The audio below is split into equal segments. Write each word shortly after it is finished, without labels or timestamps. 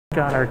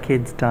Got our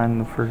kids done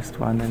the first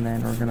one, and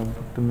then we're gonna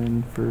book them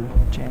in for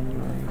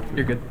January.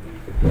 You're good.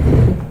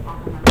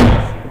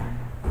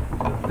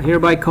 I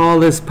hereby call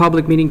this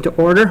public meeting to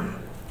order.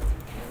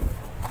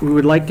 We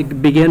would like to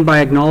begin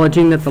by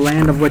acknowledging that the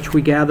land of which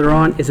we gather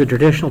on is a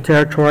traditional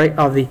territory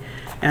of the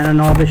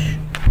Anishinaabeg,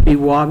 the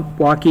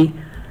Waukee,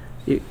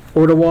 the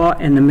Ottawa,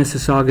 and the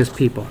Mississaugas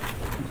people.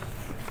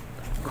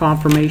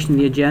 Confirmation of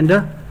the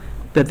agenda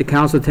that the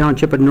Council of the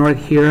Township of North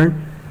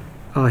Huron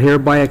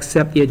hereby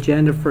accept the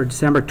agenda for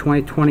December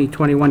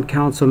 2021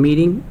 council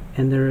meeting,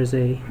 and there is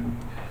a...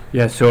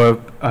 Yeah,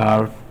 so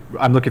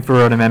I'm looking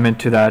for an amendment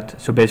to that.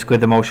 So basically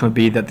the motion would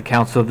be that the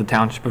Council of the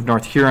Township of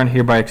North Huron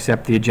hereby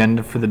accept the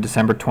agenda for the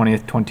December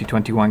 20th,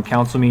 2021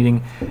 council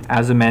meeting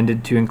as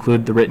amended to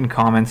include the written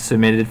comments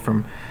submitted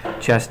from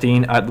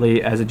Chastine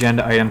Utley as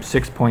agenda item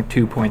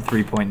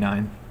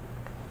 6.2.3.9.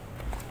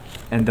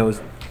 And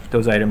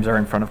those items are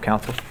in front of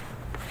council.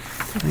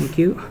 Thank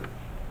you.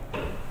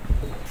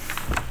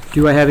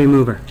 Do I have a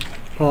mover?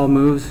 Paul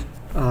moves.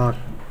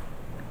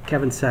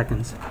 Kevin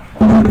seconds.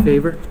 All in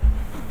favor?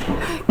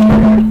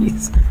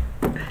 Carries.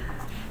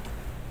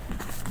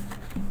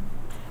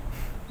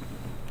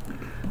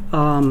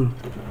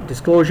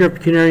 Disclosure of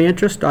pecuniary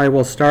interest. I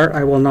will start.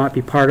 I will not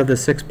be part of the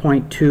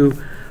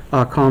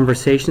 6.2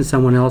 conversation.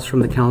 Someone else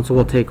from the council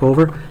will take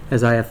over,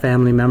 as I have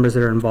family members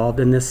that are involved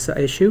in this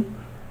issue.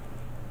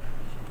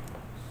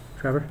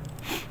 Trevor?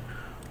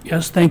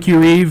 Yes, thank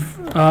you, Eve.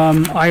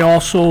 I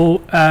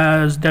also,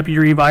 as Deputy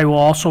Reeve, I will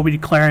also be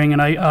declaring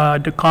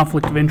the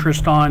conflict of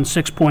interest on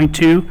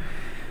 6.2.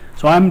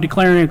 So I'm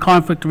declaring a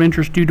conflict of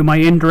interest due to my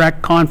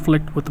indirect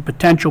conflict with the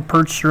potential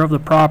purchaser of the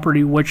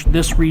property, which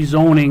this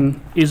rezoning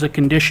is a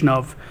condition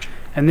of.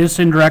 And this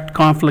indirect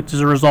conflict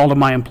is a result of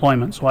my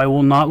employment. So I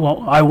will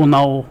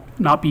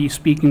not be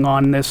speaking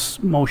on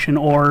this motion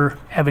or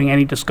having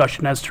any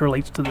discussion as to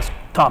relates to this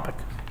topic.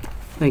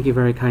 Thank you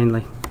very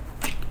kindly.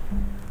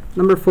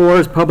 Number 4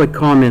 is public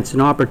comments,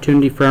 an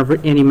opportunity for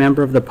any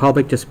member of the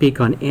public to speak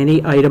on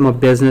any item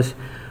of business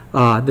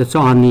that's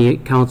on the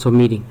council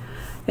meeting.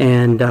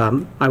 And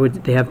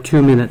they have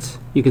 2 minutes.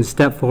 You can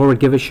step forward,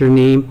 give us your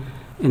name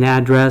and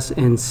address,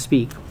 and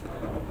speak.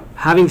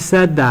 Having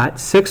said that,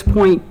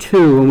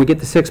 6.2, when we get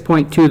to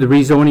 6.2, the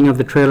rezoning of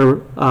the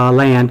trailer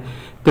land,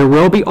 there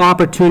will be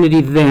opportunity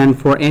then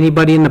for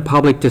anybody in the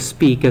public to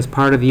speak as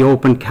part of the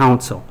open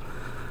council.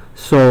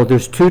 So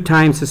there's 2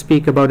 times to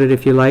speak about it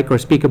if you like, or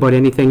speak about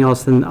anything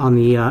else on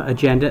the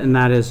agenda, and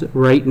that is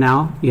right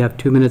now. You have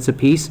 2 minutes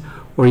apiece,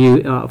 or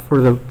you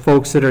for the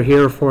folks that are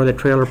here for the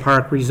trailer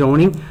park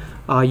rezoning,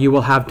 you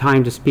will have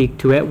time to speak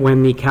to it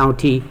when the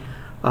county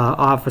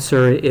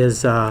officer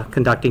is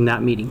conducting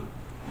that meeting.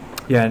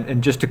 Yeah,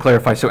 and just to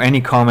clarify, so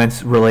any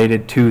comments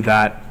related to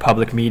that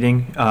public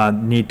meeting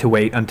need to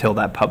wait until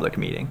that public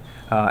meeting.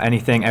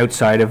 Anything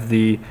outside of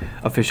the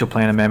official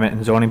plan amendment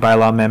and zoning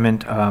bylaw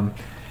amendment,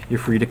 you're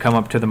free to come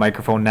up to the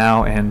microphone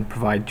now and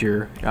provide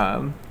your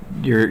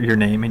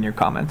name and your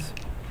comments.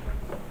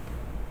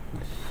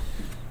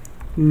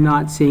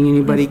 Not seeing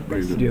anybody.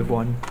 Do you have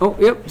one? Oh,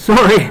 yep,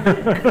 sorry.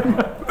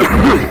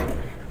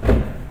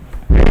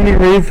 Hey,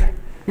 Reeve.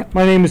 Yep.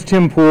 My name is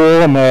Tim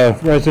Poole. I'm a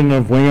resident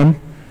of Wingham.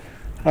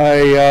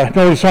 I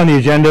noticed on the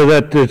agenda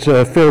that it's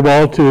a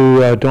farewell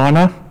to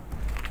Donna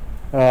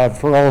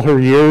for all her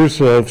years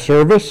of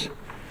service.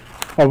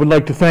 I would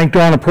like to thank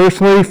Donna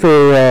personally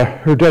for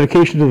her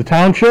dedication to the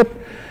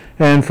township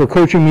and for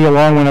coaching me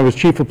along when I was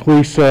chief of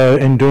police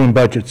in doing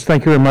budgets.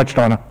 Thank you very much,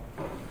 Donna.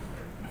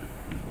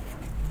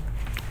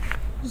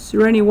 Is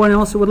there anyone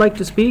else that would like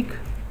to speak?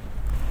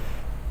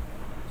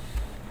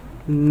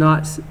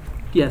 Not.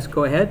 Yes,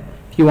 go ahead.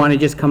 If you want to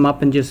just come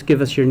up and just give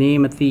us your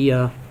name at the... May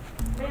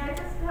I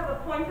just have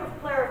a point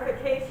of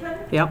clarification?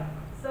 Yep.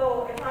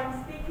 So if I'm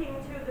speaking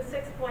to the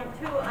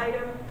 6.2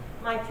 item,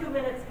 my 2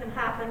 minutes can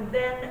happen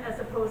then as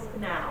opposed to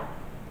now.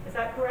 Is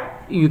that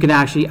correct? You can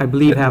actually, I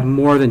believe, have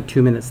more than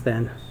 2 minutes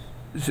then.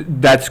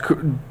 That's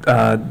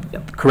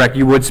correct.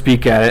 You would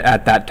speak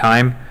at that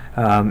time,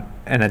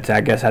 and it's, I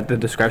guess, at the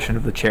discretion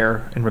of the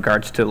chair in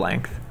regards to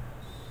length.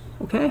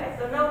 Okay.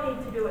 So no need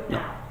to do it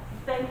now.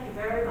 Thank you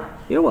very much.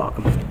 You're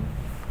welcome.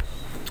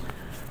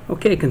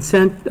 Okay,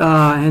 consent,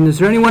 and is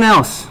there anyone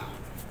else?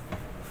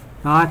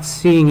 Not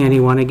seeing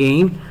anyone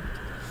again.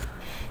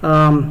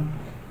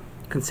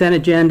 Consent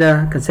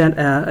agenda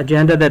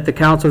that the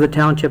Council of the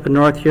Township of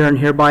North Huron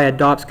hereby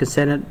adopts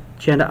consent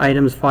agenda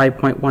items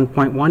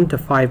 5.1.1 to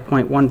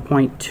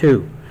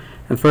 5.1.2.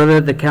 And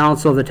further, the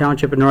Council of the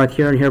Township of North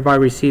Huron hereby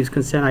receives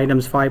consent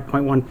items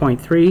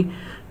 5.1.3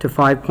 to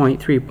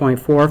 5.3.4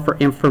 for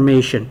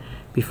information.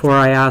 Before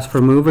I ask for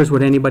movers,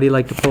 would anybody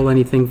like to pull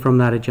anything from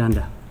that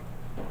agenda?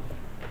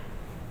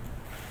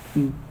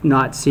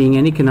 Not seeing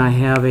any. Can I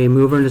have a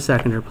mover and a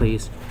seconder,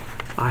 please?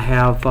 I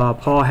have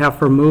Paul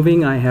Heffer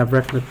moving. I have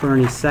Rick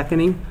McBurney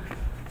seconding.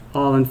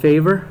 All in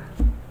favor?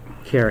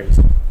 Carries.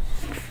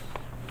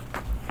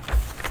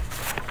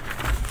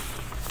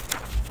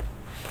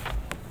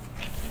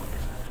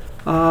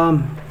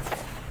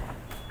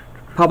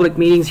 public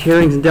meetings,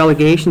 hearings, and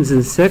delegations,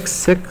 and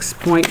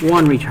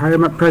 6.1,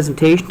 retirement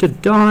presentation to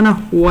Donna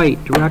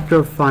White, Director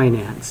of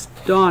Finance.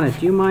 Donna,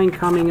 do you mind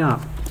coming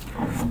up?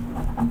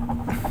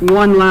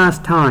 One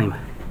last time.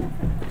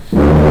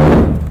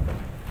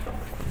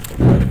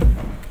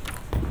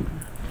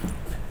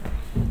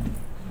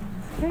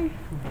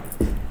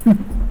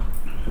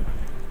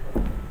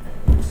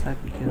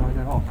 Second, I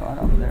got all caught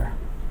up there.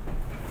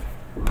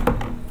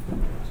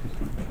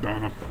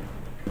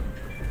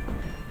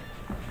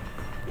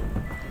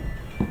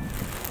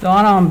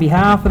 Donna, on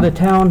behalf of the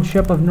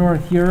Township of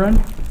North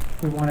Huron,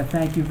 we want to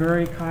thank you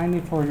very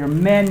kindly for your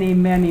many,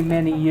 many,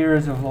 many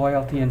years of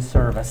loyalty and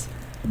service.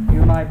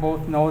 You and I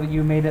both know that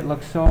you made it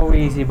look so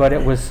easy, but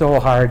it was so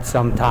hard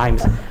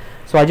sometimes.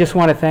 So I just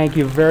want to thank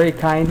you very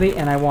kindly,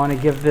 and I want to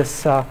give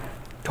this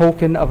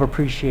token of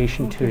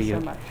appreciation to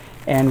you. So much.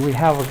 And we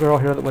have a girl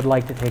here that would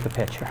like to take a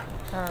picture.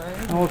 All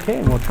right. Okay,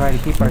 and we'll try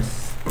to keep our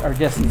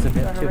distance a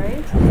bit too. All right.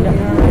 Yep. All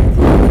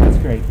right. That's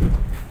great.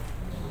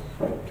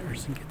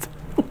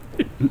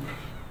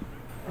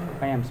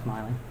 I am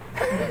smiling.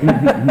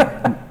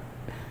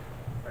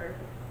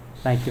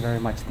 Thank you very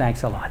much.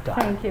 Thanks a lot, Doc.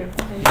 Thank you. It's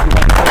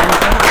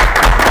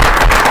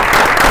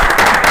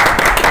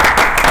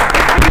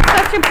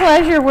such a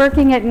pleasure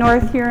working at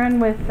North Huron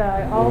with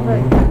all the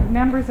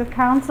members of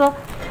council,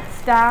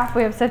 staff.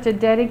 We have such a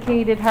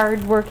dedicated,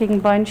 hard-working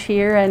bunch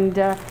here, and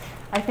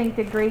I think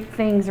that great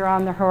things are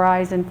on the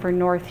horizon for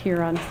North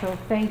Huron. So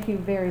thank you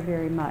very,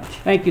 very much.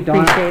 Thank you,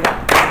 Donna. Appreciate it.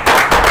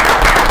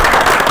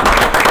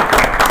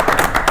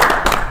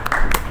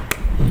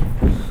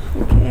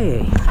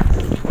 Okay.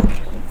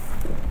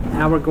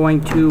 Now we're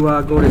going to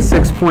go to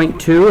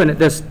 6.2, and at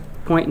this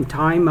point in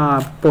time,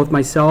 both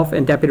myself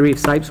and Deputy Reeve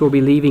Sipes will be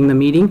leaving the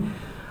meeting,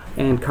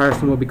 and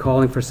Carson will be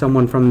calling for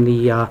someone from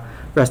the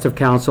rest of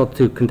council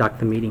to conduct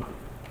the meeting.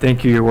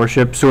 Thank you, Your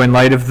Worship. So in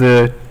light of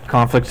the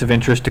conflicts of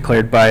interest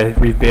declared by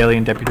Reeve Bailey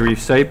and Deputy Reeve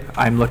Sipe,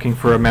 I'm looking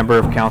for a member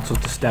of council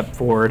to step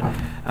forward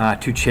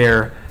to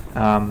chair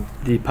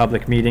the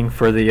public meeting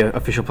for the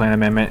official plan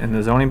amendment and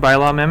the zoning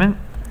bylaw amendment.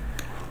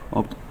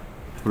 I'll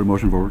put a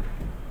motion forward.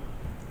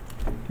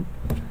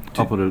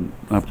 I'll put an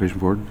application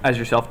forward. As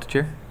yourself to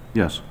chair?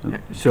 Yes.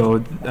 So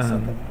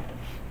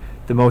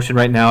the motion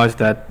right now is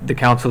that the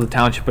council of the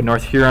Township of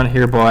North Huron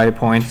hereby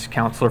appoints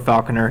Councillor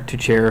Falconer to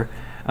chair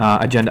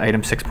agenda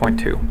item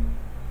 6.2.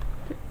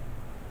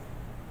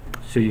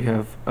 So you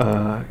have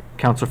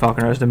Councillor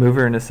Falconer as the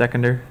mover and a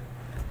seconder?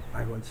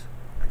 I was.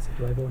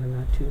 Do I vote on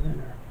that too then?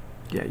 Or?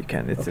 Yeah, you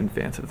can. It's in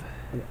advance of.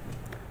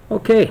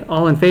 Okay,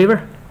 all in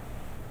favor?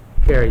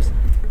 Carries.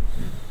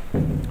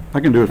 I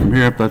can do it from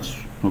here if that's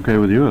okay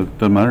with you. It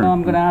doesn't matter. Well,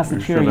 I'm going to ask the Or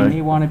chair, should you I?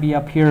 may want to be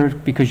up here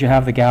because you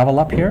have the gavel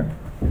up here,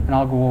 and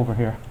I'll go over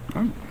here.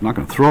 I'm not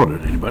going to throw it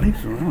at anybody,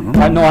 so I don't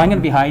know. No, I'm going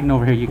to be hiding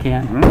over here, you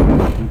can't.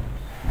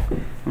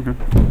 Okay.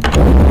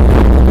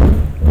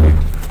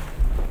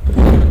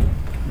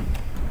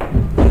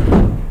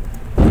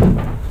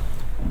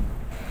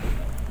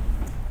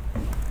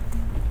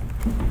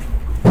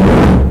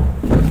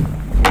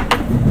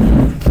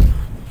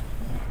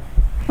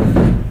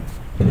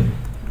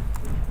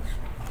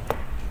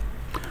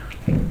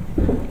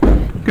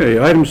 Okay,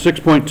 item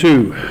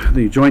 6.2,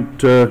 the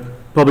joint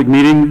public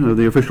meeting of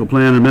the official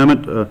plan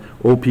amendment,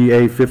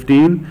 OPA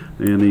 15,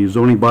 and the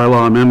zoning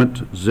bylaw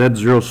amendment,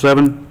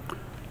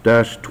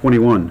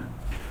 Z07-21.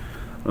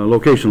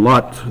 Location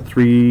lot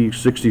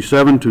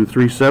 367 to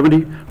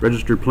 370,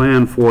 registered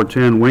plan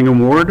 410 Wingham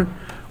Ward,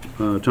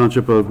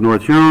 Township of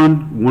North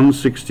Huron,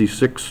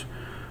 166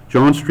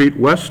 John Street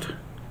West.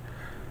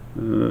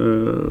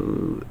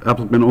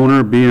 Applicant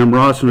owner BM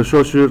Ross and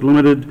Associate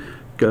Limited,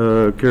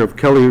 care of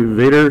Kelly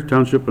Vader,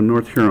 Township of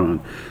North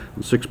Huron.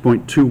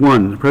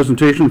 6.21,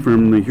 presentation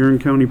from the Huron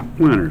County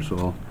Planner.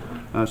 So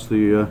I'll ask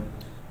the,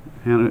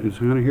 Hannah, is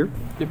Hannah here?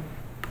 Yep.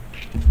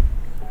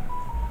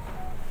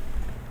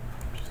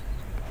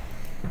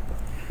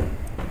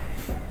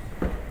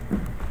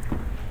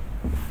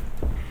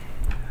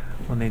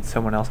 We'll need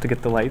someone else to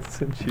get the lights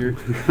since you're...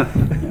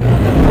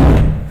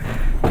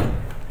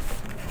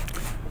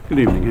 Good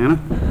evening, Hannah.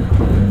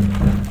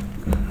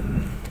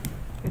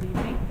 Good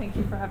evening. Thank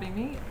you for having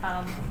me.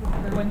 Can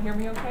everyone hear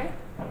me okay?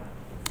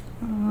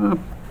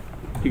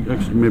 You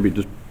actually maybe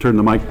just turn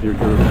the mic to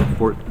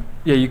for it.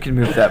 Yeah, you can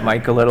move that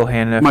mic a little,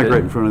 Hannah. Mic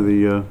right in front of the,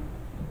 you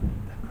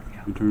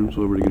turn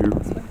so everybody can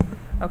hear.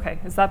 Okay,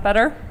 is that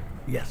better?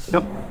 Yes.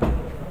 Yep.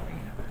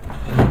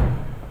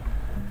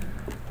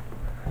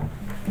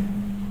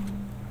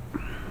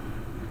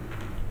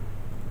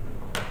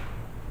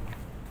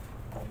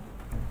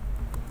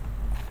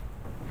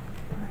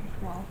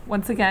 Well,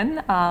 once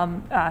again,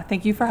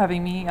 thank you for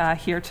having me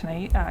here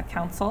tonight,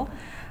 Council.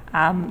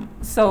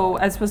 So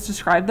as was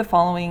described, the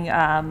following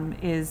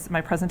is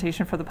my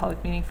presentation for the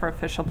public meeting for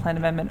official plan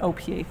amendment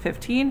OPA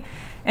 15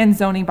 and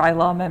zoning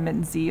bylaw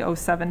amendment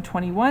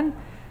Z0721.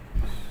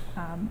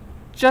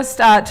 Just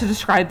to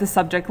describe the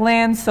subject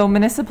lands, so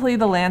municipally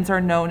the lands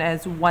are known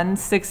as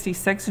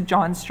 166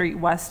 John Street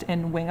West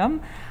in Wingham,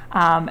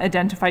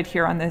 identified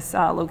here on this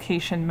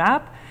location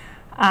map.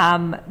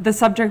 The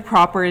subject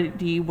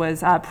property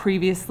was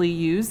previously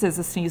used as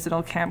a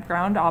seasonal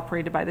campground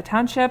operated by the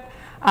township,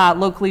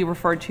 locally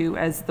referred to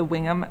as the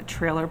Wingham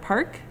Trailer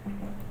Park.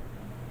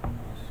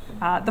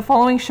 The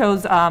following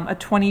shows a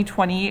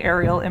 2020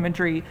 aerial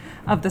imagery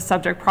of the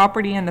subject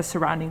property and the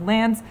surrounding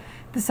lands.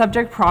 The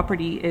subject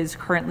property is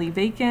currently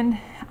vacant.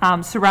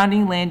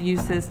 Surrounding land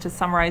uses, to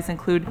summarize,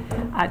 include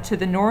to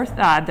the north,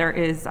 there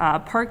is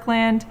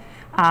parkland,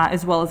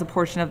 as well as a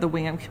portion of the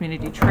Wingham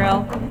Community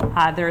Trail.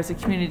 There is a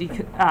community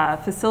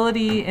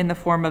facility in the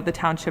form of the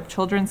Township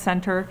Children's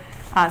Center,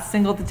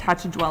 single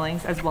detached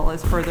dwellings, as well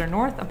as further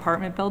north,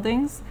 apartment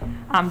buildings.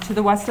 To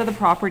the west of the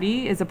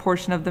property is a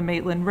portion of the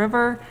Maitland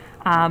River,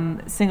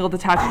 single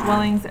detached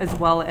dwellings, as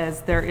well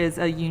as there is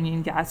a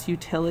Union Gas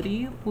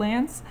utility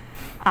lands.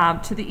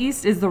 To the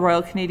east is the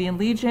Royal Canadian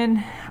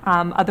Legion,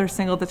 other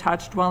single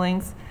detached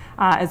dwellings,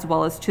 as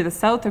well as to the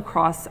south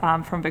across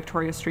from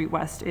Victoria Street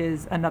West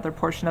is another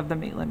portion of the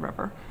Maitland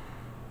River.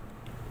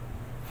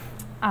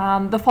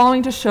 The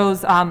following just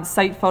shows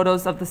site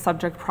photos of the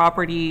subject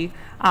property.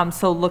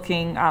 So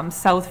looking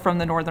south from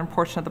the northern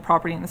portion of the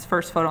property in this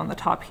first photo on the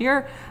top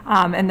here,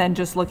 and then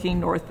just looking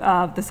north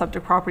of the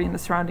subject property and the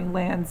surrounding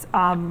lands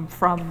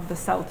from the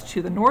south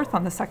to the north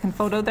on the second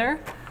photo there.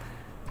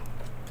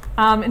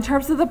 In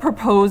terms of the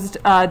proposed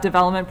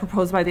development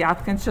proposed by the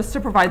applicants, just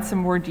to provide some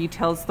more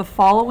details, the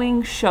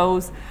following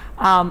shows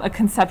a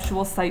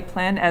conceptual site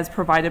plan as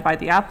provided by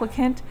the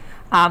applicant.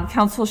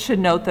 Council should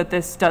note that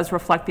this does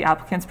reflect the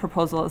applicant's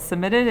proposal as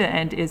submitted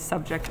and is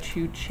subject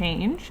to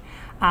change.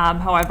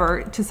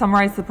 However, to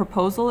summarize the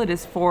proposal, it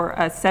is for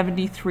a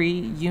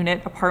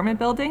 73-unit apartment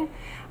building.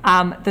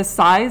 The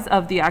size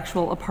of the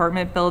actual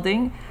apartment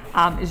building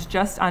is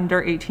just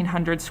under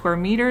 1,800 square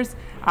meters,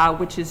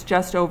 which is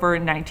just over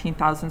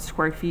 19,000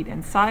 square feet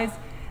in size.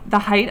 The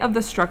height of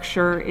the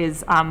structure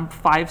is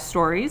 5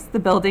 stories. The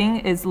building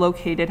is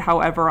located,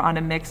 however, on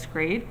a mixed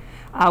grade,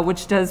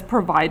 which does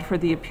provide for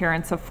the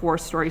appearance of 4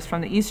 stories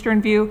from the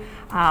eastern view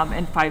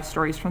and 5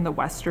 stories from the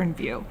western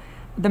view.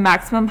 The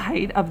maximum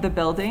height of the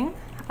building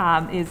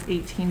is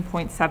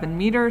 18.7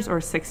 meters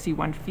or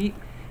 61 feet.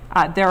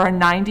 There are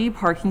 90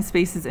 parking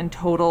spaces in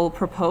total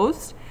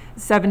proposed,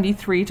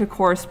 73 to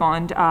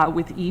correspond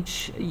with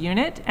each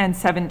unit, and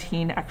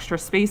 17 extra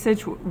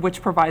spaces,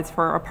 which provides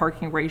for a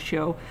parking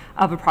ratio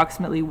of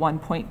approximately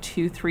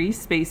 1.23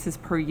 spaces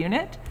per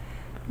unit.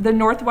 The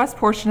northwest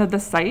portion of the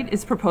site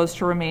is proposed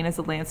to remain as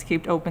a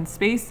landscaped open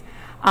space,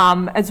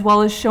 as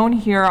well as shown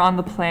here on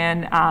the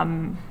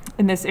plan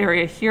in this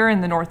area here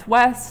in the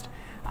northwest.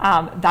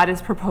 That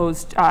is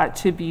proposed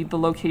to be the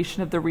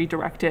location of the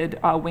redirected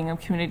Wingham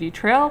Community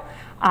Trail,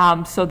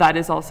 so that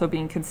is also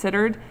being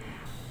considered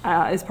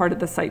as part of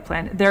the site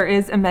plan. There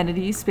is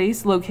amenity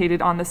space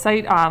located on the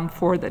site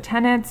for the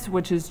tenants,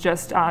 which is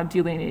just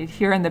delineated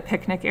here in the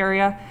picnic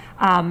area.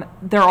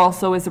 There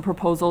also is a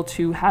proposal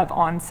to have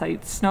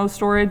on-site snow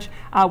storage,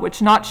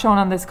 which not shown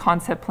on this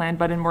concept plan,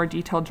 but in more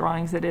detailed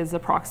drawings, it is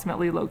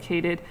approximately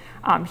located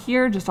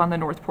here, just on the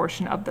north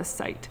portion of the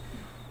site.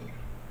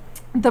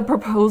 The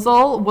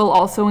proposal will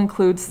also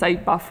include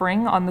site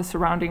buffering on the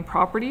surrounding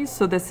properties.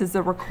 So this is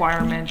a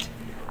requirement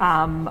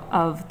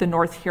of the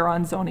North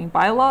Huron zoning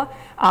bylaw.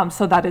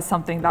 So that is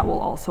something that will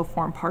also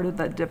form part of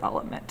the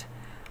development.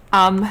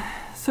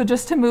 So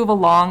just to move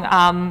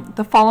along,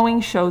 the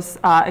following shows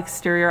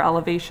exterior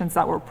elevations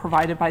that were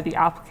provided by the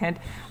applicant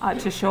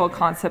to show a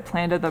concept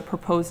plan of the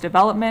proposed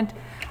development.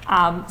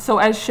 So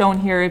as shown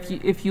here,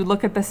 if you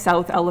look at the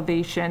south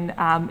elevation,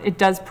 it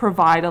does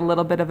provide a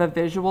little bit of a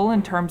visual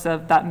in terms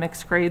of that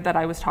mixed grade that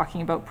I was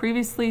talking about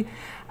previously.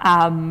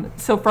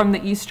 So from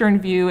the eastern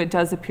view, it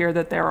does appear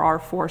that there are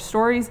 4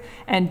 stories,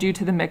 and due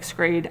to the mixed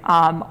grade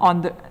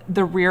on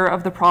the rear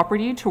of the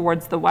property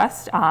towards the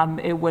west,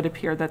 it would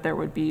appear that there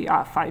would be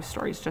 5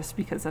 stories just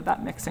because of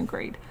that mix and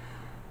grade.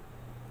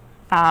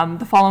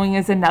 The following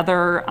is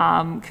another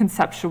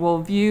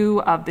conceptual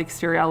view of the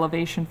exterior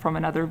elevation from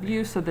another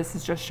view. So this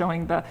is just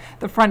showing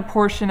the front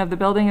portion of the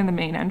building and the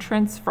main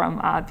entrance from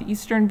the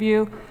eastern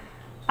view.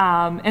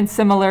 And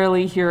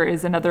similarly, here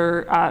is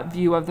another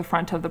view of the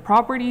front of the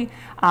property.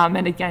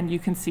 And again, you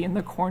can see in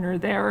the corner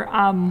there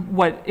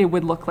what it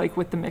would look like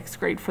with the mixed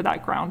grade for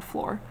that ground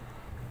floor.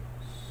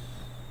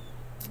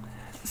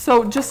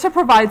 So just to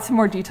provide some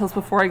more details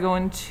before I go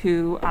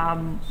into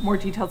more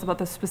details about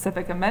the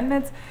specific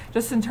amendments,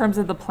 just in terms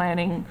of the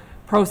planning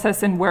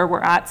process and where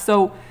we're at.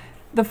 So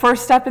the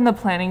first step in the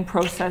planning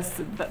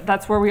process,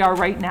 that's where we are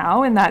right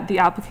now, in that the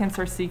applicants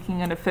are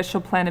seeking an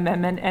official plan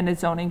amendment and a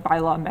zoning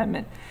bylaw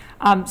amendment.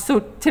 So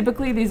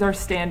typically these are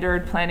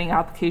standard planning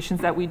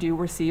applications that we do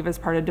receive as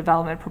part of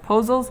development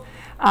proposals,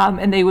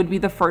 and they would be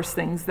the first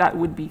things that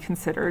would be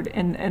considered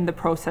in the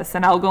process.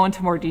 And I'll go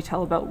into more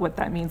detail about what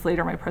that means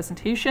later in my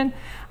presentation.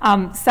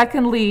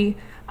 Secondly,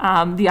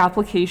 the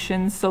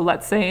applications, so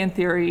let's say in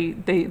theory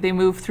they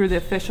move through the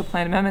official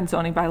plan amendment,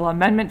 zoning bylaw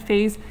amendment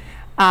phase.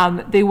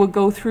 They will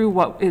go through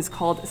what is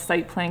called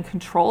site plan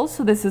control.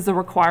 So this is a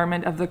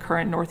requirement of the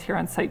current North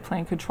Huron site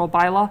plan control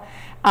bylaw.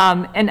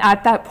 And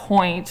at that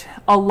point,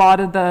 a lot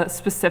of the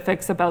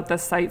specifics about the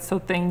site, so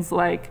things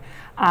like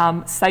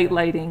site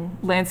lighting,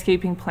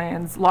 landscaping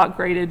plans, lot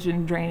gradage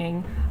and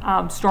draining,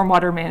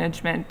 stormwater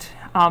management,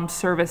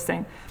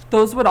 servicing.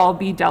 Those would all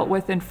be dealt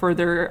with in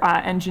further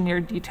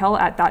engineered detail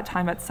at that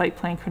time at site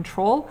plan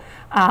control,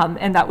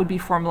 and that would be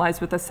formalized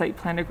with a site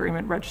plan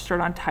agreement registered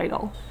on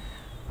title.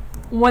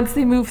 Once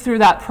they move through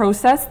that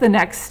process, the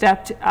next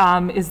step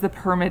is the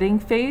permitting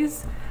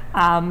phase.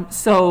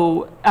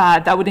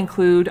 That would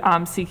include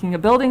seeking a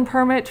building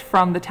permit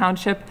from the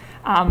township,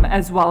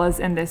 as well as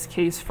in this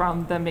case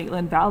from the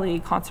Maitland Valley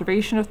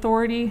Conservation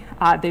Authority.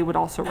 They would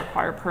also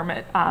require a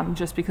permit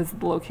just because of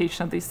the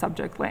location of these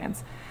subject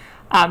lands.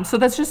 So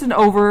that's just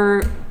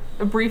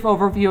a brief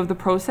overview of the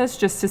process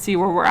just to see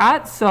where we're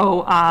at.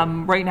 So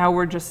right now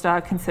we're just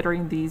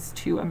considering these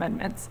two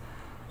amendments.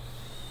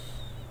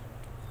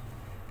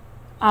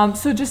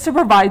 So just to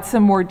provide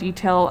some more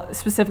detail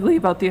specifically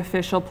about the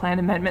official plan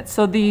amendment.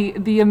 So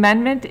the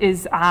amendment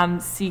is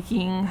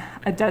seeking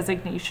a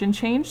designation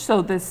change.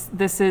 So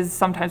this is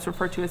sometimes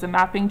referred to as a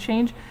mapping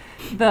change.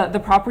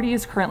 The property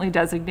is currently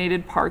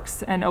designated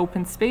parks and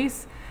open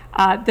space.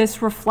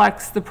 This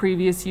reflects the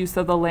previous use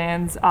of the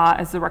lands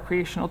as the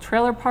recreational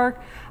trailer park,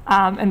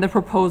 and the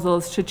proposal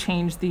is to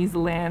change these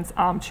lands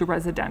to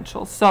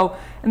residential. So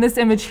in this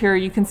image here,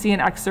 you can see an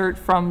excerpt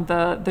from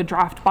the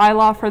draft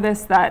bylaw for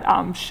this that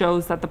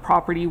shows that the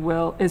property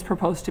is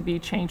proposed to be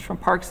changed from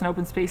parks and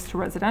open space to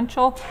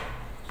residential.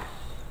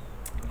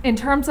 In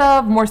terms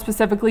of more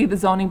specifically the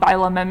zoning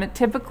bylaw amendment,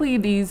 typically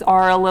these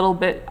are a little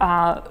bit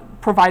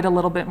provide a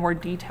little bit more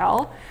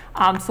detail.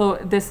 So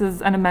this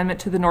is an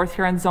amendment to the North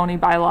Huron zoning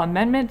bylaw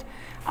amendment.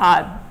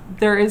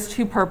 There is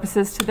two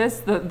purposes to this.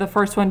 The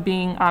first one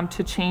being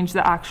to change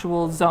the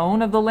actual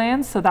zone of the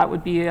land. So that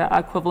would be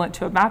equivalent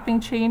to a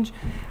mapping change.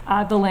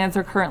 The lands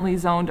are currently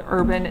zoned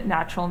urban,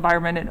 natural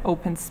environment, and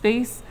open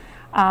space.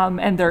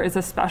 And there is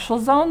a special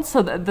zone.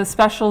 So the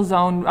special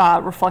zone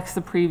reflects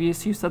the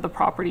previous use of the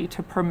property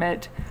to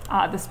permit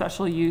the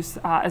special use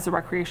as a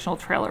recreational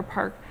trailer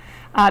park.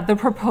 The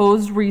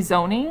proposed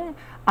rezoning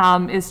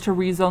is to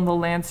rezone the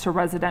lands to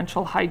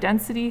residential high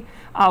density,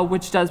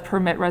 which does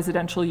permit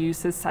residential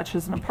uses such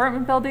as an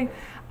apartment building.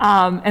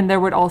 And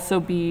there would also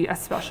be a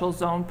special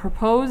zone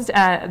proposed.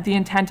 The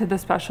intent of the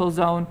special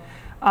zone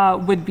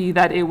would be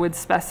that it would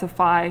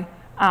specify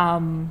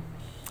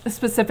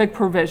specific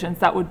provisions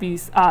that would be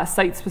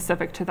site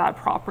specific to that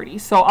property.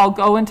 So I'll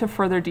go into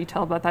further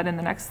detail about that in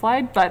the next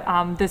slide, but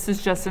this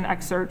is just an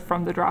excerpt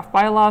from the draft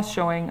bylaws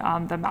showing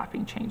the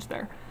mapping change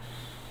there.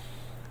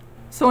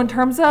 So in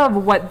terms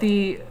of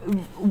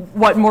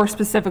what more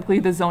specifically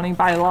the zoning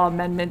bylaw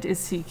amendment is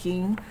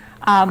seeking,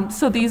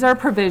 so these are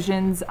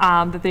provisions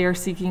that they are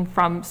seeking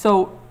from,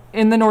 so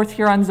in the North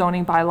Huron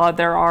zoning bylaw,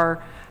 there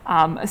are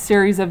a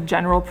series of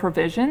general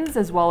provisions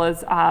as well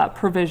as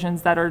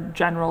provisions that are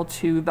general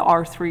to the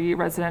R3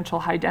 residential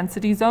high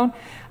density zone.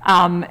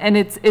 And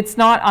it's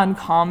not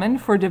uncommon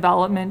for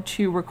development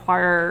to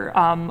require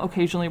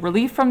occasionally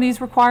relief from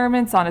these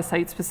requirements on a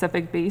site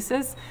specific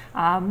basis.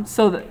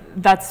 So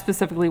that's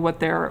specifically what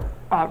they're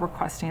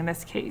requesting in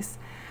this case.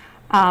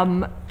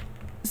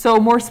 So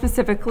more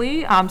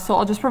specifically, so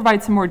I'll just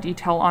provide some more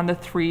detail on the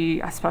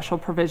three special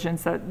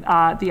provisions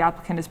that the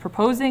applicant is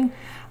proposing.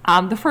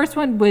 The first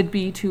one would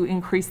be to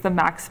increase the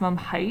maximum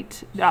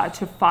height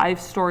to 5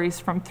 stories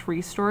from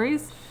 3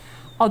 stories.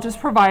 I'll just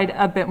provide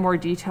a bit more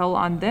detail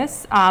on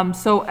this.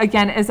 So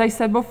again, as I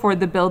said before,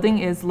 the building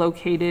is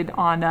located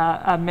on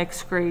a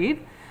mixed grade.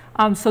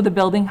 So the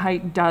building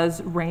height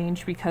does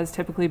range because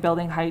typically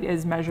building height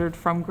is measured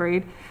from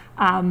grade.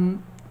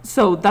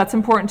 So that's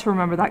important to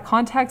remember that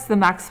context. The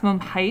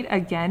maximum height,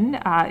 again,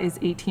 is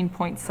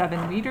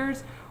 18.7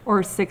 meters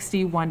or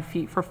 61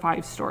 feet for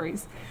 5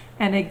 stories.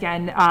 And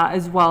again,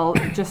 as well,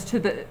 just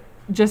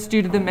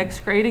due to the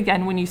mixed grade,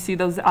 again, when you see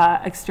those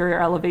exterior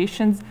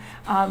elevations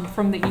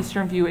from the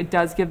eastern view, it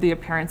does give the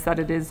appearance that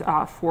it is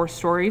 4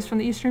 stories from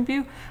the eastern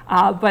view.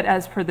 But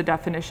as per the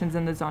definitions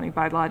in the zoning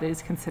bylaw, it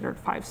is considered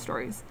 5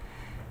 stories.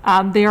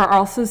 They are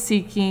also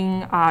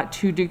seeking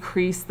to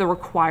decrease the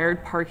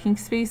required parking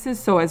spaces.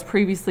 So as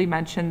previously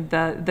mentioned,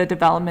 the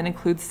development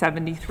includes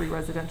 73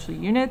 residential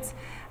units.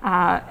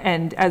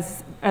 And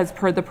as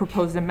per the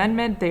proposed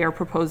amendment, they are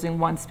proposing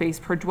 1 space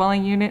per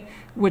dwelling unit,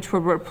 which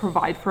would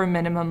provide for a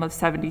minimum of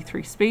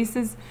 73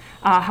 spaces.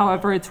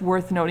 However, it's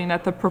worth noting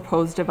that the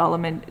proposed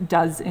development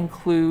does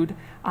include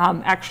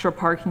extra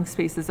parking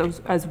spaces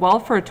as well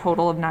for a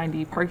total of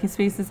 90 parking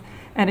spaces.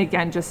 And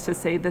again, just to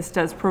say, this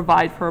does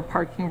provide for a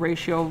parking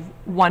ratio of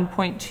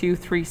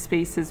 1.23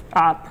 spaces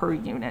per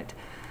unit.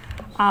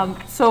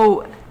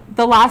 So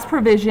the last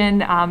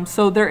provision,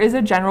 so there is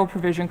a general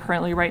provision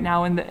currently right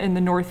now in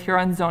the North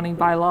Huron zoning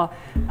bylaw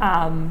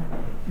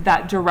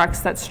that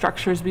directs that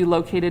structures be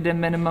located a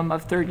minimum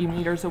of 30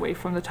 meters away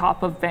from the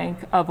top of bank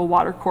of a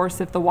watercourse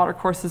if the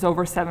watercourse is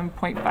over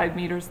 7.5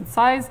 meters in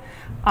size,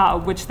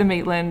 which the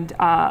Maitland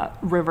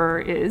River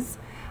is.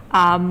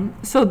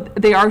 So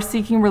they are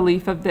seeking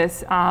relief of this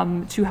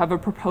to have a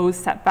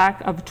proposed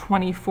setback of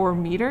 24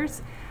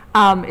 meters.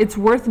 It's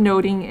worth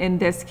noting in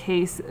this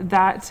case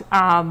that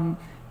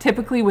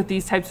Typically, with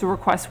these types of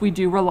requests, we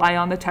do rely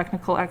on the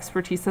technical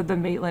expertise of the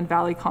Maitland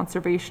Valley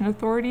Conservation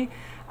Authority,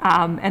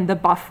 and the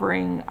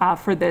buffering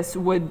for this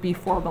would be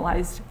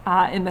formalized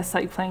in the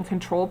site plan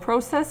control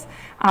process.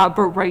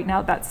 But right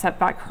now, that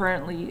setback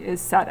currently is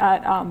set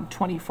at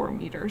 24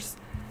 meters.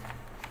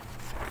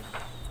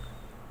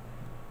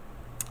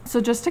 So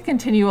just to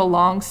continue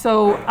along,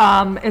 so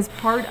as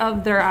part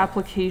of their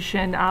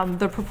application,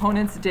 the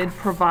proponents did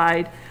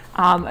provide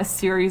a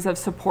series of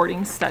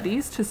supporting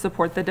studies to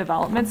support the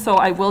development. So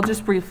I will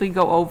just briefly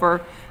go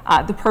over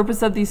the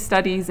purpose of these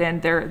studies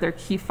and their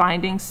key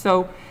findings.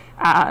 So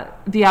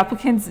the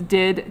applicants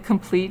did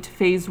complete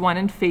phase 1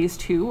 and phase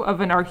 2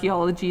 of an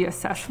archaeology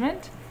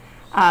assessment.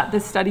 The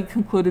study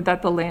concluded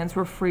that the lands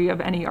were free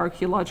of any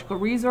archaeological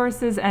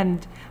resources,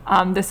 and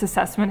this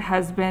assessment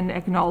has been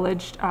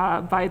acknowledged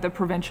by the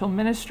provincial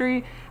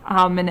ministry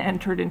and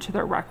entered into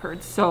their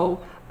records. So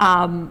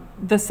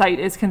the site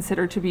is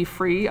considered to be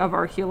free of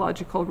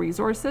archaeological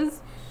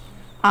resources.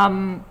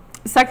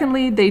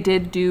 Secondly, they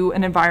did do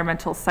an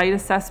environmental site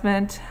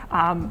assessment.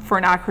 For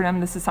an acronym,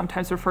 this is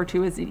sometimes referred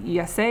to as the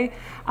ESA,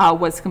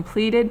 was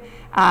completed.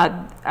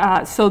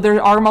 So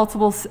there are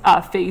multiple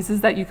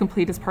phases that you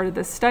complete as part of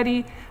this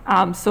study.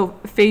 So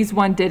phase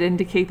 1 did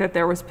indicate that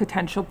there was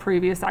potential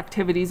previous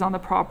activities on the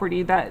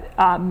property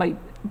that might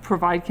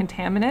provide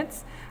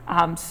contaminants.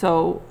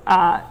 So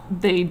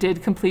they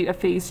did complete a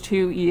phase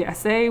 2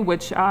 ESA,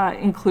 which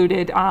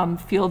included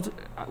field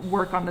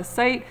work on the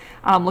site,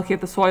 looking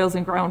at the soils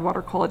and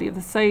groundwater quality of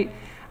the site.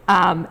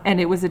 And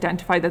it was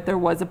identified that there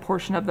was a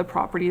portion of the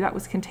property that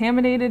was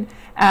contaminated.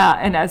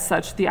 And as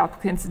such, the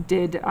applicants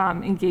did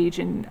engage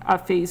in a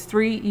phase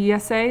 3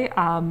 ESA,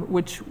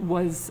 which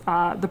was,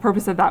 the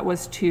purpose of that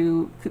was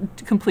to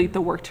complete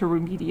the work to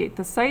remediate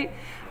the site.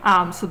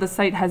 So the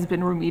site has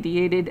been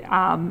remediated,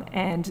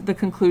 and the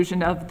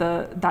conclusion of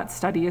that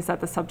study is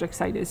that the subject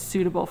site is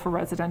suitable for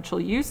residential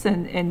use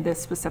in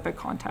this specific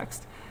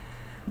context.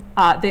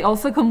 They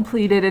also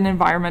completed an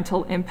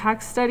environmental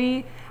impact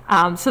study.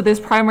 So this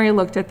primarily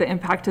looked at the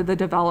impact of the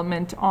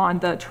development on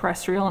the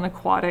terrestrial and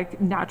aquatic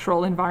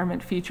natural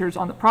environment features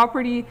on the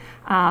property,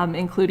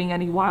 including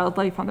any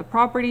wildlife on the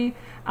property.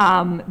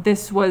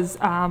 This was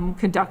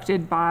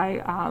conducted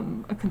by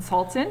a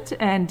consultant,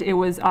 and it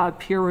was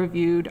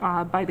peer-reviewed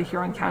by the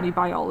Huron County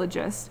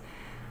biologist.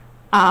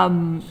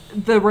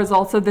 The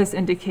results of this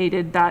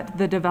indicated that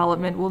the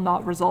development will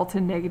not result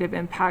in negative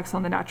impacts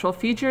on the natural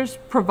features,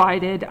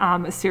 provided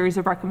a series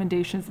of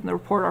recommendations in the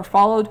report are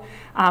followed.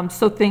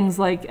 So things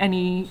like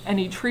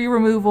any tree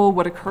removal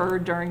would occur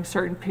during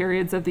certain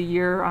periods of the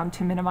year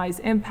to minimize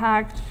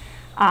impact.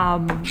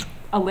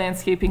 A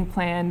landscaping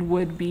plan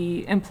would be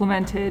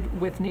implemented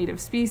with native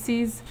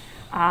species,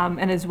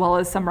 and as well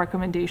as some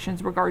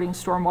recommendations regarding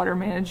stormwater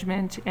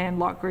management and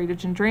lot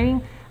gradage and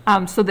draining.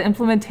 So the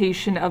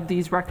implementation of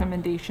these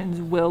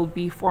recommendations will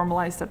be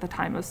formalized at the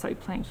time of site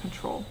plan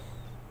control.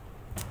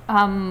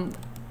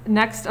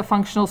 Next, a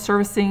functional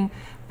servicing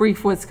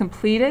brief was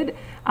completed.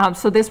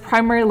 So this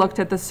primarily looked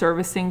at the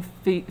servicing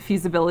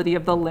feasibility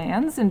of the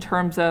lands in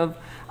terms of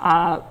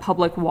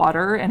public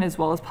water and as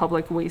well as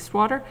public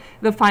wastewater.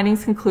 The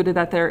findings concluded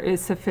that there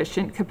is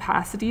sufficient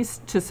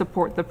capacities to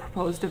support the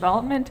proposed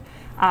development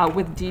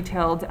with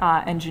detailed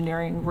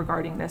engineering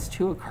regarding this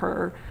to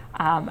occur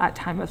at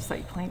time of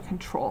site plan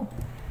control.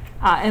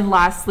 And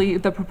lastly,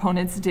 the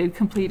proponents did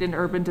complete an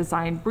urban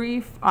design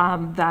brief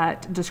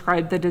that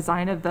described the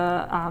design of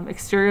the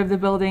exterior of the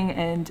building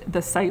and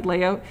the site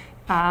layout.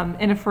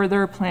 In a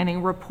further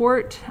planning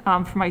report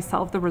for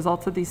myself, the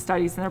results of these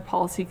studies and their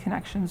policy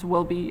connections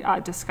will be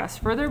discussed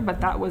further,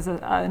 but that was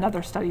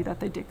another study that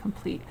they did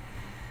complete.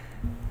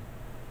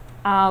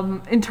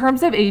 In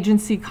terms of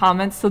agency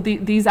comments, so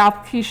these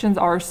applications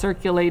are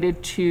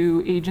circulated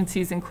to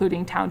agencies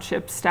including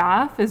township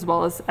staff as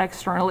well as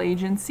external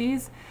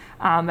agencies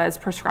as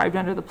prescribed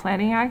under the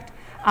Planning Act.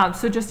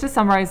 So just to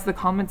summarize the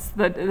comments,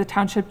 the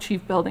township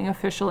chief building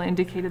official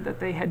indicated that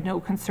they had no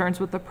concerns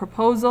with the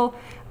proposal.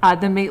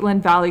 The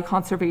Maitland Valley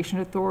Conservation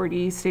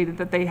Authority stated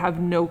that they have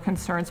no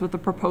concerns with the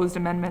proposed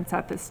amendments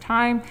at this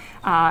time,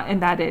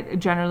 and that it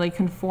generally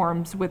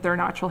conforms with their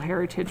natural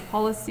heritage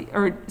policy,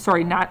 or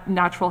sorry,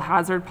 natural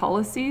hazard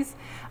policies.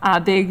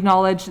 They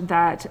acknowledge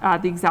that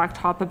the exact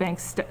top of bank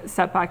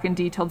setback and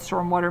detailed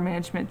stormwater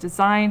management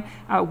design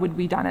would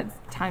be done at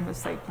the time of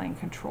site plan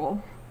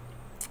control.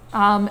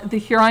 The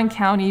Huron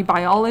County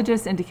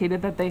biologist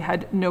indicated that they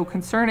had no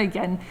concern.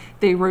 Again,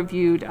 they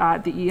reviewed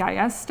the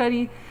EIS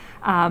study,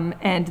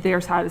 and they're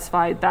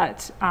satisfied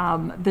that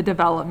the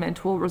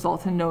development will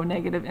result in no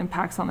negative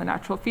impacts on the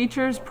natural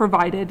features,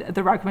 provided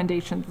the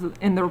recommendations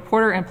in the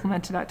report are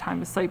implemented at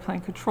time of site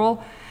plan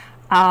control.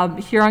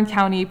 Huron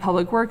County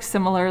Public Works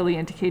similarly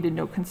indicated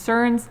no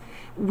concerns.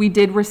 We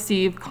did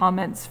receive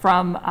comments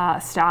from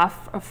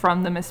staff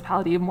from the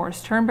municipality of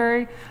Morris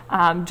Turnberry,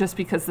 just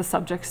because the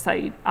subject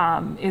site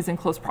is in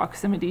close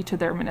proximity to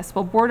their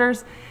municipal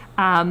borders.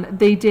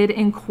 They did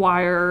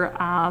inquire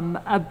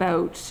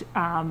about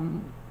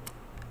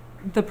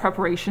the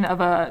preparation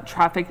of a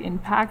traffic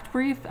impact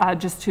brief,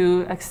 just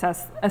to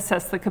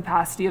assess the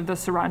capacity of the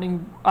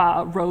surrounding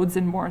roads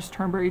in Morris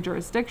Turnberry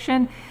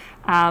jurisdiction.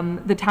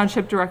 The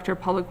Township Director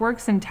of Public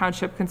Works and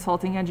Township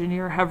Consulting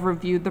Engineer have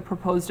reviewed the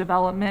proposed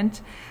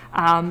development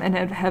and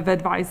have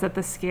advised that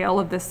the scale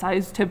of this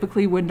size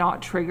typically would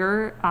not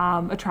trigger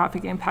a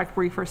traffic impact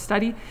brief or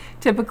study.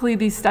 Typically,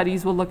 these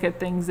studies will look at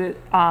things that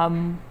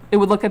it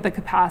would look at the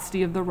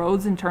capacity of the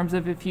roads in terms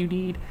of if you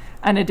need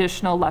an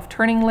additional left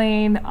turning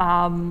lane,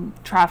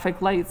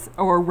 traffic lights,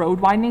 or road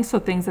widening, so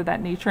things of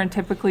that nature. And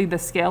typically, the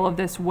scale of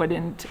this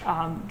wouldn't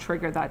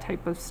trigger that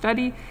type of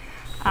study.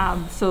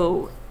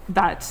 So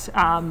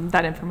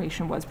that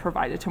information was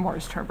provided to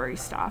Morris Turnberry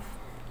staff.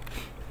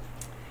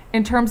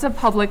 In terms of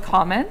public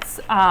comments,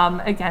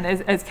 again,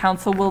 as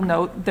council will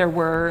note, there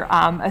were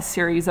a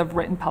series of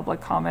written public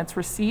comments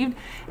received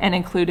and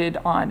included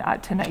on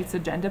tonight's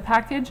agenda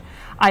package.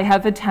 I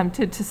have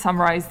attempted to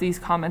summarize these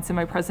comments in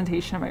my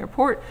presentation and my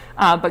report,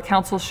 but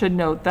council should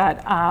note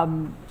that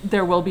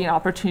there will be an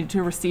opportunity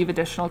to receive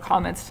additional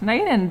comments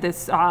tonight, and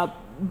this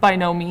by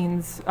no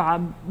means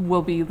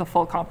will be the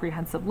full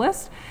comprehensive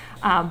list.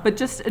 But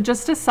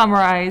just to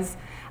summarize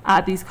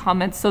these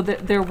comments, so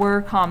that there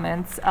were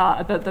comments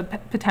about the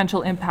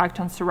potential impact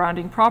on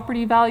surrounding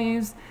property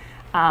values.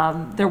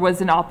 There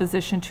was an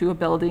opposition to a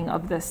building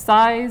of this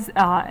size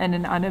and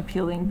an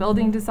unappealing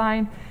building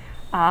design.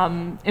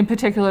 In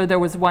particular, there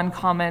was one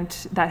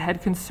comment that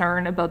had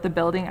concern about the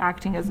building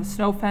acting as a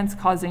snow fence,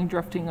 causing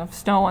drifting of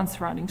snow on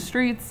surrounding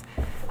streets,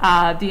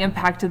 the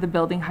impact of the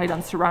building height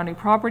on surrounding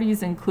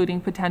properties, including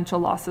potential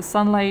loss of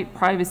sunlight,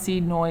 privacy,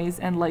 noise,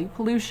 and light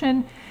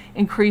pollution,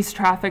 increased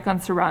traffic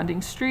on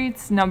surrounding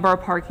streets, number of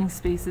parking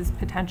spaces,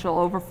 potential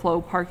overflow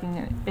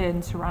parking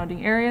in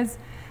surrounding areas.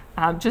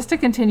 Just to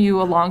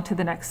continue along to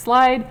the next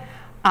slide,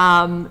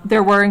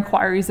 there were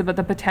inquiries about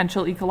the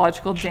potential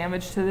ecological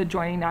damage to the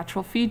adjoining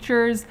natural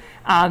features,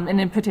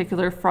 and in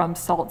particular from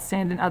salt,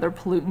 sand, and other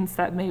pollutants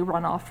that may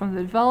run off from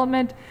the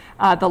development,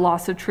 the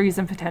loss of trees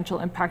and potential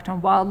impact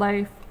on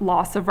wildlife,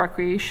 loss of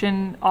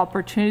recreation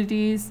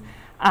opportunities,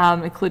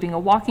 including a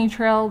walking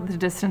trail, the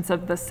distance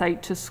of the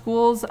site to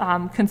schools,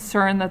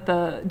 concern that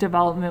the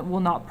development will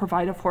not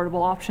provide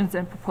affordable options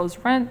and proposed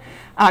rent,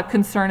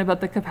 concern about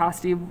the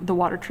capacity of the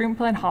water treatment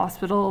plant,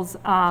 hospitals,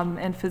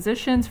 and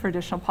physicians for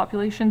additional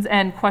populations,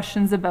 and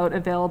questions about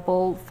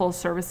available full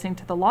servicing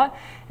to the lot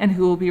and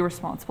who will be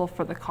responsible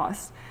for the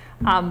cost.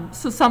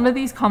 So some of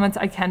these comments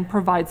I can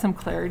provide some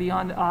clarity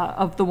on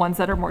of the ones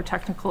that are more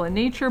technical in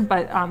nature,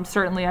 but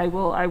certainly I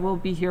will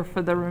be here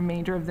for the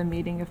remainder of the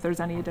meeting if there's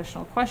any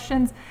additional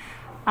questions.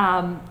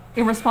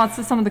 In response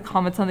to some of the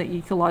comments on the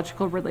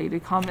ecological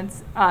related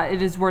comments,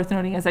 it is worth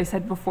noting, as I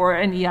said before,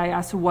 an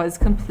EIS was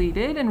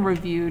completed and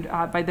reviewed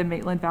by the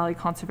Maitland Valley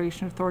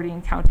Conservation Authority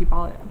and county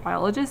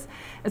biologists.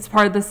 As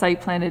part of the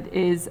site plan, it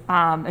is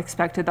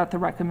expected that the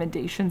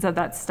recommendations of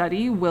that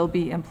study will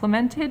be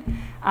implemented,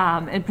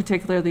 and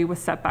particularly with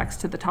setbacks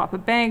to the top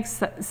of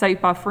banks,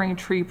 site buffering,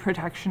 tree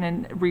protection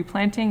and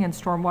replanting, and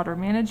stormwater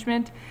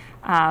management.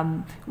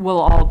 Will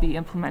all be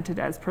implemented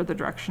as per the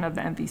direction of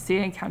the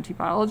MVC and county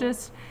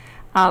biologists.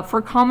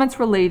 For comments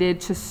related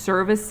to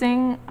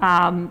servicing,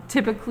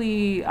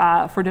 typically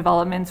for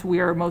developments, we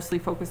are mostly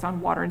focused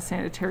on water and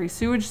sanitary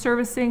sewage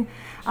servicing.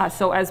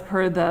 So as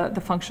per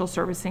the functional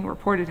servicing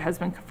report, it has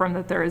been confirmed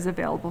that there is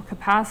available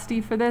capacity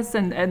for this,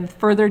 and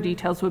further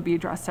details would be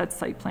addressed at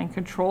site plan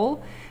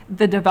control.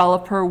 The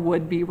developer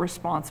would be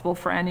responsible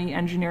for any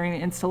engineering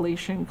and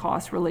installation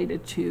costs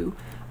related to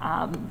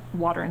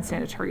water and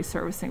sanitary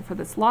servicing for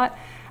this lot.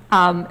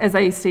 As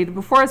I stated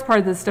before, as part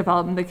of this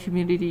development, the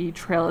community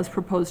trail is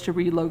proposed to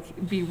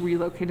be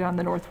relocated on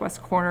the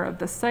northwest corner of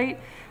the site.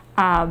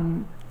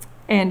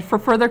 And for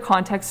further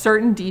context,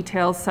 certain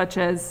details such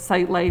as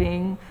site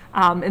lighting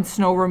and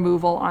snow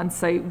removal on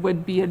site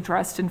would be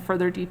addressed in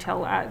further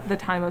detail at the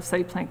time of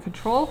site plan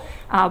control.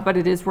 But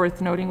it is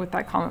worth noting with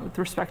that comment with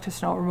respect to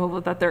snow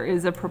removal that there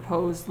is a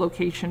proposed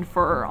location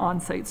for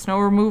on-site snow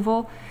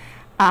removal.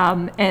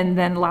 And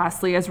then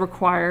lastly, as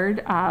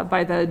required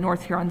by the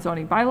North Huron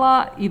zoning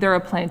bylaw, either a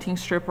planting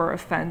strip or a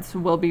fence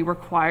will be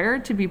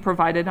required to be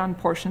provided on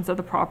portions of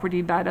the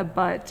property that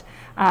abut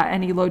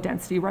any low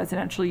density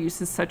residential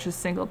uses such as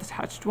single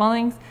detached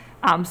dwellings.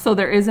 So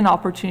there is an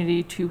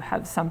opportunity to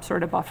have some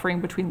sort of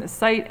buffering between the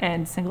site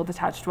and single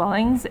detached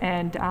dwellings,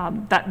 and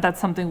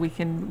that's something we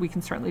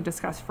can certainly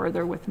discuss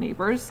further with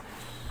neighbors.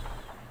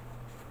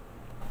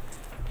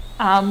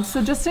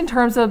 So just in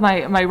terms of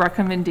my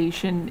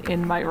recommendation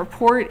in my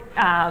report,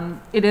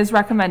 it is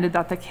recommended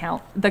that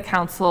the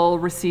council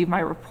receive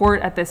my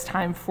report at this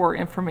time for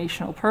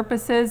informational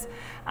purposes,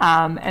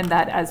 and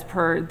that as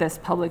per this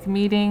public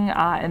meeting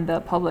and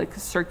the public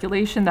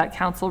circulation, that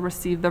council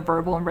receive the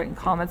verbal and written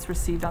comments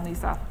received on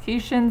these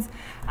applications,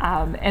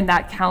 and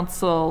that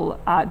council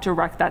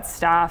direct that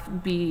staff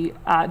be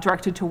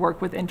directed to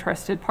work with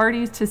interested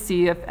parties to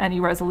see if any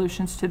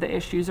resolutions to the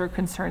issues or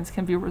concerns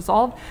can be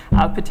resolved,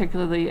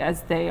 particularly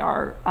as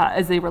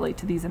they relate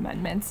to these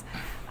amendments.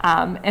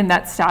 and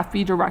that staff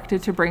be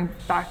directed to bring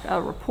back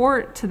a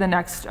report to the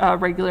next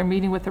regular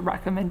meeting with a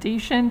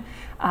recommendation.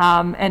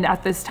 And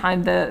at this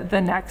time,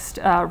 the next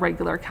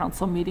regular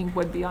council meeting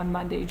would be on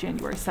Monday,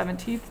 January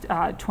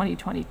 17th,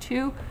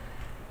 2022.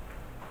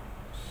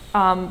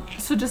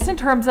 So just in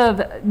terms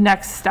of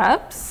next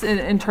steps,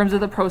 in terms of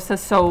the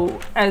process, so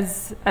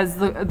as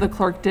the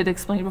clerk did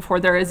explain before,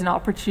 there is an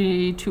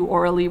opportunity to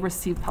orally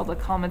receive public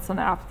comments on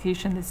the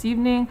application this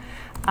evening.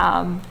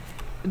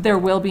 There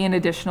will be an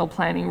additional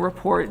planning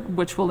report,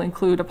 which will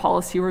include a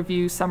policy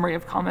review, summary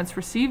of comments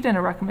received, and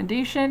a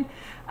recommendation.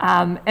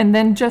 And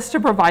then just to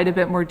provide a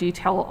bit more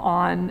detail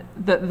on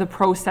the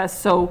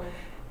process, so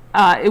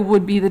it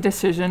would be the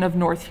decision of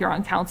North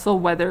Huron Council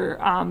whether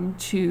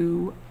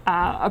to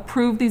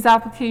approve these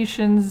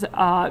applications,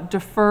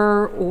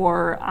 defer,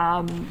 or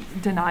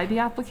deny the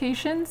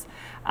applications.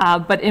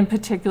 But in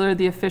particular,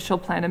 the official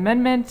plan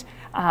amendment,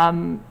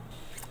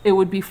 it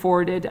would be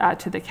forwarded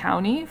to the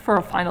county for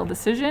a final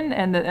decision,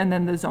 and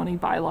then the zoning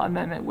bylaw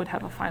amendment would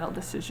have a final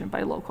decision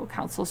by local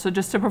council. So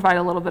just to provide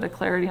a little bit of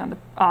clarity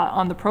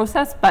on the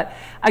process, but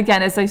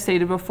again, as I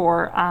stated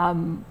before,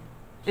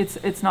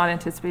 it's not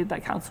anticipated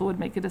that council would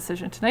make a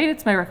decision tonight.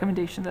 It's my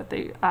recommendation that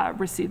they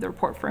receive the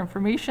report for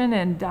information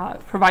and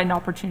provide an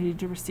opportunity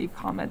to receive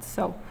comments.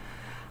 So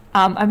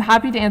I'm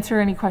happy to answer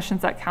any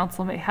questions that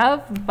council may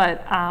have,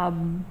 but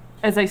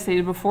as I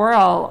stated before,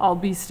 I'll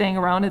be staying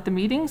around at the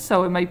meeting,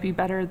 so it might be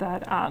better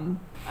that I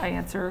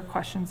answer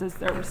questions as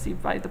they're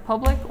received by the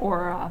public,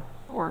 or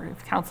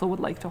if council would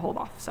like to hold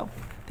off. So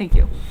thank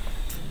you.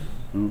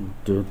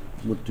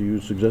 What do you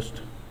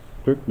suggest,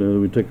 clerk?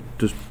 We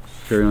just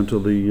carry on till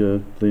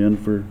the end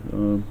for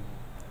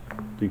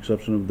the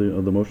exception of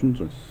the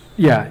motions? Or?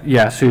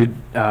 Yeah. So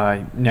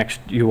next,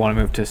 you want to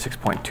move to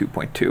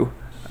 6.2.2.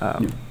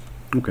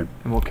 Okay.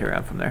 And we'll carry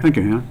on from there. Thank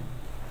you, Hannah.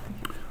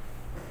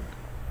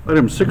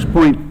 Item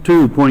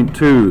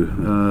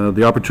 6.2.2,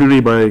 the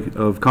opportunity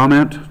of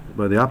comment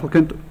by the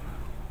applicant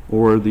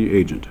or the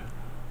agent.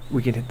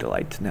 We can hit the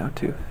lights now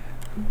too.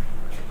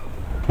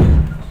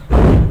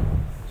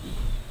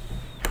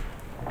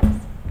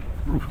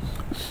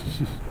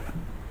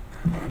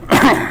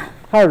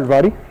 Hi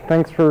everybody,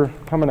 thanks for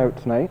coming out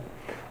tonight.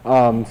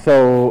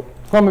 So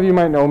some of you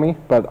might know me,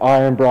 but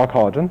I am Brock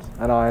Hodgins,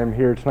 and I am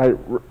here tonight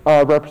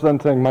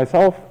representing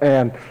myself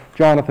and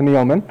Jonathan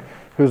Nealman,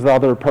 who's the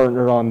other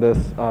partner on this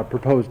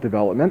proposed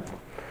development.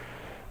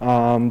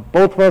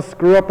 Both of us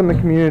grew up in the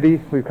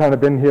community. We've kind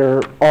of been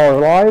here all our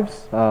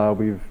lives.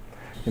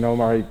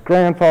 My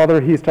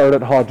grandfather, he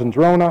started at Hodgins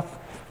Rona,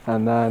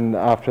 and then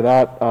after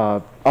that,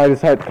 I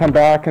decided to come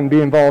back and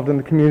be involved in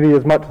the community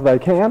as much as I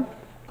can.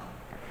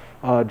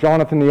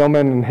 Jonathan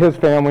Nealman and his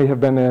family have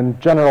been in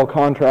general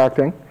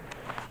contracting,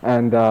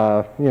 and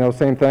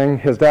same thing.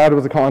 His dad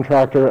was a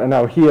contractor, and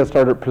now he has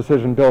started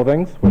Precision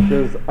Buildings, which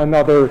is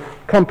another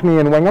company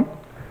in Wingham.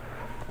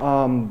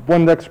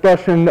 When the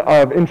expression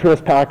of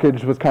interest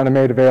package was kind of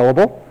made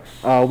available,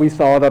 we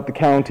saw that the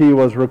county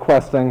was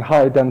requesting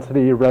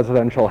high-density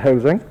residential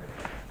housing,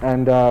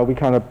 and we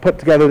kind of put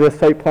together this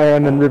site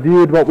plan and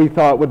reviewed what we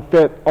thought would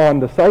fit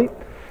on the site,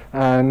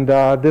 and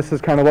this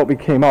is kind of what we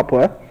came up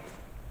with.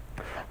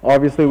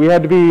 Obviously, we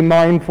had to be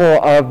mindful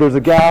of, there's a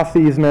gas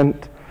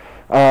easement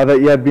that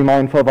you had to be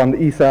mindful of on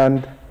the east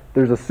end.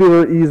 There's a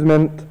sewer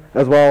easement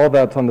as well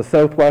that's on the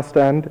southwest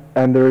end,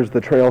 and there's the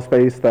trail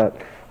space that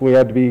we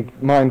had to be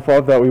mindful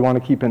of that we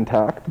want to keep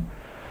intact.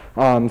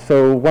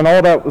 So when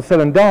all that was said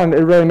and done,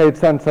 it really made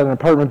sense that an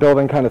apartment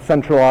building kind of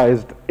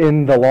centralized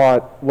in the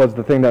lot was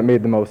the thing that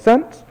made the most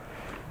sense.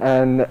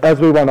 And as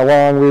we went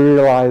along, we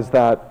realized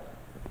that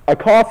a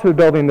cost for a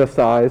building this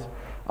size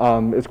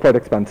is quite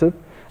expensive.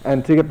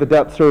 And to get the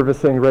debt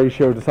servicing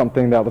ratio to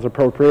something that was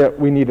appropriate,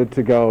 we needed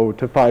to go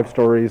to 5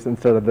 stories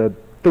instead of the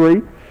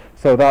 3.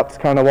 So that's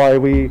kind of why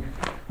we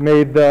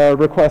made the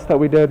request that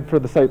we did for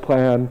the site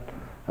plan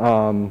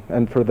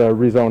and for the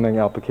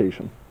rezoning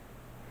application.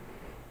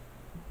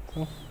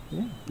 So,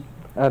 yeah.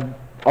 And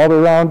I'll be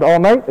around all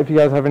night. If you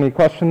guys have any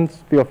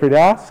questions, feel free to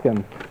ask,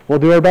 and we'll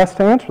do our best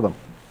to answer them.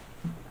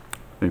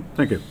 Okay,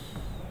 thank you.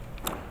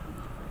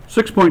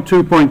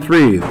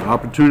 6.2.3,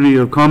 opportunity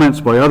of comments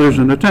by others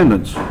in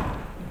attendance.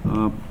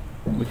 I'd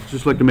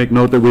just like to make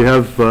note that we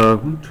have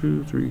 1,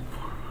 2, 3,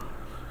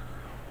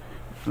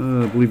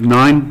 I believe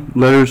 9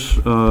 letters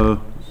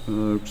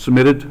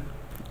submitted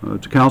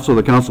to council.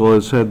 The council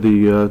has had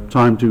the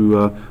time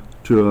to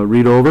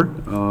read over,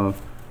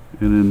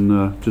 and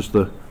in just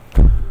the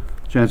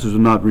chances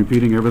of not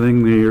repeating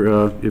everything,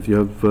 if you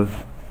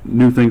have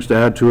new things to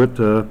add to it,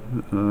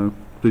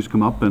 please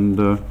come up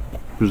and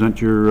present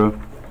your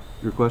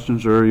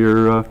questions or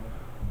your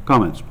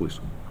comments, please.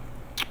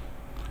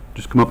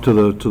 Just come up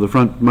to the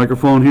front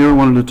microphone here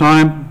one at a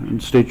time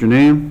and state your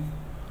name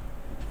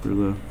for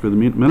the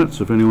minutes,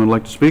 if anyone would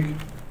like to speak.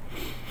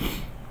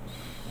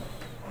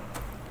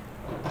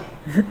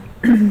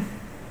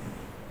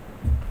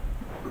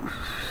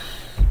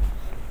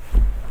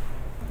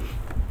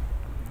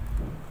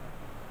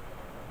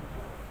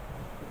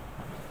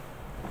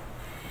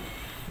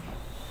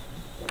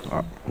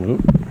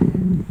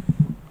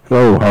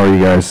 Hello, how are you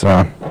guys?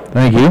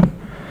 Thank you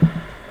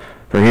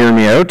for hearing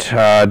me out.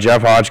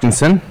 Jeff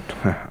Hodgkinson.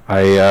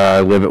 I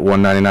live at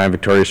 199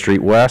 Victoria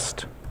Street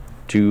West,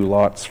 2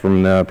 lots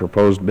from the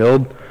proposed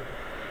build.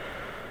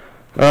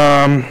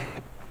 I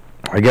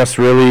guess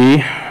really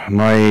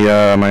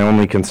my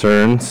only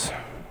concerns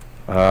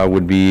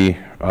would be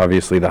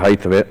obviously the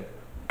height of it,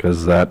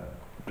 because that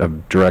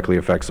directly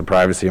affects the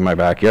privacy of my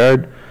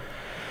backyard,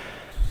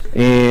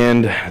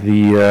 and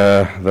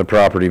the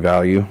property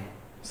value.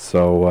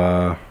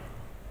 So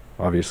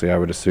obviously I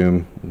would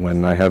assume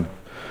when I have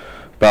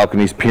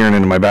balconies peering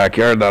into my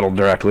backyard, that'll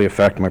directly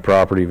affect my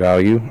property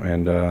value,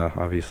 and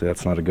obviously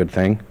that's not a good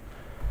thing.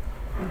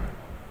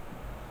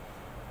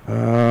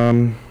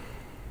 Other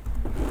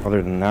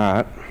than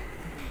that,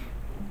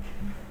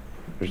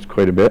 there's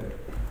quite a bit.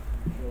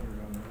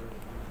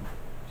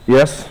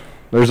 Yes,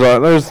 there's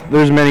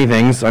many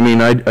things. I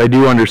mean, I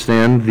do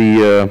understand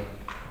the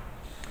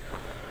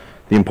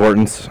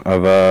importance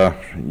of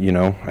you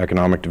know,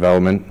 economic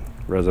development,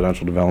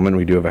 residential development.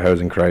 We do have a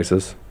housing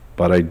crisis,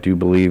 but I do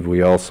believe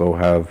we also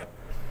have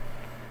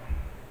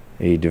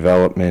a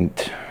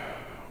development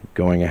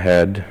going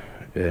ahead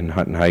in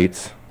Hutton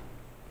Heights.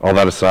 All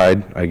that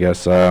aside, I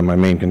guess my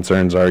main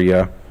concerns are,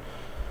 yeah,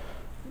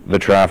 the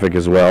traffic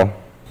as well,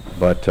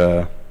 but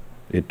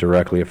it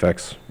directly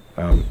affects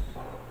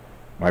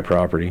my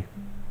property.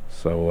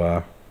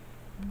 So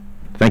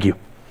thank you.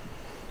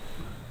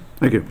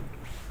 Thank you.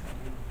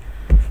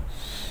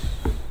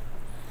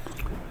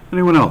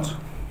 Anyone else?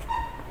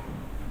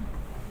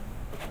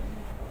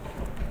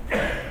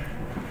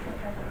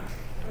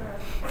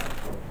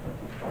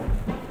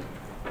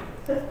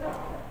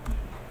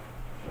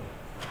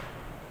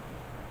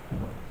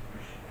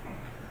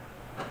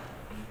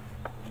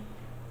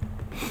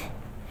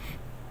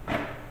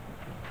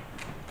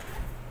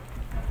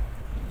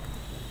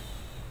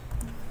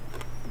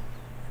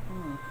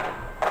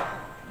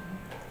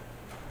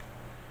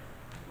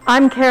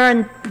 I'm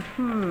Karen,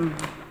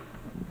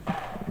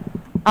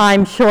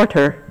 I'm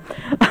shorter.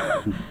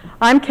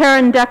 I'm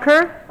Karen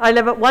Decker. I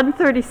live at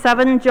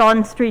 137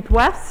 John Street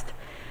West.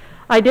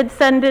 I did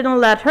send in a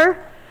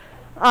letter.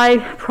 I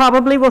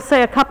probably will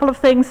say a couple of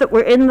things that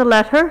were in the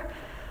letter.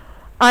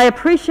 I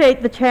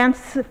appreciate the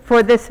chance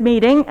for this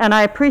meeting, and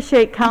I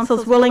appreciate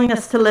Council's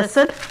willingness to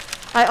listen.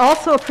 I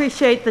also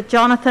appreciate that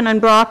Jonathan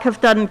and Brock have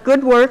done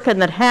good work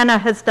and that Hannah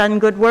has done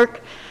good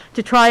work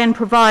to try and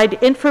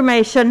provide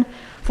information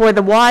for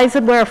the whys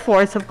and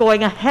wherefores of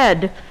going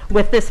ahead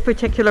with this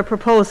particular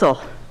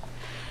proposal.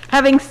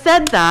 Having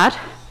said that,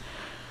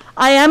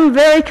 I am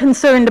very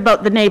concerned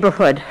about the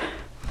neighborhood.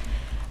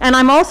 And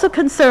I'm also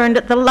concerned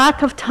at the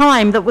lack of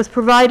time that was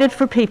provided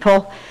for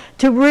people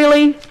to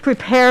really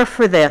prepare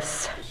for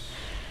this.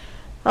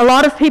 A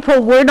lot of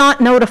people were not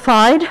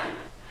notified,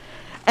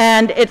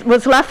 and it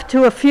was left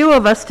to a few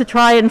of us to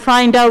try and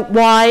find out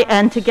why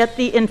and to get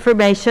the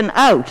information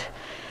out.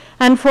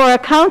 And for a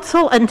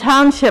council and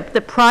township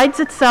that prides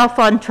itself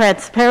on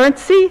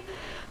transparency,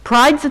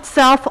 prides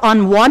itself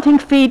on wanting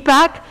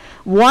feedback,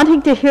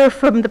 wanting to hear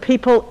from the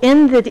people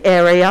in the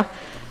area,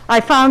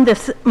 I found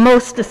this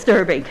most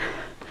disturbing.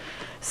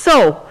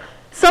 So,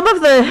 some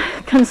of the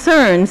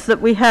concerns that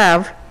we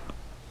have,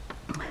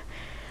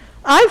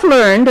 I've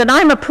learned, and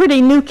I'm a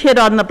pretty new kid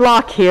on the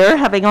block here,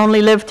 having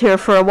only lived here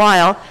for a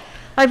while,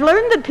 I've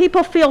learned that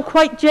people feel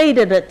quite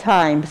jaded at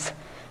times,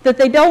 that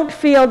they don't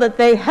feel that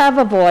they have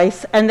a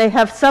voice, and they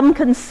have some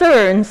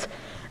concerns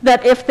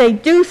that if they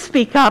do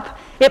speak up,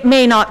 it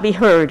may not be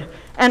heard.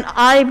 And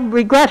I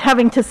regret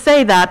having to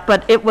say that,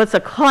 but it was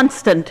a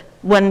constant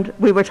when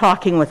we were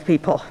talking with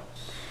people.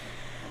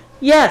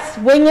 Yes,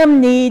 Wingham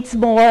needs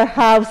more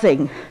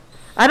housing.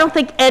 I don't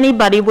think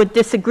anybody would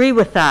disagree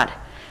with that.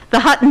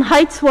 The Hutton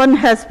Heights one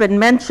has been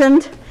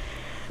mentioned,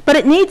 but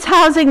it needs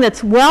housing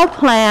that's well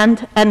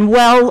planned and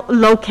well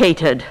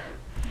located.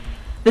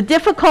 The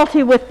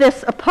difficulty with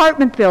this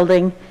apartment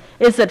building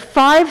is that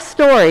 5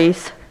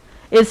 stories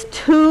is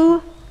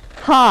too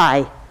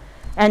high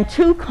and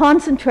too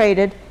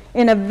concentrated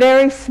in a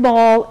very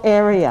small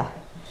area.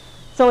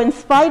 So in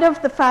spite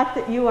of the fact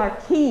that you are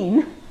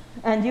keen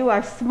and you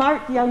are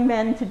smart young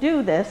men to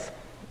do this,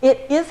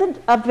 it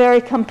isn't a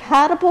very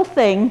compatible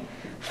thing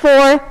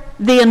for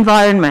the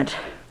environment.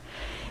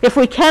 If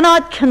we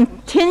cannot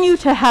continue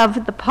to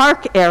have the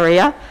park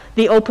area,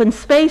 the open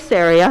space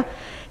area,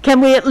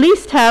 can we at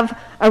least have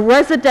a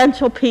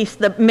residential piece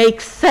that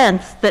makes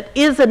sense, that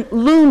isn't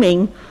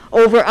looming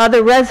over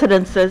other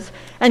residences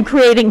and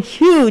creating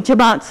huge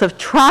amounts of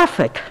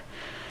traffic?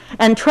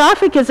 And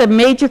traffic is a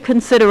major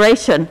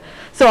consideration.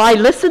 So I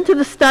listen to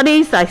the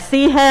studies, I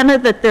see, Hannah,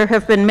 that there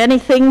have been many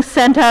things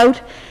sent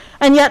out,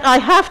 and yet I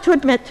have to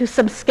admit to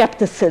some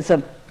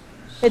skepticism.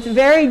 It's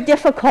very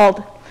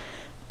difficult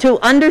to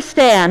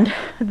understand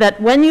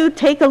that when you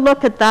take a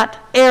look at that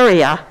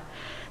area,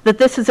 that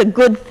this is a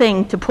good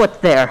thing to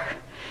put there.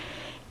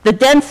 The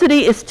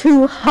density is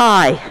too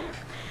high.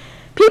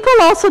 People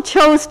also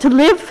chose to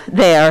live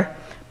there,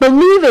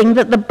 believing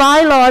that the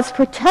bylaws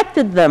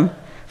protected them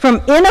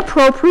from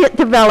inappropriate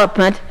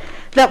development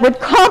that would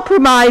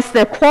compromise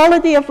their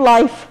quality of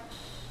life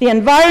the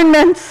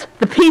environments,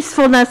 the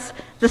peacefulness,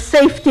 the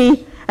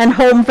safety, and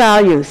home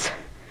values.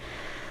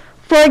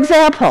 For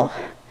example,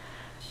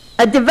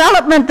 a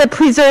development that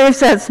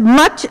preserves as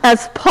much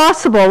as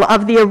possible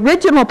of the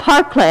original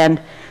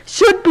parkland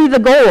should be the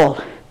goal,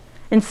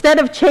 instead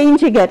of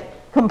changing it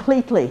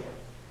completely.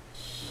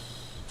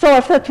 So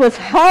if it was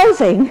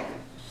housing,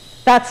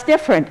 that's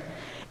different.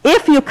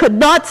 If you could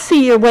not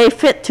see your way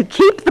fit to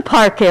keep the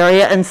park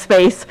area and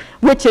space,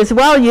 which is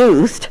well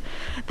used,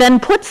 then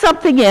put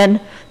something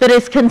in that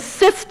is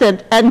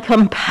consistent and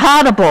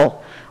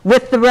compatible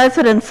with the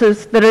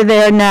residences that are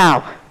there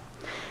now.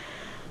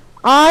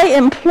 I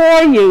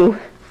implore you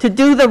to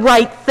do the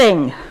right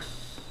thing.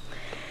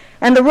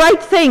 And the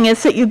right thing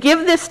is that you give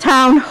this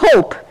town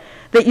hope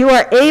that you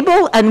are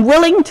able and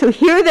willing to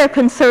hear their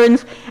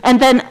concerns and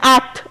then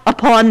act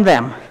upon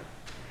them.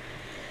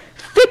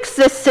 Fix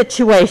this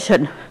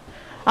situation.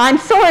 I'm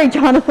sorry,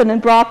 Jonathan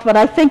and Brock, but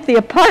I think the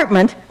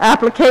apartment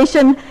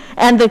application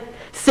and the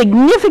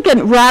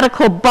significant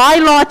radical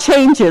bylaw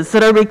changes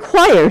that are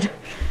required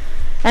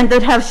and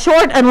that have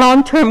short and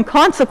long-term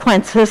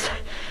consequences,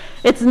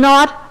 it's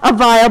not a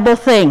viable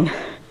thing.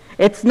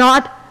 It's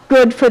not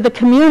good for the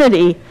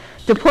community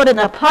to put an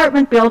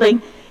apartment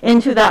building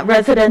into that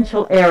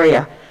residential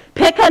area.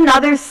 Pick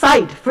another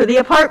site for the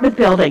apartment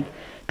building.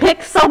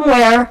 Pick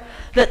somewhere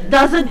that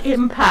doesn't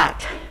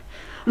impact.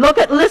 Look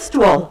at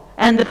Listowel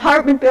and the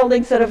apartment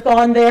buildings that have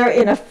gone there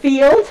in a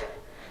field.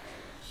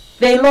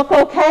 They look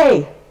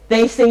okay.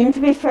 They seem to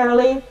be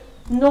fairly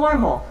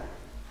normal.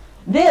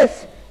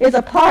 This is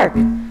a park.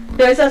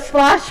 There's a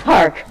splash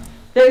park.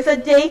 There's a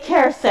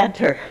daycare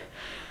center.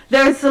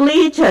 There's the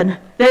Legion.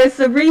 There's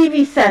the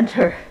Reevy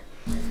Center.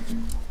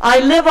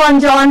 I live on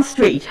John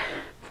Street.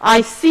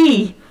 I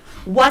see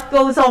what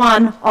goes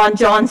on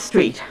John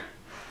Street.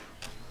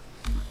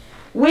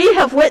 We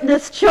have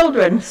witnessed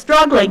children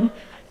struggling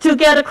to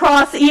get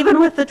across even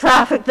with the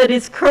traffic that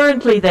is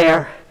currently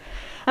there.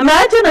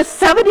 Imagine a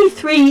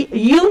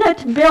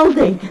 73-unit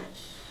building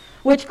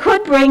which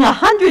could bring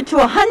 100 to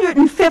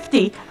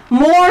 150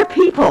 more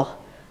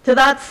people to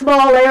that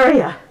small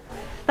area.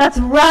 That's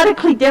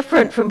radically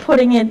different from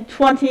putting in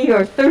 20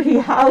 or 30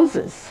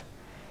 houses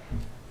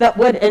that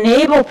would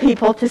enable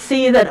people to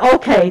see that,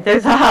 okay,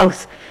 there's a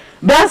house.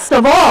 Best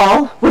of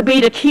all would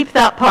be to keep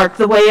that park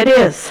the way it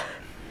is.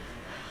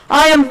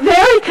 I am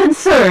very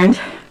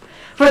concerned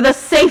for the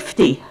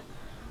safety,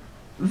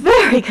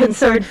 very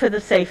concerned for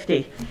the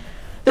safety.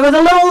 There was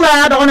a little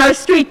lad on our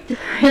street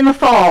in the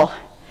fall.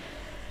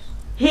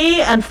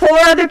 He and 4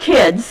 other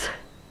kids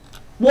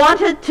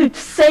wanted to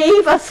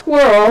save a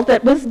squirrel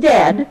that was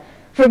dead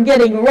from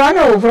getting run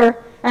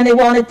over, and they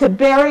wanted to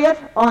bury it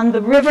on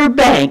the river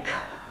bank.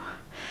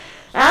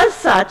 As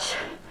such,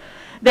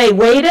 they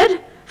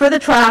waited for the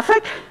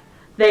traffic,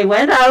 they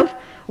went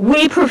out,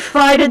 we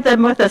provided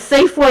them with a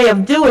safe way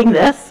of doing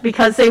this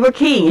because they were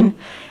keen,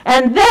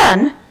 and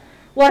then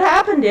what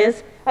happened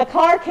is a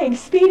car came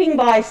speeding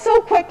by so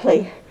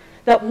quickly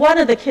that one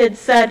of the kids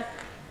said,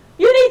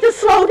 "You need to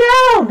slow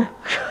down.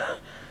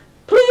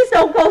 Please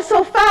don't go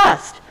so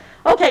fast."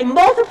 Okay,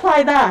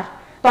 multiply that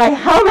by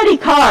how many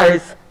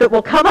cars that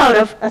will come out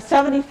of a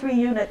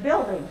 73-unit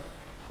building.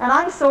 And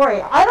I'm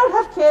sorry, I don't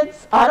have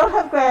kids, I don't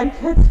have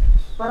grandkids,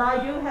 but I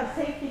do have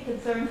safety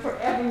concerns for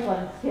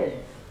everyone's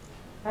kids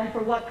and for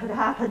what could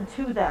happen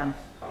to them.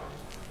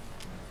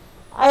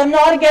 I am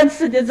not against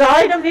the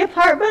design of the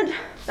apartment.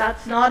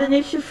 That's not an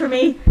issue for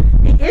me.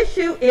 The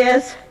issue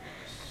is,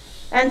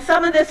 and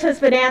some of this has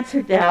been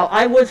answered now,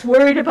 I was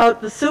worried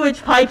about the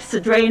sewage pipes, the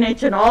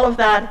drainage, and all of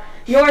that.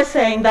 You're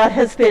saying that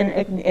has been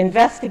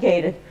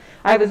investigated.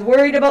 I was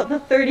worried about the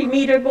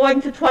 30-meter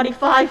going to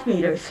 25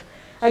 meters.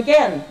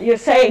 Again, you're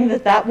saying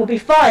that that will be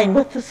fine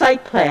with the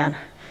site plan.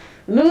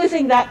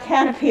 Losing that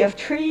canopy of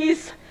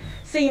trees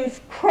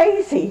seems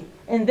crazy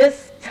in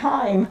this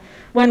time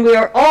when we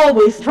are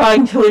always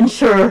trying to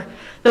ensure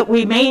that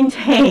we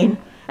maintain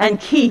and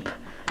keep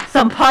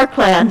some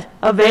parkland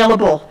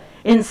available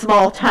in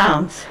small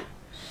towns.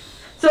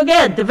 So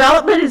again,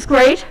 development is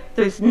great.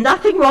 There's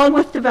nothing wrong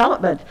with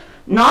development.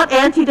 Not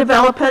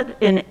anti-development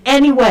in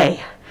any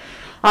way.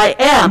 I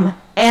am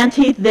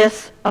anti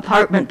this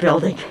apartment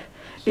building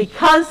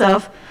because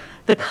of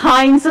the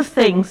kinds of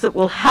things that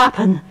will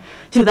happen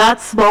to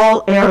that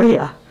small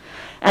area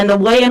and the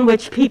way in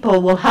which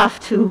people will have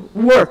to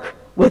work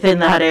within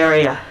that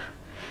area.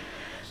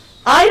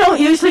 I don't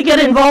usually get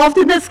involved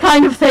in this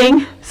kind of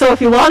thing, so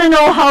if you want to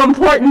know how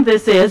important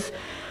this is,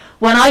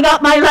 when I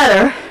got my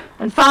letter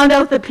and found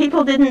out that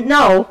people didn't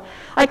know,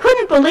 I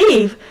couldn't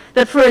believe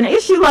that for an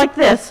issue like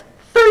this,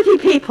 30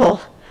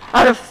 people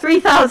out of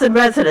 3,000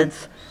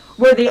 residents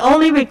were the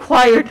only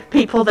required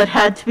people that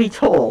had to be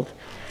told.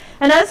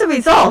 And as a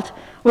result,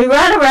 we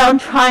ran around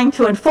trying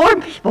to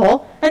inform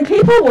people, and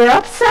people were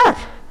upset.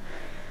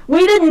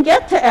 We didn't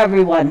get to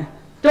everyone.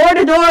 Door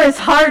to door is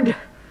hard.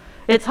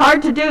 It's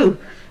hard to do,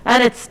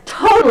 and it's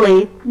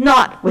totally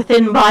not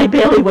within my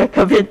bailiwick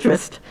of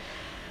interest.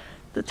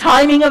 The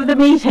timing of the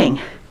meeting.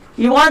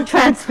 You want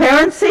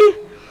transparency?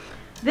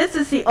 This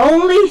is the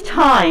only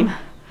time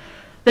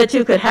that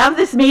you could have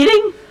this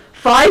meeting,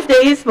 5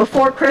 days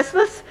before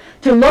Christmas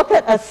to look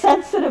at a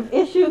sensitive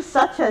issue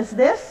such as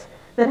this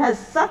that has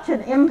such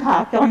an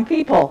impact on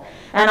people.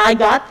 And I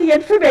got the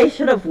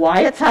information of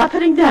why it's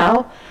happening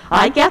now.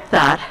 I get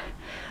that.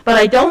 But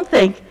I don't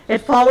think it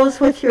follows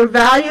with your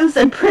values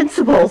and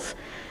principles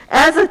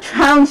as a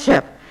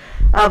township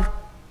of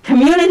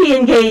community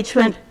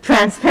engagement,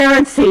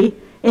 transparency,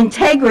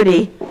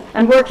 integrity,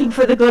 and working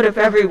for the good of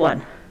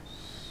everyone.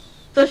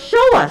 So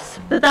show us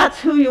that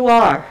that's who you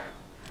are.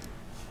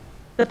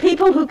 The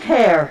people who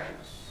care.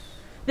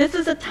 This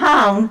is a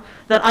town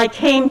that I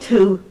came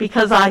to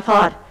because I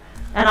thought,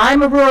 and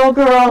I'm a rural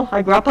girl,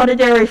 I grew up on a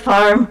dairy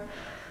farm,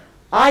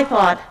 I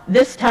thought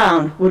this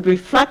town would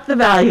reflect the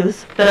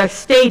values that are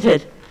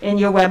stated in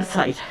your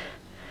website.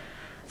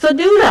 So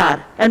do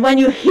that. And when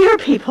you hear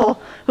people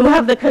who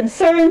have the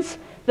concerns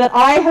that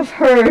I have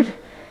heard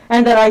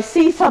and that I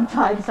see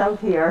sometimes out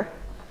here,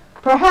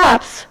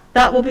 perhaps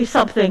that will be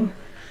something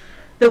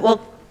that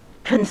will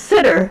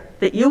consider,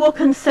 that you will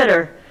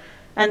consider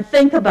and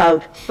think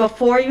about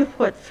before you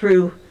put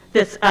through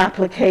this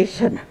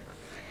application.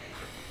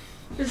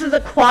 This is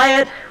a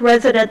quiet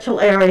residential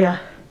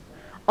area.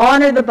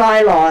 Honor the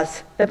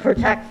bylaws that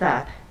protect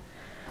that.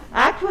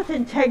 Act with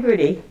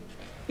integrity.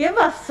 Give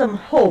us some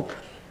hope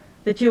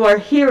that you are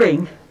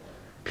hearing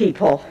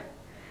people.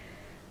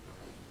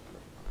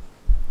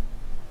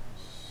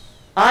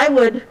 I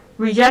would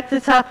reject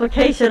this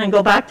application and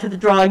go back to the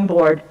drawing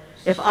board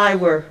if I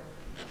were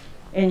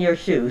in your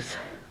shoes.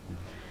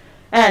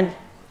 And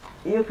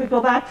you could go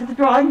back to the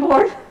drawing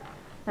board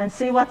and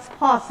see what's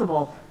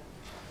possible.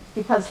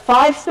 Because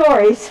 5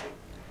 stories,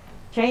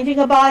 changing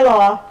a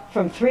bylaw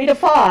from 3 to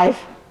 5,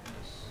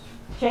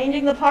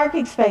 changing the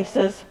parking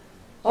spaces,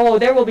 oh,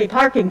 there will be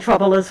parking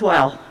trouble as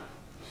well.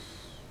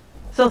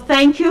 So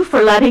thank you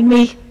for letting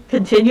me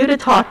continue to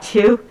talk to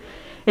you.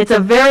 It's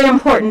a very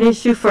important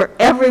issue for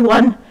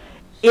everyone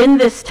in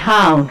this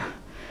town.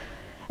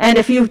 And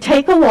if you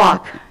take a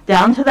walk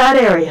down to that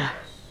area,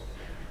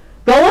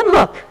 go and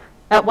look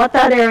at what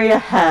that area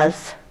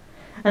has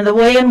and the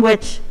way in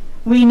which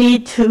we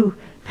need to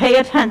pay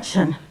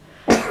attention.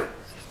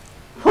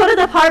 Put an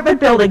apartment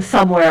building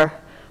somewhere,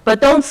 but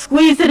don't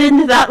squeeze it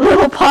into that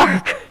little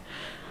park.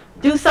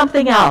 Do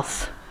something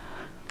else.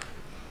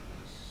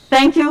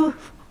 Thank you.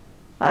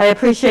 I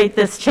appreciate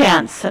this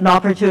chance and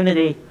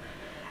opportunity.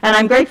 And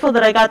I'm grateful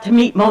that I got to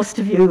meet most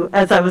of you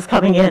as I was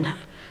coming in,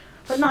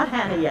 but not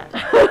Hannah yet.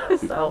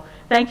 So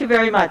thank you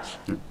very much.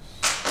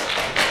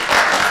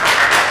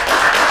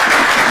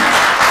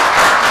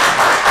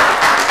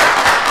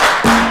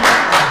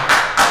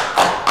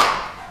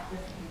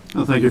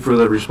 Well, thank you for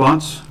that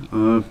response.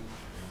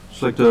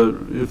 Just like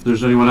to, if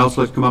there's anyone else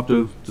like to come up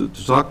to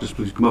talk, just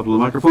please come up to the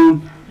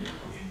microphone.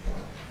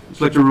 I'd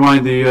like to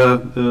remind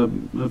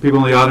the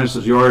people in the audience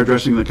that you are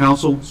addressing the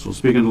council, so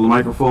speak into the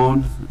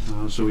microphone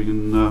so we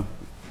can have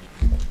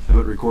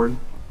it recorded.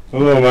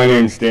 Hello, my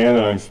name's Dan,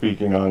 and I'm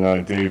speaking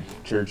on Dave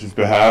Church's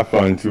behalf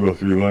on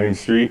 203 William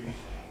Street.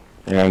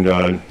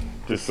 And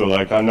just so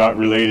like I'm not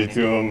related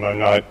to him, I'm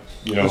not,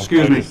 you know.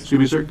 Excuse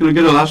me, sir. Can I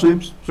get a last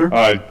name, sir?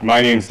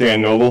 My name's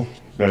Dan Noble.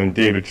 I'm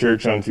David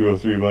Church on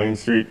 203 William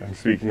Street. I'm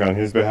speaking on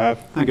his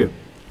behalf. Thank you.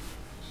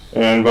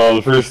 And well,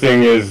 the first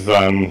thing is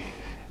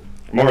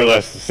more or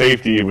less the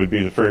safety would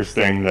be the first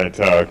thing that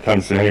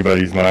comes to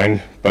anybody's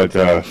mind. But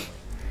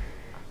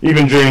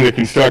even during the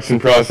construction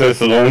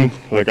process alone,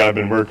 like I've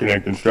been working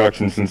at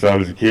construction since I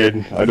was a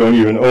kid, I don't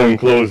even own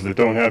clothes that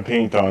don't have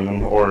paint on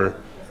them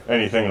or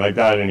anything like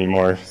that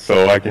anymore.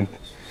 So I can,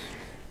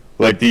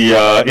 like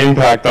the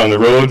impact on the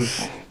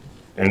roads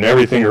and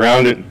everything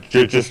around it,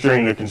 just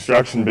during the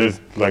construction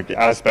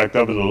aspect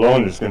of it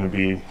alone is going to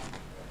be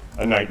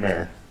a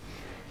nightmare.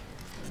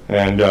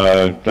 And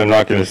I'm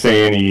not going to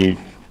say any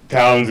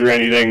towns or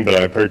anything, but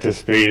I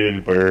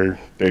participated where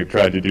they've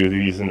tried to do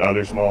these in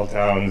other small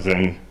towns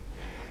and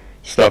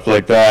stuff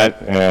like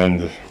that.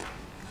 And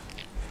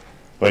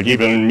like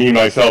even me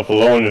myself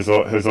alone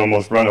has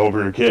almost run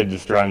over a kid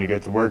just trying to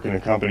get to work in a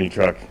company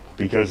truck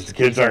because the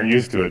kids aren't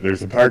used to it.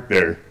 There's a park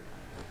there.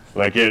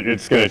 Like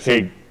it's going to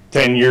take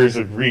 10 years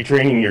of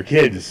retraining your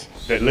kids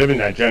that live in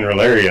that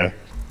general area,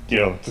 you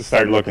know, to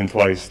start looking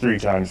twice, 3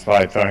 times,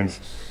 5 times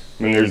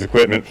when there's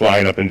equipment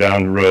flying up and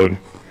down the road,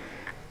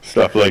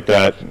 stuff like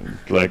that.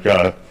 Like,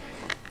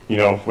 you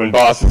know, when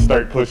bosses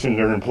start pushing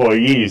their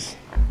employees,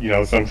 you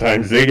know,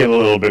 sometimes they get a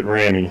little bit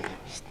rammy.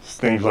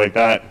 Things like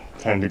that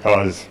tend to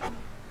cause,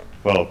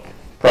 well,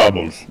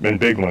 problems, and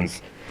big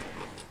ones.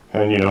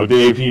 And, you know,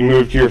 Dave, he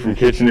moved here from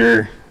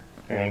Kitchener,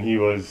 and he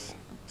was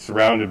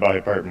surrounded by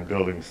apartment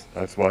buildings.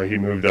 That's why he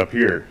moved up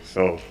here.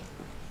 So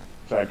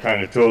that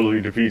kind of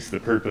totally defeats the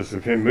purpose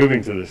of him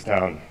moving to this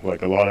town.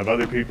 Like a lot of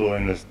other people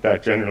in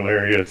that general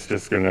area, it's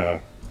just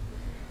gonna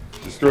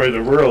destroy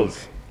their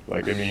worlds.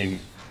 Like, I mean,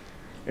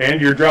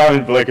 and you're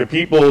drawing, like,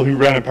 people who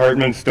rent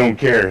apartments don't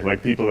care,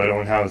 like people that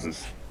own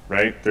houses,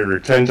 right? They're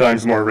 10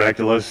 times more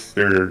reckless.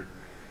 They're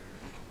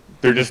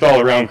just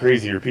all around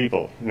crazier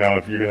people. Now,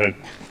 if you're gonna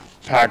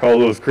pack all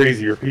those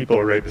crazier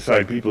people right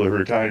beside people who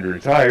are trying to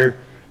retire,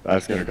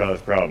 that's going to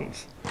cause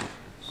problems.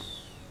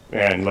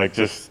 And like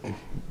just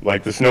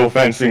like the snow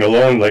fencing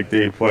alone, like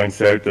Dave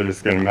points out, that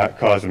it's going to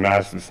cause a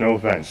massive snow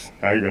fence.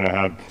 Now you're going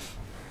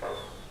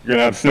to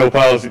have snow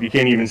piles that you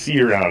can't even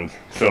see around.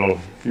 So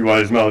you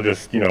might as well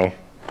just, you know,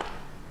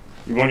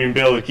 you won't even be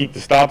able to keep the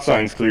stop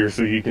signs clear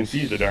so you can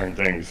see the darn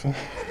things.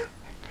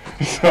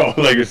 So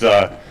like it's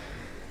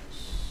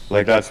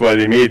like that's why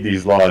they made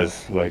these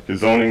laws, like the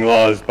zoning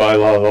laws,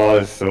 bylaw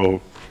laws. So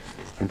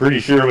I'm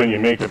pretty sure when you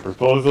make a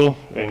proposal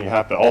and you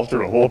have to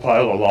alter a whole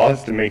pile of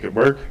laws to make it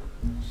work,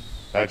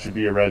 that should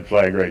be a red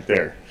flag right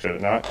there, should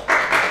it not?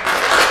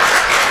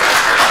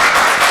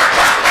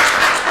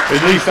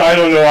 At least I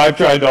don't know. I've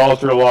tried to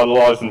alter a lot of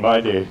laws in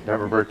my day.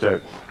 Never worked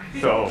out.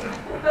 So,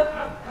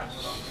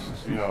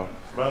 you know,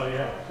 well,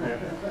 yeah.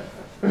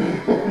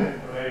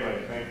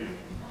 Anyway, thank you.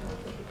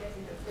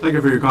 Thank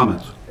you for your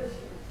comments.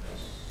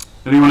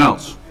 Anyone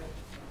else?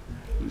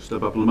 Please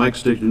step up to the mic,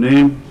 state your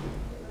name.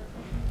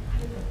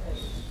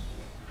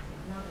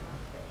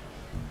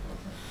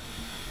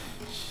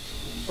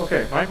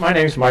 Okay, my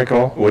name's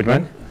Michael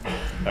Woodman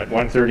at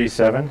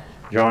 137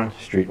 John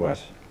Street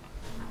West.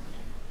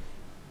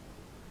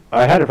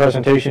 I had a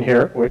presentation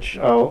here which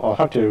I'll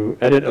have to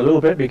edit a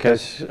little bit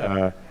because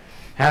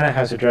Hannah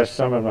has addressed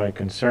some of my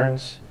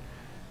concerns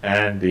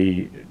and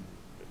the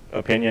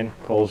opinion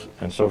polls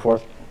and so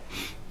forth.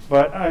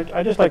 But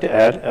I'd just like to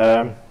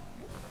add,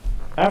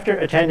 after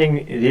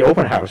attending the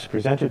open house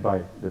presented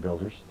by the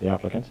builders, the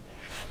applicants,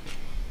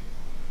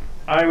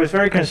 I was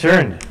very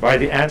concerned by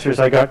the answers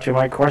I got to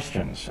my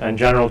questions and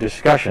general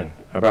discussion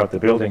about the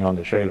building on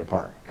the trailer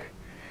park.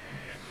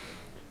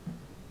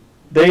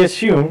 They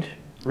assumed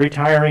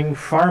retiring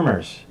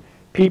farmers,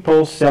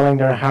 people selling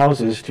their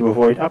houses to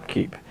avoid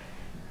upkeep,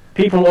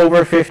 people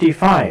over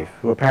 55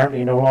 who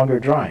apparently no longer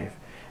drive,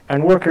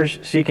 and workers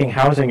seeking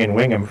housing in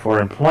Wingham for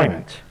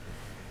employment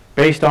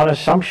based on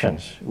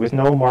assumptions with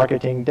no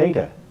marketing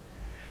data.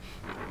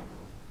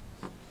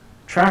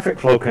 Traffic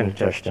flow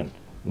congestion,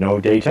 no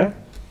data.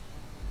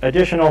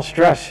 Additional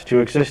stress to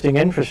existing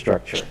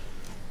infrastructure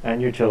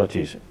and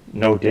utilities,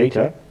 no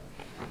data.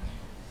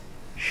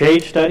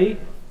 Shade study,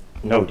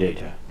 no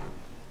data.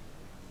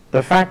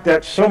 The fact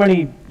that so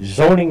many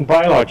zoning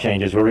bylaw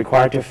changes were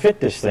required to fit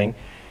this thing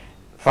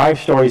 5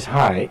 stories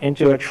high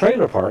into a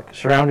trailer park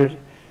sounded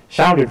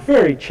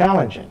very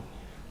challenging.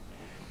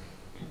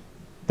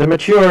 The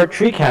mature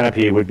tree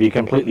canopy would be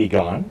completely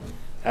gone,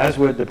 as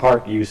would the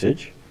park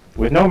usage,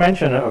 with no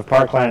mention of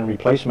parkland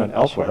replacement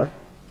elsewhere.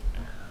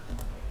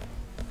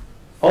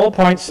 All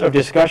points of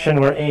discussion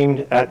were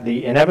aimed at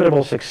the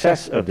inevitable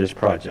success of this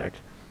project,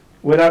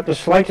 without the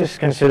slightest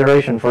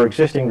consideration for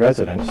existing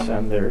residents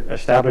and their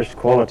established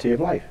quality of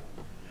life,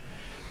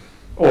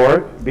 or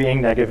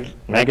being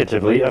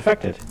negatively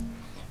affected.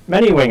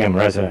 Many Wingham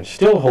residents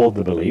still hold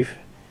the belief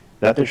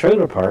that the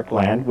trailer park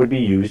land would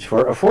be used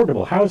for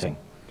affordable housing,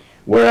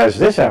 whereas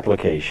this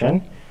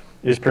application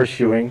is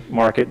pursuing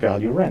market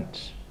value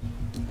rents.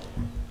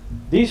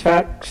 These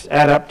facts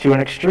add up to an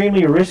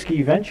extremely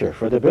risky venture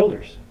for the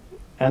builders.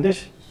 And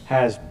this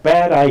has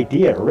bad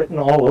idea written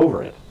all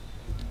over it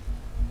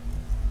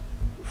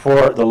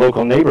for the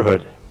local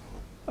neighborhood.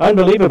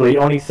 Unbelievably,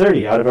 only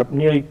 30 out of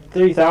nearly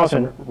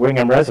 30,000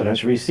 Wingham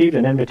residents received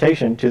an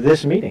invitation to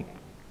this meeting.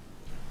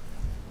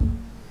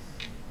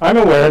 I'm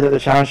aware that the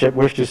township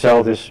wished to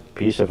sell this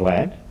piece of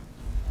land,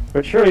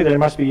 but surely there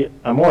must be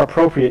a more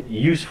appropriate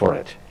use for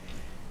it,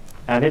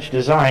 and its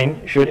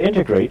design should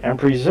integrate and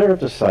preserve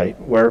the site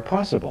where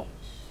possible.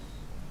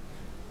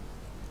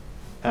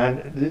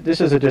 And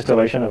this is a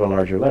distillation of a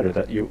larger letter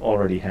that you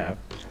already have.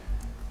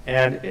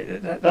 And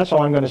that's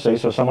all I'm going to say,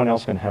 so someone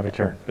else can have a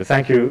turn. But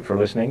thank you for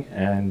listening,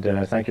 and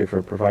thank you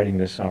for providing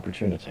this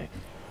opportunity.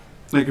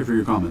 Thank you for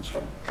your comments.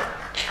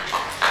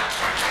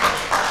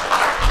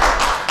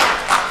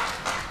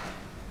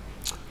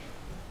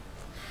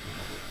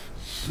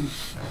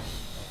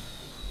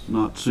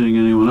 Not seeing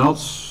anyone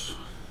else?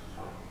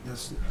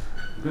 Yes.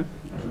 Okay.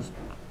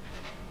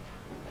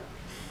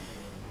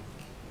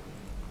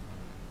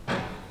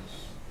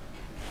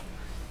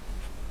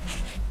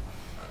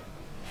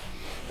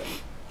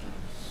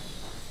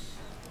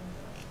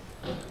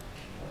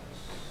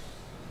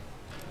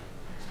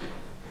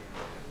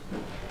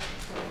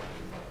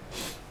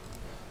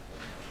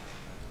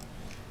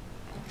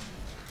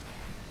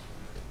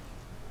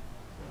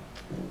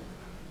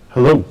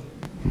 Hello,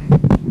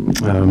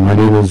 my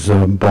name is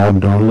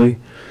Bob Donnelly.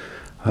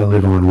 I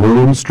live on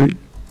William Street.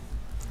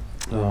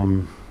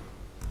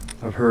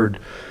 I've heard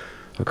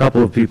a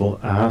couple of people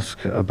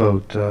ask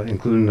about,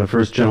 including the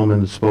first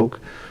gentleman that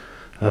spoke,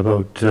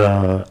 about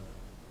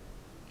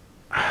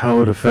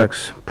how it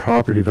affects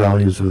property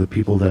values of the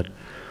people that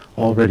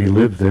already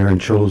live there and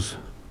chose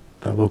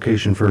that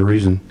location for a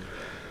reason.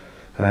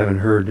 I haven't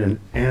heard an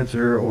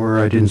answer, or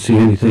I didn't see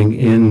anything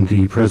in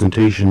the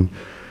presentation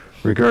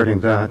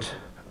regarding that.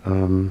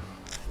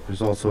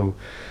 There's also,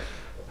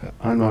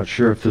 I'm not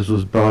sure if this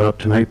was brought up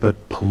tonight,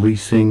 but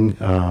policing,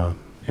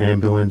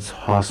 ambulance,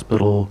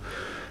 hospital,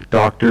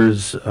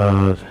 doctors,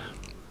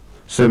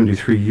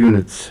 73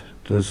 units.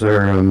 Does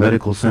our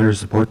medical center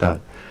support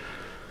that?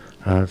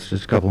 It's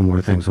just a couple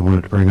more things I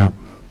wanted to bring up.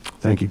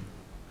 Thank you.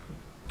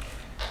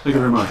 Thank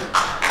you very much.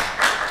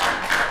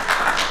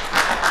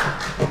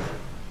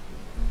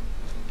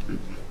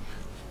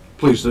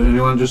 Please,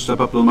 anyone just step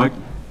up to the mic?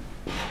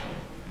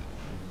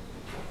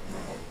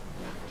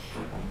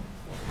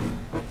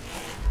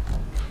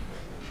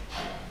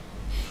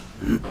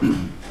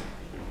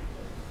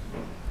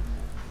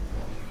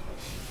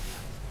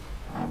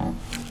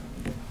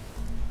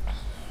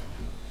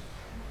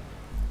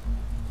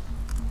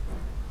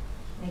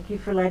 Thank you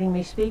for letting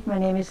me speak. My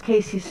name is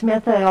Casey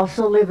Smith. I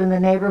also live in the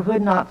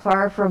neighborhood not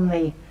far from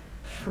the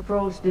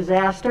proposed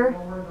disaster.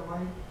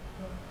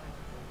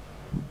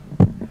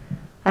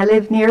 I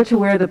live near to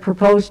where the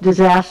proposed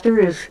disaster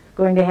is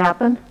going to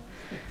happen,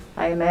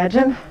 I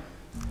imagine.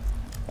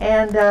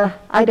 And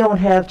I don't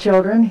have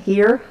children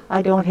here.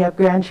 I don't have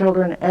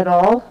grandchildren at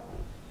all.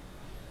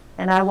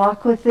 And I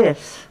walk with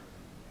this.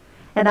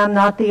 And I'm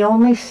not the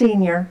only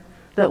senior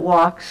that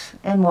walks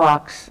and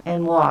walks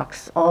and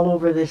walks all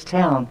over this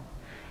town.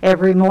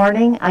 Every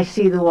morning I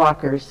see the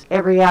walkers.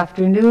 Every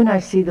afternoon I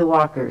see the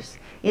walkers.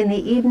 In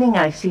the evening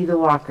I see the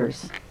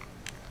walkers.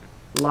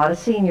 A lot of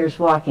seniors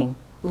walking.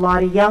 A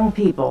lot of young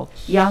people,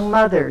 young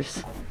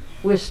mothers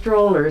with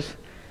strollers,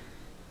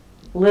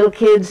 little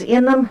kids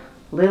in them,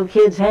 little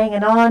kids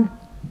hanging on,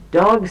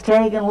 dogs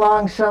tagging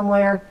along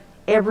somewhere.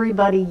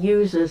 Everybody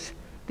uses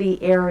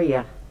the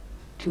area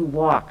to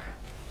walk.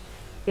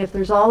 If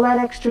there's all that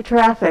extra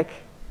traffic,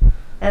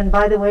 and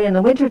by the way, in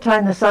the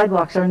wintertime the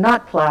sidewalks are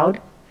not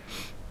plowed,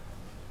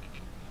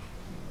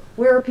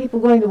 where are people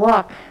going to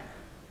walk?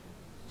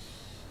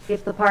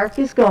 If the park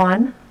is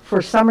gone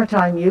for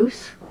summertime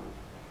use,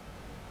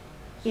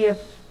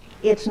 if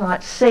it's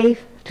not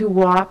safe to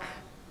walk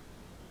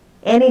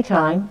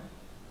anytime,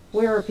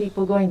 where are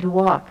people going to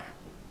walk?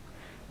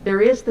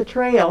 There is the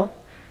trail,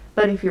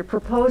 but if you're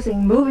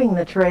proposing moving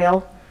the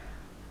trail,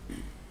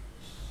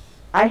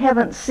 I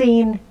haven't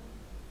seen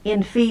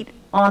in feet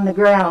on the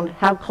ground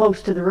how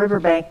close to the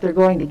riverbank they're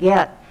going to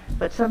get,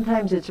 but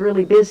sometimes it's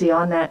really busy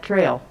on that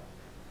trail.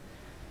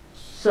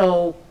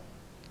 So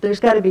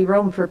there's got to be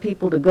room for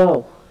people to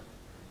go.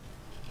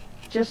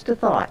 Just a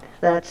thought.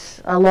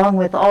 That's along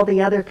with all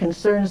the other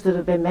concerns that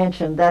have been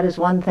mentioned. That is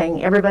one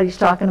thing. Everybody's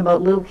talking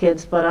about little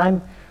kids, but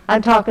I'm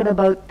talking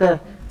about the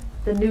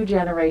new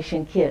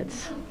generation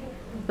kids,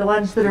 the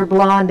ones that are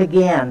blonde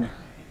again.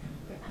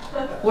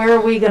 Where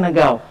are we going to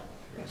go?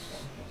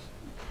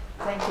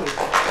 Thank you.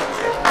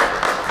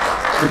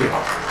 Thank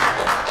you.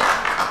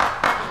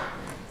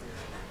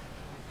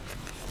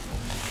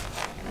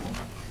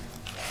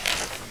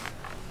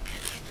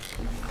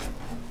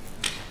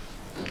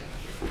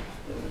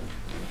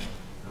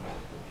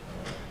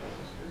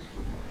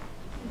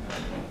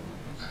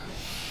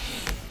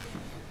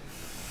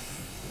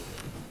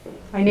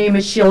 My name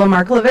is Sheila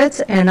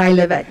Marklovitz, and I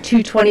live at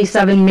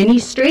 227 Minnie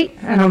Street,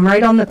 and I'm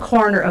right on the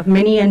corner of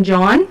Minnie and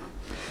John.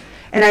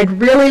 And I'd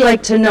really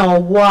like to know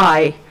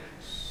why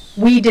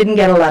we didn't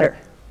get a letter.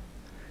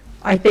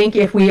 I think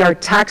if we are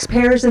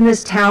taxpayers in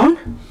this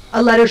town,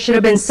 a letter should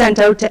have been sent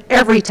out to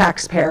every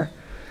taxpayer,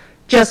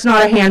 just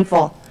not a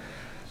handful.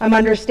 I'm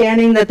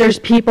understanding that there's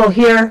people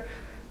here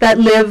that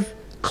live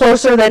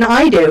closer than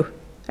I do,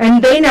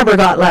 and they never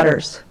got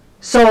letters.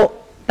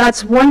 So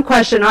that's one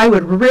question I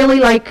would really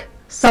like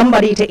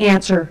somebody to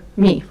answer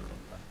me.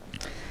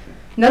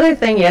 Another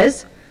thing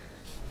is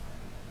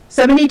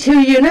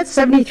 72 units,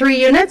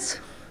 73 units,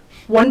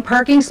 one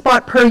parking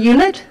spot per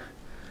unit.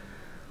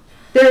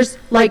 There's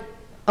like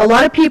a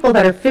lot of people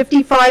that are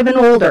 55 and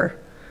older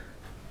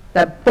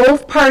that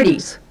both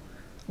parties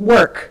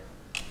work.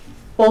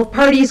 Both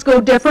parties go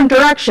different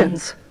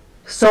directions.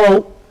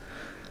 So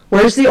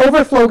where's the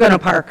overflow going to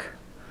park?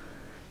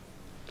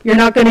 You're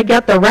not going to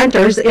get the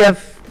renters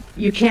if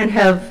you can't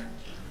have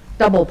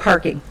double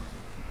parking.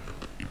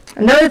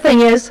 Another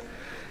thing is,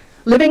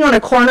 living on a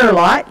corner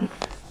lot,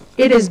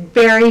 it is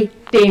very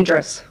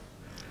dangerous.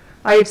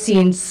 I have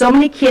seen so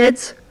many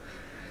kids,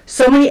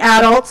 so many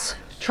adults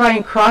try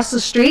and cross the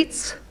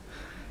streets,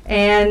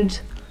 and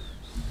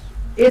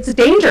it's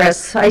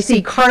dangerous. I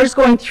see cars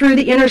going through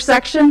the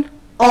intersection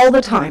all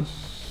the time.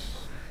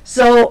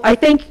 So I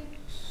think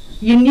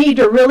you need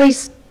to really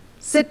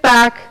sit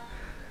back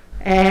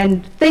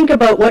and think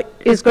about what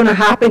is going to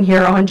happen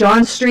here on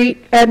John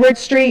Street, Edward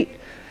Street,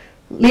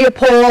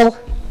 Leopold,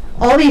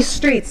 all these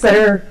streets that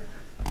are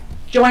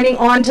joining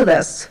onto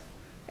this,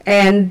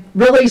 and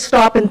really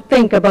stop and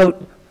think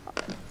about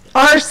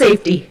our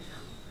safety.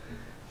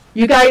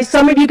 You guys,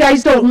 some of you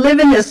guys don't live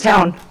in this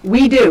town.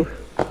 We do.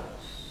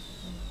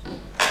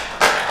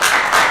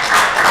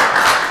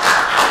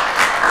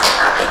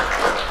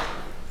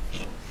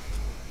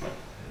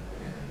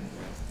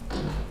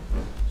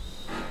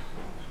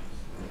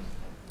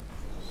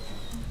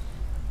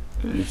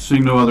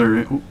 Seeing no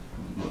other,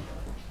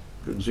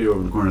 couldn't see you over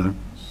in the corner there.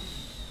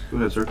 Go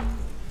ahead, sir.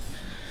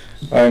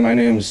 Hi, my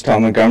name is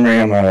Tom Montgomery.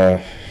 I'm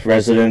a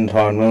resident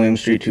on William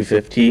Street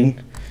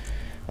 215.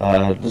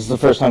 This is the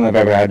first time I've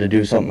ever had to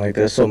do something like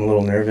this, so I'm a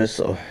little nervous.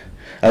 So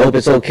I hope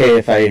it's okay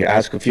if I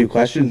ask a few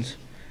questions.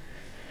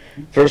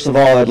 First of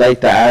all, I'd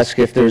like to ask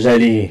if there's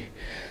any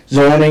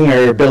zoning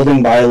or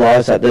building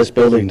bylaws that this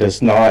building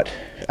does not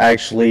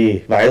actually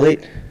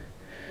violate,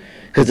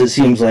 because it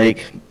seems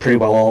like pretty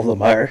well all of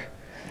them are.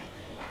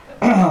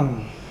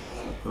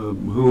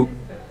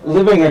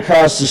 Living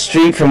across the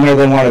street from where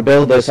they want to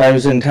build this, I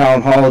was in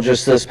town hall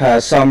just this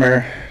past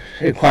summer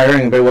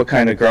inquiring about what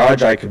kind of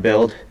garage I could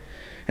build,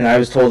 and I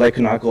was told I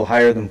could not go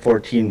higher than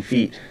 14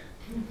 feet.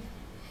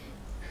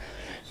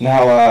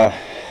 Now,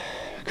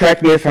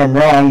 correct me if I'm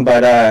wrong,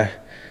 but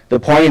the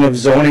point of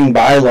zoning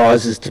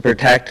bylaws is to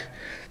protect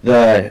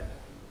the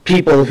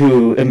people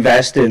who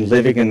invest in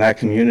living in that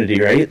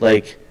community, right?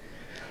 Like,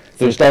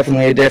 there's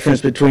definitely a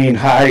difference between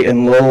high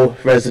and low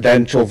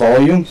residential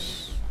volume.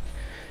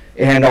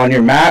 And on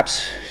your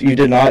maps, you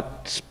did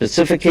not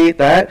specificate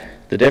that,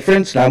 the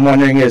difference. And I'm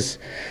wondering, is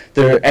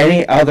there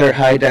any other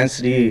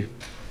high-density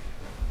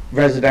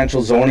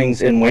residential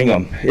zonings in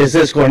Wingham? Is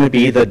this going to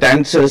be the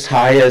densest,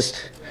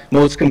 highest,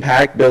 most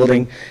compact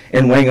building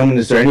in Wingham? And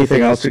is there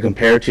anything else to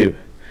compare to?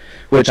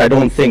 Which I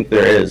don't think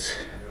there is,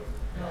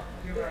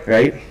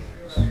 right?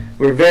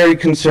 We're very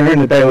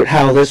concerned about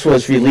how this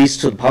was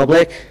released to the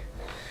public.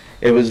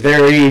 It was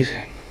very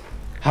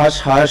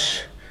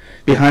hush-hush,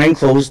 behind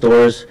closed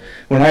doors.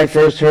 When I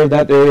first heard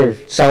that they were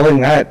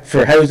selling that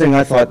for housing,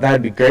 I thought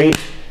that'd be great.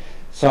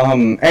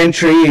 Some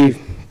entry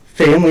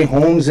family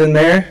homes in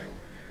there,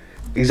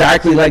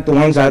 exactly like the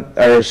ones that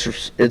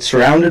it's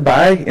surrounded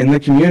by in the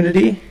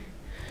community.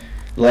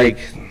 Like,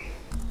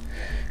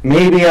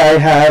 maybe I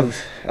have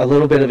a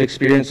little bit of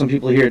experience, some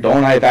people here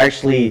don't. I've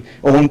actually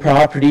owned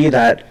property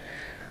that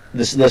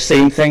the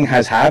same thing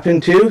has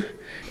happened to,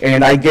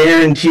 and I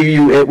guarantee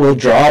you it will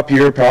drop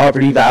your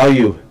property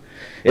value.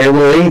 It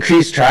will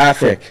increase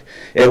traffic.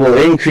 It will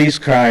increase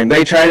crime.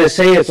 They try to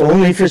say it's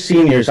only for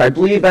seniors. I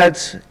believe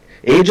that's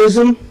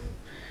ageism.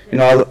 You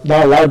know,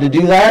 not allowed to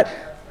do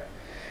that.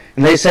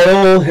 And they say,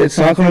 oh, it's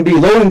not going to be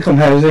low-income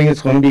housing.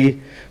 It's going to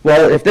be,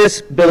 well, if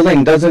this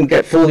building doesn't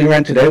get fully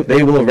rented out,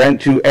 they will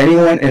rent to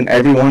anyone and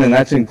everyone, and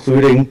that's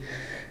including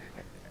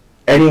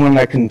anyone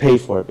that can pay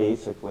for it,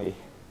 basically.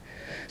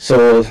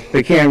 So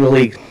they can't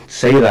really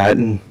say that.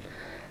 And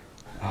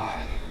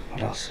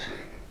what else?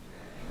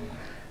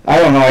 I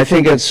don't know, I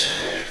think it's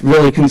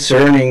really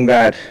concerning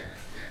that,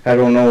 I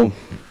don't know,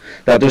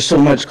 that there's so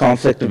much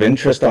conflict of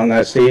interest on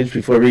that stage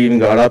before we even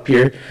got up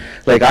here.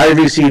 Like, I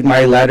received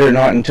my letter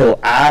not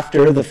until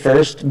after the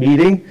first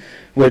meeting,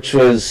 which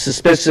was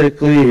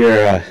specifically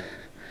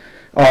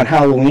on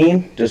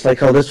Halloween, just like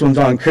how this one's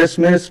on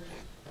Christmas,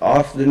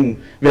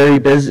 often very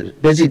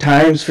busy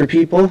times for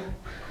people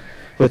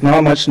with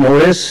not much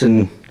notice.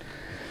 And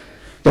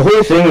the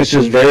whole thing is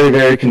just very,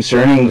 very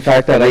concerning. The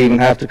fact that I even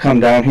have to come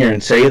down here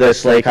and say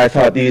this, like, I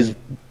thought these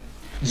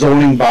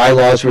zoning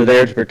bylaws were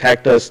there to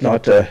protect us,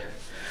 not to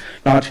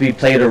be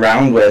played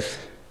around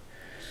with,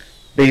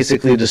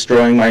 basically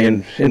destroying my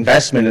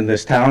investment in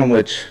this town,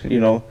 which, you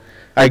know,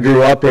 I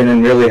grew up in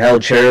and really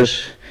held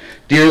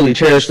dearly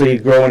cherishedly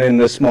growing in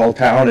this small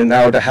town. And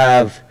now to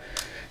have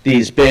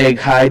these big,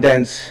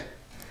 high-dense,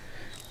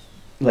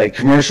 like,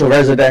 commercial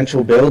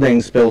residential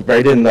buildings built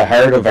right in the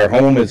heart of our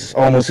home is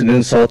almost an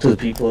insult to the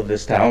people of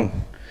this town.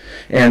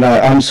 And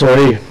I'm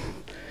sorry,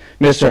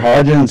 Mr.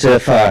 Hodgins,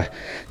 if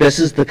this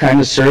is the kind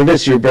of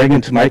service you're bringing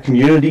to my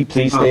community,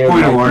 please stay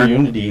out of my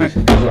community. I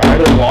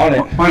don't want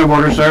it. Point of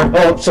order, sir.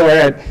 Oh,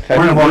 sorry, I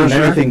didn't mean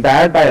anything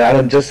bad by that.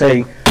 I'm just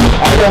saying,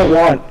 I don't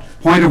want.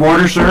 Point of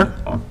order, sir.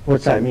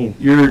 What's that mean?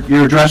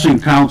 You're addressing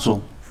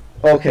council.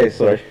 Okay,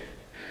 sorry.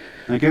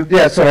 Thank you.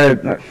 Yeah,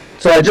 sorry.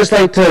 So I'd just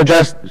like to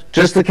address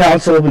just the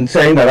council and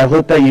saying that I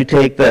hope that you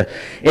take the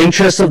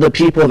interests of the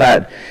people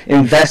that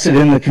invested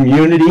in the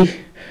community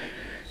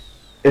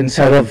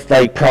instead of,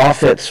 like,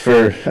 profits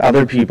for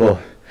other people.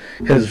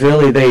 Because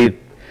really they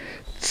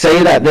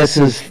say that this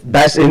is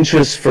best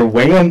interest for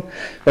Wingham,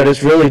 but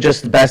it's really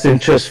just the best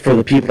interest for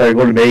the people that are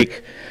going to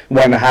make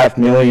 $1.5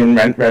 million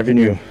rent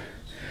revenue.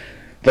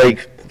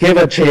 Like, give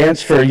a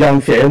chance for young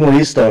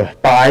families to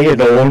buy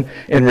and own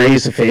and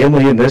raise a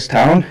family in this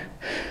town.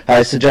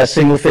 I suggest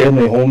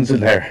single-family homes in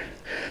there.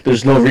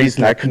 There's no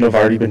reason that couldn't have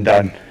already been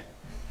done.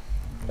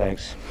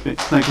 Thanks. Okay,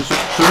 thank you, sir.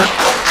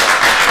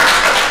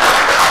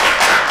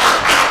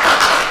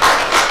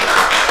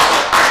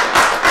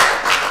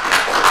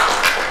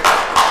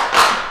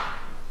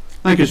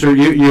 Thank you, sir.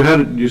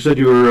 You said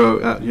you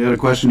had a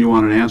question you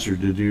wanted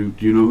answered. Do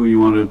you know who you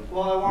wanted?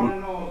 Well, I want to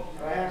know.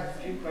 I asked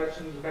a few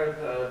questions about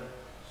the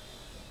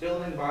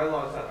building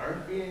bylaws that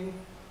aren't being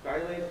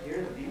violated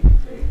here.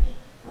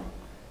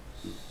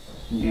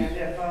 And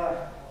if,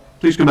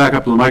 please come back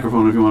up to the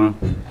microphone if you want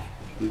to.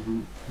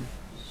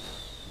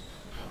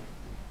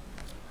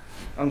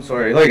 I'm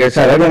sorry. Like I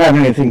said, I don't have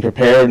anything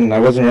prepared, and I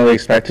wasn't really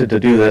expected to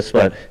do this,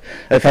 but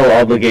I felt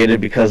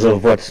obligated because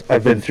of what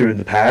I've been through in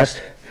the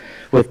past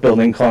with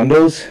building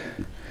condos.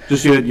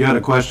 Just you had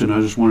a question.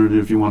 I just wondered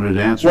if you wanted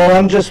to answer. Well,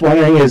 I'm just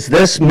wondering, is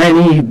this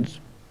many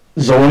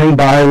zoning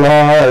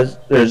bylaws,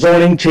 or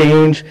zoning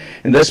change,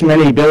 and this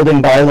many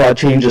building bylaw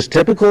changes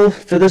typical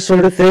for this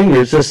sort of thing, or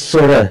is this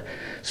sort of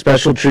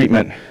special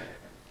treatment?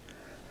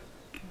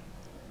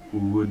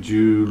 Would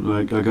you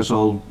like, I guess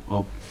I'll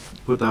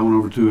put that one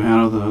over to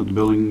Hannah, the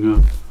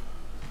building.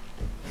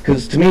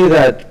 Because to me,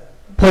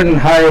 that putting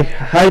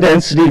high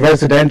density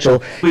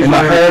residential in the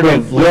heart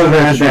of low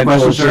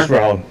residential is just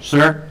wrong.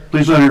 Sir,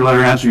 please let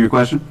her answer your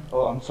question.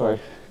 Oh, I'm sorry.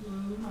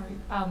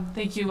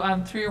 Thank you.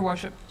 Through your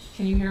worship,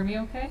 can you hear me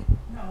okay?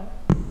 No.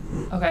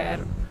 Okay,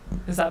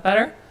 is that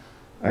better?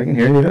 I can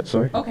hear you,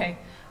 sorry. Okay.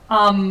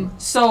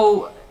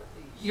 So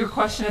your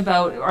question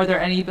about are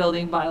there any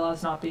building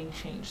bylaws not being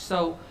changed?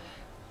 So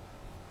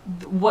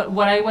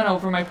what I went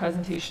over in my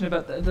presentation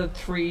about the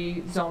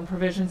 3 zone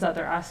provisions that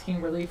they're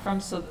asking relief from.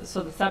 So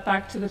the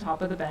setback to the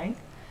top of the bank,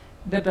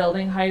 the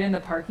building height, and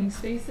the parking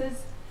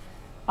spaces.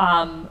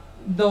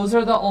 Those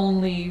are the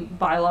only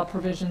bylaw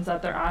provisions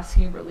that they're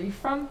asking relief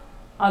from.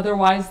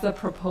 Otherwise, the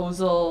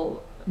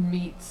proposal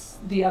meets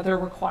the other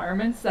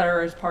requirements that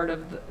are as part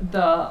of the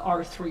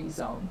R3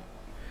 zone.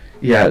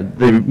 Yeah,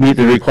 they meet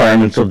the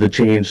requirements of the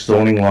changed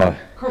zoning law.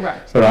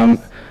 Correct. But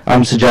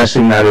I'm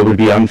suggesting that it would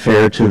be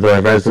unfair to the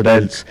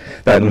residents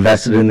that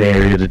invested in the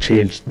area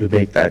to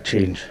make that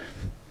change.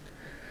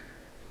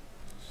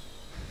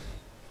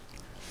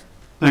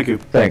 Thank you.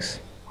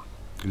 Thanks.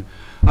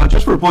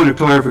 Just for a point of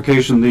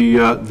clarification,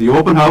 the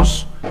open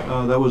house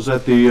that was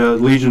at the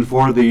Legion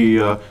for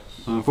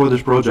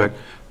this project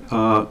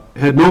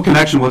had no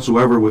connection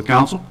whatsoever with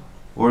council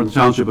or the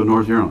township of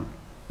North Huron.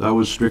 That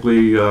was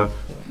strictly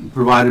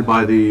provided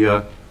by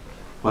the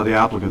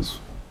applicants.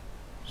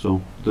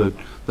 So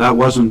that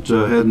wasn't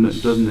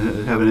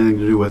doesn't have anything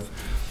to do with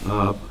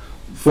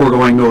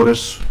foregoing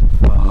notice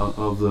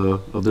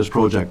of this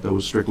project. That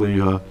was strictly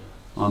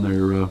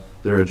on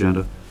their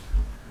agenda.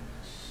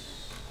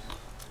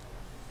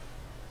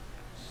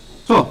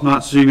 So,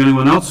 not seeing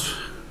anyone else.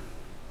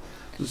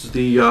 This is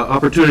the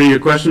opportunity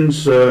of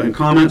questions and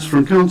comments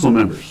from council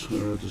members.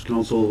 Does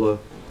council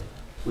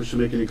wish to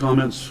make any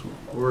comments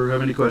or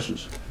have any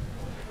questions?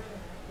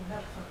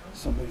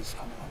 Somebody's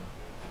coming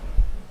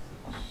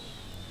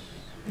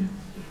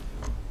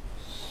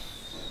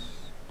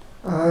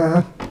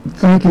up.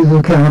 Thank you,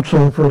 the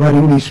council, for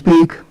letting me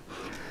speak.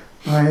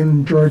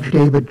 I'm George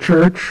David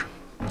Church.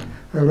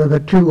 I live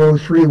at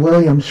 203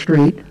 William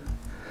Street,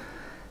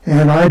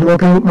 and I'd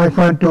look out my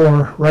front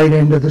door right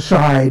into the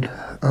side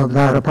of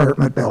that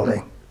apartment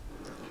building.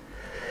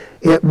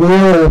 It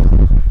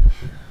will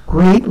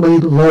greatly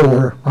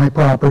lower my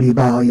property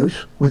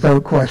values,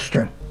 without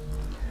question.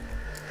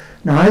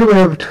 Now, I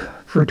lived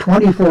for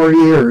 24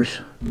 years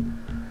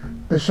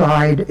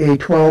beside a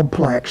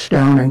 12-plex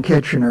down in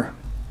Kitchener.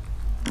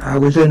 I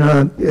was in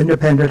an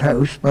independent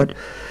house, but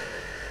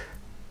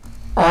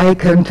I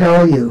can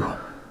tell you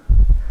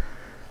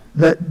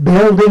that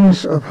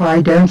buildings of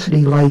high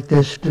density like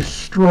this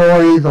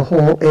destroy the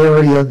whole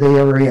area they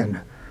are in.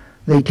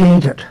 They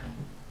taint it.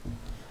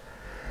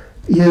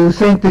 You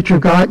think that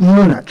you've got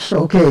units.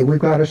 Okay, we've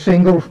got a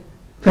single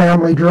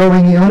family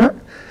dwelling unit.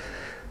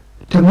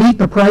 To meet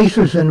the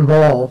prices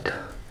involved,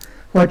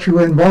 what you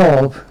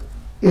involve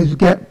is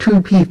get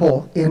 2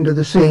 people into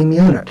the same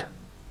unit.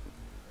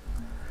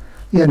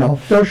 You know,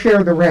 they'll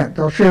share the rent,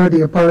 they'll share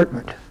the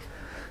apartment.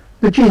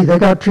 But gee, they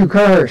got 2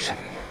 cars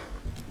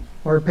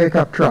or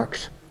pickup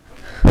trucks.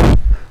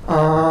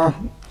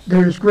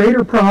 There's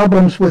greater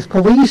problems with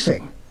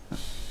policing.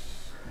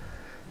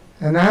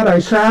 And that I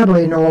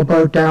sadly know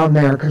about down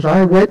there, because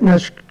I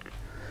witnessed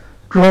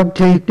drug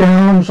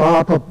takedowns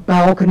off of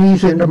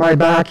balconies into my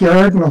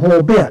backyard and the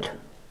whole bit.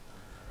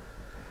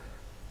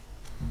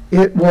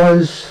 It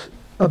was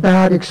a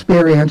bad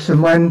experience,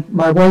 and when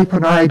my wife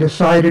and I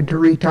decided to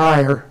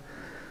retire,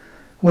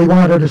 we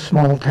wanted a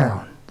small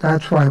town.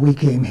 That's why we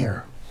came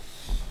here.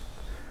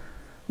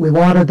 We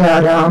wanted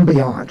that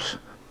ambiance.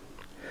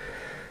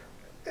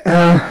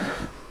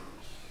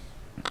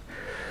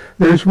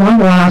 There's one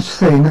last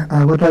thing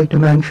I would like to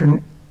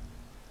mention.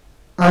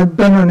 I've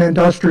been an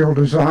industrial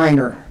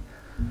designer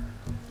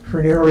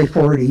for nearly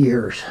 40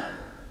 years.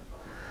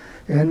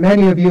 And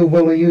many of you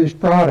will have used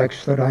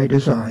products that I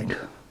designed,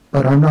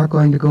 but I'm not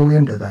going to go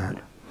into that.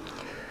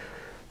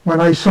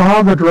 When I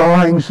saw the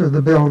drawings of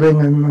the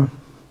building and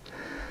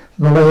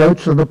the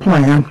layouts of the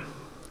plan,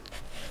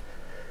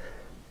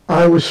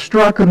 I was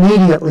struck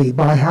immediately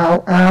by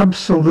how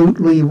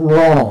absolutely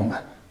wrong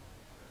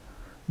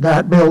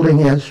that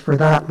building is for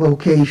that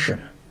location.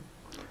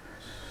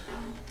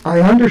 I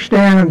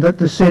understand that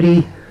the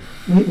city,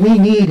 we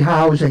need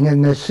housing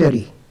in this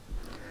city,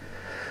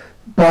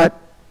 but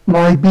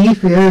my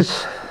beef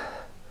is,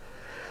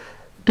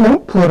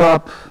 don't put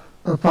up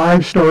a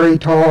 5-story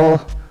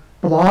tall,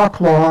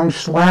 block-long,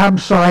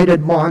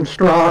 slab-sided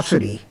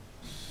monstrosity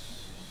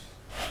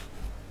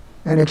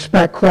and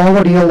expect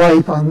quality of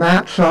life on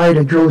that side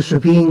of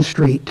Josephine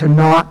Street to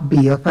not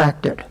be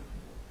affected.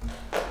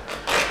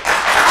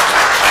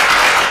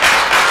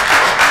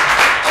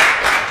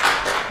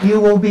 You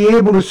will be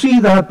able to see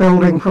that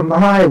building from the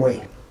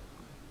highway.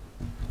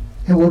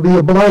 It will be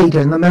a blight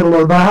in the middle of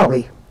the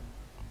valley.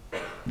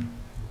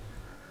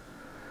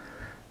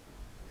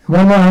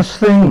 One last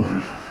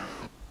thing.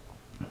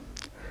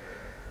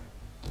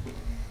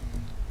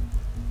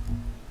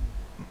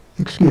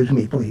 Excuse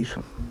me, please.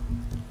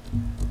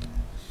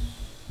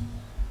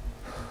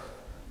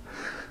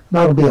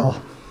 That'll be all.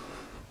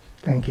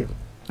 Thank you.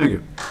 Thank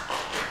you.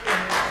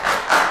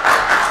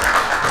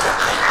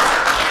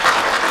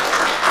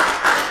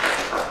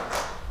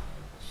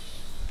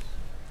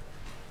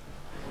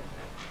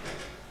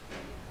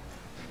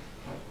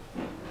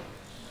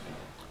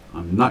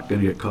 I'm not going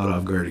to get caught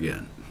off guard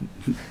again.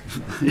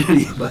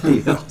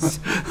 Anybody else?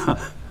 All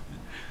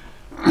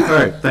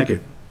right, thank you.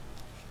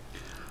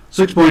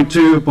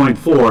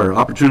 6.2.4,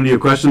 opportunity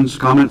of questions,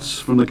 comments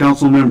from the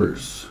council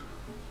members.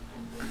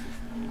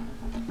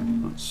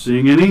 Not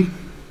seeing any.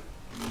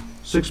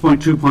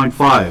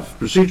 6.2.5,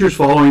 procedures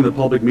following the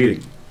public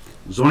meeting.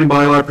 Zoning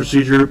bylaw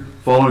procedure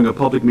following a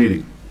public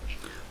meeting.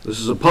 This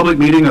is a public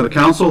meeting of the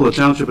council of the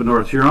Township of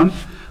North Huron.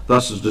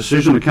 Thus, a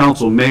decision of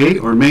council may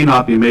or may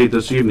not be made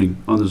this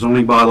evening on the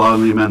zoning bylaw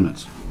and the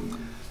amendments.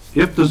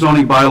 If the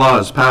zoning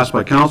bylaw is passed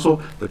by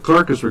council, the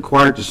clerk is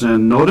required to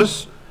send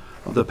notice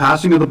of the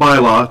passing of the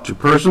bylaw to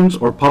persons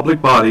or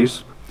public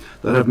bodies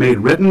that have made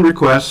written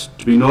requests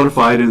to be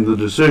notified in the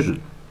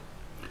decision.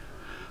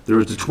 There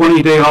is a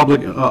 20-day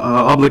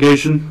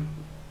obligation,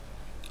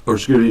 or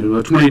excuse me,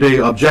 a 20-day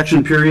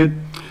objection period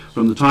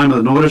from the time of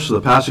the notice of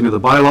the passing of the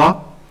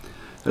bylaw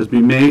has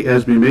been made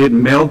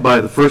and mailed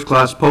by the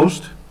first-class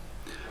post,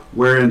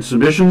 wherein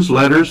submissions,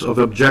 letters of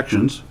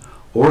objections,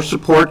 or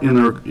support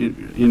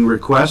in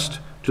request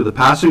to the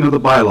passing of the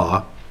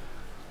bylaw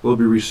will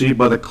be received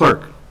by the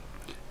clerk.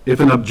 If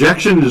an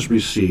objection is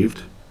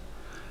received,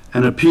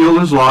 an appeal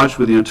is lodged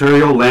with the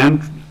Ontario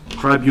Land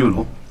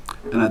Tribunal,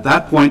 and at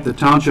that point the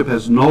township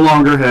no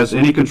longer has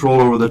any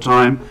control over the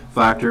time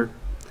factor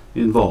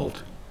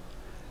involved.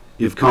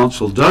 If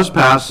council does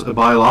pass a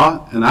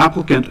bylaw,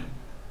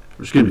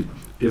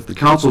 if the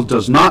council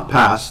does not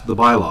pass the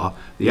bylaw,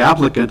 the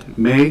applicant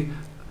may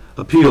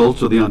appeal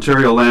to the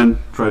Ontario Land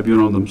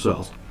Tribunal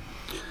themselves.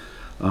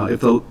 If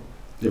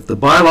the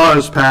bylaw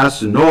is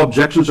passed and no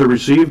objections are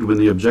received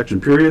within the objection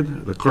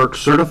period, the clerk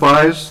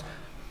certifies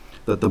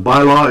that the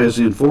bylaw is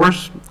in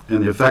force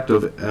and the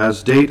effective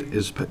as date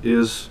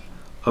is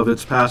of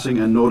its passing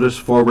and notice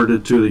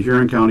forwarded to the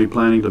Huron County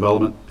Planning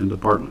Development and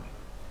Department.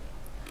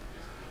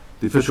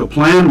 The official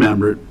plan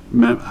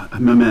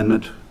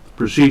amendment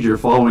procedure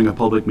following a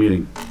public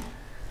meeting.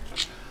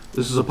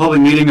 This is a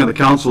public meeting of the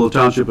Council of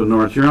Township of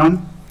North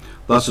Huron.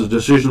 Thus, a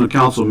decision of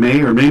council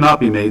may or may not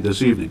be made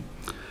this evening.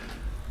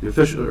 On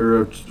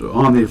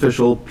the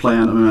official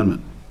plan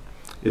amendment.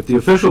 If the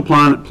official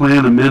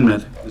plan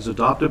amendment is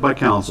adopted by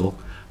council,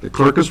 the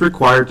clerk is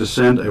required to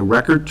send a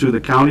record to the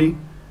County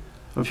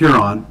of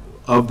Huron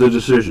of the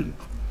decision.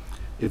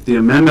 If the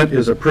amendment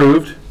is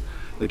approved,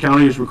 the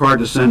county is required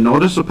to send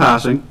notice of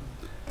passing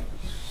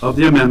of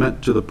the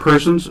amendment to the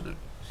persons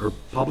or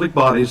public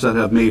bodies that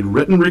have made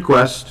written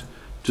requests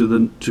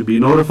to be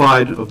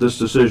notified of this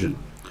decision.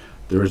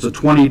 There is a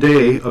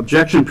 20-day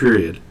objection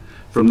period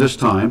from this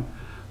time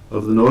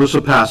of the notice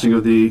of passing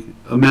of the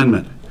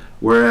amendment,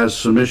 whereas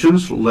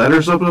submissions,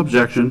 letters of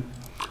objection,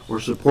 or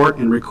support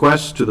in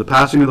requests to the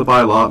passing of the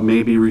bylaw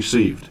may be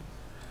received.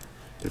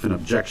 If an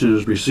objection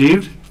is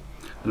received,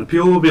 an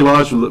appeal will be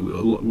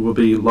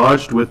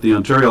lodged with the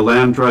Ontario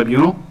Land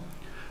Tribunal,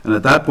 and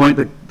at that point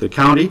the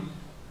county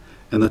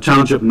and the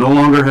township no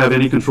longer have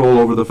any control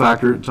over the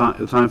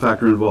time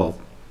factor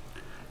involved.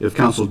 If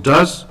council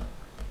does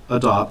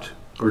adopt,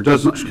 or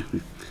does not,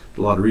 a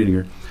lot of reading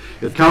here.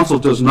 If council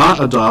does not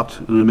adopt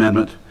an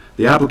amendment,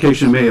 the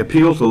application may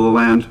appeal to the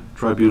Land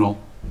Tribunal,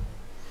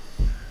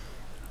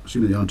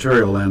 the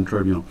Ontario Land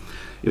Tribunal.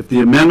 If the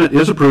amendment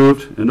is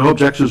approved and no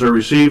objections are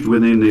received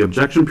within the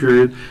objection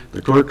period,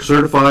 the clerk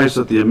certifies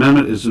that the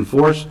amendment is in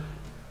force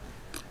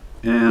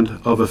and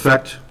of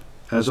effect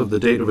as of the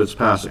date of its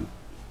passing.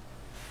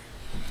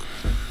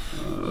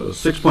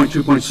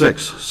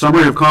 6.2.6,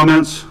 summary of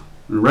comments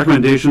and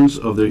recommendations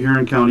of the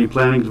Huron County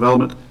Planning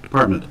Development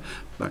Department.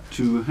 Back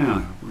to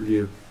Hannah. Where do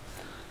you?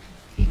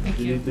 Thank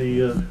you. Need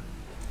the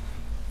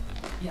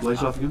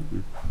lights off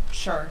again?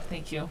 Sure,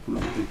 thank you. No,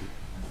 thank you.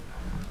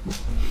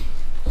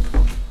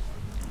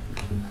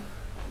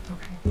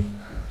 Okay.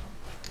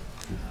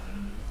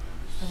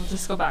 I will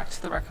just go back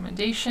to the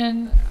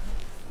recommendation.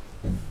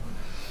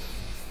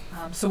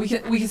 So we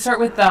can start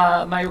with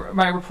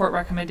my report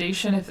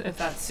recommendation if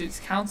that suits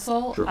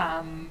council.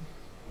 Sure.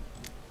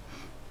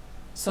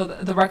 So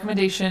the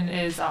recommendation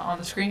is on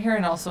the screen here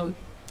and also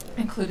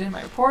included in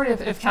my report.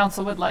 If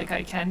council would like,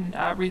 I can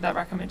read that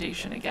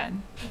recommendation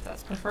again, if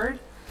that's preferred.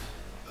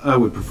 I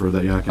would prefer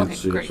that, yeah, I can't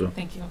see great, it. So.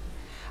 Thank you.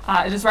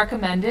 It is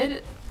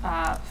recommended,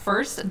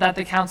 first, that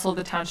the Council of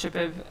the Township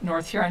of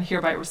North Huron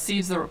hereby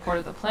receives the report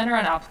of the planner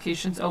on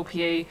applications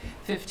OPA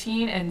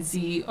 15 and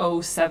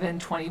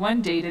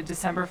Z0721 dated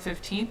December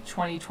 15th,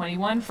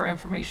 2021 for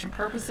information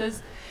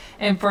purposes,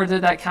 and further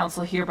that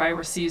council hereby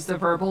receives the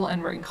verbal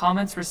and written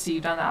comments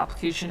received on the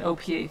application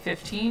OPA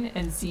 15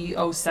 and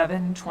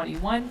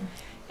Z0721,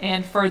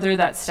 And further,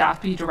 that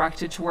staff be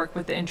directed to work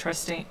with the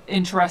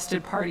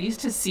interested parties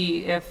to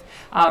see if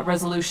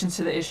resolutions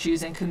to the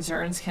issues and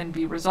concerns can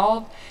be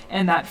resolved,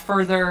 and that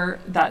further,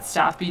 that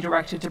staff be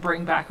directed to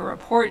bring back a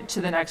report to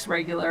the next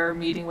regular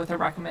meeting with a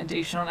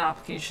recommendation on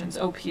applications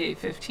OPA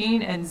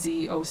 15 and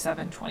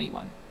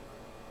Z0721.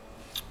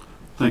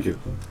 Thank you.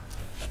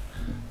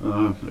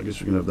 I guess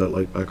we can have that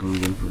light back on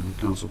again for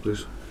council,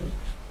 please.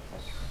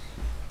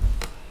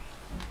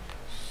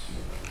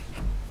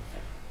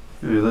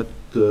 Okay, that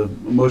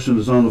motion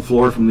is on the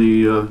floor from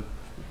the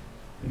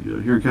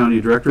Huron County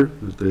Director.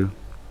 That the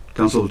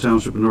Council of the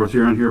Township of North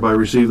Huron hereby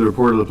receive the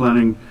report of the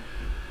planner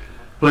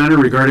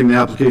regarding the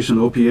application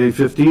OPA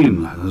 15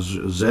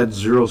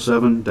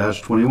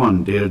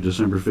 Z07-21 dated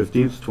December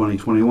 15th,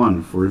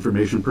 2021 for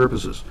information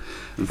purposes.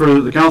 And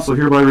further, the Council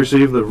hereby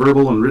receive the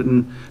verbal and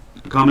written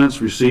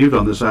comments received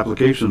on this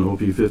application OP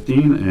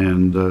 15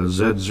 and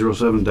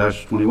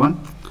Z07-21.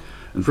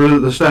 And further,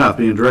 the staff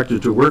being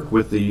directed to work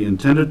with the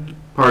intended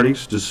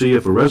parties to see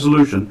if a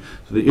resolution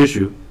to the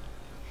issue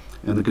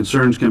and the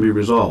concerns can be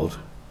resolved.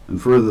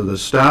 And further, the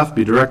staff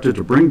be directed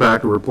to bring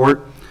back a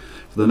report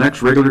for the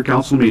next regular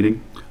council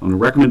meeting on the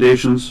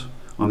recommendations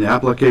on the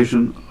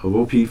application of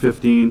OP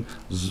 15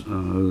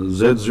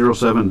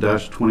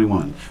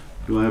 Z07-21.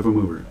 Do I have a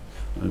mover?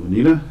 I have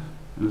Anita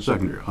and a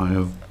seconder. I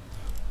have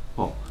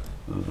Paul.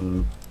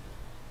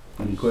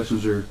 Any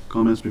questions or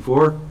comments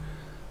before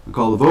I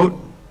call the vote?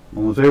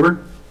 All in favor?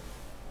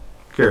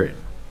 Carried.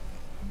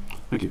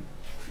 Thank you.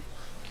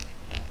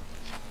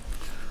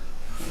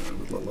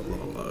 I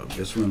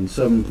guess we're on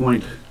 7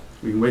 point.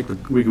 We can wake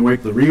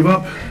the reeve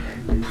up.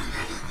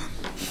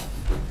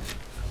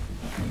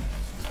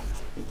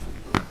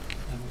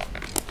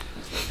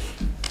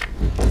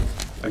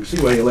 I can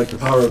see why you like the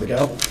power of the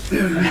gavel.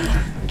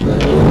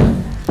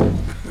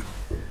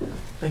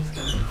 Thanks,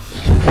 guys.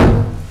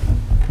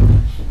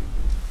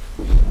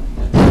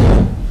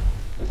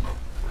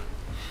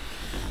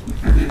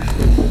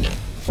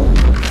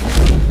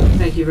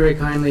 Thank you very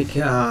kindly,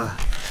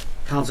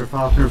 Councillor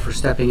Faulkner, for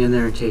stepping in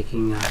there and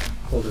taking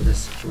hold of this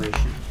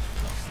situation.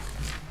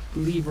 I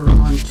believe we're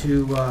on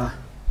to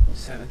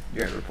 7.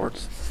 You got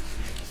reports.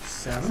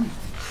 7.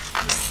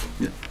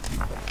 Yeah.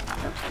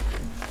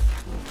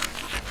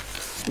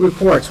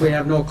 Reports. We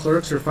have no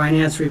clerks or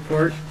finance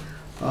report.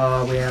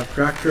 We have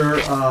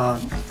Director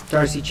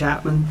Darcy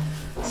Chapman,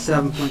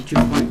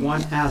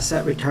 7.2.1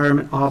 Asset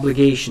Retirement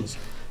Obligations.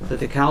 That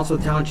the Council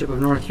of the Township of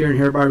North Huron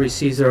hereby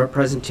receives our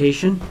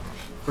presentation.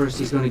 First,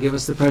 he's going to give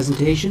us the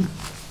presentation.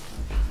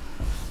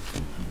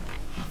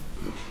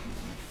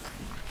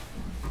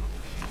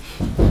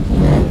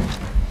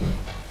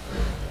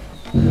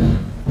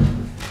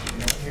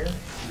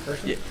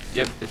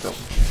 Yep, it's open.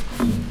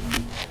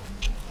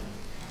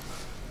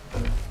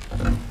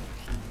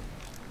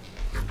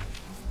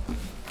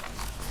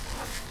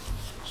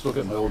 Still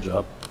get my old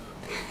job.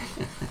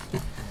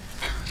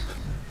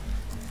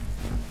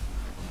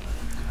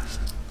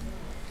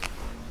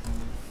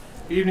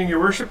 Good evening, Your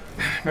Worship,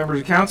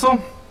 members of council.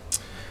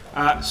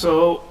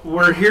 So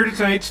we're here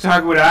tonight to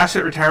talk about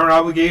asset retirement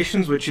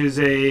obligations, which is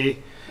a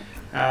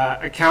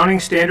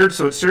accounting standard.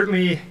 So it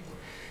certainly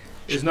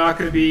is not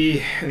going to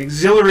be an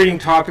exhilarating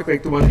topic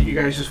like the one that you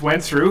guys just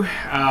went through,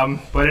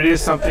 but it is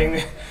something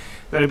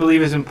that I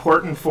believe is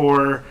important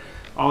for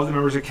all the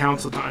members of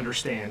council to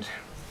understand.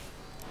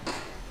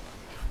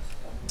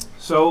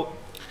 So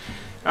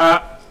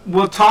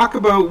we'll talk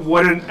about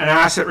what an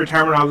asset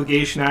retirement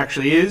obligation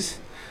actually is.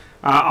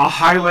 I'll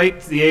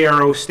highlight the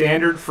ARO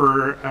standard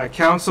for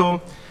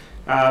council.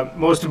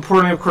 Most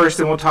importantly, of course,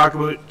 then we'll talk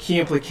about key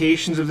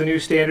implications of the new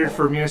standard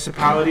for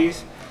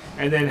municipalities,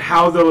 and then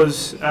how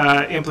those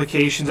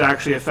implications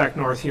actually affect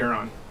North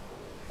Huron.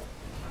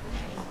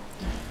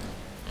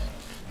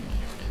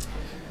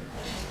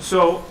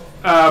 So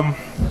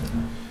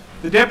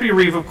the Deputy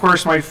Reeve, of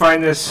course, might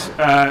find this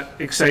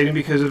exciting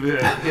because of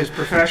his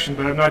profession,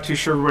 but I'm not too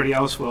sure everybody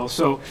else will.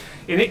 So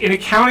in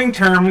accounting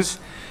terms,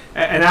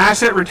 an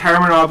asset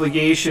retirement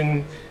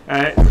obligation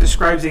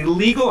describes a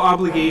legal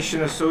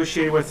obligation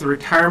associated with the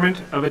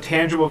retirement of a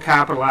tangible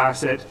capital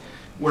asset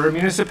where a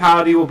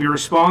municipality will be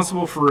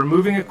responsible for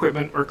removing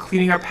equipment or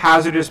cleaning up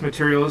hazardous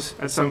materials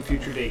at some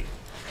future date.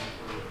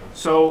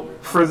 So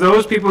for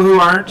those people who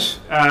aren't,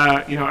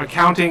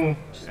 accounting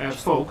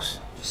folks.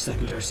 Just a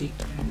second, Darcy.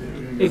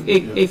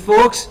 Hey,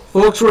 folks,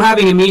 we're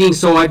having a meeting,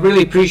 so I'd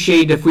really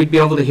appreciate if we'd be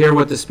able to hear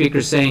what the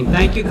speaker's saying.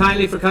 Thank you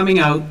kindly for coming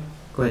out.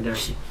 Go ahead,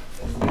 Darcy.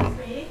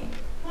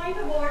 Point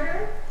of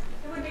order.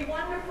 It would be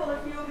wonderful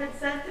if you had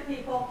said to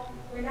people,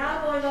 we're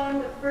now going on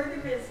with further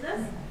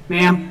business.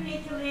 Ma'am. If you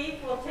need to leave,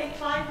 we'll take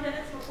 5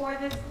 minutes before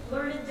this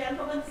learned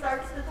gentleman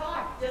starts to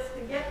talk, just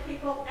to get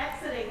people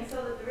exiting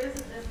so that there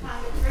isn't this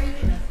kind of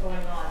craziness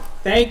going on.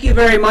 Thank you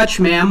very much,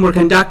 ma'am. We're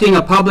conducting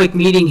a public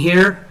meeting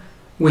here.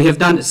 We have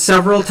done it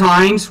several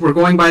times. We're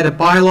going by the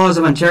bylaws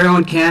of Ontario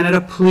and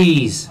Canada.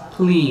 Please,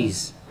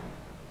 please,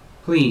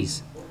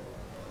 please.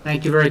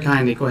 Thank you very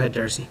kindly. Go ahead,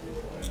 Darcy.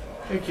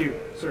 Thank you,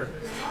 sir.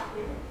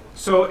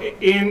 So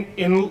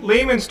in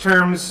layman's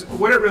terms,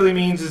 what it really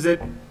means is that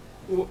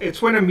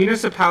it's when a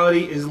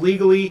municipality is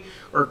legally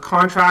or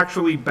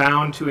contractually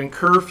bound to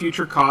incur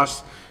future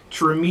costs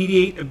to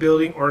remediate a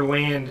building or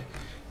land,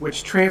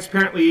 which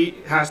transparently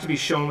has to be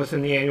shown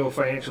within the annual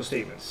financial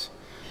statements.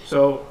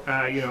 So,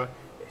 you know,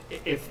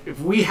 if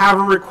we have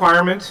a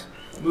requirement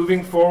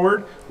moving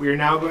forward, we are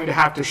now going to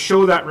have to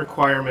show that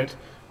requirement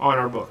on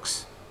our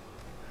books.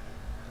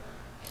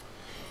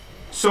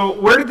 So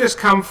where did this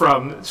come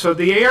from? So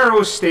the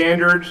ARO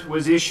standard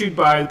was issued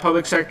by the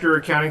Public Sector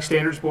Accounting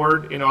Standards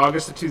Board in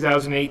August of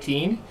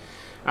 2018.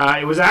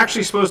 It was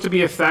actually supposed to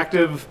be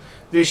effective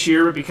this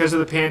year, but because of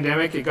the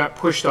pandemic, it got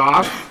pushed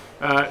off.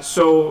 What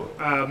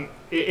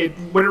it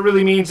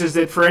really means is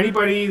that for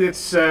anybody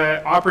that's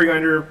operating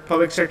under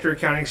Public Sector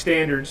Accounting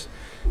Standards,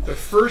 the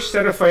first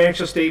set of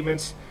financial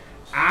statements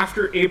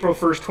after April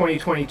 1st,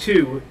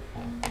 2022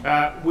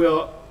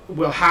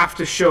 will have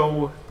to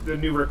show the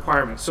new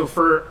requirements. So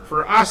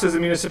for us as a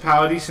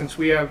municipality, since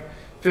we have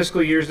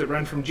fiscal years that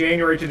run from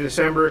January to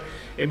December,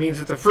 it means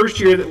that the first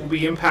year that will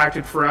be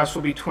impacted for us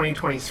will be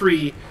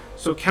 2023.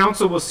 So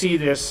council will see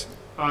this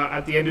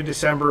at the end of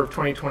December of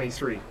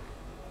 2023.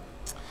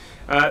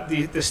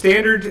 The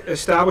standard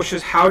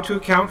establishes how to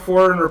account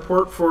for and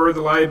report for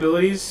the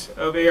liabilities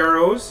of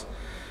AROs.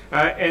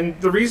 And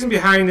the reason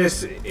behind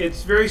this,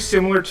 it's very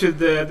similar to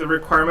the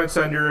requirements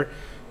under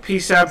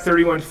PSAB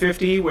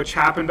 3150, which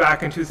happened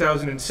back in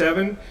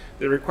 2007,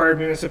 that required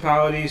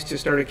municipalities to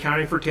start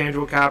accounting for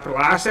tangible capital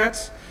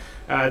assets.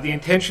 The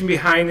intention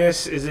behind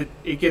this is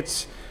it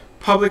gets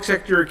public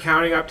sector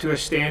accounting up to a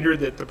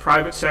standard that the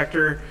private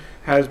sector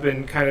has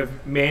been kind of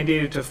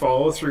mandated to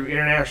follow through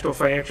international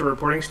financial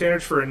reporting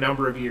standards for a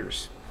number of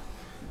years.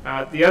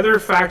 The other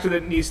factor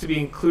that needs to be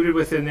included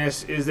within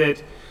this is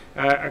that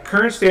a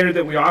current standard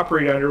that we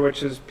operate under,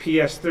 which is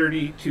PS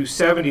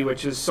 3270,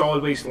 which is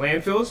solid waste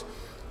landfills,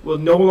 will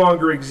no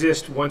longer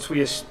exist once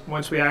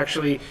we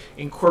actually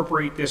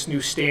incorporate this new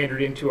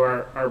standard into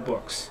our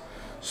books.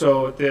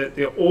 So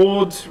the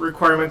old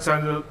requirements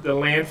on the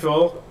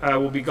landfill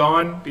will be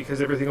gone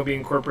because everything will be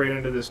incorporated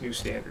into this new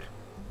standard.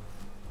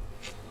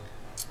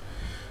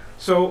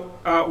 So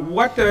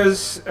what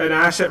does an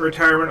asset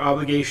retirement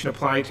obligation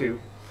apply to?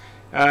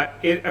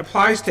 It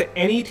applies to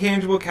any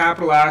tangible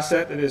capital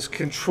asset that is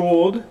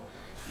controlled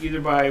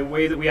either by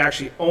way that we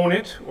actually own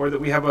it or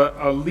that we have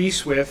a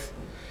lease with,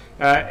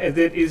 that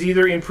is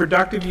either in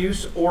productive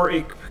use or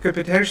it could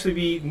potentially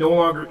be no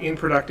longer in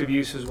productive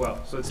use as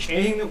well. So it's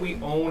anything that we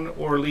own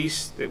or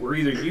lease that we're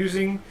either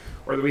using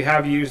or that we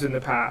have used in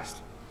the past.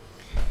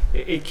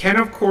 It can,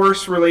 of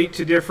course, relate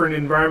to different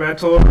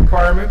environmental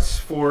requirements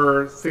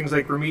for things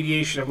like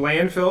remediation of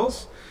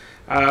landfills,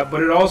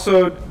 but it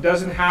also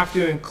doesn't have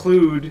to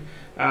include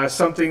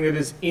something that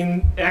is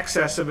in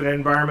excess of an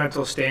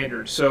environmental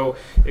standard. So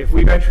if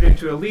we've entered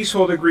into a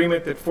leasehold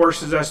agreement that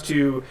forces us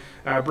to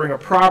bring a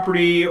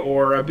property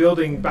or a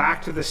building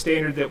back to the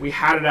standard that we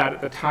had it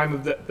at the time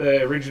of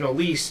the original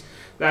lease,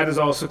 that is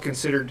also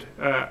considered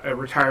a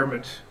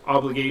retirement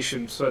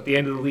obligation. So at the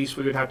end of the lease,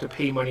 we would have to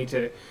pay money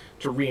to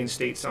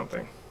reinstate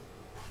something.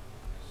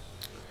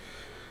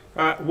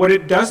 What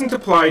it doesn't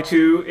apply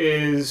to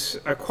is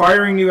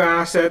acquiring new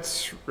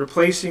assets,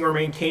 replacing or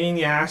maintaining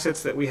the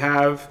assets that we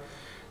have,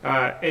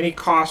 any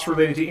costs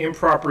related to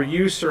improper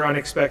use or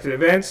unexpected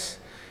events,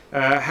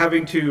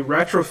 having to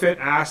retrofit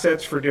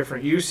assets for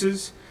different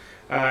uses.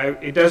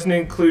 It doesn't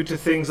include to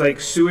things like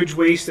sewage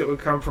waste that would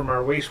come from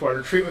our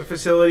wastewater treatment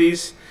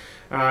facilities,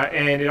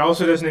 and it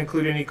also doesn't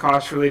include any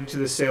costs related to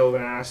the sale of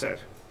an asset.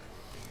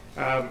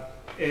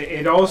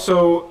 It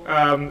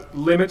also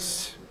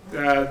limits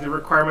the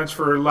requirements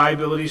for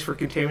liabilities for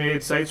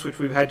contaminated sites, which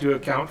we've had to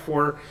account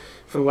for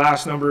the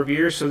last number of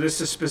years. So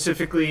this is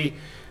specifically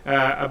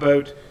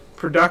about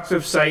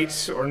productive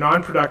sites or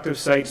non-productive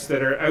sites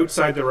that are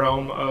outside the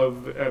realm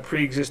of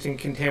pre-existing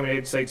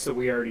contaminated sites that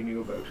we already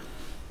knew about.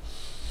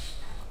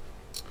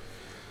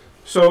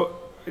 So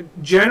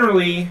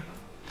generally,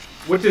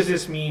 what does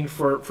this mean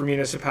for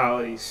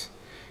municipalities?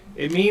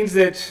 It means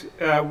that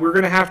we're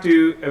going to have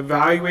to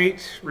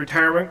evaluate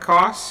retirement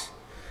costs,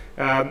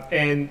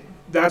 and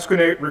that's going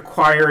to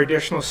require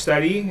additional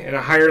study and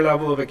a higher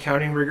level of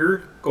accounting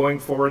rigor going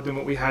forward than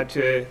what we had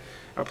to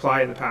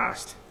apply in the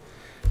past.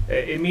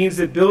 It means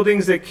that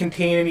buildings that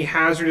contain any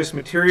hazardous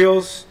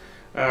materials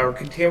or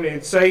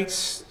contaminated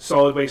sites,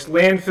 solid waste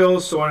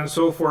landfills, so on and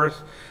so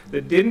forth,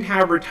 that didn't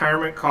have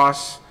retirement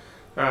costs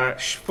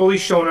fully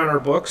shown on our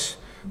books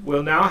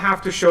will now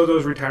have to show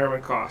those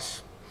retirement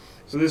costs.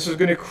 So this is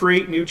going to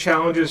create new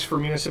challenges for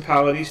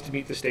municipalities to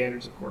meet the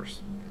standards, of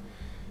course.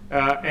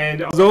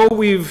 And although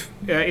we've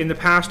in the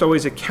past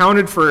always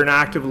accounted for an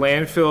active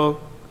landfill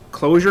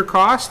closure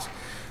cost,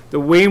 the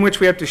way in which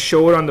we have to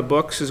show it on the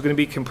books is going to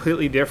be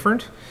completely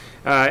different,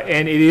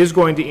 and it is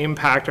going to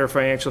impact our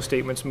financial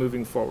statements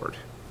moving forward.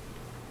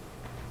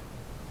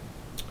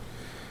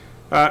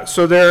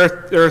 So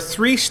there are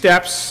 3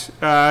 steps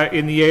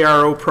in the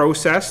ARO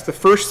process. The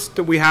first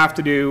that we have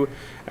to do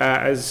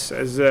as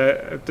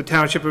the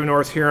Township of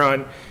North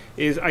Huron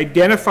is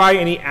identify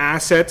any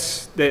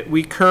assets that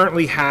we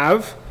currently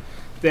have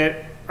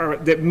that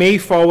that may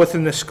fall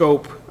within the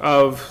scope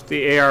of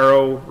the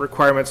ARO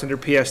requirements under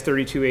PS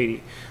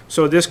 3280.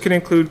 So this can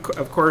include,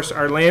 of course,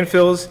 our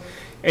landfills,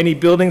 any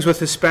buildings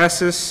with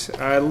asbestos,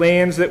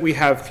 lands that we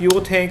have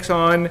fuel tanks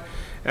on,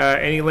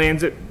 any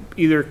lands that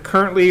either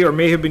currently or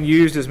may have been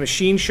used as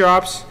machine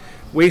shops,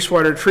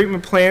 wastewater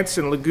treatment plants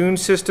and lagoon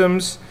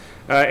systems,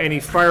 any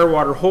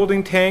firewater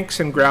holding tanks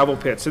and gravel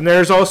pits. And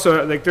there's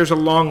also, like, there's a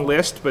long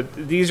list, but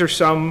these are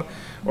some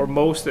or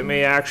most that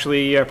may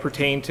actually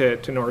pertain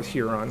to North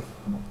Huron.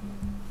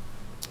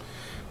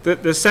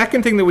 The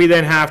second thing that we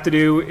then have to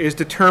do is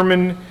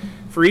determine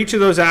for each of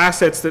those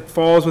assets that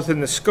falls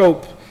within the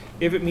scope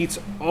if it meets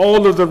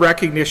all of the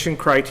recognition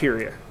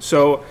criteria.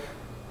 So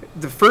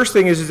the first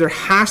thing is there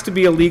has to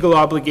be a legal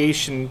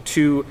obligation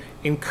to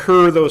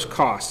incur those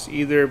costs,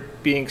 either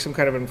being some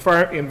kind of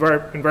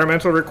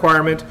environmental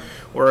requirement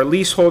or a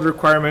leasehold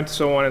requirement,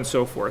 so on and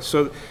so forth.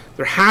 So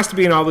there has to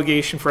be an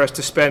obligation for us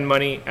to spend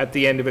money at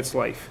the end of its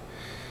life.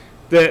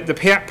 The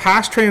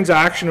past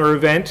transaction or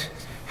event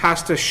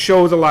has to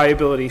show the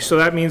liability. So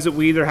that means that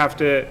we either have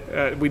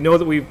to, we know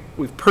that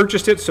we've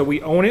purchased it, so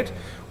we own it,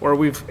 or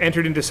we've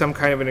entered into some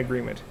kind of an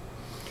agreement.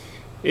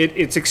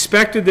 It's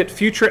expected that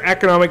future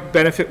economic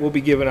benefit will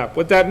be given up.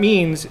 What that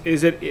means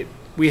is that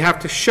we have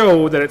to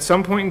show that at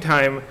some point in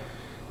time,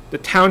 the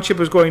township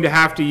is going to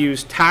have to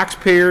use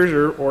taxpayers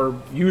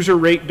or user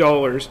rate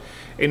dollars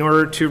in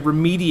order to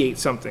remediate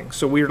something.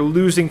 So we are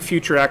losing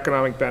future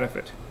economic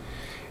benefit.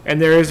 And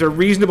there is a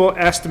reasonable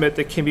estimate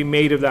that can be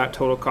made of that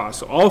total cost.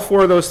 So all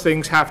four of those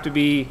things have to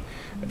be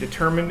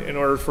determined in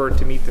order for it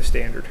to meet the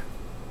standard.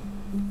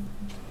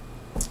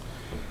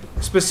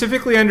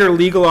 Specifically under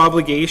legal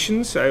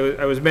obligations,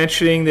 I was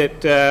mentioning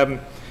that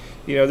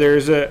you know,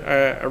 there's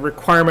a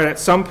requirement at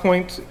some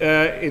point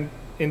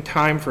in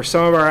time for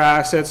some of our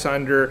assets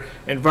under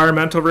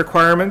environmental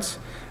requirements,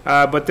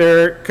 but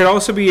there could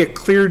also be a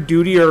clear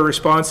duty or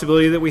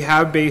responsibility that we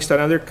have based on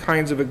other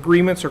kinds of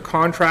agreements or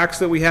contracts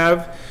that we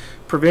have,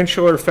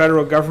 provincial or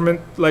federal government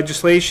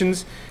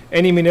legislations,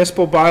 any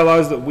municipal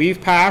bylaws that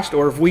we've passed,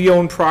 or if we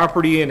own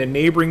property in a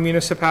neighboring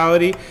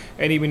municipality,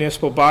 any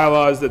municipal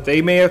bylaws that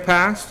they may have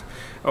passed,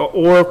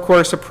 or of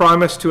course a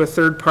promise to a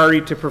third party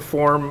to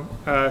perform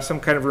some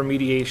kind of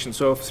remediation.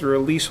 So if through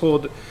a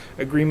leasehold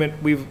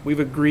agreement we've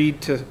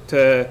agreed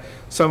to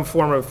some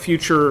form of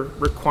future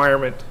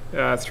requirement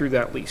through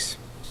that lease.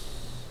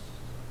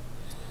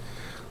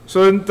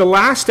 So the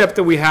last step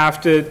that we have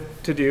to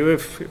do,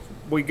 if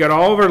we got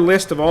all of our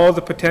list of all of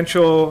the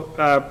potential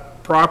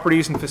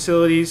properties and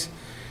facilities,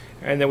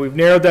 and then we've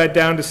narrowed that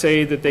down to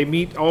say that they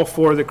meet all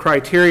four of the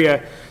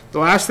criteria, the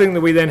last thing that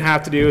we then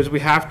have to do is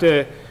we have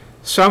to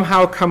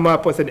somehow come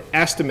up with an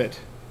estimate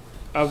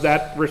of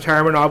that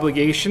retirement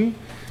obligation,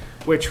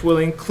 which will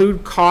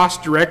include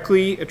costs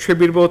directly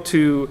attributable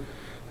to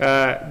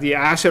the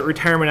asset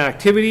retirement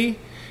activity.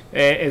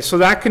 And so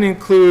that can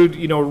include,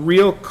 you know,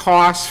 real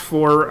costs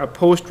for a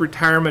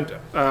post-retirement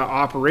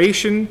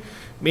operation,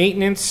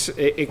 maintenance.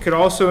 It could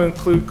also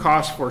include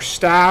costs for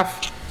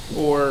staff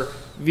or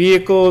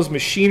vehicles,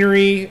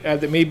 machinery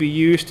that may be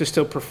used to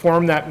still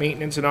perform that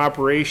maintenance and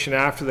operation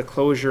after the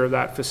closure of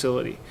that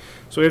facility.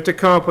 So we have to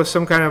come up with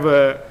some kind of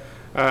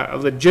a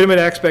legitimate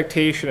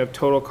expectation of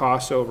total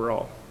costs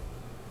overall.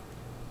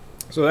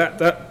 So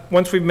that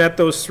once we've met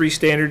those three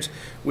standards,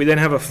 we then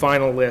have a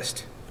final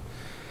list.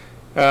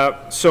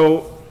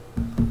 So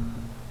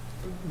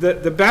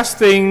the best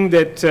thing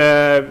that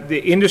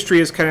the industry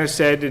has kind of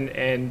said,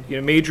 and you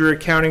know, major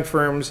accounting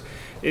firms,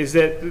 is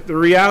that the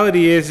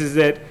reality is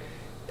that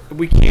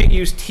we can't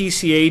use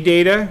TCA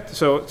data,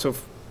 so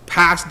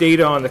past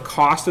data on the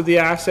cost of the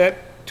asset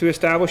to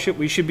establish it.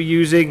 We should be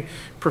using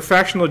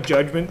professional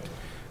judgment,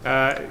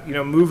 you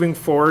know, moving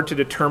forward to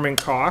determine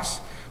costs.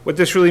 What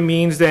this really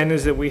means then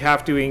is that we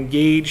have to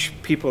engage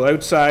people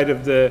outside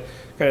of the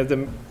kind of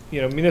the,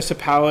 you know,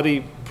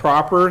 municipality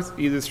proper,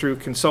 either through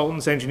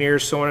consultants,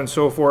 engineers, so on and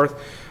so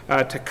forth,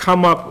 to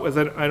come up with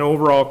an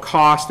overall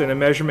cost and a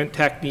measurement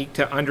technique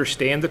to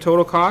understand the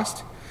total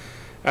cost.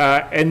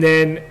 And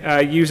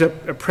then use a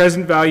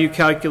present value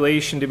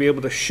calculation to be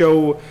able to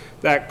show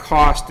that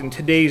cost in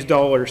today's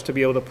dollars to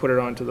be able to put it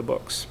onto the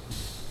books.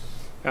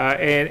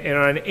 And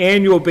on an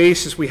annual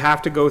basis, we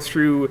have to go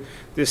through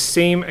this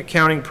same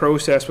accounting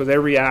process with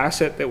every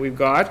asset that we've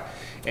got.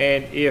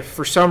 And if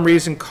for some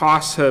reason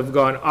costs have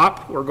gone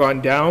up or gone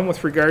down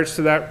with regards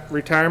to that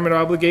retirement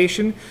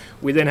obligation,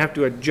 we then have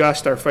to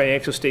adjust our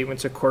financial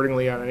statements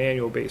accordingly on an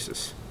annual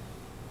basis.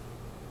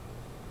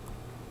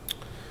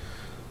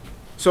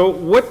 So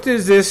what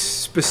does this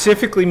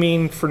specifically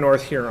mean for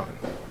North Huron?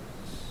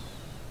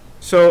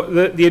 So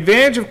the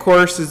advantage, of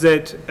course, is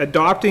that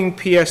adopting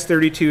PS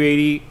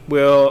 3280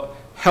 will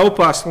help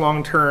us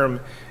long-term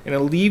in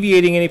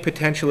alleviating any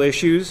potential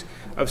issues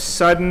of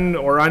sudden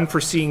or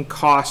unforeseen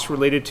costs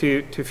related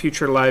to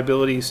future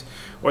liabilities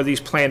or these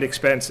planned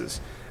expenses.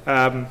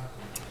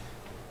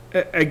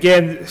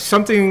 Again,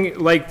 something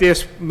like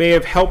this may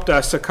have helped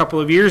us a couple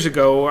of years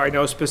ago. I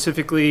know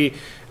specifically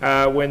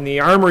when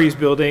the Armories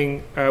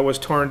building was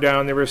torn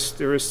down, there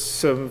was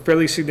some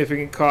fairly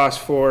significant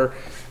costs for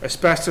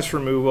asbestos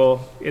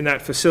removal in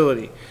that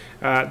facility.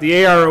 The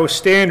ARO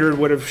standard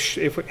would have,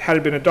 if it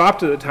had been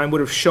adopted at the time,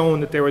 would have shown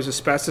that there was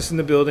asbestos in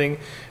the building,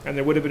 and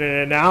there would have been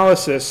an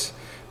analysis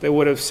that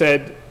would have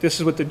said this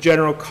is what the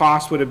general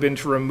cost would have been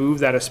to remove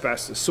that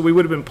asbestos. So we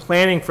would have been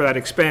planning for that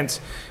expense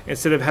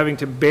instead of having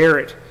to bear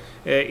it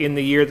in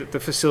the year that the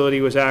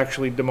facility was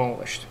actually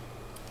demolished.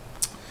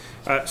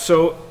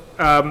 You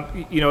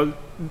know,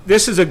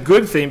 this is a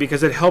good thing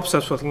because it helps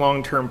us with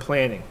long-term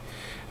planning.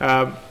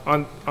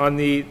 On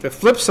the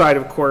flip side,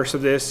 of course,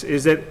 of this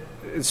is that,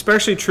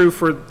 especially true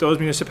for those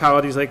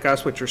municipalities like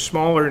us, which are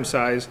smaller in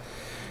size,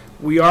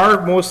 we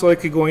are most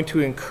likely going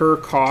to incur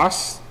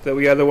costs that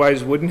we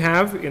otherwise wouldn't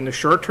have in the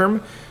short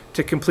term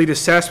to complete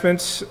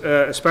assessments,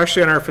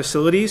 especially on our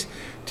facilities,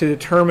 to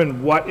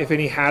determine what, if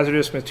any,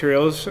 hazardous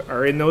materials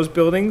are in those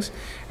buildings,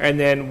 and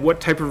then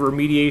what type of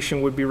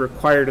remediation would be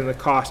required and the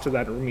cost of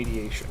that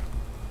remediation.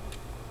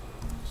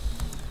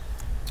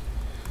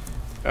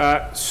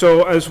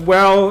 So as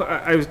well,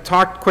 I've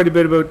talked quite a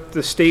bit about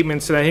the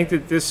statements, and I think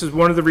that this is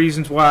one of the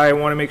reasons why I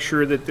want to make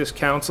sure that this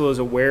council is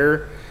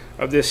aware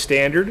of this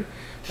standard,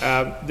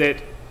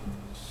 that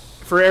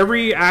for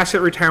every asset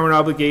retirement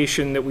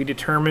obligation that we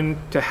determine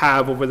to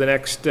have over the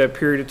next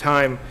period of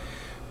time,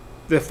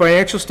 the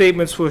financial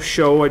statements will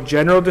show a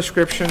general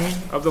description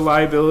of the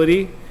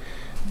liability,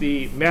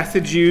 the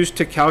methods used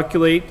to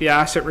calculate the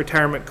asset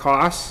retirement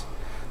costs,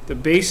 the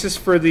basis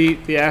for the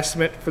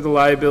estimate for the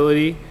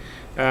liability,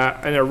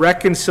 and a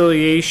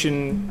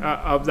reconciliation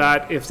of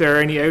that if there are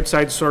any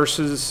outside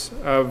sources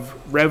of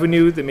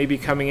revenue that may be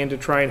coming in to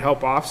try and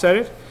help offset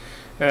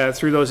it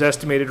through those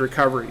estimated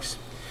recoveries.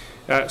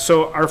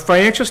 So our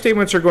financial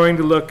statements are going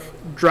to look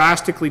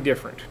drastically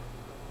different.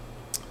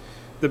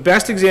 The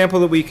best example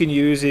that we can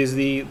use is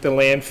the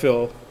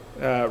landfill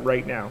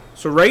right now.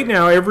 So right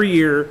now, every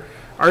year,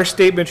 our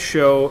statements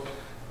show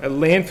a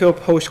landfill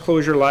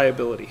post-closure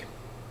liability.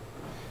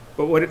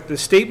 But what the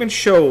statements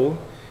show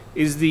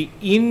is the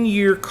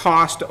in-year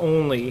cost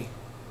only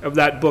of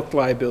that booked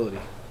liability,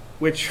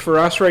 which for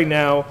us right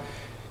now,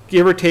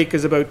 give or take,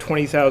 is about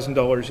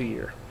 $20,000 a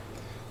year.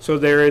 So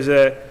there is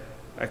a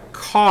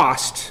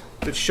cost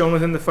that's shown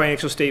within the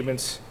financial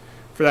statements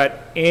for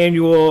that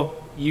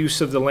annual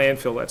use of the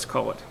landfill, let's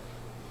call it.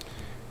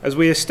 As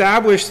we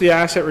establish the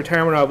asset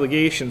retirement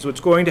obligations,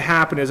 what's going to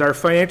happen is our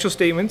financial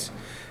statements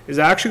is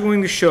actually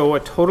going to show a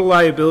total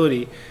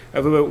liability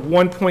of about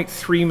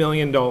 $1.3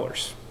 million.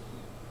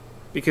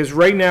 Because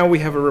right now we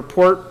have a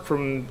report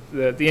from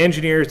the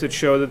engineers that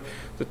show that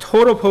the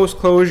total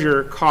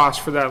post-closure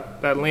cost for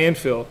that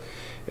landfill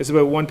is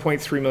about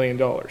 $1.3 million.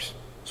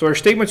 So our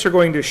statements are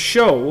going to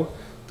show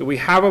that we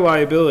have a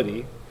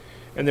liability,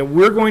 and then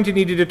we're going to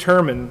need to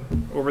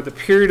determine over the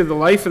period of the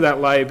life of that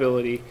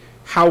liability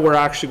how we're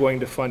actually going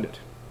to fund it.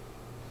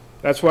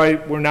 That's why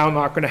we're now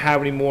not going to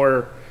have any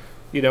more,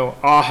 you know,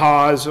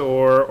 ahas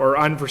or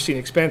unforeseen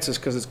expenses,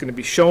 because it's going to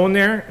be shown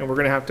there, and we're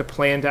going to have to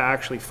plan to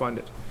actually fund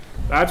it.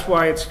 That's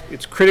why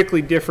it's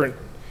critically different,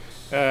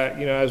 you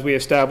know, as we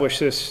establish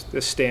this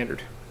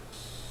standard.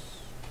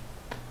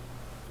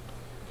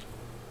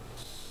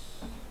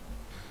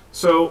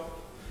 So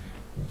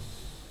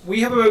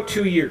we have about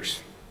 2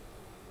 years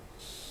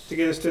to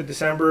get us to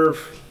December of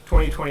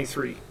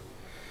 2023.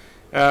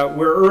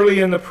 We're early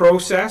in the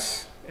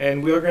process,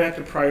 and we're going to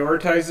have to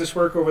prioritize this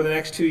work over the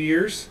next 2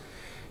 years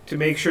to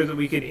make sure that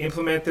we can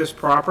implement this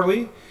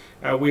properly.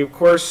 We, of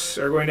course,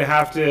 are going to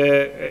have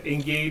to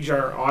engage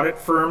our audit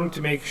firm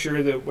to make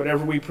sure that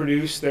whatever we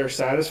produce, they're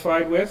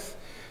satisfied with,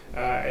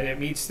 and it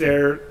meets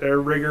their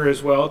rigor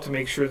as well to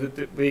make sure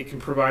that they can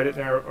provide it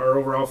in our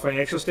overall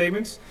financial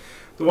statements.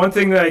 The one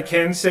thing that I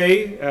can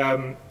say,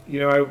 you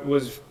know, I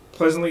was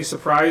pleasantly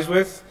surprised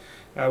with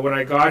when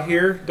I got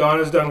here.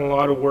 Donna's done a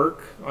lot of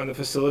work on the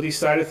facility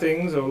side of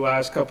things over the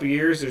last couple of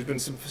years. There's been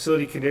some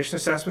facility condition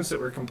assessments that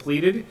were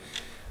completed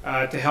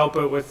to help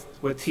out with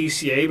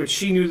TCA, but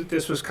she knew that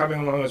this was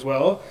coming along as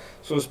well.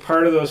 So as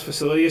part of those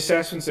facility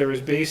assessments, there was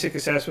basic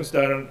assessments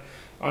done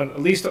on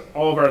at least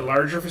all of our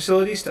larger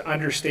facilities to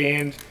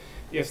understand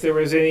if there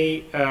was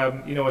any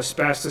you know,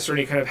 asbestos or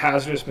any kind of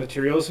hazardous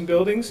materials in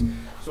buildings.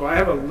 So I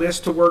have a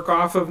list to work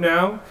off of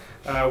now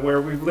where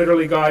we've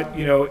literally got,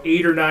 you know,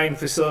 8 or 9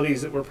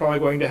 facilities that we're probably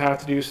going to have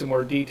to do some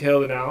more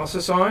detailed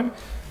analysis on,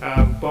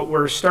 but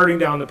we're starting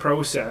down the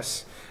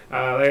process.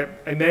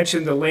 I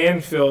mentioned the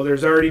landfill.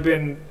 There's already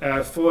been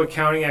a full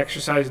accounting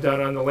exercise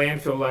done on the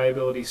landfill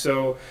liability,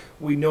 so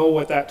we know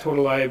what that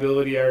total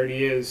liability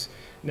already is.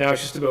 Now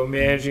it's just about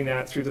managing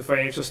that through the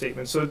financial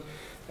statement. So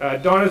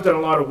Donna's done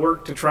a lot of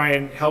work to try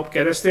and help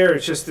get us there.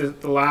 It's just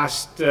the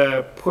last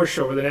push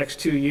over the next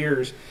 2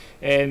 years.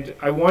 And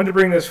I wanted to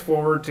bring this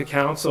forward to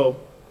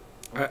council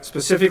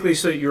specifically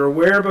so that you're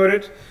aware about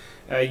it.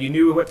 You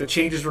knew what the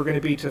changes were going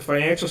to be to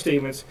financial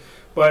statements,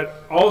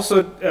 but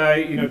also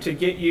you know, to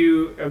get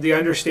you the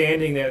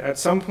understanding that at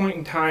some point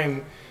in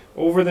time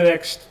over the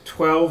next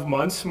 12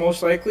 months,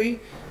 most likely,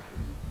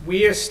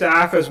 we as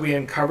staff, as we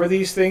uncover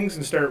these things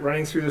and start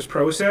running through this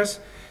process,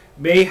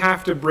 may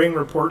have to bring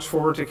reports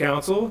forward to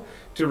council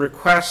to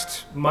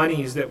request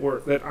monies that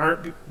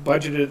aren't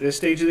budgeted at this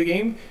stage of the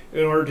game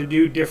in order to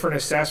do different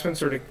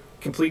assessments or to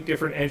complete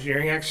different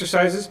engineering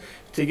exercises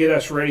to get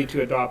us ready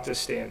to adopt this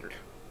standard.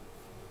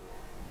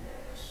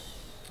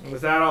 And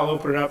with that, I'll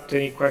open it up to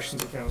any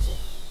questions of council.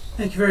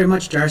 Thank you very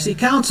much, Darcy.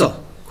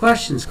 Council,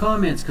 questions,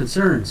 comments,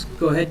 concerns?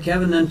 Go ahead,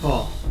 Kevin, then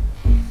Paul.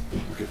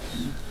 Okay.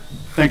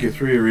 Thank you.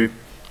 Through you, Reeve.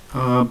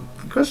 The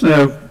question I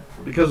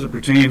have, because it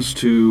pertains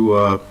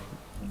to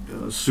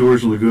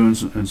sewers and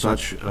lagoons and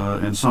such,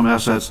 and some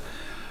assets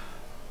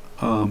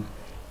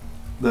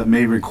that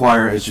may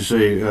require, as you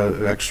say,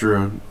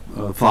 extra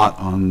thought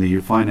on the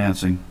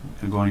financing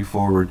going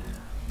forward.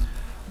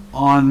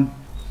 On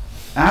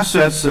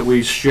assets that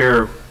we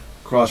share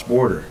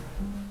cross-border,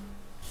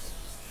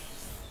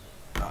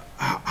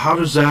 how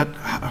does that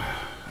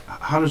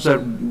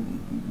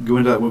go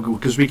into that?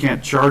 Because we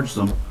can't charge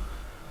them,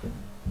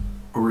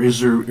 or is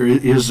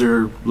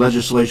there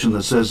legislation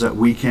that says that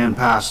we can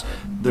pass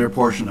their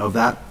portion of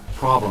that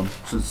problem,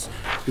 since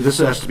this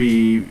has to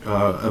be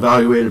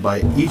evaluated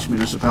by each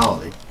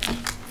municipality?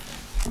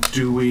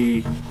 Do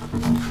we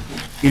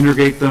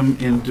integrate them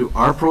into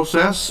our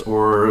process,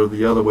 or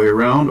the other way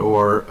around,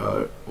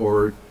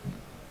 or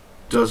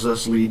does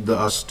this lead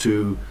us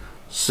to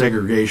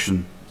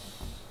segregation?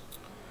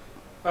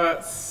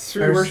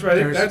 Through your worship, I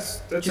think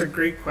that's a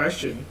great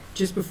question.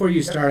 Just before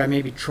you start, I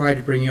maybe try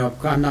to bring you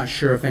up. I'm not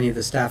sure if any of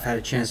the staff had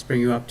a chance to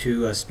bring you up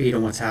to speed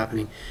on what's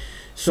happening.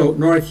 So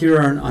North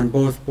Huron on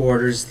both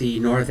borders, the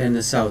north and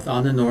the south.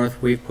 On the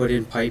north, we've put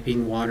in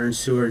piping, water and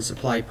sewer, and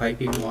supply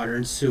piping, water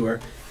and sewer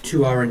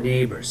to our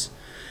neighbors.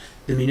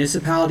 The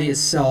municipality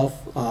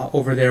itself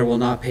over there will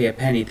not pay a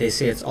penny. They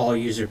say it's all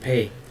user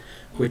pay,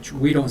 which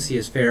we don't see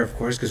as fair, of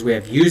course, because we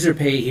have user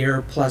pay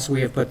here, plus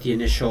we have put the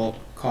initial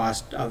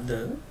cost of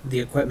the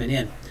equipment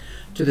in.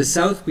 To the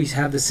south, we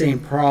have the same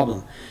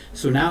problem.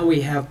 So now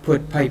we have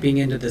put piping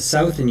into the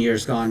south in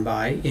years gone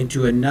by,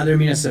 into another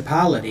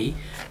municipality,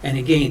 and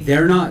again,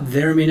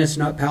 their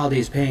municipality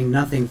is paying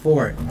nothing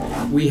for it.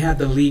 We have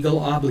the legal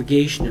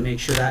obligation to make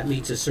sure that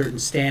meets a certain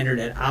standard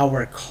at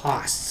our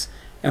costs,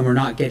 and we're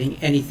not getting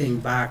anything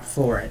back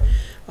for it.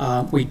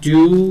 We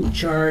do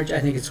charge, I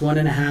think it's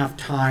 1.5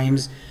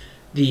 times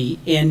the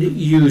end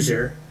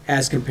user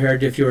as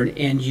compared to if you're an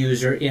end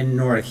user in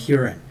North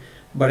Huron.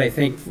 But I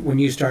think when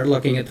you start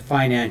looking at the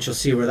finance, you'll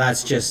see where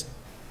that's just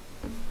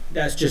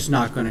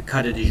not going to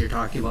cut it as you're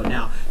talking about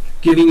now.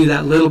 Giving you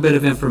that little bit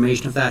of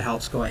information, if that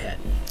helps, go ahead.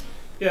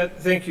 Yeah,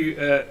 thank you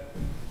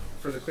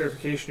for the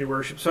clarification, Your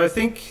Worship. So I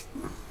think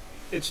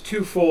it's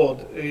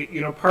twofold.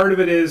 Part of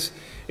it is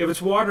if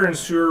it's water and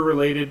sewer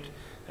related,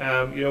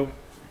 and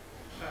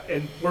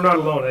we're not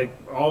alone. Like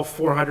all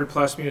 400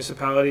 plus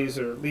municipalities,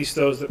 or at least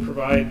those that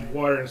provide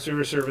water and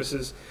sewer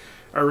services,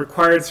 are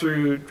required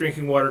through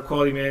drinking water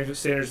quality management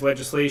standards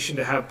legislation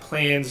to have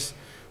plans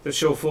that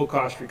show full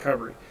cost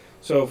recovery.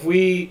 So if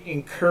we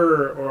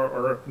incur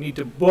or need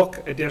to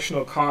book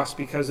additional costs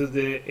because of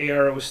the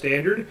ARO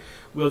standard,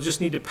 we'll just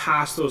need to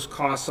pass those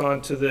costs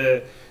on to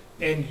the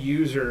end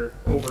user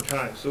over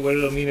time. So what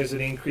it'll mean is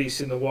an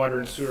increase in the water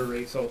and sewer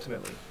rates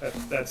ultimately.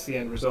 That's the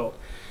end result.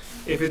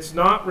 If it's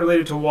not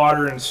related to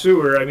water and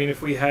sewer, I mean,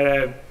 if we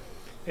had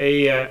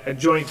a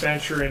joint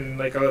venture in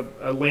like a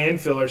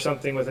landfill or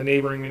something with a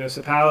neighboring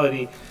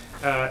municipality,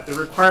 the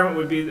requirement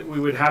would be that we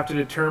would have to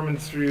determine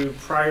through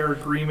prior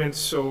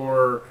agreements,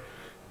 or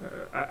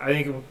I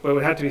think it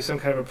would have to be some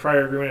kind of a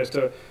prior agreement as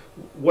to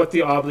what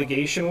the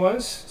obligation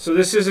was. So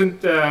this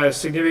isn't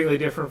significantly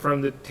different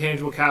from the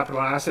tangible capital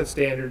asset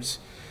standards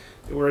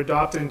that were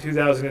adopted in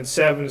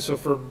 2007. So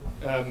for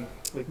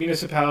like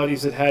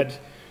municipalities that had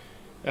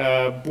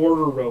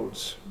border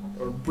roads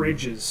or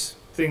bridges,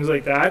 things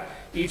like that,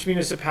 each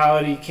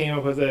municipality came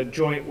up with a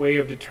joint way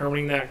of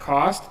determining that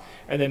cost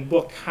and then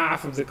booked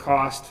half of the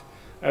cost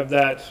of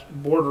that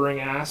bordering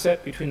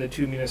asset between the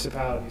two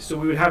municipalities. So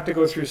we would have to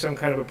go through some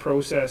kind of a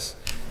process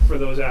for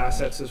those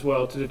assets as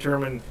well to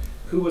determine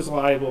who was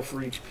liable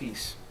for each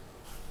piece.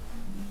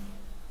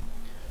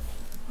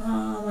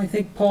 I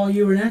think, Paul,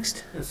 you were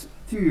next. Yes,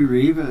 to you,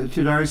 Reeve.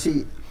 To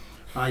Darcy,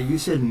 you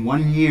said in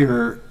 1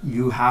 year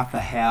you have to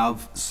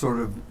have sort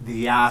of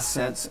the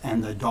assets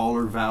and the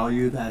dollar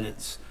value that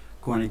it's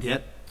going to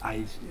get.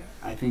 I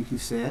think you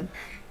said.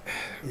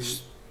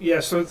 Yeah,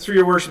 so through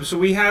your worship, so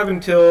we have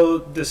until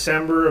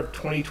December of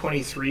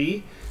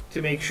 2023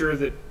 to make sure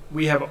that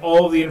we have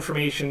all the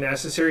information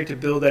necessary to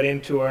build that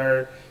into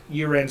our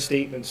year-end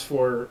statements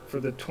for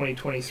the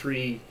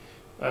 2023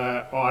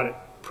 audit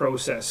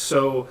process.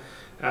 So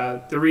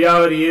the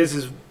reality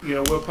is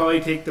we'll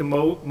probably take the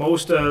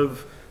most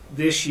of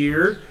this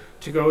year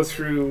to go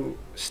through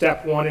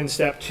step 1 and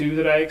step 2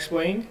 that I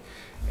explained.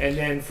 And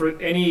then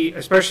for any,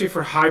 especially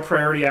for high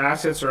priority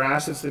assets or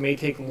assets that may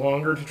take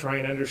longer to try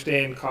and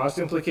understand cost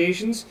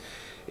implications,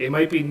 it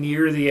might be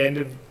near the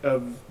end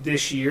of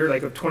this year,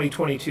 like of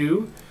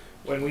 2022,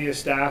 when we as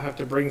staff have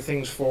to bring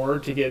things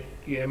forward to get,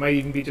 it might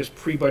even be just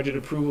pre-budget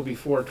approval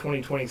before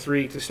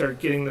 2023 to start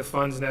getting the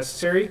funds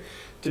necessary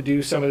to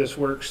do some of this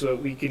work so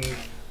that we can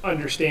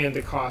understand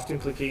the cost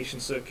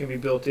implications so it can be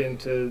built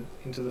into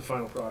the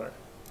final product.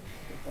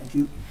 Thank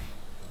you.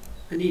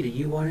 Anita,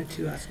 you wanted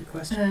to ask a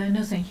question?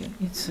 No, thank you.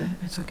 It's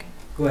okay.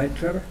 Go ahead,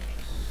 Trevor.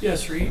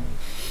 Yes, Reed.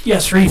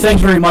 Yes, Reed,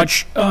 thanks very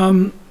much.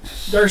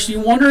 Darcy,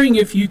 wondering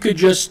if you could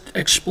just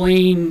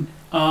explain,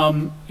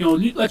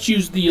 let's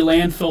use the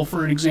landfill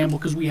for an example,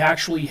 because we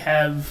actually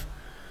have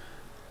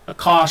a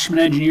cost from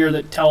an engineer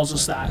that tells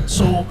us that.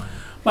 So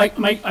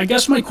I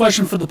guess my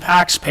question for the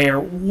taxpayer,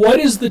 what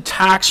is the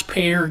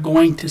taxpayer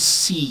going to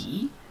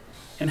see,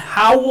 and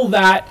how will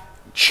that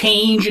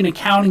change in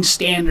accounting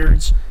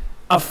standards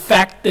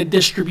affect the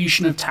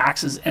distribution of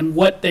taxes and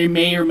what they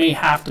may or may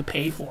have to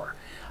pay for?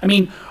 I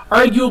mean,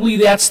 arguably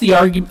that's the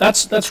argument,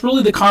 that's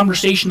really the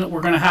conversation that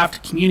we're going to have to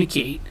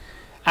communicate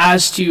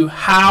as to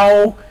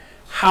how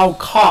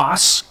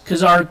costs,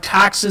 because our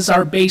taxes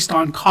are based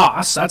on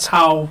costs, that's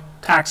how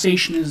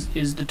taxation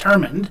is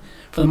determined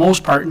for the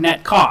most part,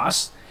 net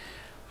costs.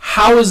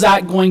 How is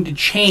that going to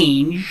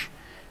change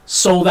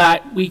so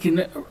that we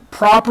can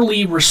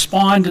properly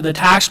respond to the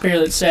taxpayer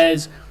that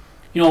says,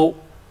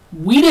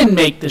 we didn't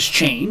make this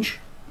change,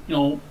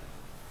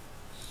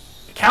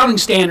 accounting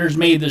standards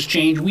made this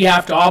change, we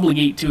have to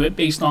obligate to it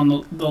based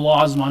on the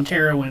laws of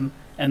Ontario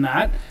and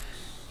that.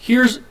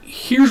 Here's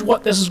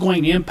what this is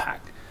going to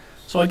impact.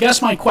 So I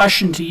guess my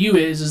question to you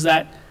is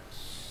that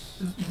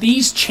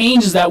these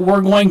changes that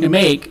we're going to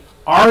make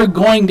are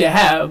going to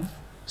have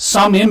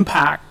some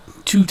impact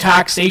to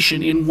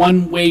taxation in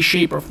one way,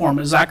 shape, or form.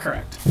 Is that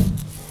correct?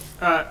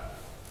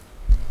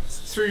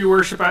 Through your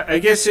worship, I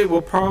guess it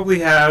will probably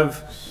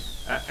have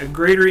a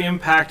greater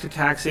impact to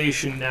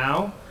taxation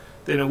now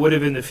than it would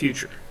have in the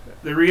future.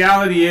 The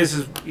reality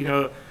is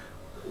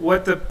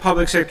what the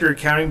Public Sector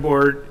Accounting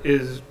Board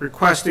is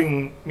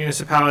requesting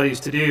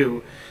municipalities to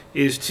do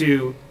is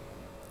to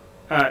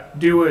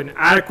do an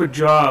adequate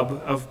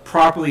job of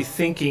properly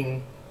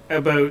thinking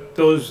about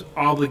those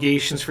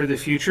obligations for the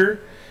future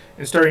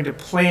and starting to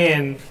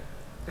plan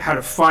how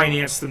to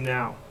finance them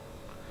now.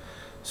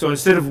 So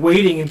instead of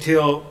waiting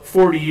until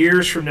 40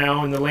 years from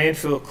now when the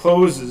landfill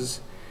closes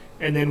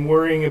and then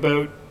worrying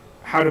about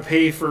how to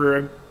pay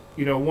for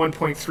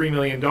 $1.3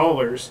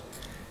 million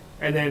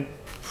and then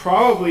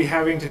probably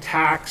having to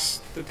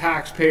tax the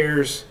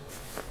taxpayers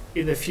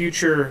in the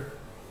future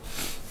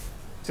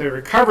to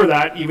recover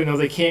that, even though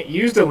they can't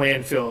use the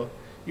landfill,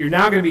 you're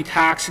now going to be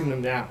taxing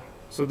them now.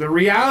 So the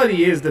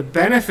reality is the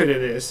benefit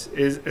of this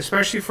is,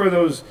 especially for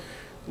those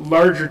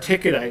larger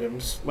ticket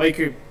items, like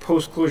a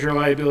post-closure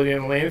liability in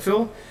a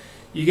landfill,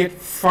 you get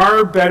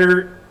far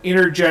better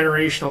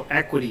intergenerational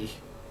equity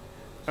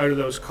out of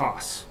those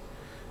costs.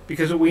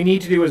 Because what we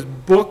need to do is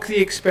book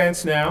the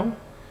expense now,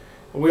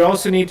 and we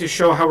also need to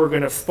show how we're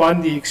going to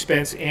fund the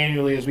expense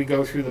annually as we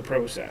go through the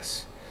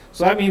process.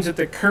 So that means that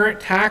the current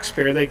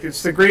taxpayer, like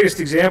it's the greatest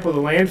example of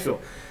the landfill,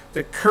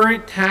 the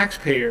current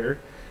taxpayer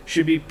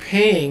should be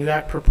paying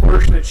that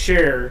proportionate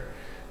share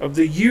of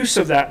the use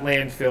of that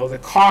landfill, the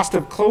cost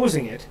of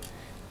closing it,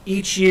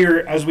 each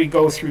year as we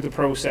go through the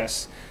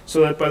process.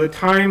 So that by the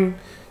time,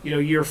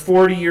 year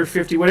 40, year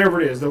 50, whatever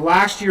it is, the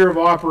last year of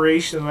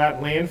operation of that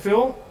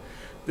landfill,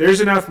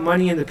 there's enough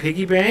money in the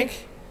piggy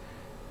bank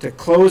to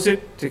close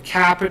it, to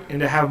cap it, and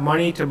to have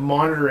money to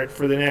monitor it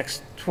for the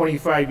next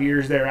 25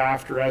 years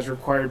thereafter as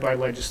required by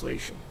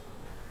legislation.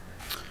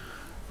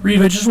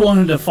 Reeve, I just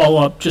wanted to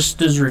follow up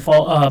just as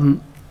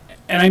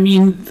and I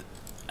mean,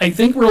 I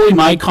think really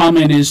my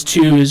comment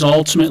is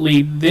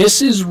ultimately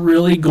this is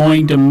really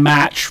going to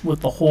match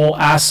with the whole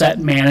asset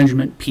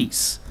management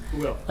piece.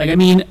 Will. Like, I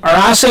mean, our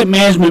asset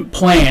management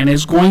plan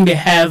is going to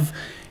have,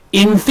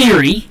 in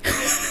theory,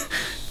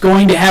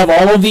 going to have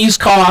all of these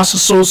costs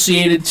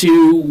associated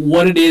to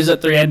what it is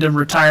at the end of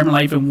retirement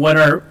life and what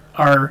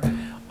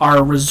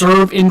our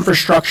reserve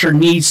infrastructure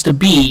needs to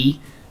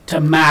be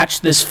to match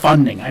this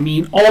funding. I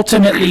mean,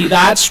 ultimately,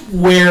 that's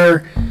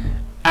where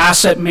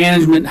asset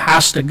management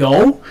has to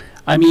go.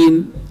 I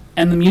mean,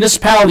 and the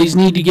municipalities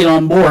need to get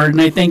on board,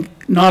 and I think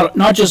not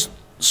just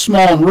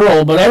small and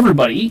rural, but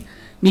everybody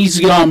needs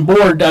to get on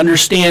board to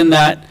understand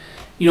that,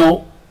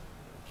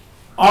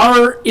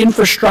 our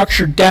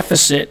infrastructure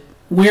deficit,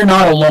 we're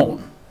not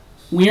alone.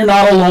 We are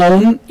not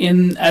alone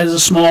as a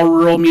small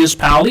rural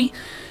municipality,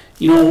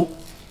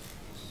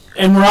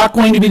 and we're not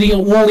going to be the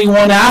only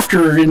one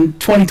after in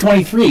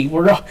 2023.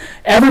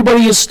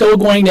 Everybody is still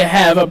going to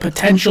have a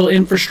potential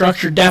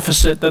infrastructure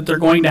deficit that they're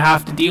going to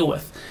have to deal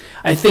with.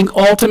 I think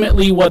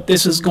ultimately what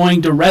this is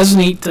going to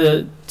resonate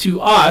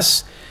to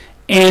us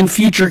and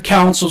future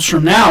councils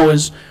from now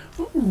is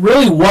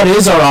really what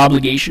is our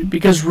obligation,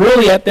 because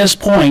really at this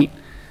point,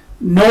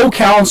 no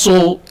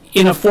council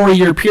in a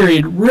 4-year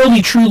period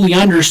really truly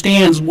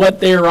understands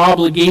what their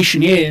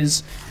obligation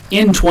is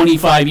in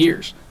 25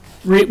 years.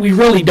 We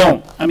really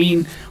don't. I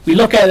mean, we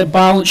look at the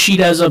balance sheet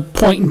as a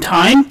point in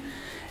time,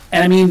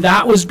 and I mean,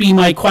 that was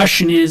my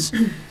question is,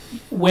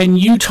 when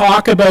you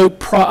talk about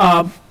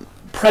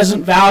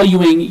present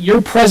valuing,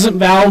 you're present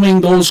valuing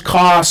those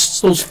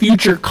costs, those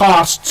future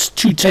costs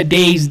to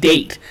today's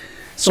date.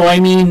 So I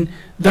mean,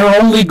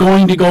 they're only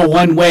going to go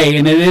one way,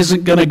 and it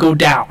isn't going to go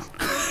down.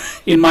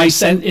 in my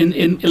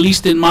at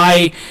least in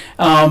my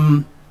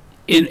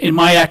in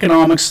my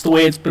economics, the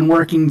way it's been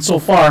working so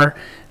far,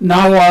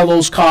 now all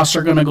those costs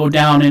are going to go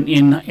down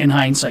in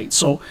hindsight.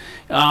 So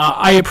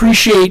I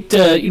appreciate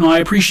I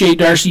appreciate,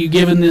 Darcy, you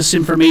giving this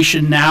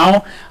information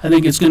now. I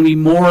think it's going to be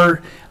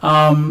more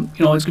it's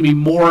going to be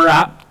more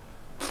apt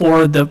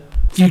for the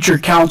future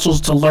councils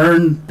to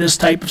learn this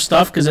type of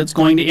stuff, because it's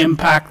going to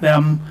impact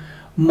them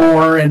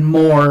more and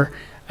more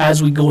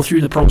as we go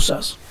through the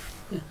process.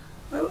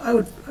 I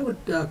would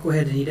go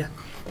ahead, Anita.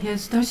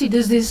 Yes, Darcy,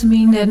 does this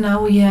mean that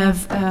now we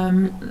have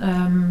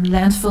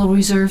landfill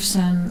reserves,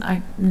 and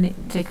I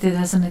take that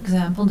as an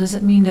example, does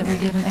it mean that we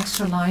get an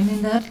extra line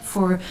in that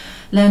for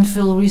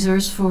landfill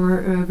reserves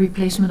for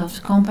replacement of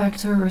the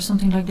compactor or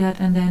something like that,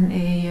 and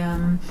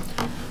then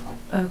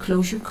a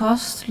closure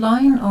cost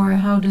line, or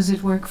how does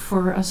it work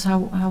for us?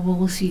 How will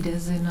we see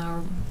this in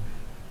our...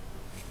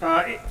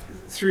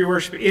 Through your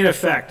worship, in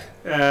effect,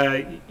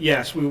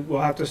 yes, we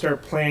will have to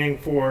start planning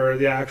for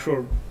the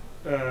actual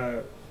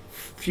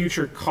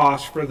future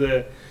costs for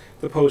the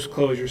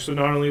post-closure. So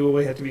not only will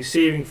we have to be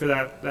saving for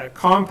that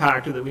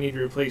compactor that we need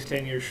to replace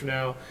 10 years from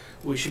now,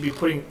 we'll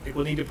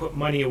need to put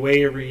money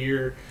away every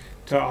year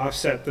to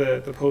offset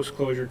the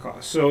post-closure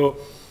costs. So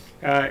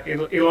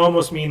it'll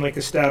almost mean like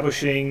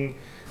establishing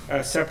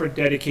a separate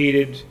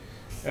dedicated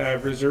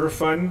reserve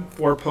fund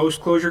for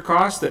post-closure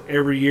costs, that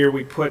every year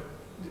we put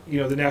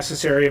the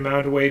necessary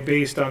amount away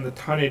based on the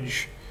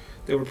tonnage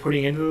that we're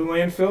putting into the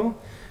landfill.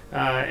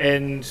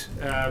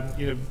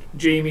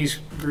 Jamie's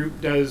group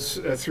does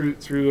through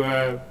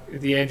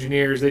the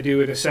engineers, they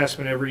do an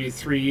assessment every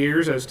 3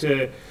 years as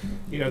to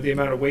the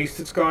amount of waste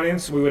that's gone in.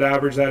 So we would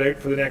average that out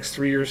for the next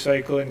 3-year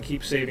cycle and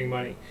keep saving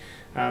money.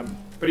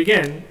 But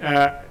again,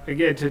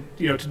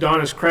 to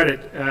Donna's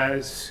credit,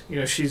 as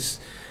she's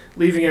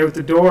leaving out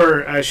the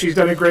door, she's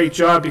done a great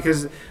job,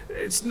 because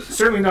it's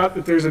certainly not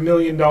that there's $1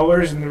 million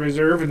in the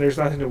reserve and there's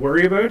nothing to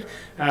worry about.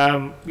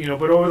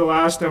 But over the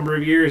last number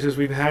of years, as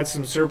we've had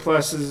some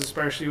surpluses,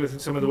 especially with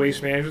some of the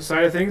waste management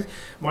side of things,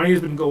 money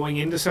has been going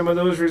into some of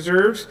those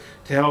reserves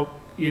to help,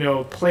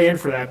 plan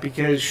for that,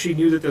 because she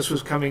knew that this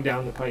was coming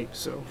down the pipe.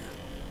 So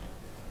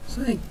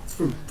I think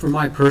from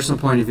my personal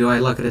point of view, I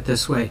look at it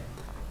this way.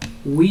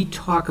 We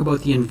talk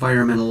about the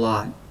environment a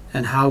lot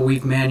and how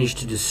we've managed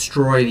to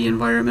destroy the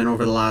environment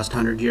over the last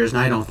 100 years,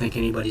 and I don't think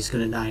anybody's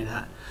going to deny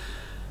that.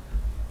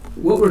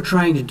 What we're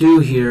trying to do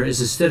here is,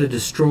 instead of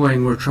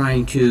destroying, we're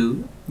trying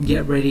to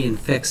get ready and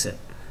fix it.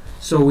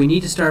 So we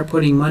need to start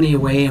putting money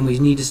away, and we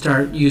need to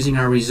start using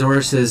our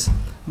resources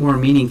more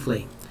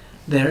meaningfully.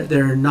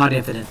 They're not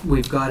infinite.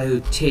 We've got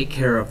to take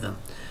care of them.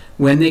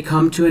 When they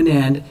come to an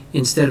end,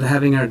 instead of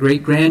having our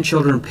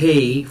great-grandchildren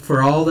pay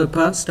for all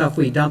the stuff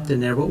we dumped in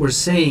there, what we're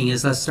saying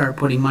is, let's start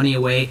putting money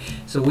away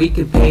so we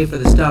can pay for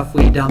the stuff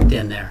we dumped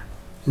in there,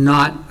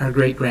 not our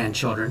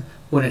great-grandchildren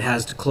when it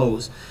has to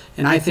close.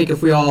 And I think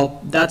if we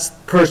all, that's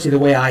personally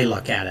the way I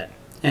look at it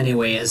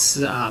anyway,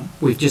 is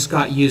we've just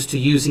got used to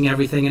using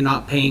everything and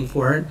not paying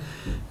for it.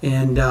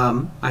 And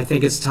I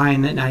think it's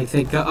time that, and I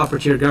think upper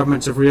tier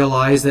governments have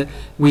realized that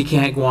we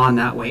can't go on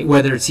that way.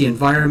 Whether it's the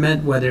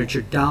environment, whether it's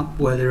your dump,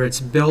 whether it's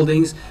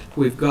buildings,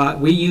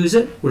 we use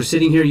it, we're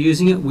sitting here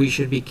using it, we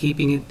should be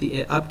keeping it,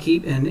 the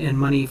upkeep and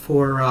money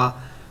for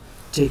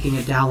taking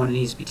it down when it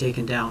needs to be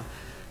taken down.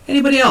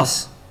 Anybody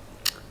else?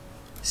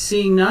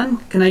 Seeing none,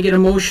 can I get a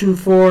motion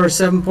for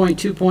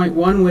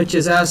 7.2.1, which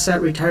is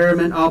asset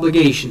retirement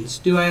obligations?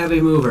 Do I have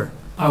a mover?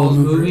 I will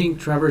move. Moving,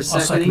 Trevor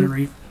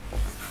seconding.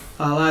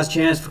 Last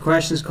chance for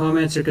questions,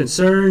 comments, or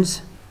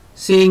concerns.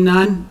 Seeing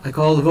none, I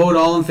call the vote.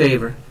 All in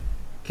favor?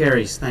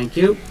 Carries. Thank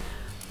you.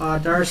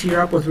 Darcy,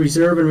 you're up with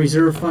reserve and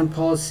reserve fund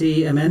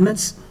policy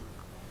amendments.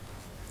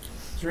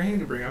 Is there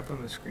anything to bring up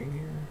on the screen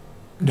here?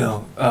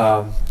 No.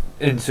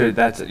 And so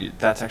that's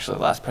actually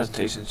the last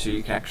presentation, so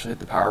you can actually hit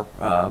the power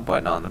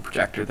button on the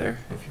projector there.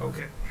 If you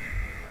okay.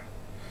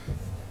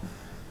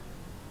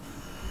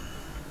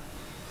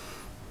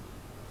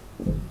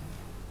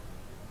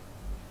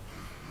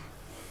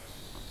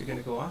 You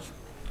gonna go off?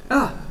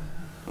 Ah,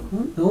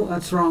 no,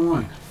 that's the wrong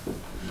one.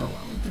 Oh,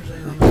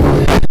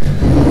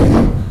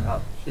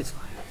 it's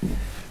fine.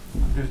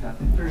 There's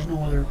nothing. There's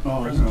no other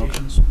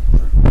presentations.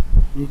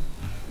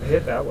 I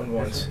hit that one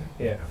once.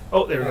 Yeah.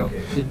 Oh, there we go.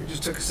 It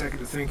just took a second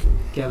to think.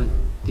 Kevin,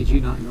 did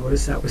you not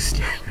notice that was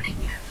staring?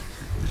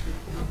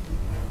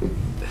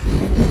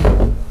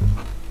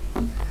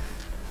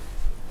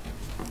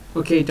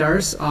 Okay,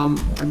 Darce,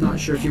 I'm not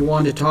sure if you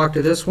want to talk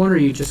to this one or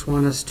you just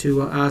want us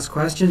to ask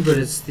questions, but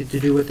it's to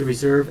do with the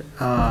reserve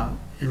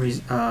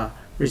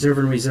and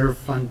reserve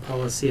fund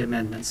policy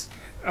amendments.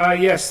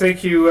 Yes,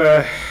 thank you,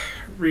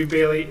 Reeve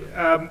Bailey.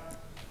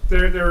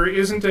 There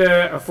isn't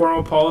a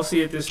formal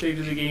policy at this stage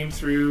of the game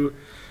through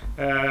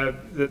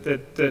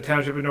that the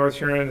Township of North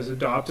Huron has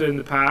adopted in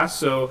the past.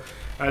 So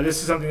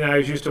this is something that I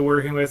was used to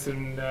working with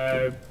in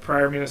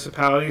prior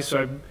municipalities.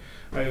 So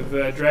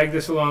I've dragged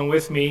this along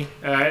with me.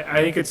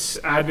 I think it's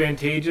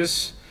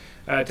advantageous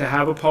to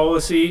have a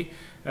policy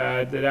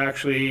that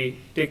actually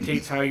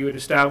dictates how you would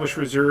establish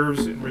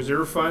reserves and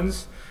reserve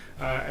funds,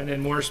 and then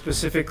more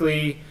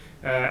specifically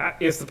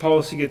if the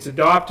policy gets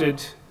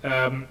adopted,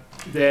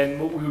 then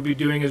what we would be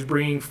doing is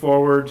bringing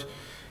forward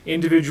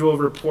individual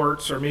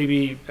reports or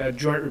maybe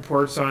joint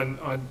reports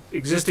on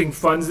existing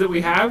funds that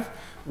we have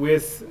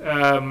with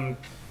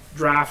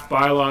draft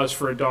bylaws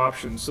for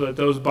adoption, so that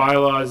those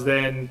bylaws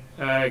then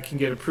can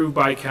get approved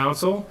by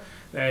council,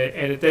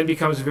 and it then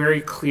becomes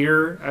very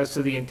clear as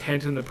to the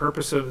intent and the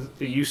purpose of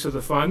the use of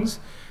the funds,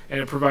 and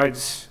it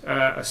provides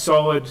a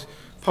solid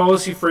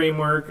policy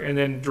framework and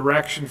then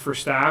direction for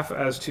staff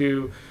as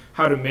to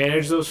how to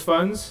manage those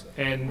funds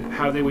and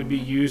how they would be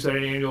used on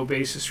an annual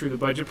basis through the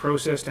budget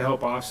process to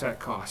help offset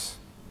costs.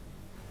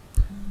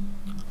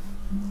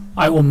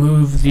 I will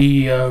move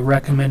the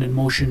recommended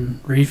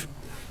motion, Reeve.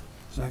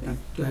 Second.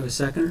 Do I have a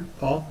seconder?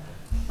 Paul?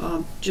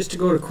 Just to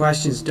go to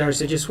questions,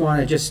 Darcy, I just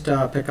want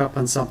to pick up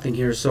on something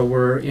here. So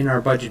we're in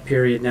our budget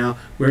period now.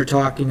 We're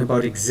talking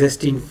about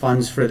existing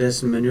funds for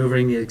this and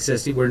maneuvering the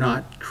existing. We're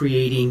not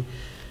creating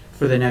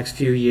for the next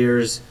few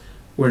years.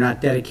 We're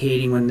not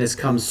dedicating, when this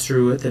comes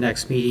through at the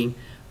next meeting,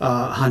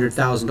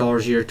 $100,000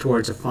 a year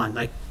towards a fund,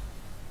 like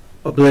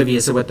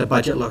oblivious of what the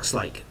budget looks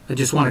like. I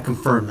just want to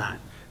confirm that.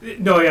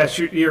 No, yes,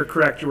 you're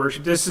correct, Your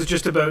Worship. This is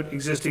just about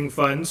existing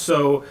funds.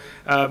 So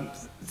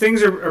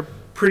things are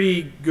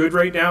pretty good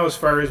right now as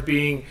far as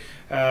being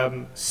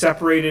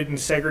separated and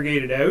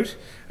segregated out.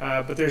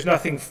 But there's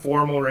nothing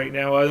formal right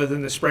now other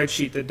than the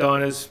spreadsheet that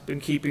Don has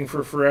been keeping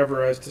for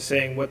forever as to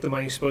saying what the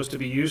money's supposed to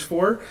be used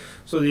for.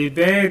 So the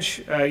advantage,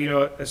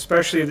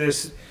 especially of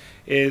this,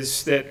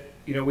 is that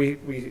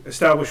we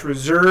establish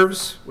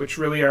reserves, which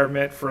really are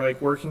meant for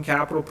like working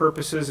capital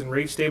purposes and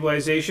rate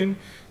stabilization.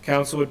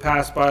 Council would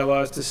pass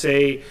bylaws to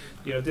say,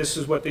 this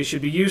is what they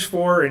should be used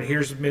for, and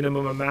here's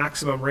minimum and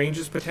maximum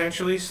ranges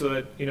potentially, so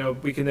that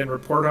we can then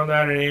report on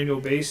that on an annual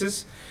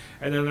basis.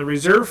 And then the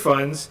reserve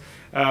funds,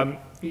 they're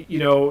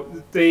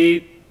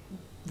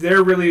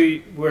really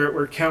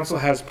where council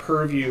has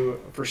purview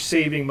for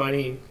saving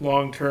money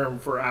long term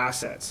for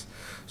assets.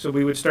 So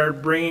we would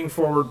start bringing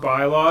forward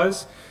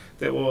bylaws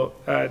that will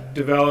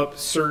develop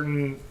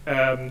certain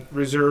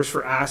reserves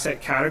for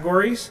asset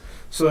categories,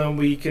 so then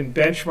we can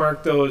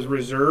benchmark those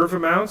reserve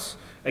amounts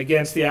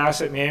against the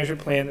asset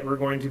management plan that we're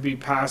going to be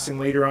passing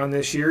later on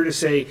this year to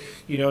say,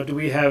 do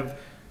we have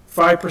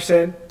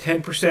 5%,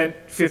 10%,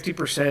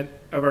 50%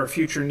 of our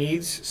future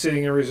needs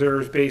sitting in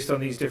reserves based on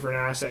these different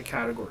asset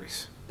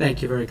categories.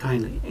 Thank you very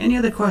kindly. Any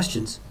other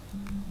questions?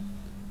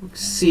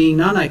 Seeing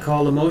none, I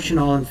call the motion.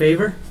 All in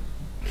favor?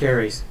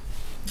 Carries.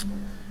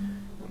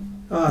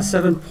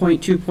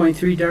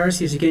 7.2.3,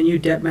 Darcy, is again you,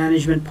 debt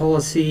management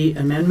policy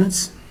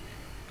amendments.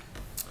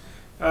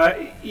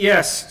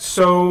 Yes,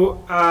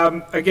 so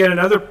again,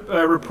 another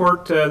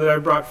report that I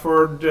brought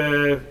forward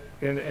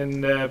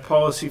in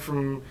policy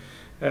from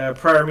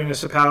prior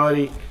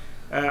municipality.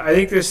 I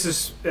think this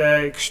is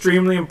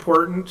extremely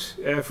important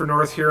for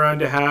North Huron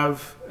to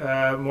have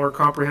more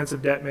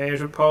comprehensive debt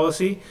management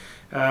policy,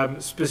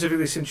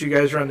 specifically since you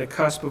guys are on the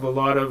cusp of a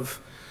lot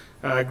of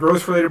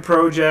growth-related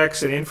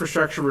projects and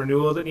infrastructure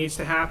renewal that needs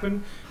to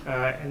happen.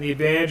 And the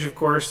advantage, of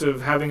course,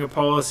 of having a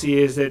policy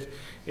is that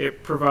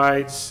it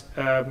provides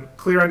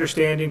clear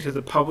understanding to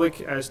the public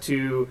as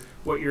to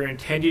what your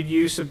intended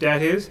use of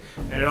debt is,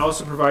 and it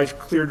also provides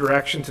clear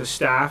direction to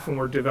staff when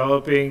we're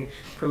developing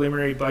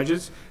preliminary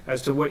budgets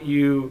as to what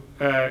you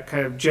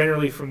kind of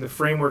generally from the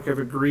framework have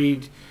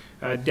agreed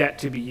debt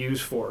to be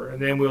used for.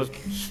 And then we'll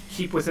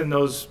keep within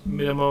those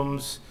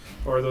minimums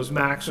or those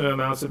maximum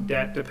amounts of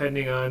debt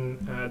depending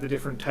on the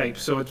different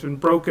types. So it's been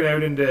broken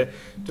out into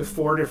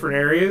 4 different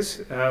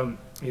areas.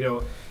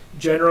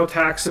 General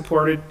tax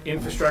supported,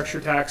 infrastructure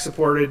tax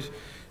supported,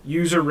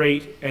 user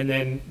rate, and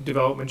then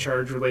development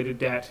charge related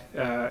debt.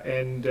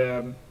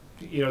 This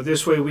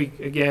way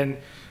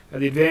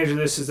the advantage of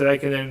this is that I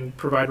can then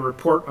provide a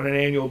report on an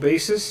annual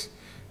basis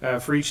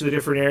for each of the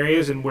different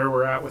areas and where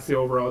we're at with the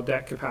overall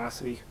debt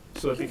capacity.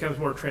 So it becomes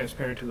more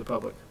transparent to the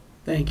public.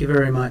 Thank you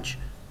very much.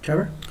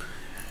 Trevor?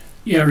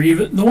 Yeah,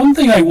 Reeve, the one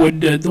thing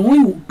the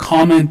only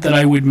comment that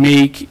I would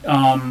make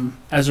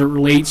as it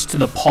relates to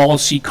the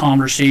policy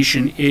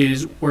conversation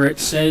is where it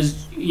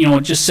says,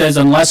 it just says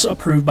unless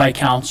approved by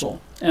council.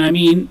 And I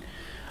mean,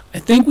 I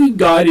think we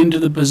got into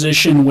the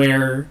position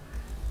where,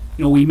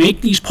 we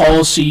make these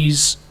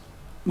policies,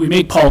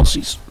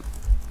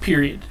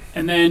 period.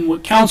 And then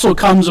what council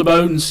comes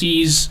about and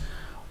sees,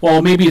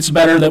 well, maybe it's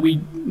better that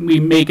we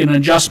make an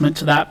adjustment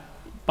to that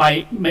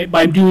by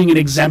doing an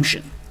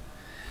exemption.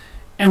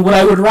 And what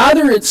I would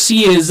rather it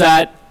see is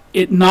that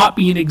it not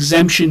be an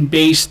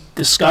exemption-based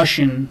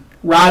discussion.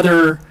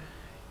 Rather,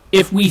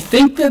 if we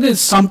think that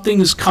it's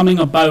something's coming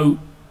about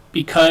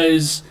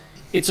because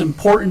it's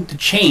important to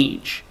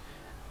change,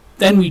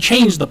 then we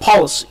change the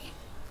policy,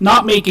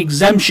 not make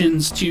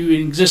exemptions to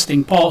an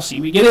existing policy.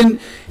 We get in,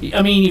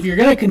 if you're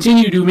going to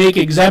continue to make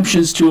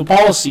exemptions to a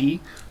policy,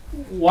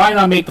 why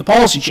not make the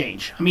policy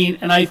change?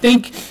 And I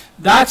think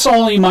that's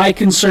only my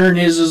concern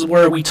is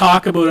where we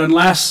talk about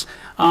unless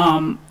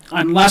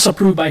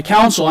approved by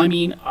council.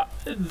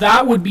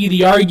 That would be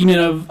the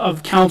argument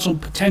of council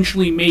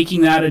potentially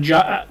making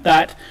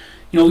that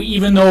you know,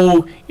 even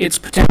though it's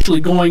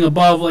potentially going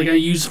above, like I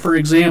use for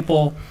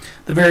example,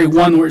 the very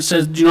one where it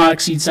says do not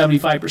exceed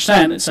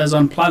 75%, it says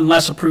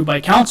unless approved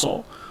by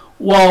council.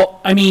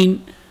 Well, I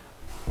mean,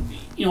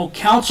 you know,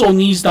 council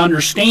needs to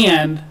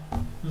understand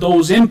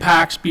those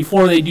impacts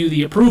before they do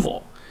the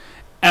approval.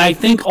 And I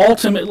think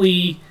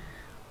ultimately,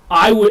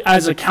 I would,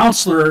 as a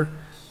councillor,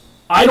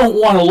 I don't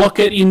want to look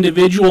at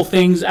individual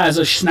things as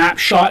a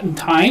snapshot in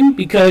time,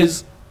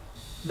 because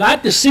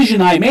that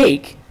decision I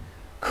make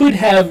could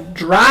have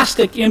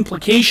drastic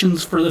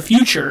implications for the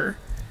future.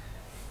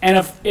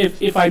 And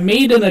if I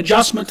made an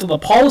adjustment to the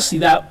policy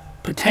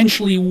that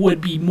potentially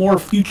would be more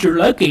future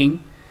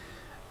looking,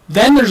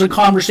 then there's a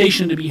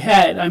conversation to be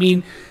had. I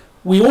mean,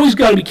 we always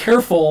got to be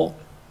careful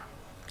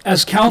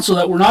as council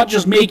that we're not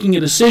just making a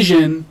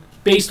decision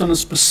based on a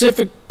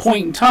specific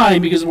point in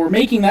time, because if we're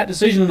making that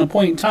decision in a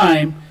point in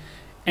time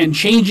and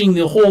changing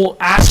the whole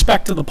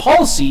aspect of the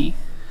policy,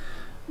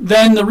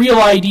 then the real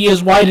idea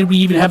is, why did we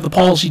even have the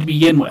policy to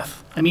begin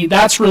with? I mean,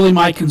 that's really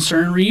my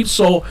concern, Reeve.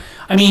 So,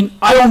 I mean,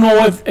 I don't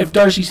know if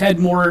Darcy's had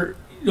more,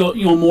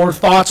 more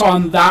thoughts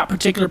on that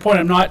particular point.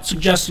 I'm not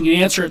suggesting an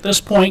answer at this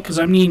point, because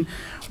I mean,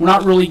 we're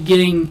not really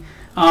getting,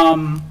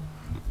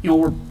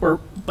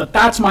 but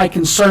that's my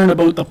concern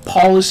about the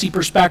policy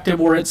perspective,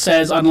 where it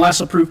says unless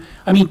approved.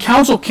 I mean,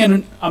 council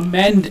can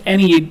amend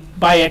any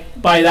by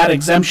that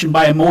exemption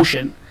by a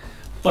motion,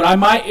 but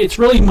it's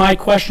really my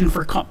question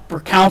for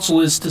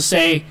council is to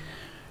say,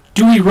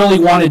 do we really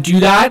want to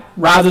do that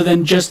rather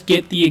than just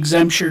get the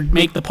exemption,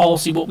 make the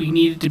policy what we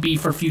need it to be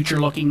for future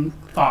looking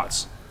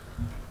thoughts?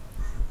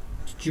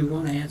 Did you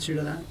want to answer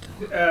to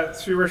that?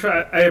 Through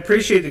Worship, I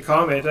appreciate the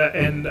comment,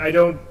 and I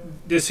don't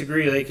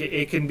disagree. Like,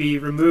 it can be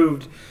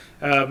removed.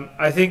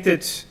 I think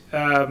that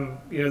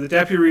the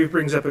Deputy Reeve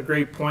brings up a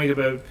great point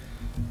about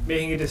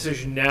making a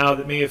decision now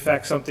that may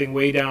affect something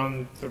way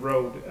down the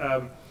road.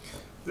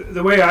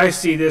 The way I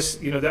see this,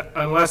 that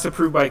unless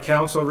approved by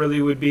council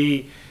really would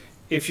be,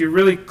 if you're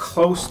really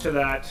close to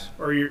that,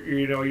 or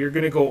you're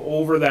going to go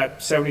over that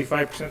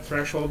 75%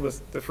 threshold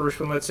with the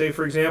first one, let's say,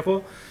 for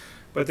example,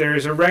 but there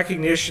is a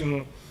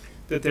recognition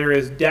that there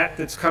is debt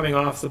that's coming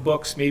off the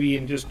books maybe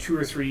in just 2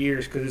 or 3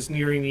 years because it's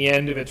nearing the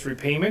end of its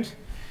repayment.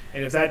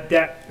 And if that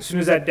debt, as soon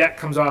as that debt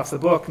comes off the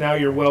book, now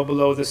you're well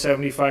below the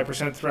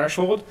 75%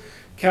 threshold.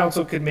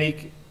 Council could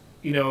make,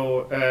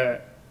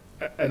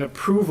 an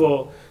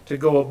approval to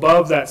go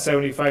above that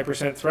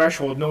 75%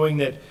 threshold, knowing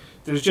that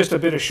there's just a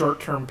bit of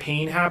short-term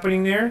pain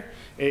happening there.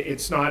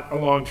 It's not a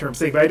long-term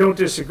thing. But I don't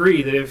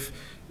disagree that if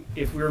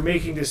we were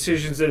making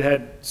decisions that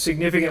had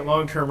significant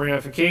long-term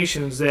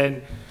ramifications,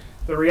 then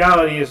the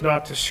reality is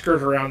not to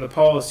skirt around the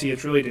policy.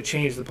 It's really to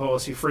change the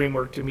policy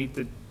framework to meet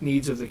the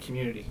needs of the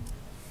community.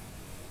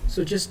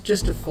 So just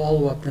to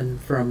follow up then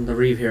from the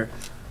Reeve here,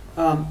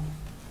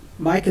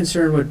 my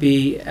concern would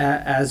be,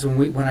 as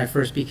when I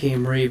first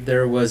became Reeve,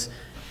 there was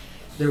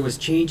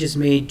changes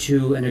made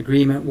to an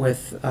agreement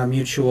with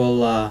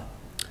mutual,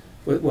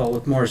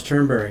 with Morris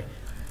Turnberry,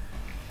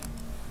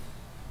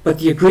 but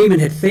the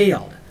agreement had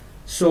failed.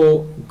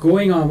 So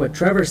going on what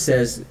Trevor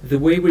says, the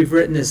way we've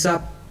written this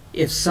up,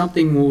 if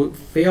something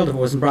failed, if it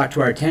wasn't brought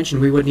to our attention,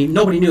 we wouldn't.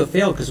 Nobody knew it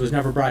failed because it was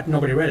never brought.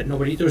 Nobody read it.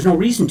 There was no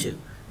reason to.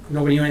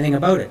 Nobody knew anything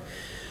about it.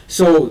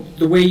 So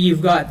the way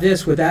you've got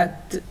this with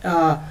that,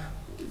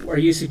 are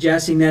you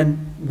suggesting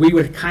then we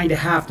would kind of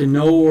have to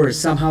know, or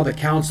somehow the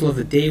council of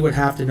the day would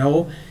have to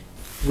know,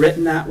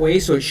 written that way?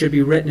 So it should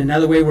be written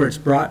another way where it's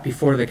brought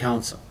before the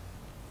council.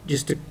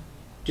 Just a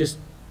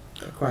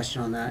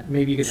question on that.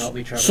 Maybe you could help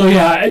me, Trevor. So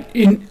yeah,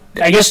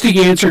 I guess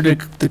the answer to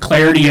the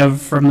clarity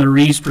from the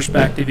Reeves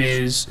perspective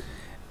is,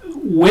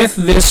 with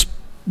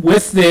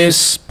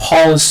this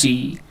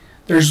policy,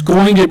 there's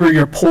going to be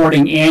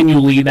reporting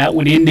annually that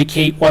would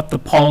indicate what the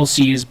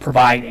policy is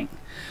providing.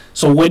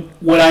 So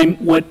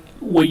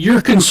what your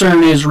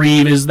concern is,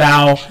 Reeve, is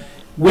now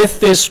with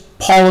this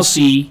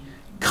policy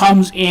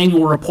comes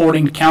annual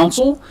reporting to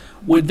council,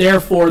 would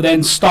therefore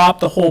then stop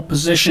the whole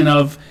position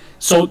of,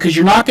 so because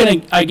you're not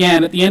going to,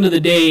 again, at the end of the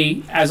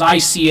day, as I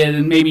see it,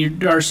 and maybe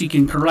Darcy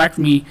can correct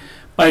me,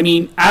 but I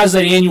mean, as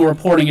that annual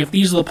reporting, if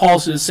these are the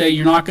policies that say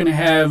you're not going to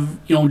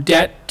have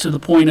debt to the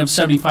point of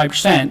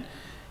 75%,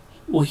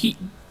 well,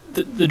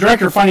 the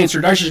director of finance,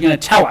 or Darcy, is going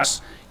to tell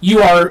us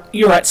you're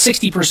at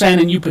 60%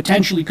 and you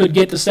potentially could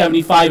get to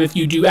 75 if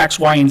you do X,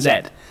 Y, and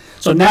Z.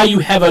 So now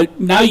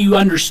you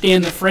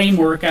understand the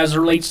framework as it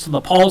relates to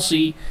the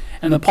policy,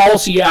 and the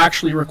policy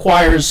actually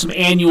requires some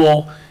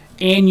annual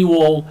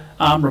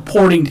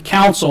reporting to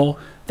council.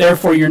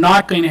 Therefore, you're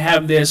not going to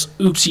have this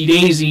oopsie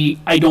daisy,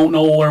 I don't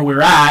know where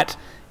we're at,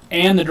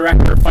 and the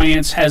director of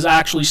finance has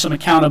actually some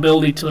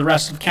accountability to the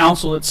rest of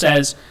council that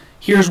says,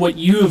 here's what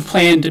you have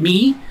planned to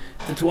me,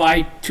 to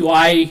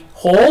I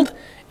hold,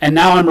 and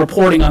now I'm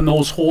reporting on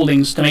those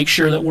holdings to make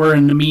sure that we're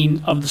in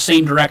the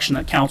same direction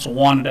that council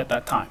wanted at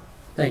that time.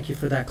 Thank you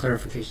for that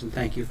clarification.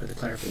 Thank you for the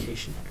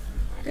clarification.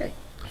 Okay.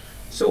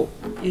 So,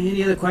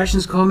 any other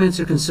questions, comments,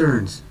 or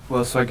concerns?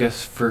 Well, so I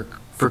guess for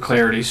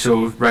clarity,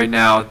 so right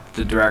now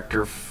the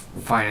director of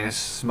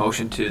finance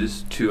motion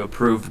is to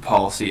approve the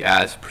policy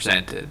as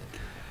presented.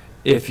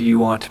 if you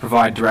want to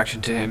provide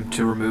direction to him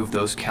to remove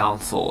those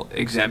council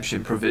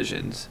exemption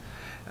provisions,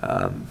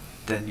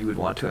 then you would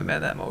want to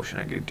amend that motion,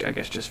 I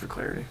guess, just for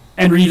clarity.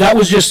 And Reeve, that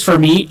was just for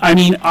me. I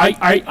mean,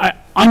 I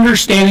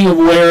understanding of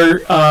where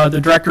the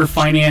Director of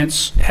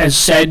Finance has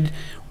said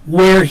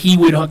where he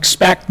would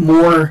expect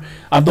more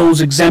of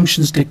those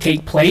exemptions to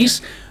take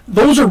place,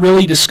 those are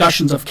really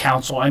discussions of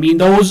council. I mean,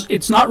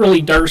 it's not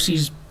really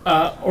Darcy's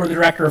or the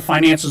Director of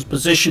Finance's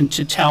position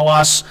to tell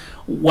us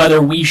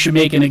whether we should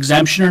make an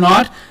exemption or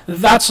not.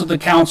 That's the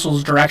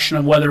council's direction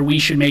of whether we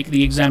should make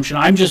the exemption.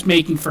 I'm just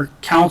making for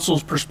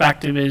council's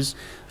perspective is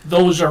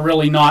those are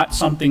really not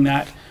something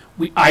that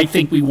I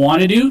think we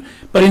want to do.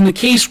 But in the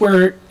case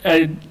where,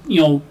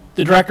 you know,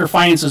 the Director of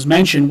Finance has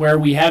mentioned where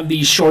we have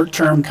these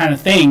short-term kind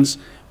of things,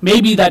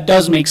 maybe that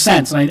does make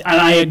sense. And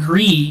I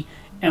agree,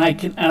 and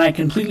I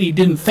completely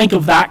didn't think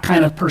of that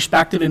kind of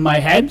perspective in my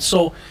head.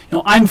 So, you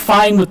know, I'm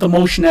fine with the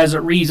motion as it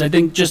reads. I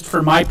think just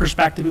for my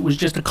perspective, it was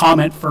just a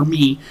comment for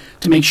me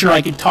to make sure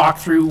I could talk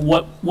through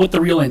what the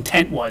real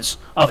intent was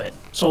of it.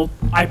 So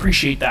I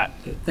appreciate that.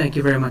 Okay, thank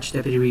you very much,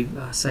 Deputy Reeve.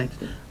 So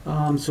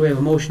we have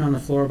a motion on the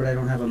floor, but I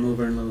don't have a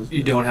mover and those.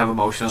 You don't have a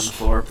motion on the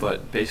floor,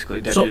 but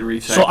basically Deputy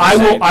Reeve. So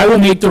I will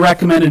make the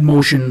recommended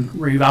motion,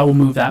 Reeve. I will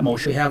move that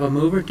motion. We have a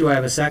mover. Do I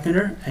have a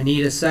seconder?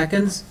 Anita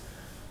seconds.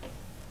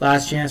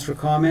 Last chance for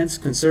comments,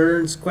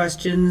 concerns,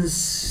 questions.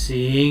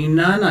 Seeing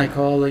none, I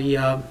call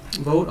the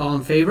vote. All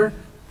in favor?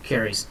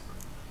 Carries.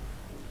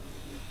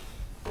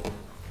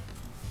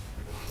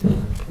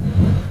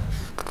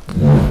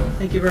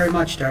 Thank you very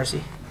much,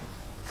 Darcy.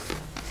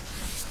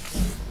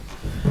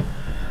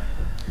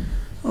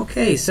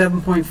 Okay,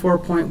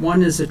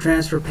 7.4.1 is the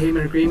transfer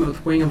payment agreement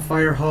with Wingham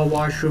Fire Hall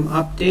washroom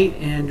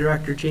update, and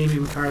Director Jamie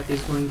McCarthy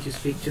is going to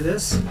speak to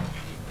this.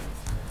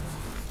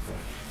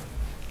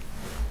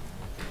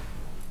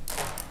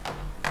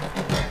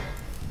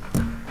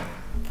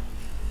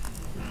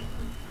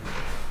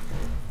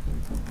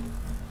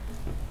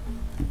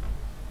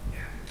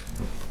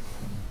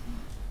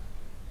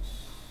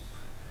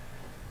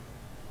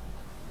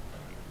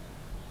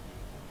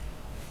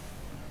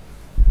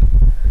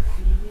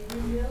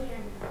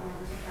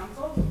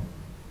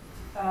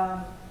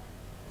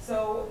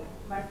 So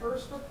my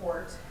first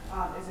report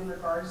is in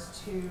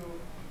regards to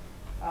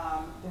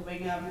the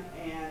Wingham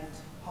and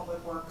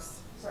Public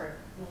Works, the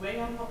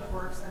Wingham Public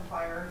Works and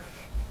Fire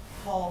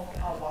Hall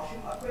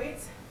washroom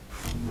upgrades.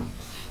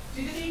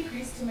 Due to the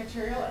increase to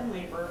material and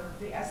labor,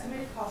 the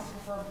estimated cost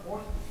for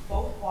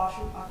both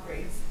washroom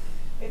upgrades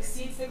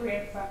exceeds the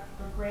grant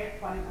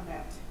funding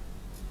amount.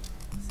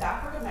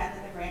 Staff recommend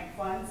that the grant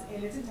funds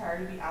in its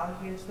entirety be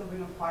allocated to the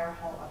Wingham Fire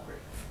Hall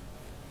upgrades.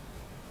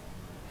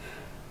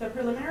 The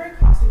preliminary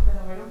costing for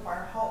the Wingham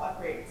Fire Hall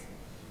upgrades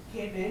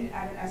came in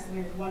at an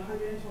estimated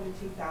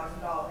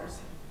 $122,000,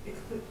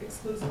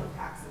 exclusive of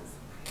taxes.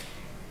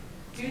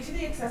 Due to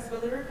the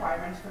accessibility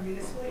requirements for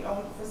municipally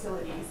owned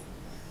facilities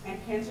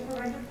and cancer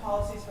preventive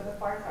policies for the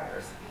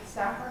firefighters,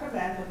 staff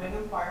recommend the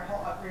Wingham Fire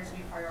Hall upgrades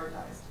be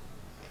prioritized.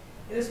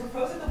 It is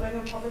proposed that the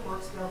Wingham Public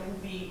Works building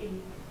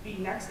be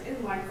next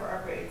in line for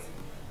upgrades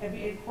and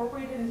be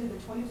incorporated into the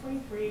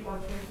 2023 or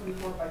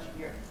 2024 budget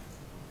year.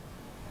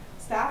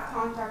 Staff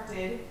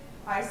contacted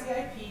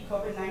ICIP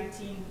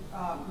COVID-19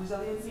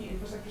 Resiliency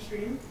Infrastructure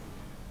Stream,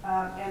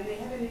 and they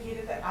have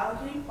indicated that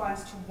allocating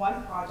funds to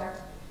one project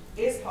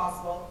is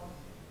possible,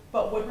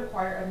 but would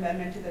require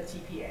amendment to the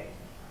TPA,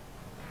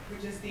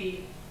 which is the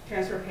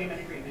transfer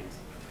payment agreement.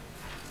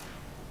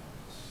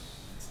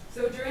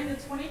 So during the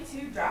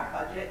 22 draft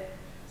budget,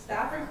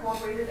 staff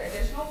incorporated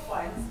additional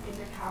funds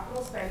into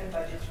capital spending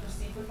budget to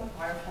proceed with the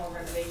fire hall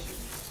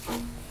renovations.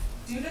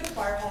 Due to the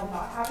fire hall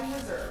not having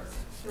reserves,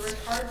 the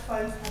required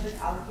funds have been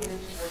allocated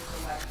towards the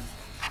levy.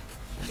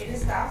 It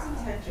is staff's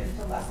intention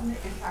to lessen the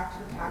impact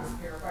to the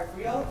taxpayer by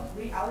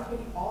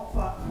reallocating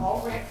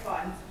all grant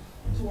funds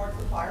towards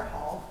the fire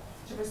hall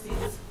to proceed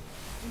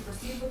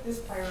with this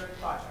priority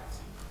project.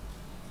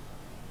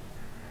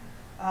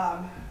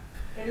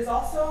 It is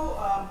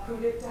also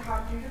prudent to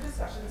have future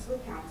discussions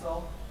with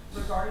council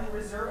regarding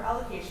reserve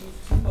allocations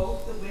to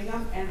both the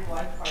Wingham and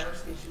Blythe Fire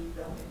Station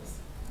buildings.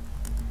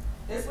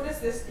 This would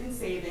assist in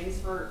savings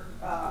for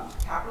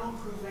capital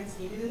improvements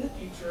needed in the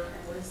future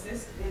and would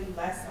assist in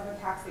less of a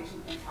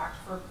taxation impact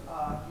for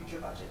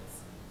future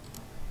budgets.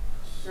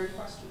 Is there any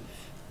questions?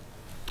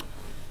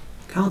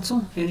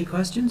 Council, any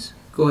questions?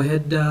 Go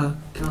ahead,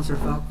 Councillor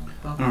Falk.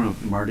 I don't know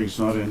if Marty's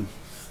not in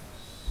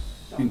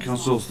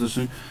council's this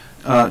thing.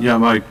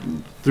 Yeah,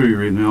 through your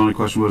reading, the only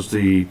question was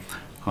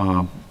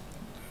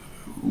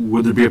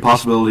would there be a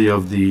possibility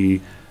of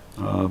the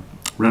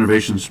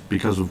renovations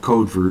because of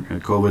code for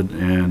COVID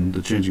and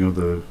the changing of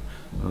the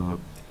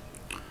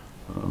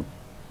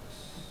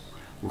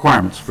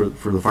requirements for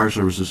the fire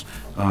services,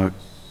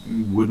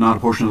 would not a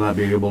portion of that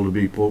be able to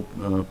be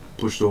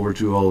pushed over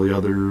to all the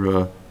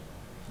other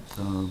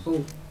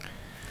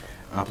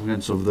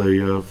applicants of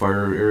the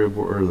fire area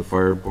board or the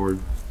fire board?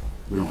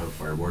 We don't have a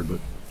fire board, but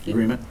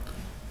agreement.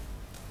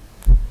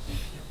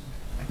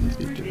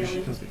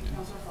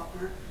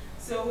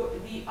 So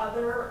the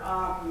other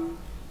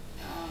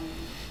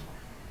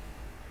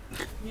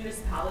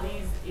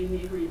municipalities in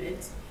the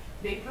agreement.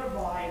 They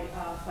provide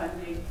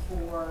funding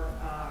for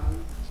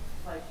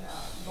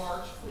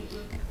large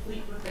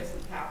fleet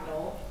replacement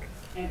capital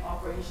and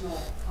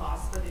operational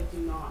costs, but they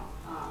do not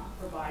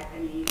provide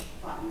any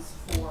funds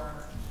for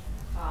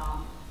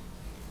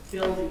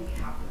building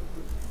capital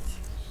improvements.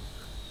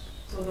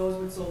 So those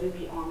would solely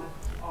be on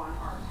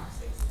our tax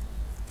base.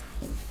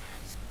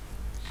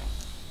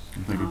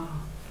 Thank you.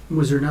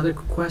 Was there another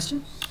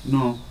question?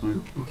 No.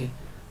 Okay.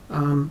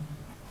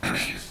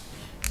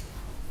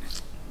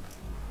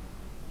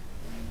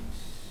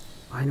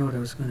 I know what I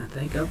was going to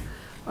think of.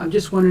 I'm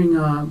just wondering,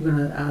 I'm going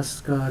to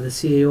ask the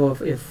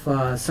CAO if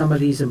some of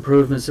these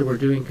improvements that we're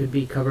doing could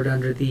be covered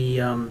under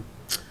the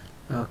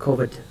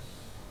COVID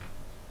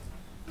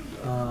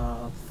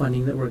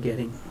funding that we're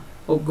getting.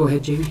 Oh, go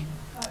ahead, Jamie.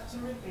 To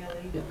Rick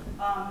Bailey. Yeah.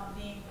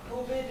 The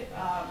COVID,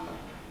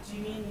 do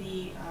you mean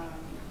the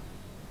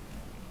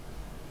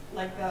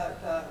like the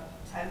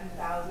 $10,000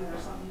 or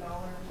something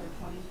dollars or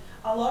 20?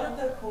 A lot of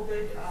the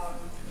COVID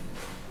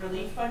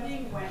relief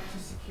funding went to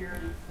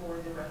security for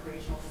the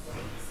recreational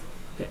facilities.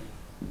 Okay.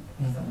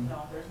 So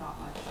no, there's not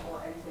much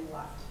or anything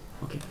left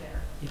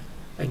there. Yeah.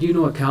 I do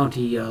know a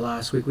county,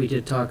 last week we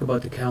did talk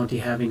about the county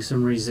having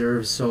some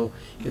reserves, so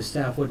if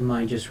staff wouldn't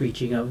mind just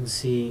reaching out and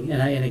seeing,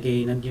 and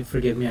again,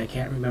 forgive me, I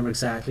can't remember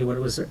exactly what it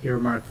was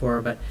earmarked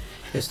for, but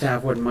if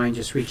staff wouldn't mind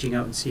just reaching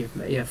out and see if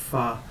we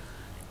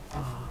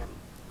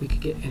could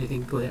get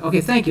anything. Go ahead.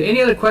 Okay, thank you.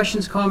 Any other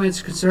questions,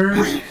 comments,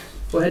 concerns?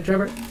 Go ahead,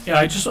 Trevor. Yeah,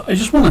 I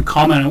just want to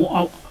comment.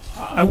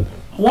 I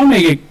want to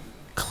make it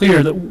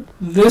clear that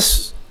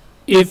this,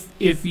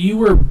 if you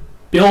were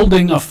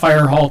building a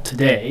fire hall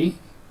today,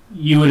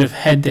 you would have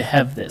had to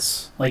have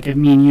this. Like, I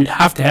mean, you'd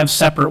have to have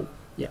separate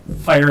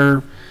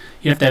fire.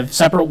 You have to have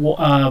separate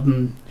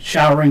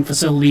showering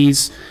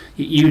facilities.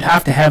 You'd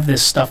have to have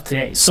this stuff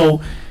today. So,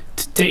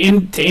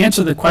 to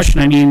answer the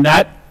question, I mean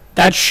that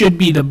should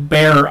be the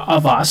bear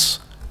of us,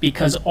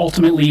 because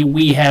ultimately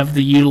we have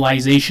the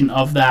utilization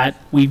of that.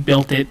 We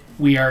built it.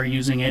 We are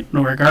using it,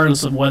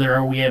 regardless of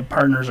whether we have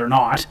partners or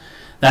not.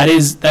 That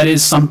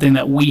is something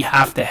that we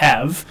have to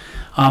have.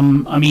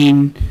 I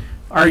mean,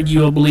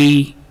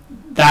 arguably,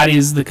 that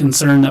is the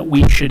concern that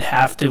we should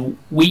have to.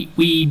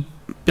 We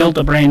built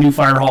a brand new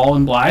fire hall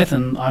in Blythe,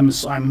 and I'm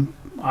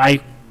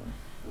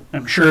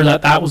sure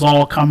that was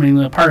all coming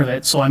to part of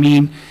it. So I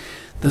mean,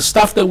 the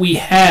stuff that we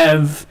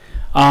have,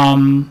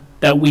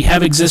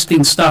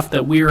 existing stuff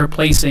that we're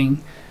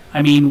replacing.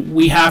 I mean,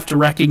 we have to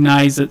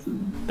recognize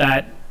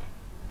that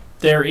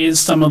there is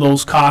some of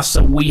those costs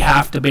that we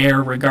have to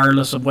bear,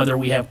 regardless of whether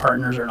we have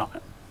partners or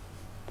not.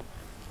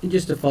 And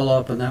just to follow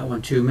up on that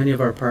one too, many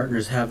of our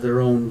partners have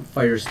their own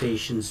fire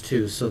stations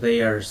too, so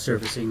they are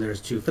servicing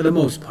theirs too, for the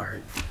most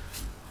part.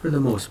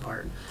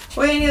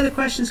 Well, any other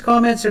questions,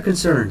 comments, or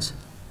concerns?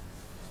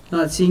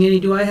 Not seeing any.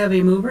 Do I have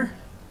a mover?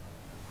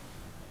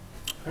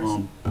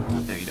 No,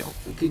 you don't.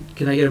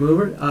 Can I get a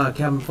mover?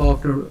 Kevin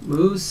Faulkner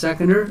moves.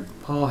 Seconder.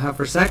 Paul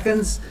Heffer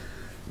seconds.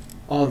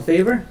 All in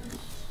favor?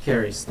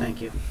 Carries.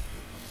 Thank you.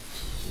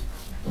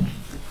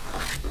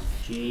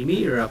 Jamie,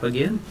 you're up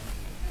again.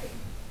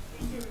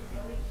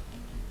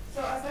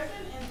 So as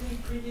mentioned in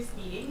the previous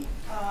meeting,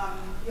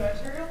 the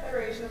Ontario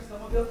Federation of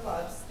Snowmobile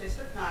Clubs,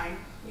 District 9,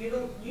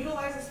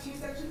 utilizes two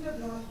sections of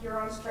North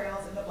Huron's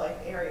trails in the Blythe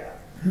area.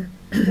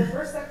 The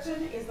first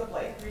section is the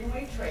Blythe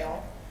Greenway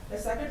Trail. The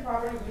second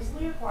property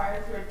recently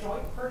acquired through a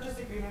joint purchase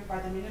agreement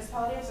by the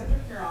municipality of Central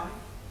Huron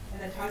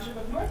and the township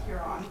of North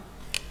Huron.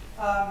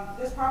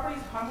 This property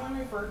is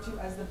commonly referred to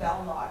as the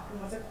Bell Lot and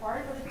was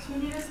acquired by the two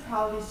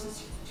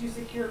municipalities to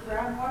secure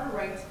groundwater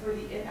rights for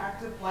the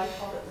inactive Blythe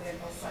Hullet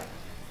landfill site.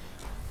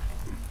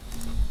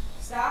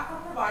 Staff were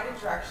provided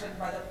direction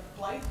by the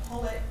Blythe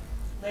Hullet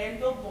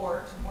Landfill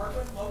Board to work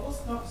with local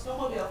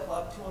snowmobile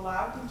club to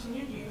allow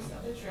continued use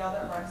of the trail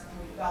that runs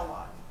through the Bell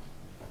Lot.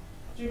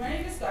 Through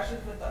many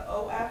discussions with the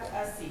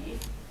OFSC,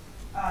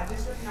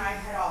 District 9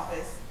 head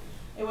office,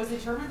 it was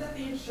determined that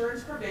the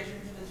insurance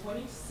provisions in the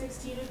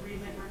 2016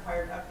 agreement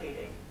required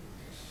updating.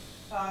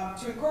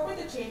 To incorporate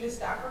the changes,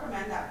 staff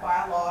recommend that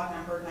bylaw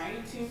number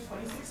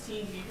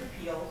 92/2016 be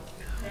repealed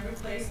and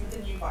replaced with a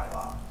new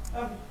bylaw.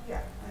 A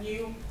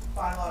new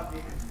bylaw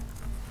agreement.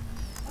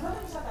 I don't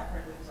think I said that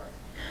correctly, I'm sorry.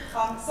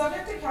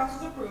 Subject to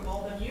council's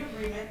approval, the new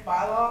agreement,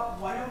 bylaw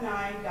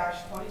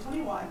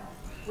 109-2021,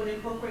 would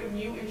incorporate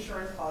new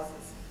insurance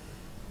clauses.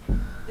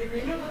 The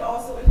agreement would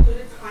also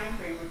include a time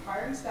frame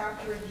requiring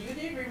staff to review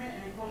the agreement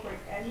and incorporate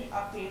any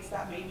updates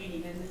that may be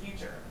needed in the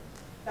future.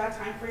 That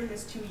time frame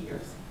is 2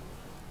 years.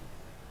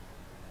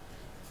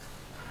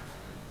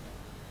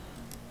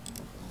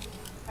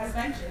 As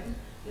mentioned,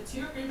 the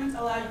two agreements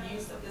allow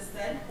use of the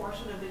said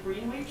portion of the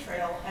Greenway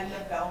Trail and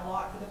the Bell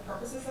Lot for the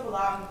purposes of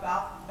allowing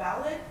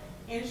valid,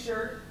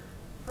 insured,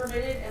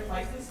 permitted, and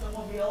licensed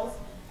snowmobiles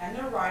and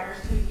their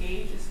riders to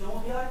engage in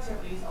snowmobile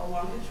activities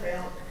along the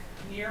trail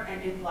near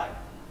and in Blythe.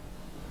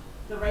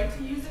 The right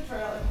to use the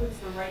trail includes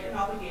the right and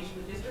obligation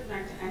of District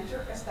 9 to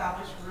enter,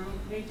 establish, groom,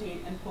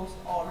 maintain, and post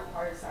all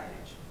required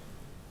signage.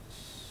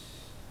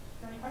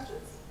 Any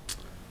questions?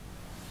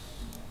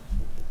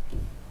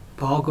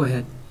 Paul, go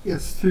ahead.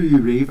 Yes, through you,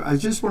 Reeve. I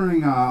was just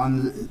wondering,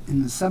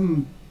 in the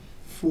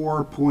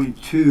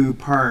 7.4.2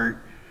 part,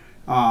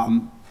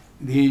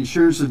 the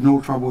insurance has no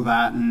trouble with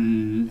that,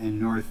 and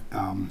North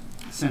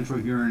Central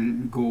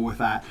Huron go with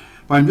that.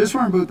 But I'm just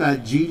wondering about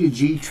that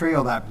G2G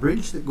trail, that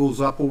bridge that goes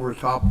up over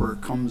top where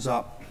it comes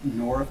up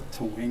north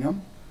to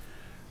Wingham.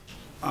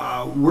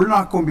 We're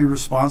not going to be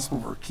responsible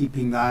for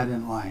keeping that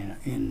in line,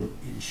 in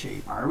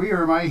shape, are we?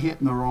 Or am I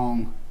hitting the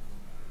wrong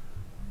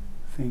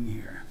thing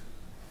here?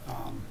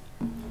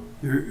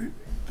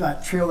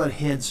 That trail that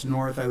heads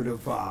north out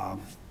of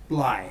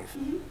Blythe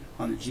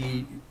on the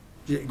G,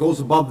 it goes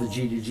above the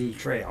G2G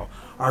trail.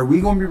 Are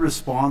we going to be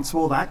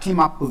responsible? That came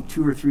up about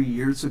 2 or 3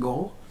 years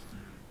ago,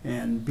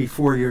 and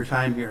before your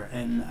time here.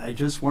 And I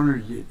just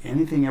wondered, did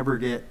anything ever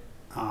get?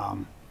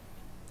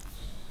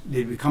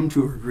 Did we come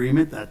to an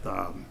agreement that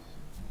the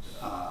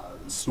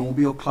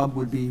Snowmobile Club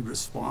would be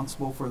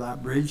responsible for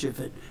that bridge if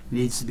it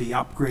needs to be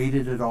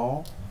upgraded at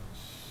all?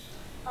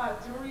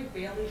 Drury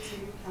Bailey to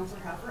Councillor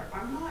Heffer,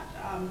 I'm not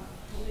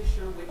totally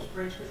sure which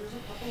bridge, because there's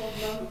a couple of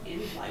them in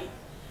Blythe.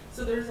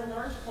 So there's a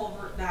large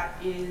culvert that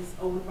is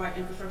owned by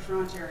Infrastructure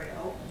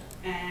Ontario,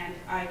 and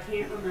I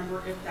can't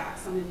remember if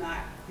that's something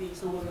that the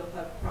Snowmobile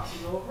Club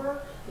crosses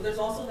over. But there's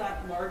also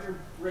that larger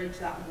bridge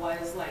that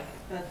was like,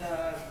 that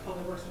the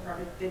Public Works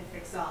Department did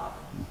fix up,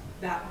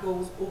 that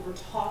goes over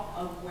top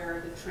of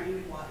where the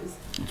train was.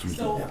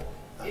 So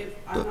if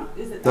I'm not,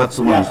 is it? That's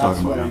the one I was talking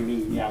That's what about. I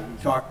mean, yeah, we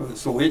talked about it.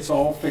 So it's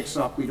all fixed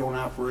up. We don't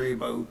have to worry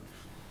about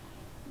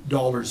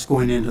dollars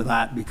going into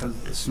that because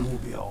of the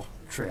snowmobile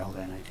trail,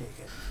 then I take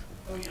it.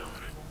 Oh, yeah.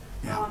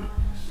 Yeah.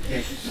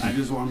 Okay. I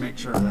just want to make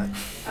sure that.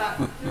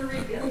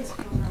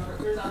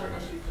 There's other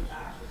issues with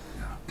that.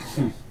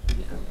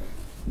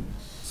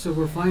 So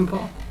we're fine,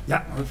 Paul?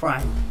 Yeah, we're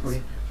fine.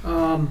 Okay.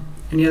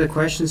 Any other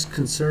questions,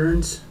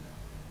 concerns?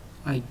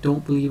 I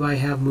don't believe I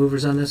have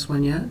movers on this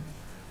one yet.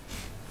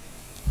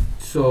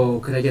 So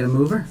could I get a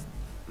mover?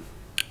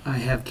 I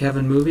have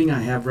Kevin moving,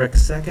 I have Rick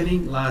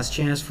seconding. Last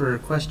chance for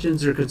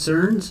questions or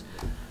concerns.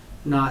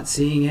 Not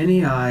seeing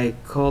any, I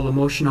call the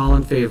motion. All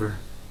in favor.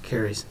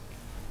 Carries.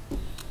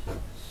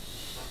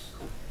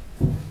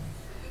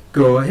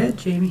 Go ahead,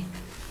 Jamie.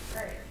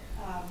 All right.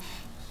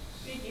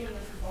 Speaking, this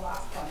is the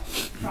last one.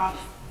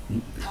 Promise.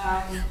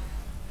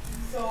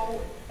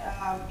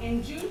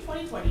 In June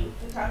 2020,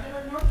 the Township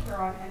of North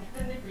Huron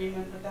entered an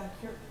agreement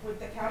with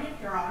the County of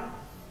Huron,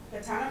 the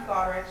Town of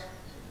Goderich,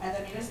 and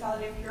the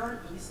Municipality of Huron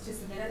East to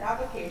submit an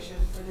application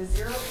for the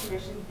Zero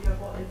Emission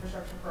Vehicle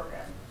Infrastructure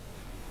Program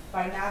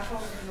by Natural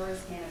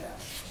Resources Canada.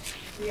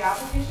 The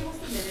application was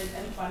submitted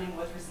and funding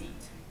was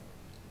received.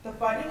 The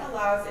funding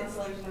allows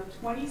installation of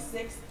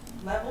 26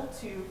 Level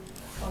 2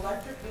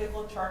 electric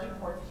vehicle charging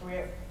ports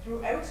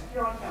throughout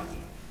Huron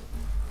County.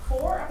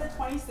 4 of the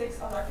 26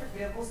 electric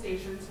vehicle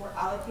stations were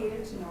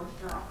allocated to North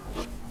Huron.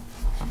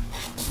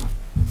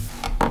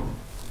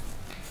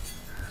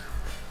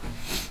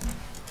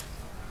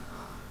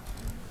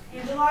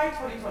 In July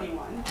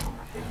 2021,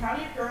 the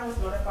County of Huron was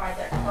notified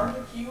that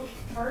Carter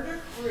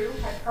Crew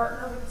had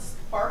partnered with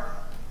Spark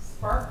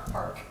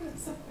Park.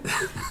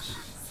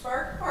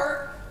 Spark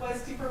Park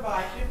was to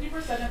provide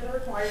 50% of the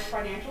required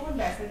financial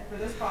investment for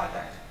this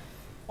project.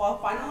 While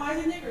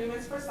finalizing the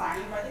agreements for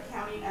signing by the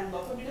county and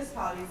local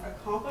municipalities, a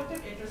conflict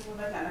of interest was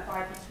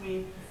identified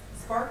between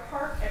Spark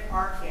Park and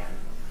Arcan.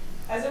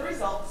 As a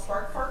result,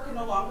 Spark Park can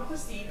no longer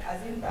proceed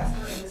as the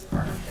investor in this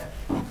partnership.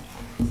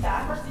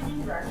 Staff are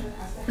seeking direction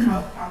as to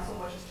how council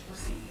wishes to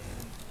proceed.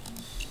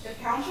 If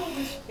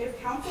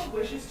council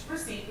wishes to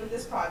proceed with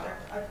this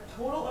project, a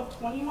total of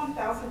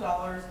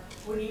 $21,000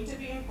 would need to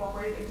be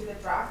incorporated into the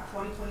draft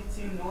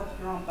 2022 North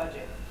Huron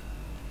budget.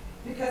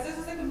 Because this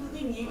is a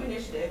completely new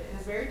initiative, it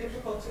is very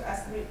difficult to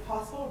estimate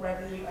possible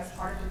revenue as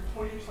part of the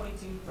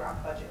 2022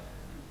 draft budget.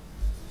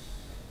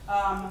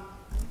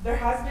 There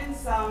has been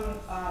some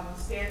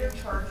standard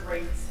charge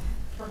rates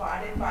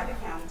provided by the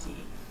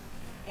county,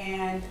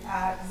 and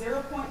at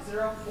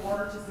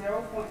 0.04 to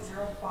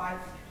 0.05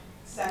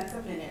 cents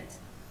a minute.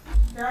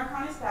 Huron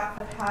County staff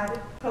have had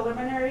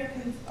preliminary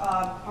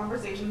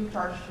conversations with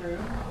Charge True,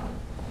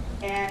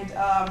 and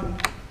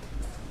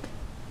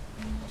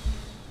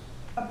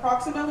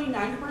approximately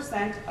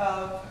 90%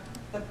 of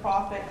the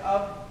profit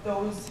of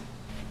those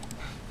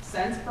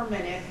cents per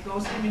minute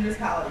goes to the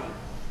municipality,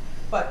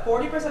 but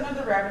 40% of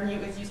the revenue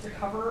is used to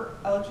cover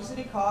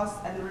electricity costs,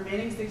 and the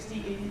remaining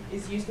 60%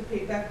 is used to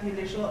pay back the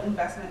initial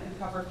investment and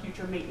cover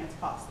future maintenance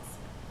costs.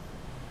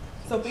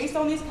 So based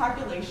on these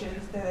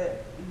calculations, the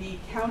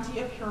County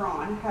of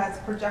Huron has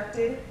a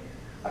projected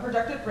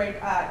rate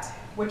at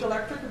which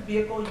electric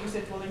vehicle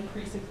usage will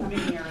increase in coming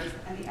years,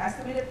 and the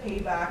estimated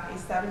payback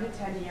is 7 to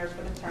 10 years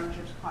for the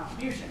township's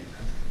contribution.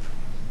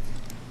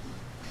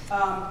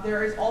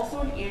 There is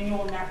also an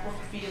annual network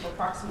fee of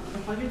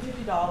approximately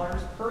 $150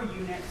 per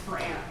unit per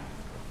annum.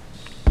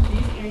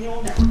 These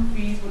annual network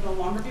fees would no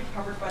longer be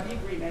covered by the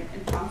agreement,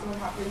 and council would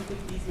have to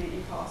include these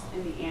maintenance costs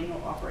in the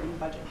annual operating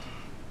budget.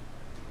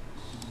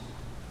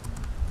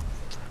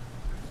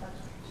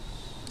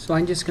 So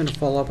I'm just going to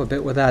follow up a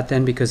bit with that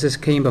then, because this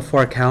came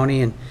before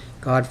county, and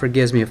God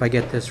forgives me if I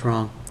get this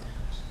wrong.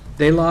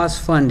 They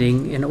lost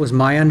funding, and it was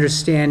my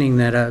understanding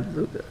that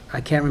I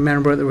can't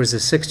remember whether it was a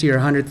 $60,000 or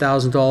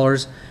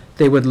 $100,000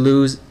 they would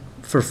lose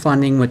for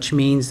funding, which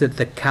means that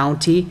the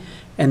county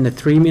and the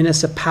 3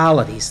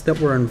 municipalities that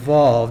were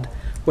involved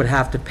would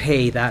have to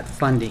pay that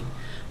funding.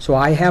 So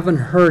I haven't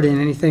heard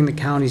in anything the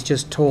county's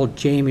just told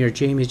Jamie, or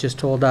Jamie's just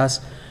told us,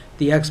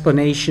 the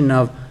explanation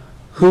of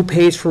who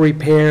pays for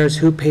repairs,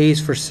 who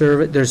pays for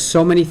service. There's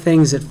so many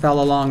things that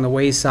fell along the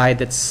wayside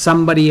that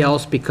somebody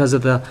else, because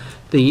of the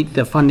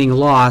funding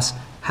loss,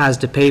 has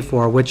to pay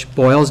for, which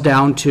boils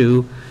down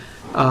to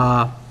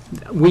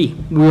we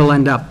will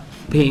end up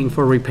paying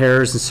for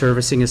repairs and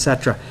servicing,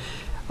 etc.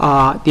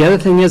 The other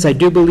thing is, I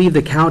do believe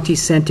the county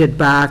sent it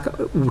back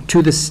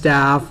to the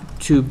staff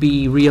to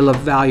be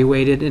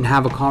reevaluated and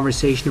have a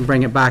conversation and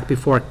bring it back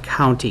before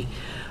county.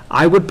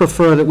 I would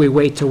prefer that we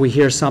wait till we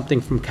hear something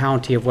from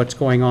county of what's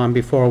going on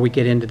before we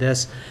get into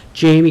this.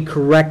 Jamie,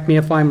 correct me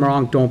if I'm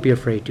wrong. Don't be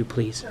afraid to,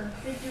 please. Sure.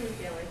 Thank you,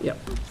 Bailey. Yep.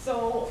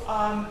 So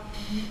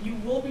you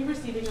will be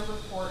receiving a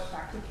report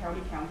back to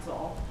County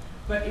Council,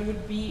 but it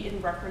would be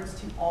in reference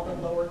to all the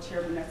lower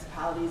tier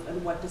municipalities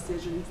and what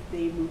decisions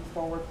they move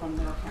forward from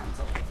their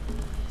council.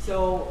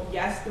 So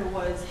yes, there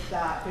was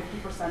that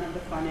 50% of the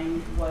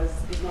funding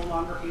is no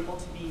longer able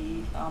to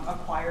be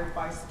acquired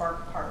by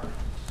Spark Park.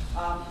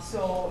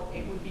 So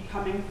it would be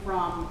coming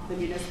from the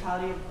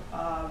municipality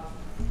of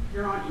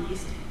Huron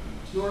East,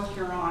 North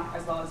Huron,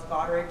 as well as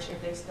Goderich,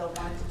 if they still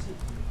wanted to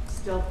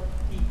still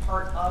be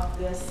part of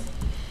this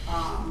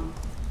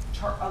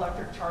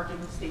electric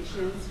charging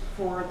stations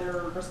for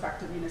their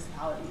respective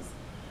municipalities.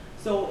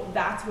 So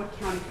that's what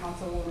County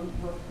Council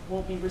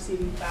will be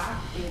receiving back.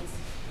 It's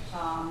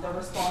the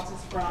responses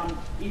from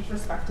each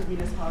respective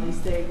municipality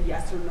saying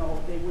yes or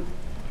no, they would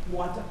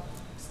want to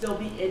still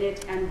be in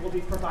it and will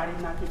be providing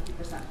that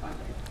 50%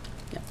 funding.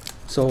 Yeah.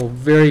 So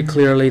very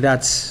clearly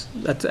that's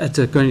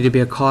going to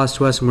be a cost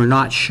to us, and we're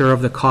not sure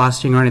of the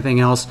costing or anything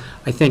else.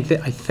 I think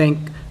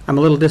I'm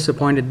a little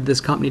disappointed that this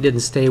company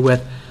didn't stay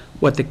with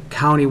what the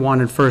county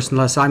wanted first.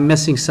 Unless I'm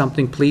missing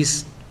something,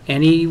 please,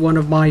 any one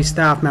of my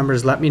staff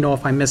members, let me know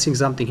if I'm missing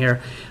something here.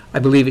 I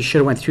believe it should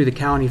have went through the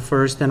county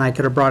first, then I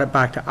could have brought it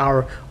back to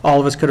all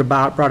of us could have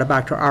brought it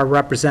back to our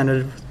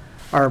representative,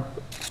 our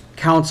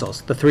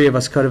councils. The three of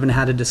us could have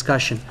had a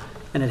discussion,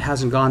 and it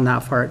hasn't gone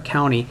that far at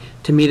county.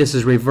 To me, this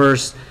is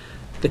reverse.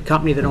 The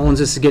company that owns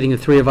this is getting the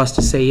three of us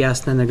to say yes,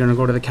 then they're going to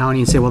go to the county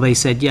and say, well, they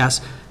said yes.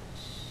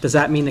 Does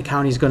that mean the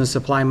county's going to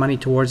supply money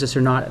towards this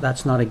or not?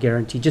 That's not a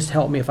guarantee. Just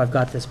help me if I've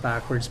got this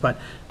backwards. But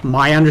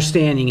my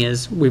understanding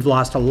is we've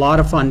lost a lot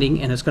of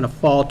funding, and it's going to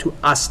fall to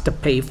us to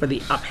pay for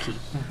the upkeep.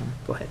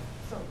 Go ahead.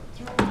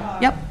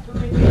 Yep.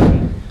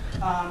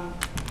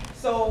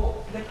 So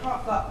the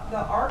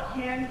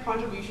ARCAN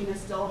contribution is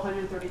still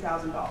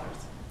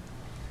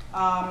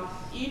 $130,000.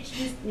 Each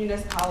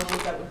municipality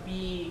that would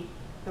be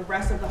the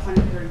rest of the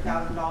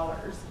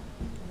 $130,000,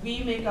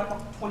 we make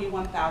up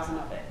 21,000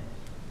 of it.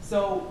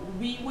 So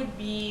we would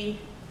be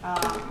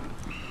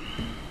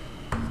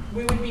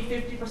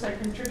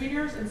 50%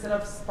 contributors instead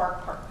of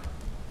Spark Park.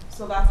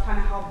 So that's kind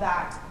of how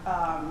that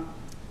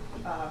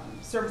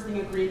servicing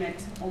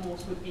agreement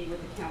almost would be with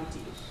the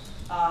county.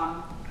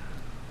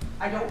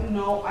 I don't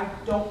know, I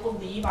don't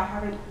believe, I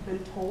haven't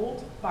been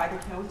told by the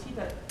county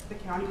that the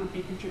county would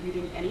be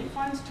contributing any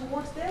funds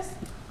towards this.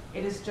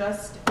 It is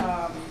just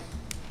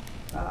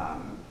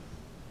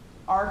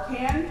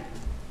ARCAN,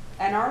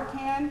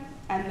 NRCan,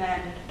 and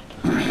then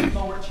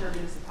lower tier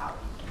municipality.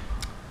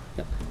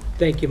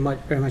 Thank you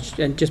very much.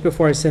 And just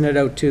before I send it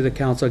out to the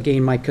council,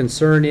 again, my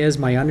concern is,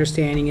 my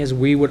understanding is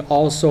we would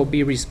also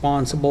be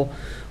responsible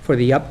for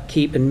the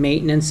upkeep and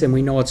maintenance, and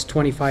we know it's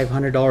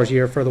 $2,500 a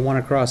year for the one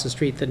across the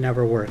street that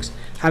never works.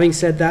 Having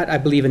said that, I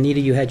believe,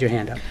 Anita, you had your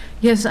hand up.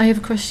 Yes, I have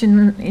a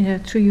question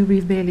through you,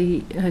 Reeve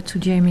Bailey, to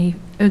Jamie.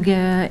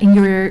 In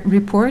your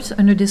report,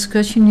 under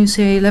discussion, you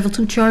say level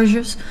 2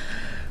 chargers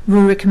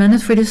were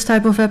recommended for this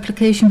type of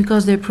application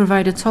because they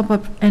provide a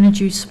top-up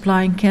energy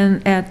supply and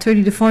can add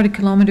 30 to 40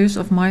 kilometers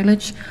of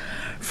mileage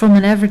from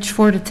an average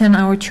 4 to 10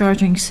 hour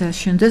charging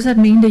session. Does that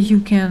mean that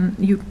you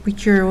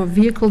put your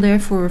vehicle there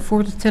for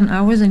 4 to 10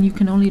 hours and you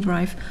can only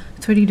drive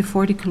 30 to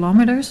 40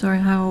 kilometers, or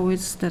how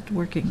is that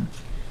working?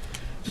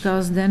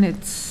 Because then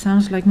it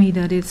sounds like me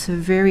that it's a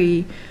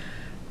very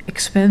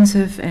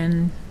expensive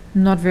and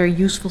not very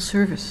useful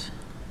service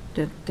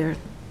that they're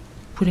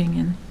putting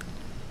in.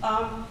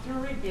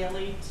 Through Reeve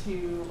Bailey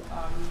to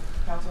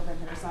Councilor Van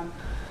Henderson,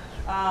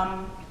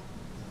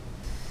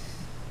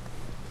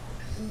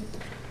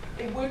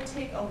 it would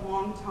take a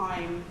long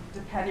time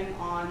depending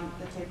on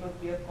the type of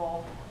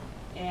vehicle,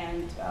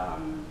 and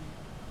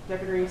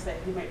Deputy Reeve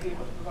said he might be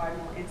able to provide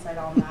more insight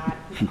on that,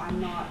 because I'm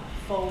not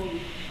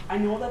fully, I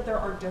know that there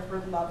are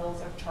different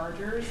levels of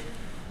chargers,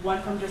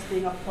 one from just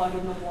being a plug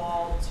in the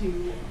wall to,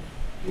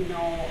 you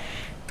know,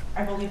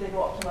 I believe they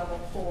go up to level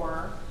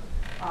 4.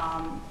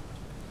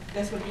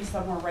 This would be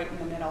somewhere right in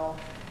the middle.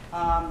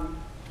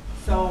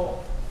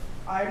 So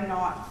I'm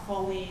not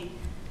fully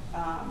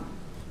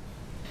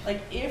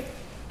Like if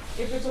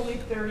it's only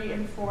 30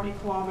 and 40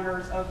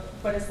 kilometers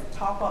but it's a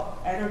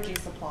top-up energy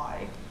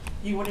supply,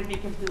 you wouldn't be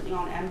completely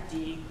on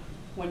empty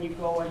when you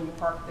go and you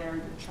park there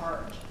and you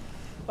charge.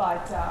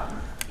 But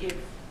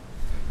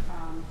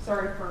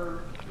sorry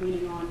for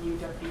leaning on you,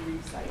 Deputy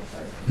Reeves.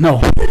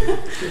 No.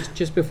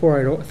 Just before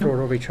I throw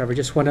it over to Trevor,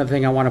 just one other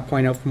thing I want to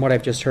point out from what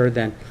I've just heard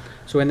then.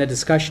 So in the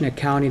discussion at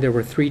county, there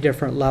were 3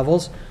 different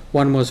levels.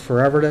 One was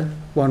for Everton,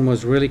 one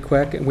was really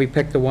quick, and we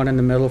picked the one in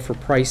the middle for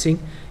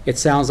pricing. It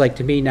sounds like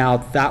to me now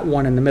that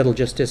one in the middle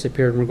just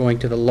disappeared and we're going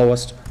to the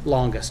lowest,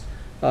 longest.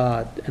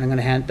 And I'm going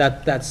to hand,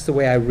 that's the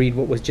way I read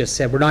what was just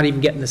said. We're not even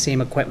getting the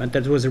same equipment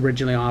that was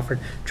originally offered.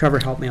 Trevor,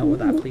 help me out with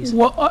that, please.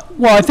 Well,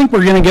 I think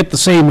we're going to get the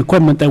same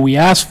equipment that we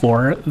asked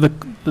for.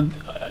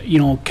 You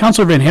know,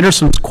 Councillor Van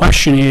Henderson's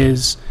question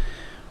is,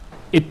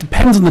 it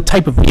depends on the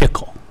type of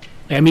vehicle.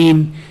 I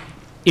mean,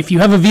 if you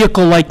have a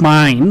vehicle like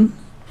mine,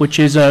 which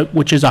is a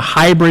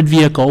hybrid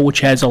vehicle,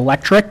 which has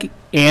electric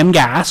and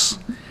gas,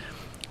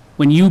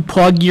 when you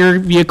plug your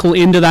vehicle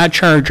into that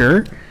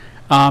charger,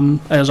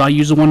 as I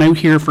use the one out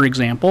here, for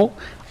example,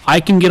 I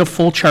can get a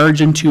full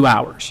charge in 2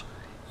 hours.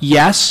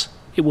 Yes,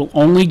 it will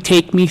only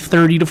take me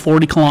 30 to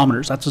 40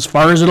 kilometers. That's as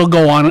far as it'll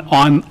go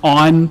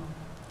on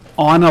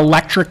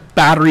electric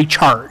battery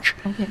charge.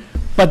 Okay.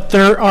 But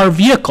there are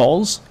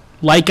vehicles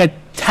like a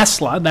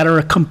Tesla that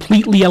are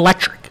completely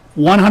electric,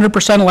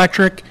 100%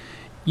 electric.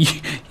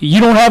 You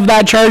don't have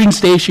that charging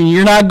station.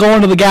 You're not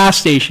going to the gas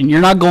station.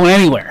 You're not going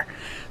anywhere.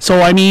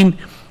 So, I mean,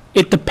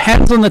 it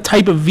depends on the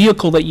type of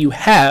vehicle that you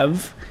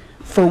have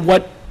for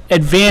what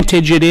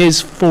advantage it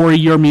is for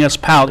your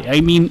municipality. I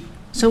mean...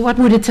 So what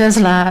would a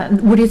Tesla,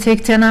 would it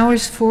take 10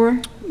 hours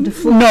for the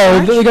full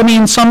No, charge? I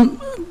mean,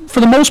 for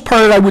the most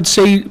part, I would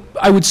say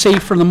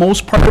for the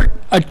most part,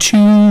 a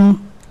 2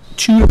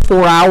 to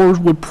 4 hours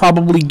would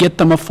probably get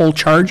them a full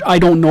charge. I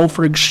don't know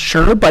for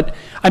sure, but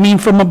I mean,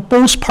 for the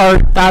most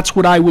part, that's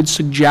what I would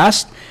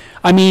suggest.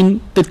 I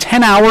mean, the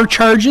 10-hour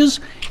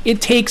charges,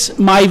 it takes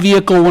my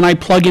vehicle when I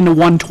plug into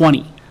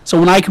 120. So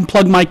when I can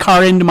plug my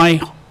car into my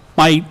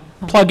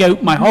plug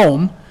out my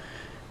home,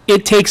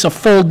 it takes a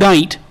full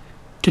night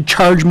to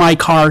charge my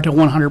car to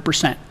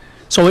 100%.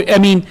 So, I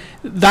mean,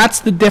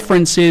 that's the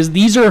difference is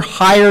these are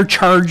higher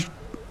charge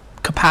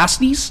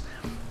capacities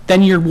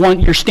than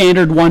your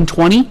standard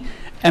 120.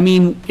 I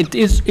mean,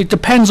 it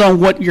depends on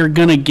what you're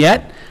gonna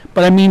get,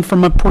 but I mean,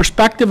 from a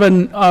perspective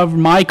of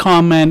my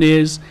comment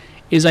is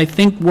I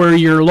think where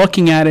you're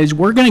looking at is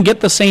we're gonna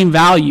get the same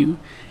value.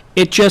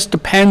 It just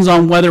depends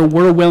on whether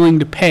we're willing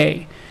to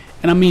pay.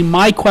 And I mean,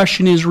 my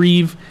question is,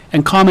 Reeve,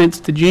 and comments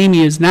to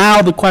Jamie is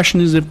now the question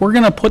is if we're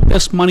gonna put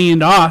this money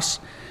into us,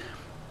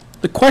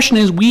 the question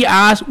is we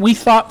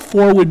thought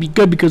 4 would be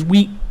good because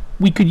we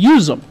could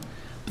use them.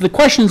 But the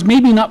question is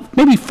maybe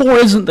 4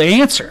 isn't the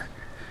answer.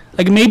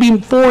 Like maybe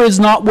 4 is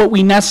not what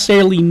we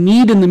necessarily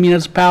need in the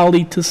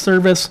municipality to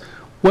service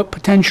what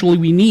potentially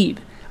we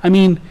need. I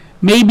mean,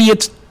 maybe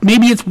it's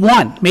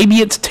 1, maybe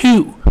it's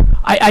 2.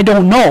 I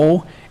don't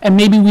know, and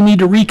maybe we need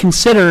to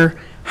reconsider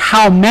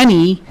how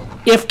many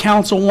if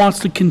council wants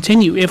to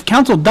continue. If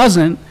council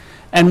doesn't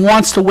and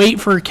wants to wait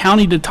for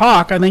county to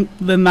talk, I think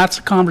then that's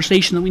a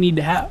conversation that we need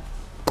to have.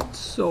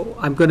 So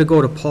I'm going to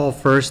go to Paul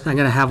first. I'm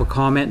going to have a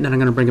comment, and then I'm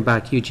going to bring it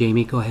back to you,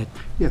 Jamie. Go ahead.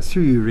 Yes,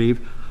 through you,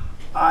 Reeve.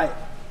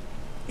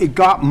 It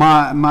got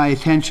my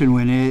attention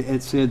when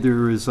it said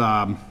there's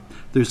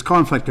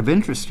conflict of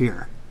interest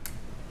here.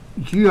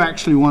 Do you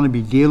actually want to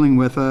be dealing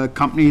with a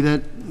company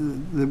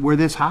where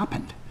this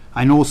happened?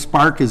 I know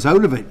Spark is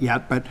out of it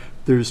yet, but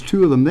there's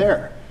 2 of them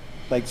there.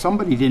 Like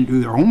somebody didn't do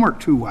their homework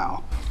too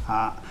well.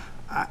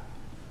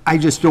 I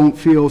just don't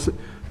feel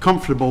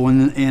comfortable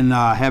in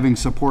having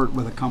support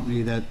with a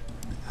company that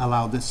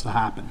allowed this to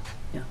happen.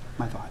 Yeah,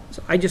 my thought.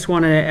 So I just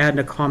want to add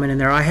a comment in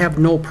there. I have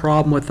no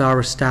problem with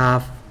our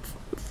staff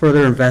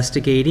further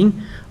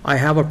investigating. I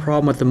have a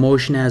problem with the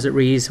motion as it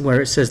reads,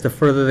 where it says the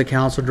further the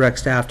council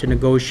directs staff to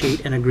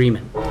negotiate an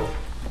agreement.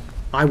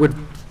 I would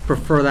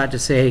prefer that to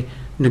say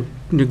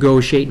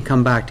negotiate and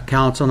come back to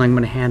council, and I'm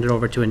going to hand it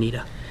over to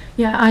Anita.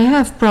 Yeah, I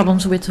have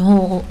problems with the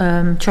whole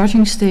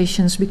charging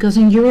stations because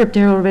in Europe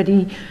there are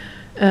already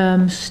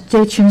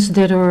stations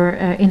that are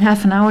in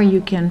half an hour you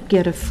can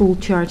get a full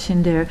charge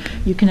in there.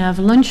 You can have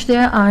lunch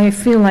there. I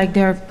feel like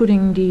they're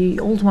putting the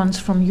old ones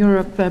from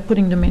Europe,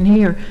 putting them in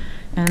here,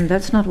 and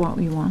that's not what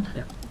we want.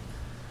 Yeah.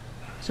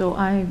 So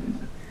okay.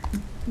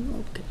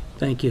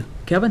 Thank you.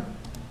 Kevin?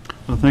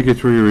 Thank you,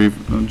 through you,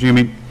 Reeve.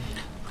 Jamie,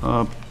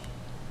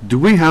 do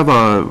we have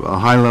a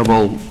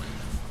high-level,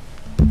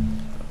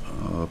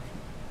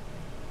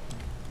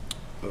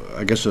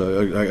 I guess,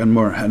 I'm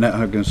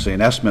going to say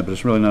an estimate, but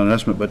it's really not an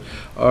estimate, but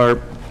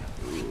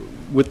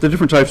with the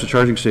different types of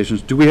charging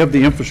stations, do we have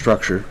the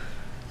infrastructure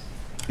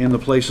in the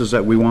places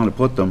that we want to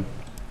put them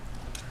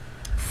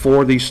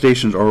for these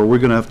stations, or are we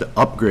going to have to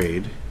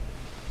upgrade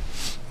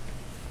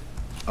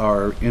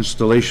our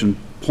installation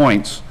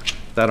points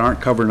that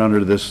aren't covered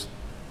under this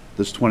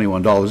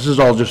 $21? This is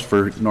all just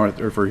for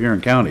for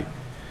Huron County,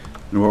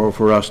 or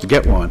for us to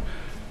get one.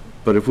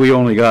 But if we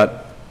only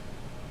got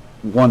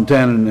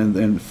 110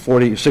 and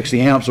 40,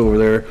 60 amps over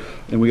there,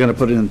 and we're going to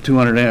put in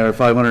 200 amp or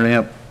 500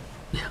 amp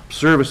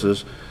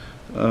services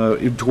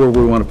to where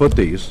we want to put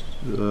these.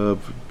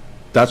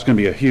 That's going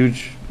to be a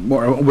huge,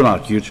 well,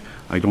 not huge,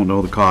 I don't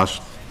know the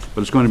cost,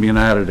 but it's going to be an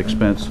added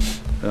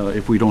expense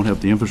if we don't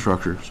have the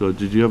infrastructure. So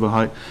did you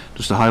have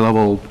just a high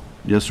level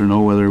yes or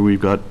no whether we've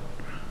got?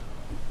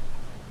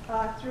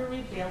 Through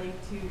Reed Bailey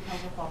to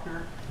Councilor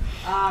Faulkner.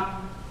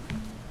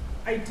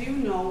 I do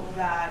know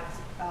that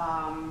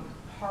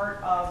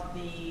part of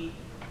the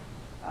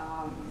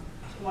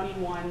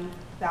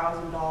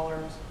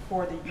 $21,000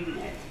 for the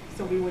unit,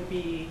 so we would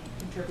be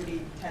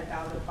contributing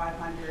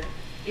 $10,500,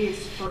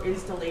 is for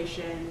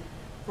installation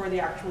for the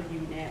actual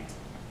unit.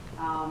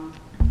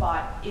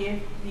 But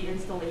if the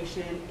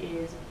installation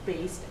is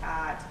based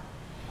at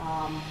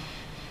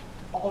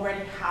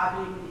already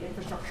having the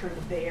infrastructure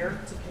there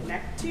to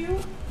connect to,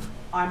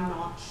 I'm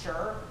not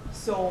sure.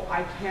 So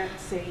I can't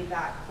say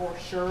that for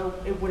sure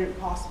it wouldn't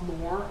cost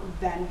more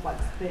than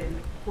what's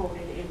been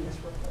quoted in this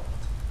report.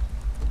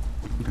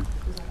 Okay.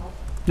 Does that help?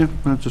 Yeah,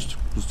 that's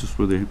just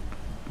where they.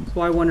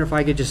 So I wonder if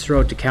I could just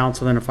throw it to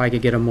council, and if I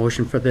could get a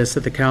motion for this,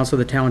 that the council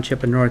of the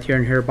township of North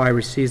Huron hereby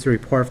receives the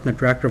report from the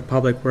Director of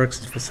Public Works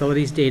and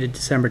Facilities dated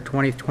December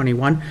 20th,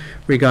 21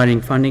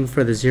 regarding funding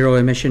for the zero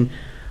emission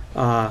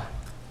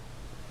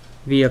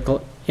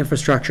vehicle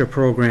infrastructure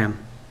program.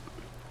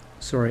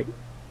 Sorry.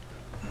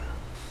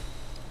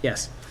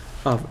 Yes.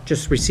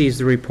 Just receives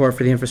the report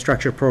for the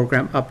infrastructure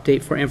program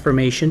update for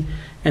information,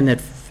 and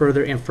that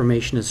further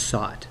information is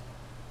sought.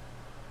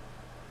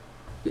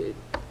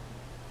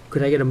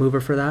 Could I get a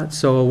mover for that?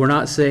 So we're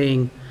not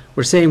saying,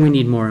 we're saying we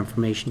need more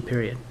information,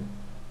 period.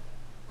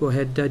 Go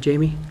ahead,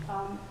 Jamie.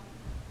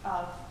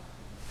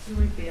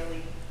 Through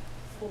Bailey,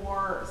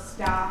 for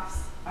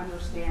staff's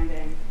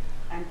understanding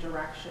and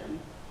direction,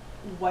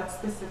 what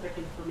specific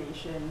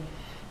information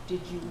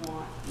did you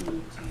want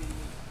me to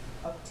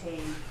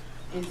obtain?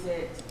 Is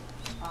it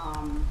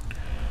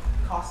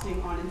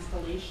costing on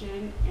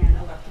installation and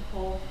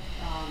electrical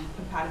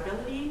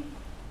compatibility,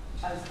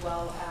 as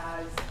well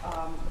as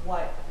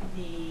what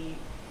the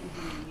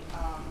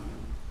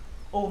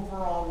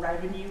overall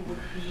revenue would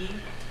be,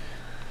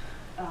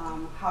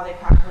 how they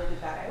calculated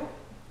that out,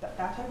 that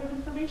type of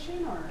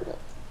information, or?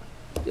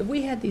 Have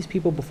we had these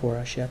people before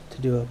us yet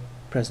to do a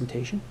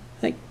presentation?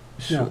 I think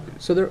no.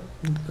 So they're.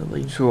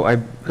 So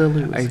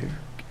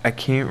I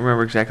can't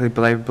remember exactly,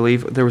 but I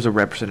believe there was a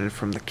representative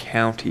from the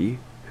county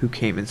who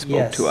came and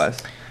spoke to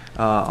us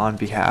on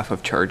behalf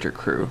of Charger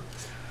Crew.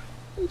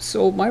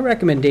 So my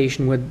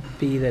recommendation would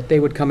be that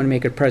they would come and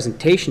make a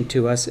presentation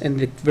to us, and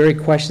the very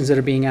questions that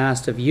are being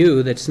asked of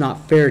you, that's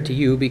not fair to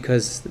you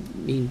because, I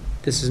mean,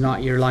 this is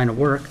not your line of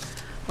work.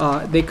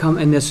 They come,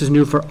 and this is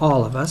new for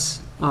all of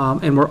us,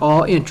 and we're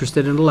all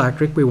interested in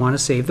electric. We want to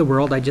save the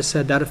world. I just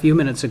said that a few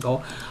minutes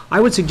ago. I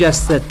would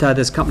suggest that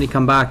this company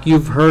come back.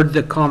 You've heard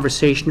the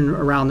conversation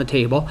around the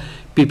table.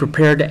 Be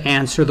prepared to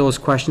answer those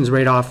questions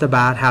right off the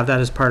bat. Have that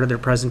as part of their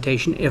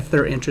presentation if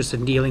they're interested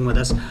in dealing with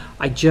us.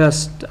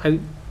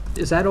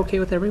 Is that okay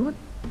with everyone?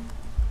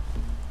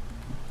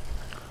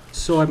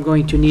 So I'm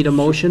going to need a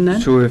motion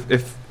then? So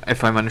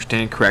if I'm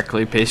understanding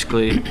correctly,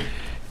 basically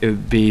it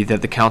would be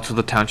that the Council of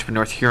the Township of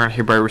North Huron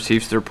hereby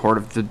receives the report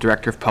of the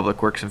Director of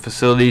Public Works and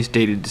Facilities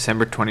dated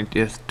December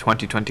 20th,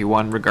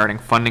 2021 regarding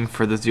funding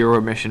for the Zero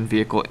Emission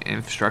Vehicle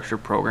Infrastructure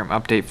Program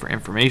update for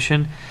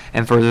information,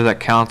 and further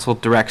that Council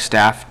directs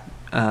staff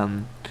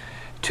to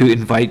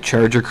invite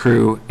Charger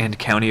Crew and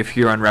County of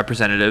Huron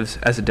representatives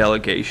as a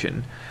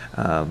delegation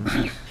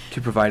to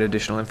provide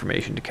additional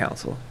information to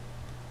Council.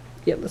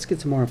 Yeah, let's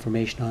get some more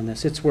information on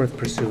this. It's worth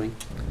pursuing.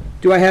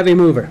 Do I have a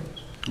mover?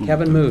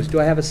 Kevin moves. Do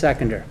I have a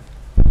seconder?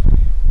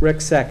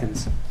 Rick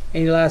seconds.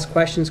 Any last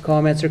questions,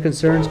 comments, or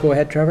concerns? Go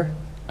ahead, Trevor.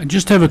 I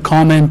just have a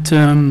comment.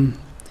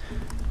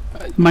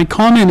 My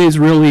comment is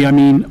really,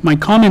 my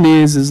comment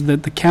is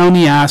that the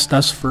county asked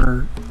us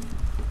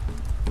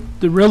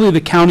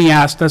the county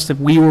asked us if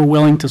we were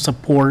willing to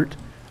support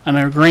an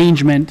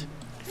arrangement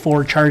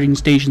for charging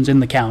stations in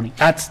the county.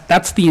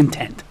 That's the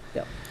intent.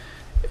 Yep.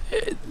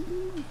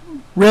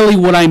 Really,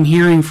 what I'm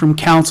hearing from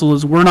council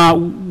is we're not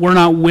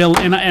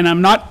willing, and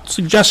I'm not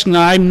suggesting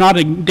that I'm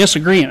not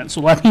disagreeing.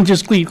 So let me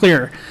just be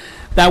clear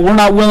that we're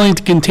not willing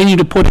to continue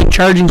to put in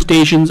charging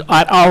stations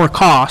at our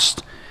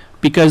cost,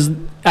 because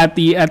at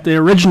the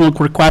original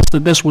request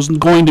that this was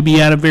going to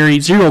be at a very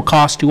zero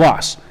cost to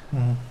us.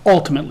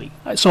 Ultimately.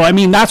 So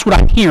that's what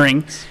I'm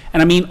hearing,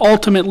 and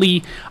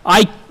ultimately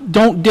I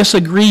don't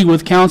disagree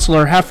with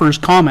Councillor Heffer's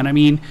comment.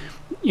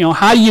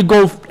 How do you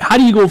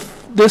go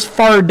this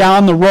far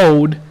down the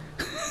road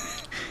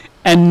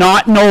and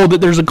not know that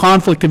there's a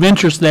conflict of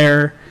interest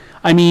there?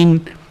 There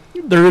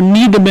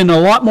need to have been a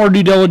lot more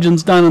due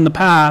diligence done in the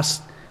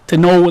past to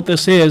know what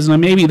this is,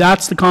 and maybe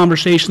that's the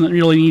conversation that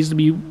really needs to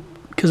be,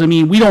 because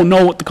we don't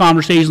know what the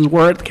conversations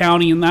were at the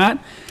county and that.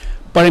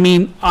 But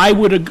I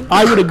would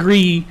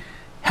agree,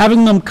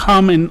 having them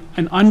come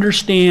and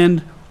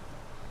understand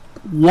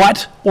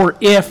what, or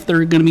if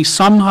there's going to be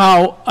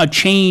somehow a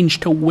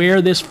change to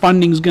where this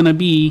funding is going to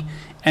be,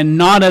 and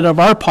not out of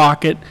our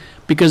pocket,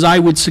 because I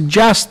would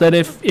suggest that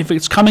if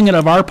it's coming out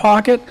of our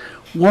pocket,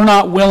 we're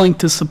not willing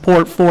to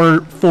support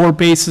four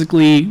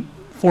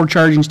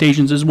charging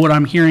stations is what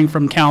I'm hearing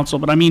from council.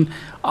 But I mean,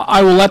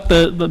 I will let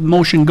the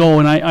motion go,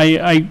 and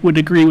I would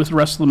agree with the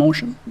rest of the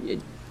motion.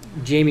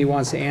 Jamie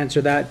wants to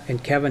answer that,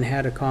 and Kevin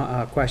had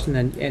a question.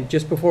 And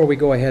just before we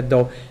go ahead,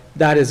 though,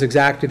 that is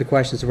exactly the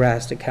questions we're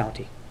asked at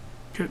county.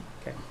 Good.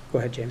 Okay, go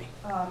ahead, Jamie.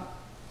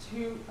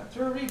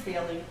 To Reeve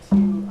Bailey, to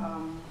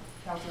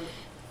Councilor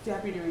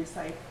Deputy Reeve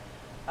Syke,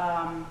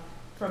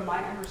 from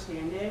my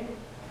understanding,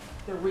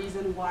 the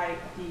reason why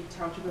the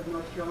Township of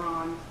North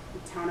Huron,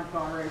 the Town of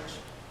Goderich,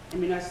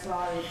 and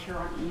Minnesota and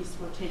Huron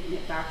East were taking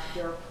it back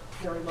to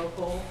their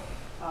local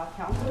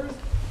councilors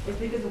is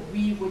because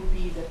we would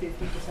be the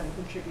 50%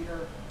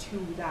 contributor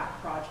to that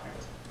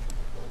project.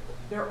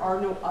 There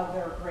are no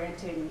other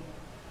granting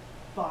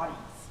bodies.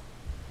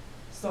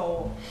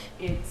 So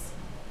it's,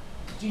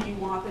 do you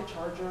want the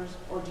chargers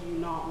or do you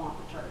not want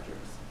the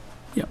chargers?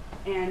 Yep.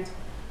 And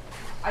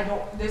I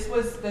don't, this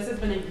has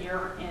been a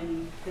year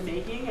in the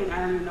making, and I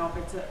don't even know if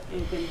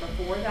it's been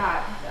before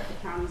that the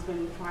county's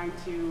been trying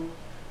to,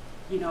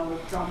 you know,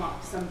 drum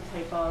up some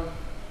type of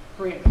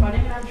grant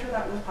funding, and I'm sure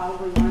that was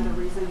probably one of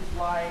the reasons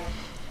why,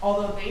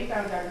 although they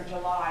found out in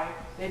July,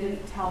 they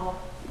didn't tell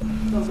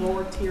the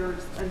lower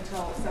tiers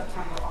until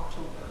September,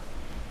 October.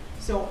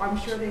 So I'm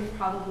sure they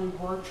probably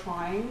were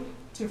trying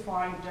to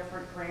find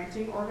different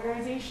granting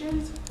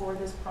organizations for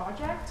this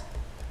project.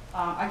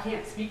 I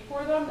can't speak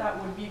for them.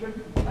 That would be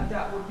good.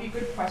 That would be a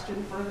good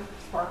question for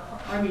Spark.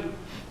 I mean,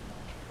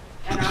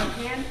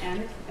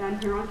 NRCan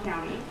and Huron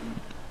County.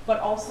 But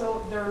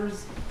also,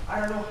 there's, I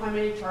don't know how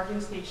many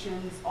charging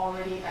stations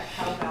already at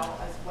Cowbell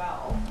as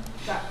well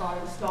that got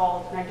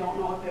installed, and I don't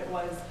know if it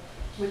was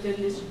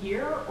within this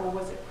year or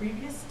was it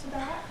previous to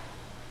that.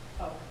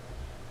 Oh,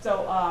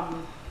 so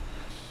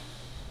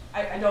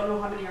I don't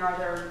know how many are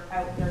there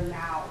out there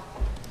now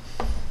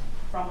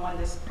from when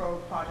this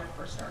project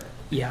first started.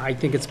 Yeah, I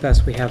think it's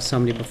best we have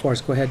somebody before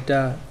us. Go ahead.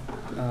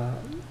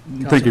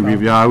 Thank you,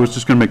 Viv. Yeah, I was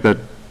just going to make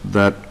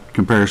that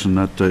comparison.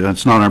 That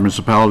it's not our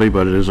municipality,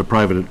 but it is a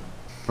private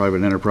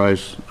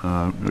enterprise,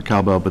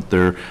 Cowbell. But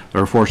there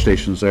are 4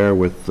 stations there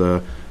with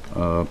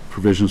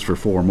provisions for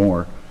 4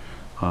 more.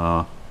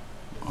 I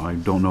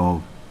don't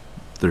know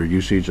their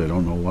usage. I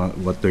don't know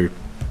what their,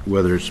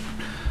 whether it's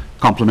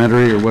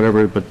complimentary or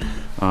whatever. But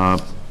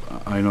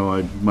I know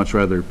I'd much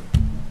rather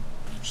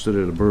sit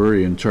at a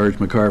brewery and charge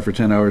my car for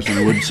 10 hours than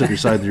I would sit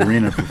beside the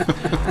arena.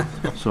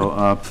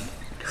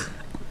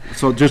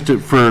 So just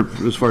for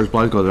as far as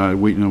Blythe goes,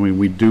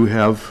 we do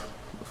have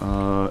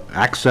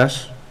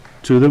access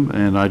to them,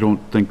 and I don't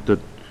think that,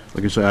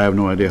 like I say, I have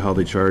no idea how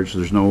they charge.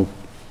 I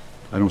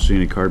don't see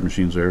any card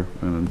machines there,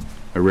 and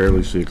I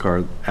rarely see a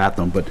car at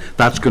them, but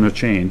that's going to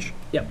change.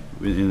 Yep.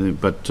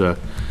 But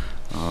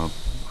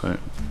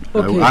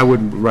I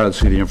would rather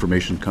see the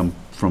information come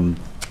from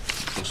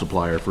the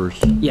supplier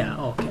first. Yeah,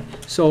 okay.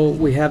 So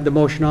we have the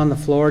motion on the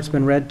floor. It's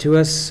been read to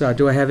us.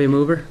 Do I have a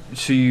mover?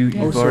 So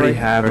you've already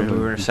have a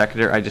mover and a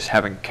seconder. I just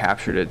haven't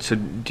captured it. So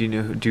do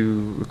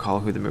you recall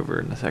who the mover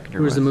and the seconder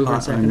Who was the mover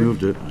and seconder? I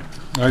moved it.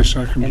 I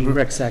seconded it. And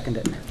Rick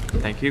seconded it.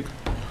 Thank you.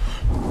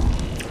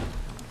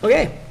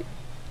 Okay.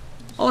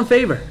 All in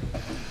favor?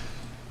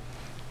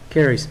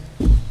 Carries.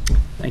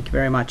 Thank you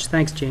very much.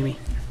 Thanks, Jamie.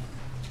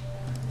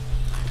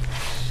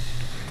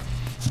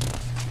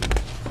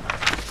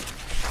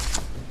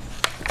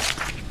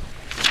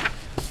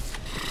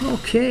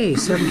 Okay,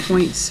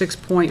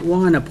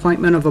 7.6.1,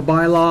 appointment of a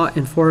bylaw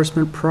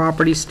enforcement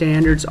property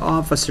standards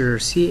officer.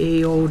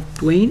 CAO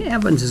Dwayne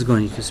Evans is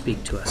going to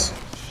speak to us.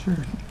 Sure.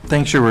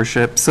 Thanks, Your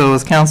Worship. So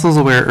as Council is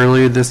aware,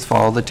 earlier this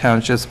fall, the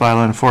Township's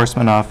bylaw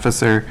enforcement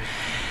officer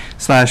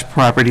 /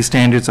 property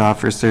standards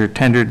officer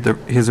tendered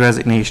his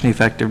resignation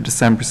effective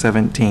December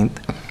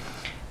 17th.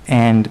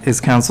 And as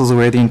Council is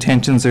aware, the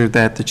intentions are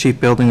that the chief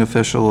building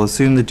official will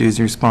assume the duties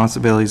and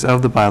responsibilities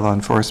of the bylaw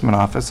enforcement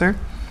officer.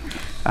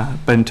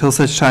 But until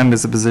such time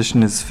as the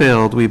position is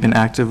filled, we've been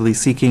actively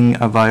seeking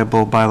a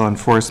viable bylaw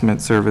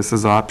enforcement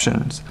services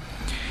options.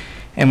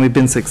 And we've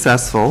been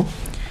successful.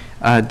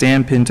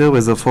 Dan Pinto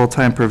is a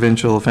full-time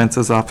provincial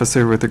offenses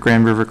officer with the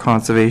Grand River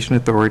Conservation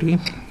Authority.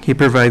 He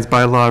provides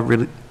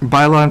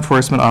bylaw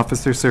enforcement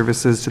officer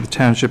services to the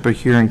Township of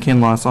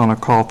Huron-Kinloss on a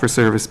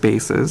call-for-service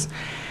basis.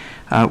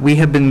 We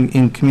have been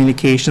in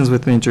communications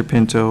with Mr.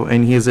 Pinto,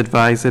 and he has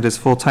advised that his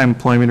full-time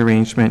employment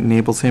arrangement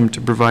enables him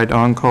to provide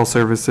on-call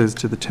services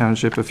to the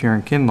Township of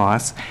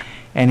Huron-Kinloss,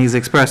 and he's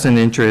expressed an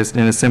interest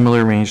in a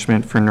similar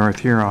arrangement for North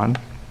Huron.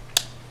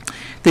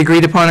 The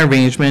agreed-upon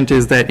arrangement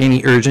is that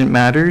any urgent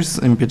matters,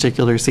 in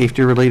particular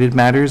safety-related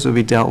matters, will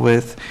be dealt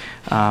with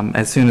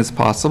as soon as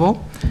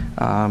possible.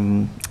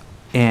 And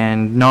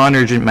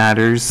non-urgent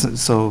matters,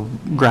 so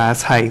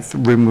grass height,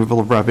 removal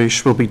of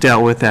rubbish, will be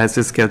dealt with as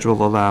the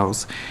schedule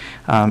allows.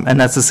 And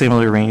that's a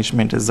similar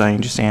arrangement, as I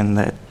understand,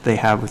 that they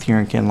have with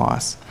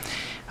Huron-Kinloss.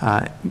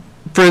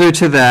 Further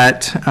to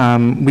that,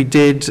 we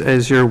did,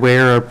 as you're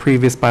aware, our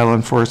previous bylaw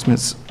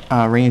enforcement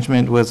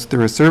arrangement was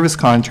through a service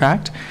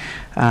contract.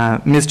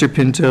 Mr.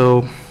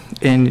 Pinto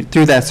and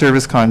through that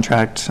service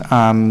contract,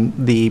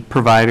 the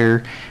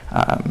provider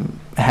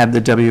had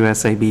the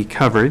WSIB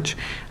coverage.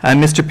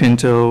 Mr.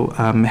 Pinto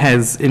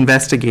has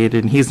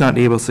investigated, and he's not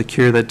able to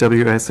secure that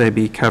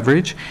WSIB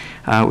coverage.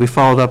 We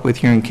followed up with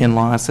Huron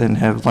Kinloss and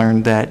have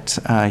learned that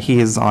he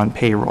is on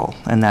payroll,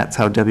 and that's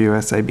how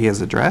WSIB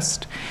is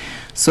addressed.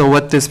 So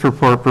what this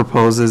report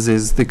proposes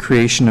is the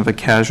creation of a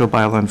casual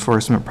bylaw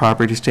enforcement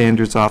property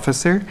standards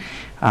officer,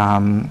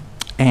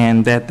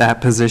 and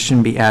that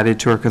position be added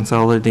to our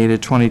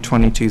consolidated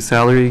 2022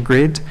 salary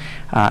grid,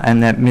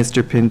 and that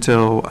Mr.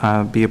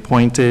 Pinto be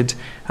appointed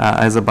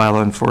as a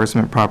bylaw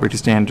enforcement property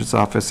standards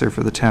officer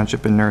for the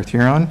township in North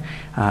Huron,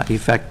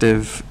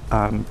 effective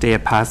day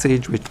of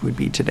passage, which would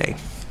be today.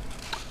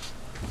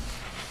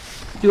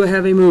 Do I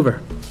have a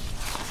mover?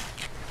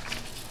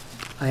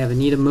 I have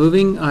Anita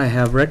moving. I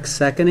have Rick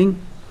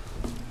seconding.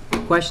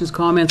 Questions,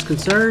 comments,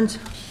 concerns?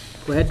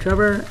 Go ahead,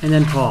 Trevor, and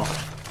then Paul.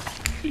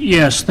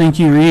 Yes, thank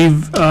you,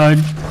 Reeve.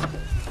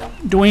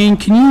 Dwayne,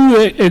 can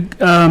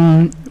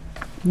you,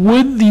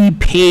 would the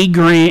pay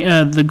grade,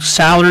 the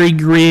salary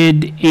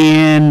grid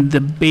and the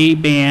pay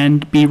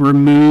band be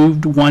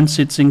removed once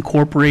it's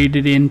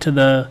incorporated into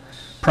the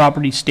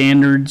property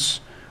standards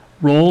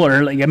role?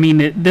 Or like, I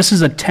mean, this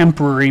is a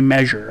temporary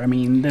measure. I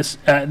mean, this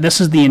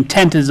is the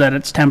intent is that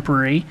it's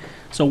temporary.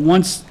 So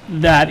once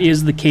that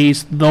is the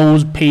case,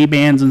 those pay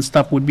bands and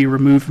stuff would be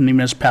removed from the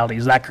municipality.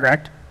 Is that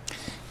correct?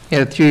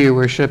 Yeah, through your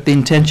worship, the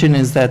intention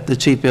is that the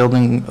chief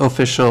building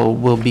official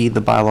will be the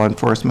bylaw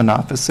enforcement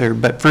officer.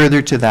 But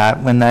further to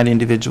that, when that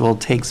individual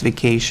takes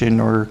vacation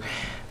or,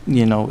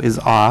 you know, is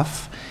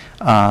off,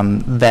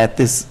 that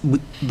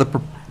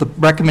the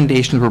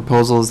recommendation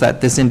proposal is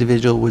that this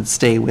individual would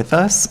stay with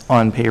us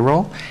on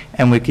payroll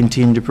and would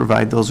continue to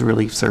provide those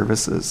relief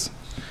services.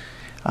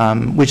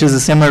 Which is a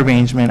similar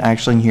arrangement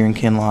actually here in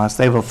Kinloss.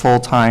 They have a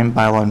full-time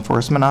bylaw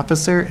enforcement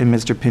officer, and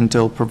Mr.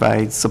 Pinto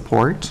provides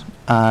support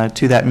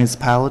to that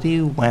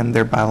municipality when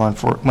their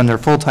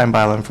full-time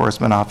bylaw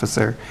enforcement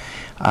officer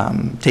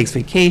takes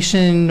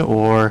vacation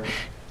or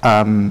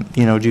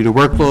you know, due to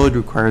workload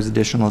requires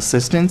additional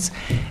assistance.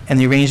 And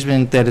the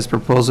arrangement that is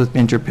proposed with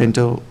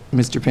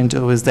Mr.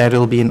 Pinto is that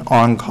it'll be an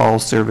on-call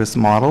service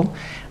model.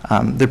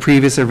 The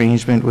previous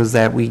arrangement was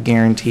that we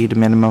guaranteed a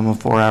minimum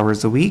of 4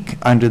 hours a week.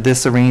 Under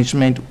this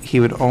arrangement, he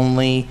would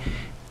only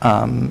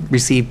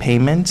receive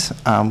payment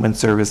when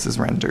service is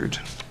rendered.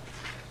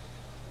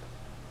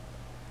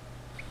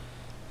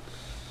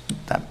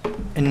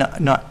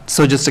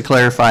 So just to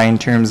clarify in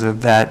terms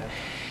of that,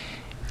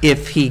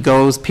 if he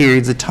goes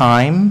periods of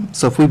time,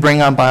 so if we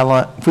bring on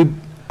if we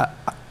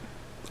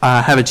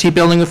have a chief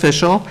building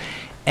official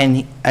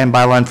and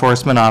bylaw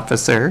enforcement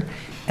officer,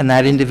 and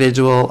that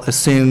individual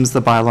assumes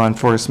the bylaw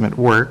enforcement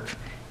work,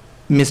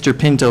 Mr.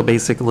 Pinto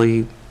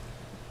basically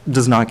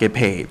does not get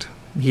paid.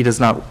 He's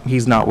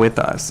not with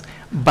us.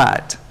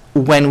 But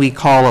when we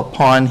call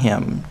upon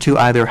him to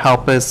either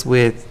help us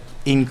with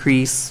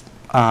increased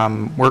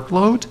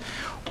workload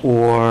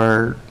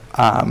or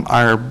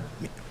our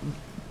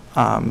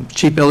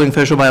chief building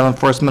official bylaw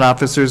enforcement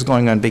officer is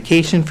going on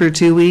vacation for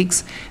 2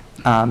 weeks,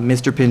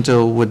 Mr.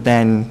 Pinto would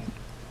then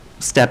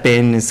step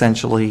in,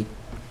 essentially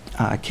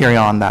carry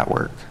on that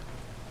work.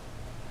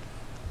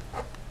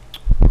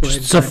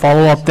 Just a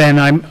follow-up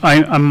then,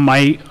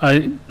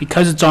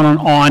 because it's on an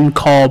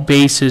on-call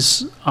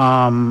basis,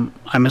 I'm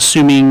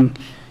assuming,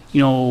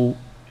 you know,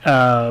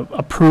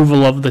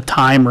 approval of the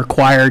time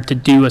required to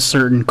do a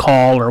certain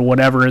call or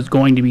whatever is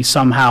going to be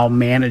somehow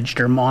managed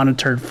or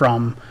monitored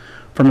from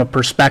a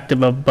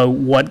perspective about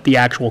what the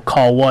actual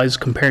call was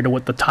compared to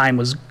what the time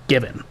was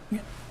given.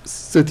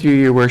 So through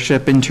your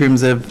worship, in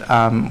terms of,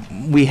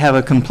 we have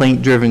a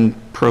complaint-driven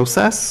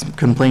process,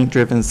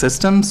 complaint-driven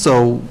system,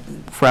 so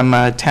from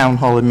town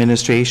hall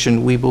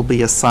administration, we will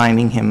be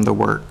assigning him the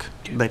work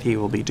that he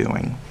will be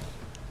doing.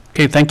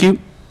 Okay, thank you.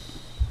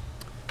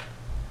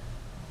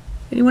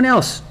 Anyone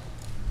else?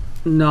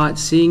 Not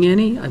seeing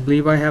any. I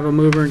believe I have a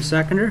mover and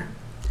seconder.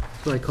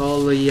 So I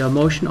call the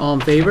motion. All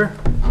in favor?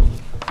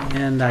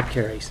 And that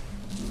carries.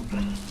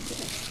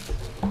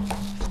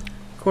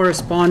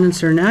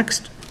 Correspondence are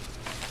next.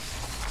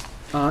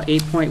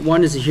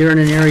 8.1 is the Huron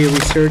Area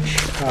Research,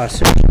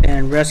 Search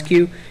and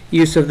Rescue.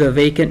 Use of the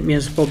vacant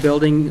municipal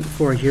building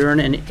for Huron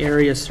and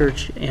Area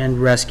Search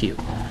and Rescue.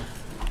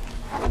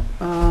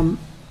 Do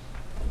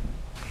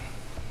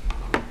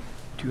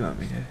you want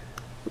me to?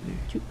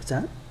 What's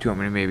that? Do you want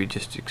me to maybe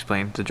just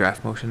explain the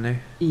draft motion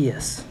there?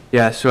 Yes.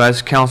 Yeah, so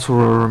as council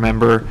will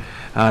remember,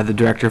 the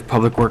Director of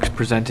Public Works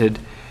presented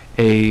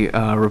a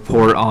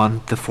report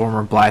on the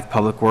former Blythe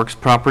Public Works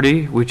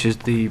property, which is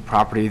the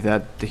property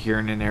that the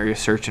Huron and Area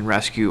Search and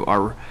Rescue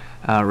are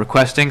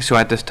requesting. So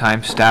at this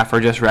time, staff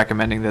are just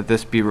recommending that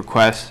this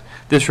request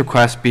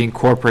be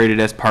incorporated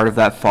as part of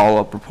that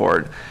follow-up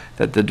report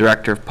that the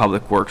Director of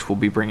Public Works will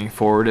be bringing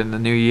forward in the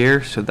new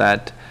year, so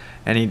that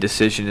any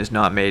decision is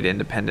not made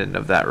independent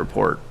of that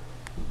report.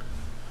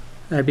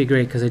 That'd be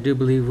great, because I do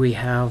believe we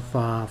have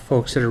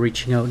folks that are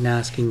reaching out and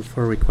asking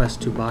for a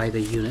request to buy the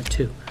unit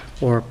too,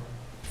 or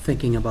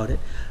thinking about it.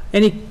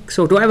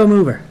 So do I have a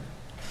mover?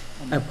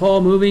 I have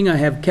Paul moving, I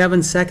have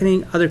Kevin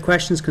seconding. Other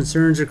questions,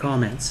 concerns, or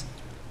comments?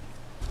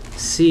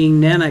 Seeing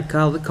none, I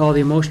call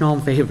the motion. All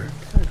in favor?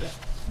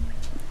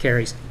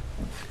 Carries.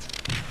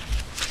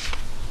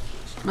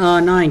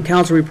 9,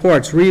 council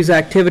reports. Reeves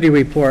activity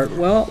report.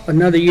 Well,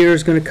 another year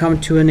is going to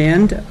come to an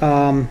end.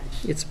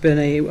 It's been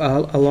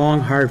a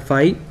long, hard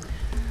fight.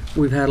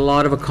 We've had a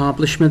lot of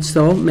accomplishments,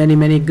 though.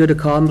 Many good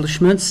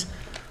accomplishments.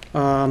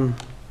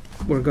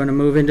 We're going to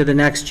move into the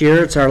next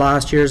year. It's our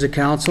last year as a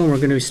council. We're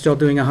going to be still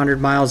doing 100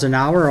 miles an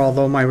hour,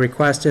 although my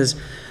request is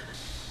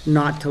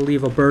not to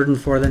leave a burden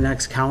for the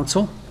next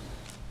council.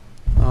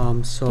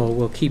 So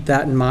we'll keep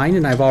that in mind,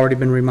 and I've already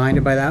been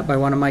reminded by that by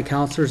one of my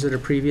councilors at a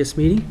previous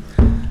meeting.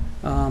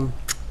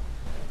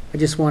 I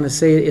just want to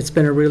say it's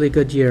been a really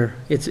good year.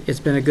 It's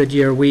been a good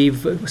year.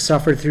 We've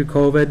suffered through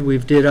COVID.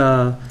 We've did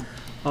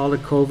all the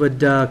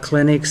COVID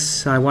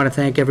clinics. I want to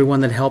thank everyone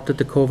that helped at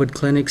the COVID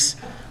clinics,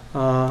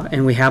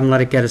 and we haven't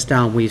let it get us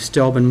down. We've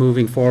still been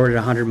moving forward at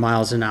 100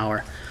 miles an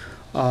hour.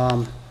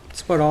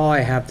 That's about all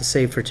I have to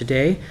say for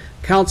today.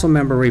 Council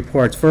member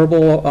reports,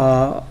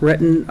 verbal,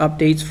 written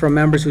updates from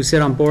members who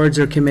sit on boards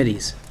or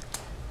committees.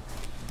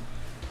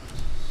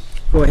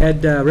 Go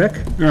ahead,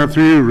 Rick. Yeah,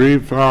 through you,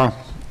 Reeve.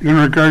 In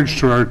regards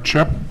to our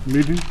CHEP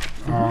meeting,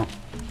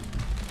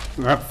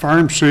 that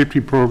farm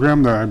safety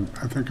program that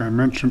I think I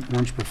mentioned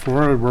once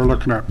before, we're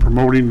looking at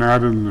promoting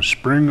that in the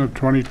spring of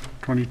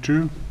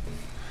 2022.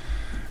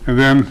 And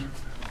then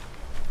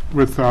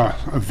with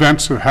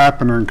events that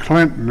happen in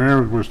Clinton,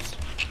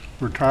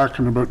 we're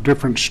talking about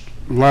different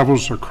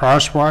levels of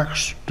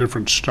crosswalks,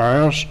 different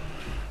styles.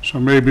 So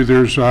maybe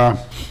there's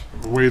a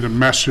way to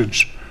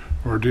message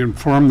or to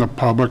inform the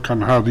public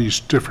on how these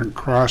different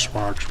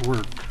crosswalks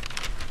work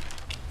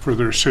for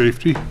their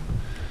safety.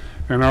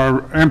 And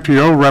our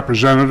MPO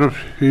representative,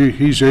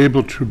 he's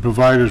able to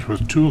provide us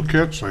with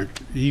toolkits,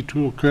 like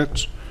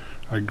e-toolkits,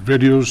 like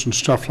videos and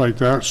stuff like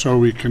that, so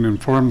we can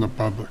inform the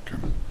public.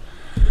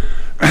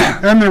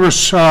 And there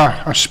was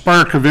a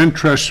spark of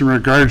interest in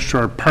regards to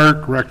our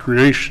park,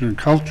 recreation, and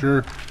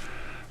culture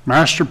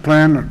master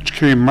plan that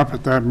came up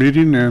at that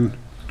meeting, and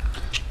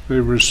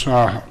there was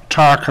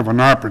talk of an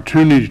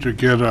opportunity to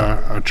get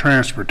a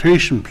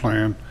transportation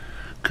plan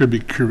could be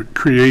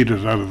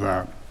created out of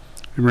that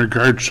in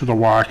regards to the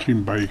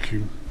walking,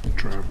 biking,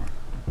 traveling.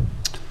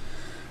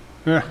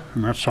 Yeah,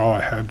 and that's all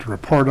I had to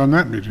report on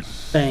that meeting.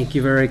 Thank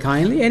you very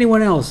kindly.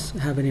 Anyone else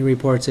have any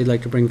reports they'd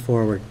like to bring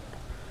forward?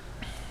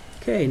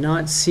 Okay,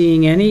 not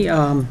seeing any.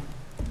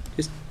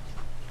 Just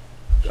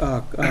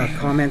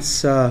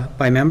comments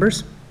by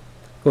members.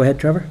 Go ahead,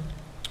 Trevor.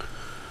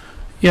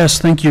 Yes,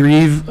 thank you,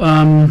 Reeve.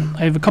 I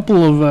have a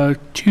couple of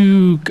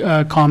two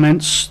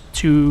comments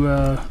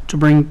to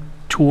bring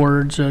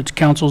towards to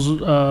council's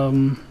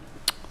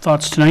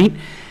thoughts tonight.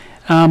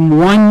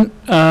 One,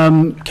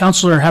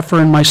 Councillor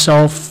Heffer and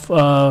myself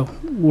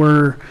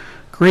were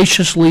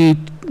graciously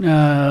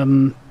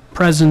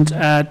present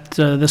at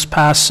this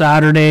past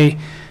Saturday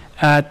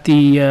at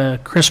the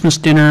Christmas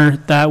dinner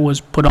that was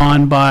put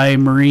on by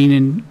Maureen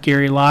and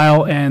Gary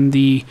Lyle and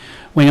the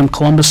Wingham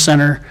Columbus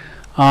Center.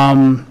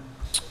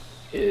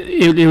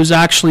 It was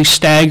actually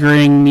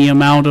staggering the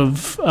amount of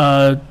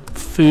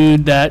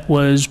food that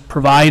was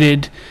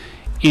provided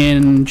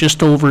in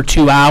just over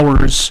 2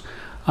 hours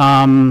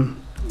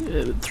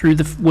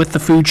with the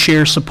food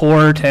share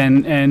support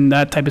and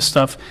that type of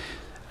stuff.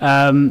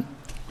 A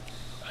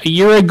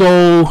year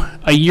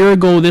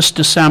ago this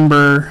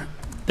December,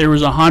 there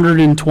was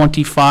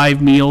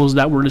 125 meals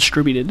that were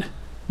distributed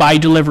by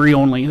delivery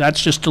only.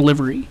 That's just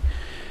delivery.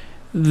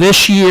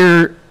 This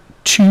year,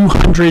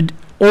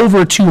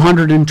 over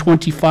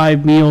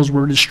 225 meals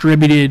were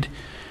distributed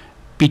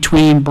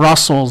between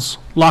Brussels,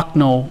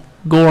 Lucknow,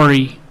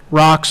 Gorey,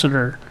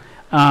 Roxeter,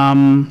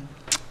 and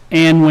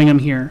Wingham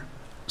here.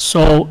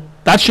 So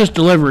that's just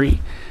delivery.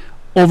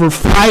 Over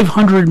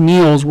 500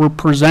 meals were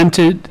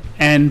presented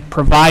and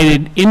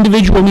provided,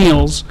 individual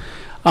meals,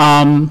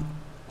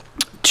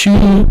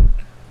 to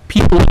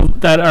people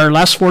that are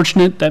less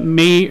fortunate, that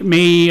may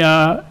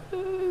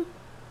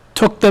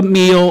took the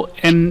meal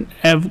and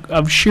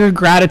of sheer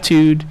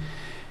gratitude.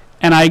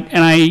 And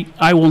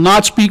I will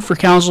not speak for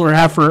Councillor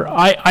Heffer.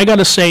 I got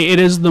to say, it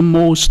is the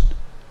most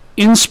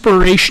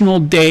inspirational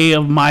day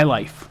of my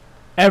life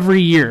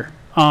every year,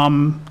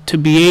 to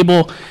be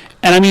able,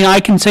 and I mean, I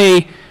can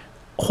say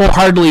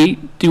wholeheartedly,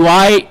 do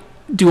I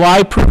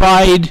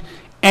provide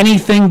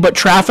anything but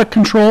traffic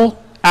control?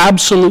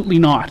 Absolutely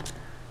not.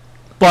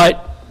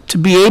 But to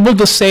be able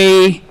to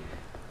say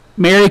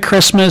Merry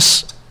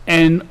Christmas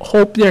and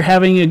hope they're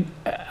having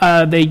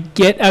they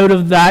get out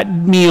of that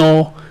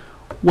meal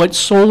what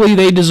solely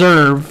they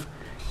deserve,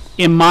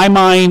 in my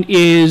mind,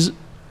 is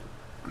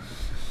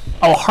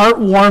a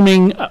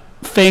heartwarming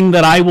thing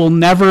that I will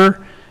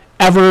never,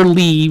 ever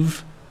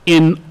leave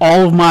in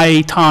all of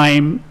my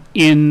time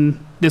in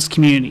this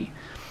community.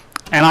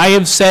 And I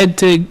have said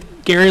to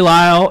Gary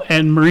Lyle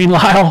and Maureen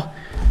Lyle,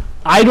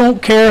 I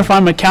don't care if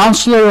I'm a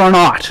councillor or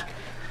not.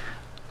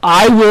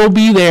 I will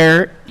be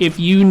there if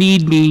you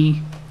need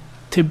me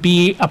to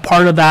be a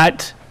part of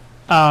that.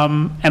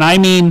 And I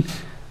mean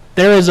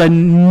there is a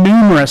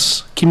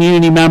numerous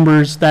community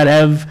members that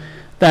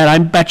I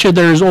bet you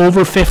there's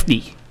over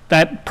 50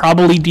 that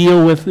probably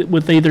deal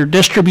with either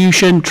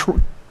distribution,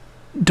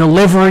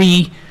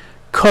 delivery,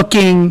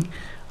 cooking.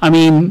 I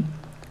mean,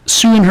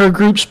 Sue and her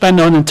group spend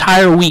an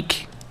entire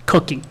week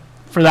cooking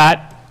for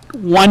that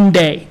one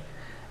day.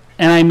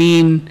 And I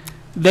mean,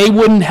 they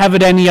wouldn't have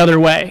it any other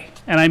way.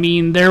 And I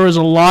mean, there was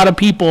a lot of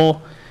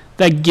people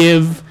that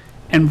give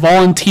and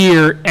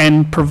volunteer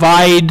and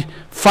provide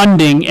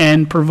funding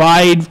and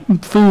provide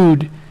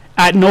food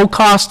at no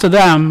cost to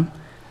them.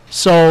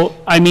 So,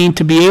 I mean,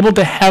 to be able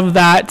to have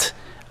that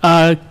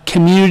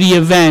community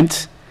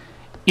event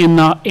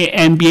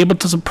and be able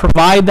to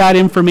provide that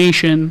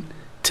information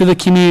to the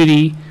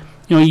community,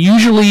 you know,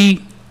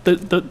 usually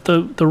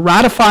the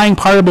ratifying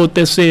part about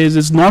this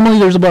is normally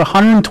there's about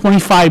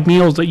 125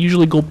 meals that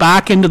usually go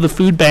back into the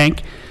food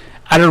bank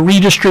and are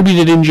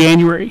redistributed in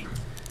January.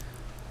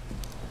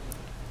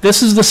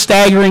 This is the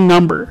staggering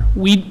number.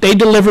 They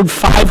delivered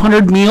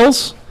 500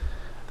 meals.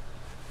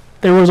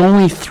 There was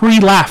only 3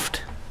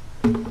 left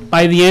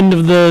by the end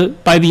of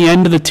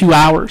the 2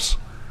 hours.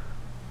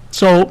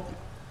 So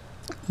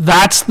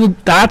that's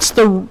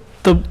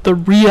the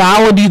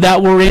reality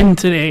that we're in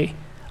today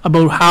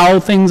about how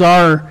things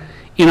are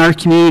in our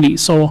community.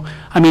 So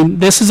I mean,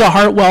 this is a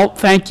heartfelt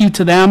thank you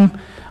to them.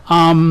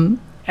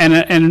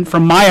 And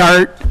from my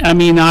heart, I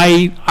mean,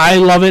 I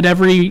love it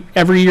every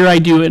year I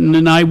do it,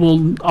 and I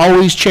will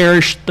always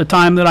cherish the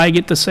time that I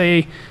get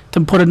to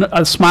put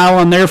a smile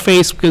on their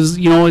face, because,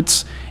 you know,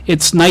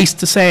 it's nice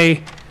to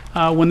say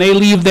when they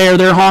leave there,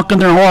 they're honking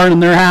their horn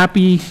and they're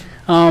happy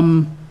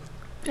and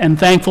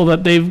thankful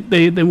that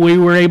that we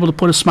were able to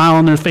put a smile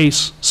on their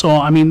face. So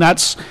I mean,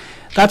 that's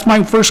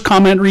my first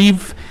comment,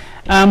 Reeve.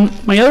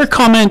 My other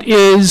comment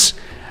is,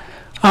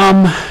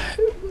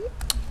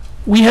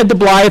 we had the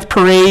Blythe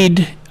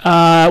Parade.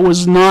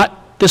 Was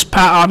not this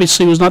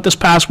obviously was not this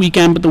past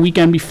weekend, but the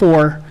weekend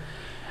before.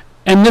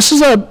 And this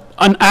is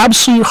an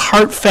absolute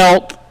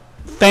heartfelt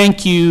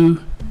thank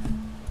you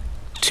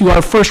to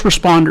our first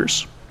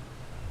responders.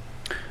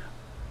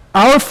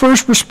 Our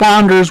first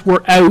responders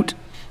were out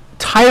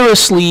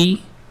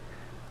tirelessly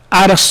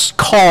at a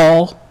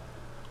call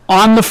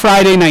on the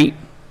Friday night.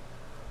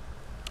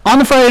 On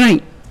the Friday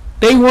night,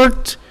 they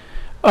worked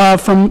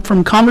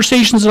from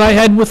conversations that I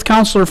had with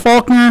Councillor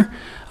Faulkner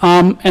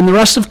and the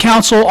rest of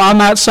council on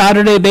that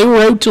Saturday. They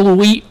were out till the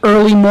wee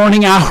early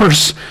morning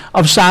hours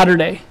of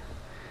Saturday.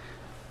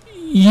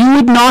 You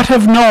would not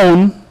have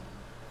known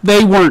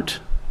they weren't,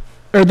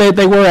 or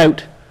they were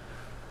out.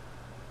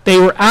 They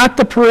were at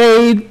the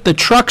parade. The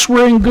trucks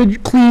were in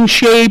good, clean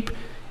shape.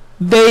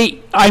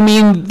 They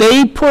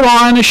put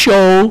on a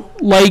show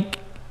like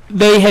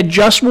they had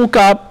just woke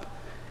up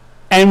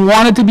and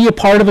wanted to be a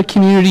part of a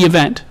community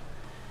event.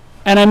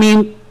 And I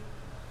mean,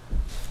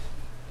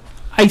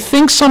 I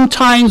think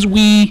sometimes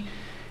we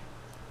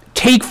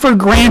take for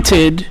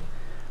granted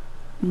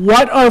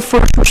what our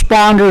first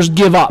responders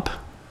give up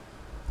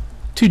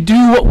to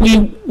do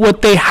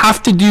what they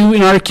have to do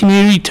in our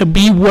community to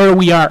be where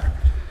we are.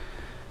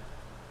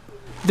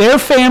 Their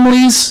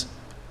families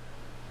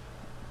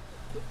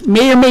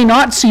may or may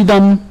not see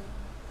them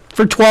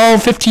for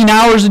 12, 15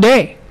 hours a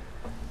day,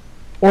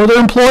 or their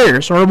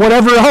employers, or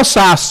whatever else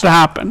has to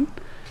happen.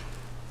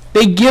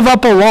 They give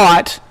up a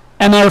lot,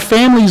 and our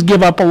families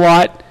give up a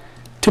lot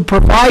to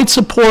provide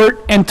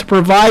support and to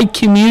provide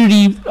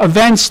community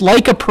events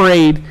like a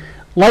parade,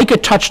 like a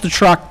Touch the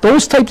Truck,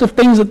 those types of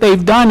things that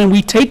they've done,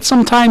 and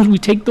sometimes we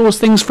take those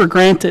things for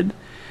granted.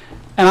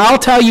 And I'll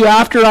tell you,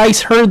 after I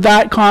heard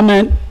that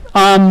comment,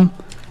 I'm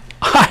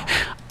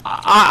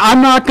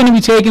not going to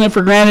be taking it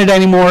for granted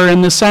anymore,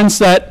 in the sense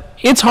that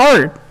it's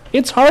hard.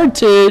 It's hard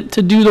to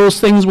do those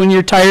things when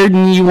you're tired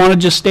and you want to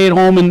just stay at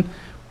home,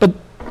 but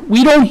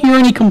we don't hear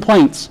any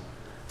complaints.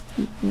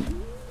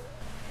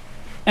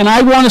 And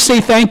I want to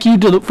say thank you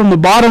from the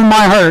bottom of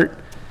my heart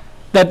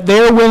that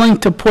they're willing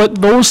to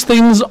put those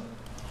things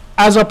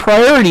as a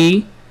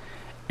priority,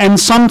 and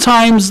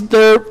sometimes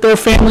their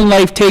family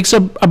life takes a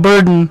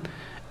burden.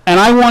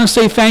 And I want to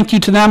say thank you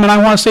to them, and I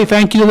want to say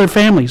thank you to their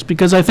families,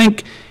 because I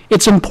think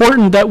it's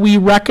important that we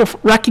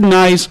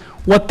recognize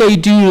what they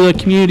do to the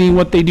community and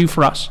what they do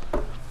for us.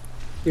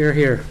 Hear,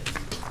 hear.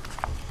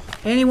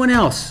 Anyone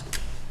else?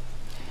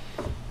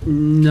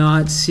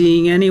 Not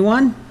seeing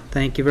anyone.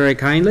 Thank you very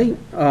kindly.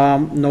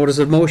 Notice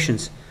of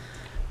motions.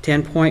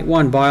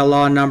 10.1,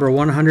 bylaw number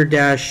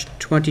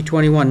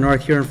 100-2021,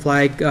 North Huron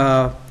Flag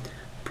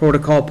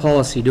Protocol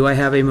Policy. Do I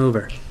have a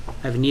mover?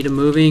 I have Anita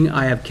moving.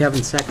 I have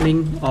Kevin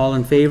seconding. All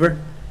in favor?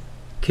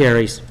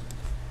 Carries.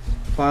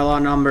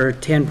 Bylaw number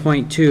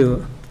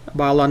 10.2,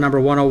 bylaw number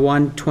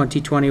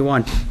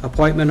 101-2021,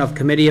 appointment of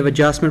Committee of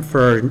Adjustment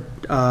for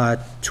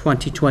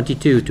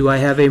 2022. Do I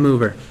have a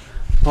mover?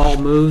 Paul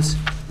moves.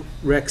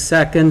 Rick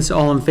seconds.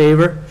 All in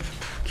favor?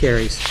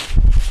 Carries.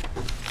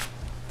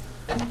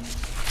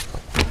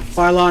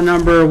 Bylaw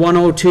number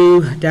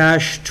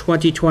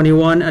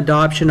 102-2021,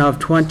 adoption of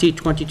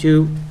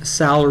 2022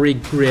 salary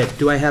grid.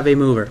 Do I have a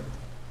mover?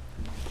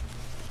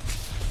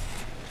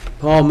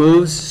 Paul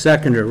moves,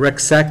 seconder.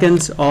 Rick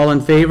seconds. All in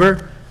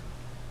favor?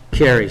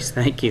 Carries.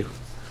 Thank you.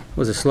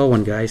 Was a slow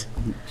one, guys.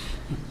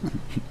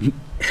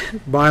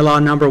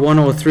 Bylaw number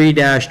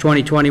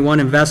 103-2021,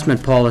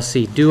 investment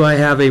policy. Do I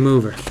have a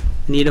mover?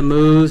 Anita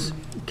moves.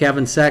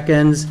 Kevin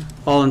seconds.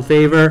 All in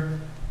favor?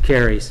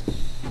 Carries.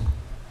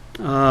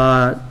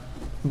 Bylaw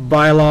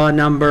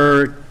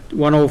number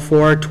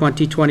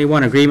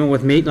 104-2021, agreement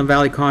with Maitland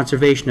Valley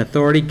Conservation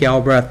Authority,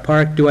 Galbraith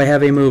Park. Do I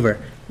have a mover?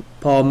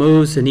 Paul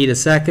moves. Anita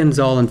seconds.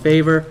 All in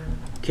favor?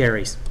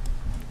 Carries.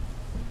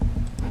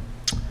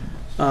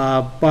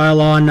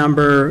 Bylaw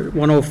number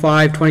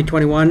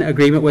 105-2021,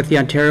 agreement with the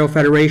Ontario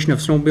Federation of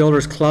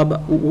Snowmobilers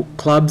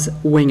Clubs,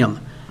 Wingham.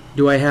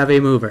 Do I have a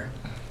mover?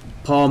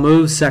 Paul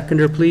moves.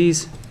 Seconder,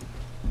 please.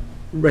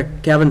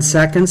 Kevin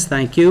seconds.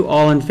 Thank you.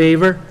 All in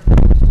favor?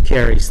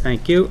 Carries.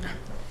 Thank you.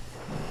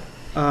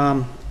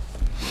 Number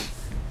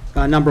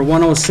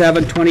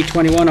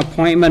 107-2021,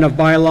 appointment of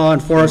bylaw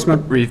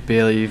enforcement. Reeve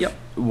Bailey, Yep.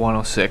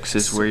 106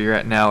 is where you're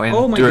at now. And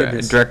Oh, my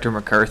goodness. Director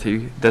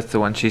McCarthy, that's the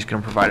one she's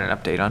going to provide an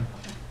update on.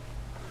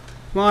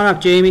 Come on up,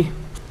 Jamie.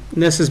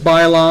 And this is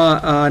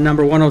bylaw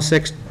number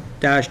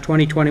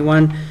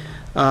 106-2021,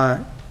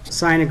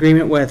 sign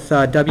agreement with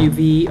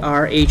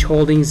WVRH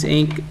Holdings,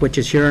 Inc., which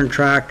is Huron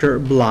Tractor,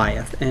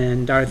 Blythe.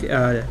 And Dorothy,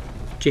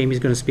 Jamie's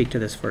going to speak to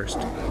this first.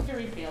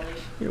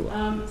 You're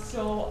welcome.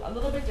 So a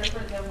little bit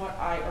different than what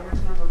I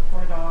originally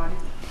reported on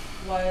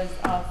was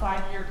a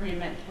 5-year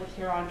agreement with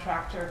Huron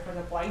Tractor for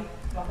the Blythe,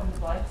 welcome to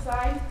Blythe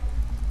side.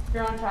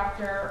 Huron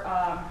Tractor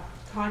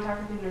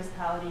contacted the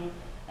municipality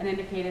and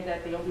indicated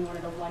that they only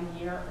wanted a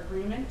 1-year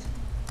agreement.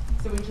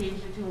 So we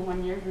changed it to a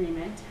 1-year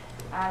agreement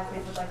as they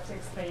would like to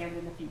expand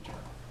in the future.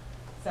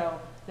 So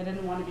they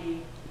didn't want to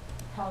be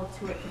held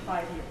to it for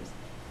 5 years.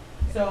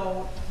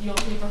 So you'll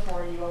see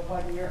before you a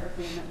 1-year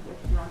agreement with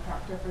Huron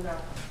Tractor for the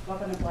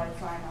welcome to Blythe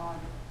sign on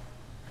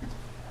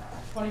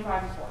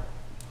 25 and 4.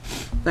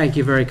 Thank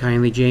you very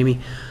kindly, Jamie.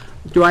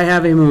 Do I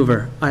have a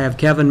mover? I have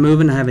Kevin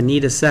moving. I have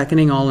Anita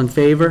seconding. All in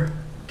favor?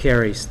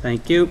 Carries.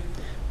 Thank you.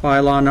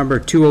 Bylaw number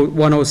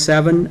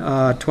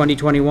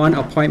 107-2021,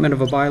 appointment of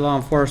a bylaw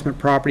enforcement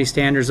property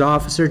standards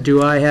officer.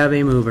 Do I have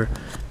a mover?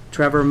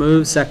 Trevor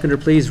moves. Seconder,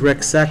 please.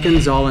 Rick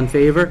seconds. All in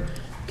favor?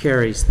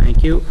 Carries.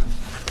 Thank you.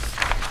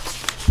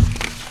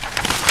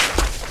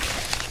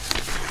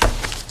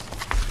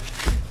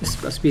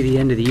 This must be the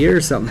end of the year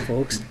or something,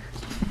 folks.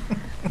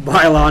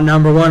 Bylaw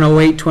number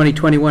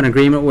 108-2021,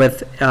 agreement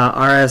with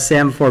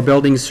RSM for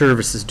building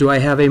services. Do I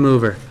have a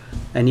mover?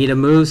 Anita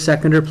moves.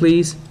 Seconder,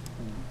 please.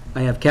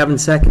 I have Kevin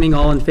seconding.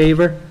 All in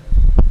favor?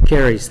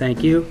 Carries.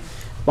 Thank you.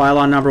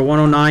 Bylaw number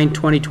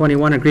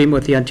 109-2021, agreement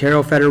with the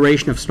Ontario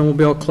Federation of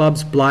Snowmobile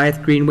Clubs,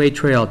 Blythe Greenway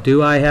Trail.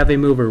 Do I have a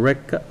mover?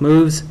 Rick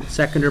moves.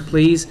 Seconder,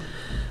 please.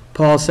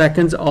 Paul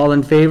seconds. All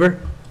in favor?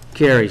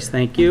 Carries.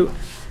 Thank you.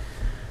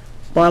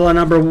 Bylaw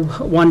number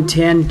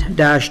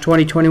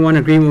 110-2021,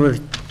 agreement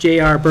with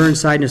J.R.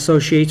 Burnside and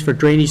Associates for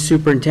drainage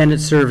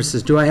superintendent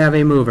services. Do I have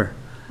a mover?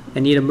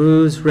 Anita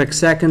moves. Rick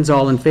seconds.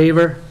 All in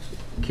favor?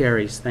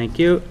 Carries. Thank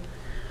you.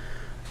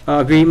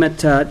 Agreement,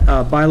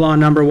 bylaw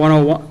number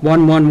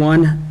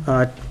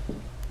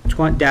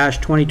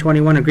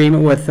 111-2021,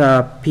 agreement with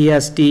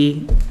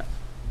PSD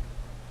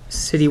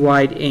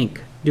Citywide,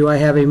 Inc. Do I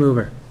have a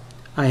mover?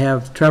 I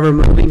have Trevor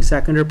moving.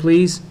 Seconder,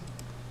 please.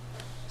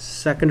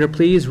 Seconder,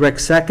 please. Rick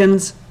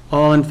seconds.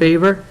 All in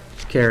favor?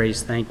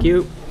 Carries. Thank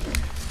you.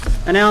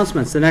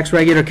 Announcements. The next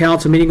regular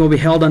council meeting will be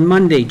held on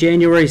Monday,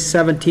 January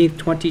 17th,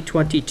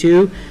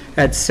 2022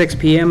 at 6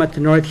 p.m. at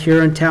the North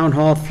Huron Town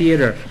Hall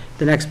Theater.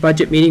 The next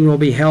budget meeting will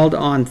be held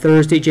on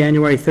Thursday,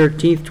 January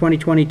 13th,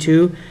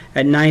 2022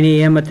 at 9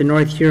 a.m. at the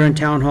North Huron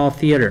Town Hall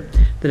Theater.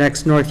 The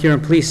next North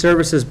Huron Police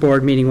Services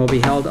Board meeting will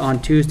be held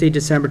on Tuesday,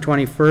 December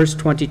 21st,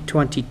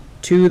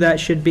 2022, that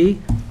should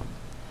be.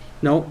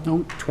 No,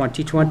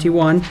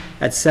 2021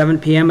 at 7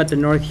 p.m. at the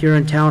North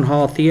Huron Town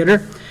Hall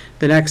Theater.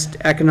 The next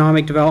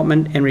Economic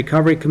Development and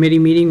Recovery Committee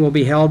meeting will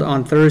be held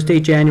on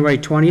Thursday, January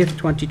 20th,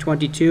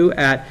 2022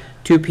 at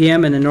 2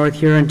 p.m. in the North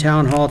Huron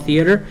Town Hall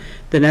Theater.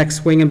 The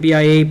next Wingham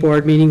BIA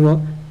Board meeting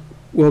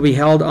will be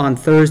held on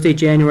Thursday,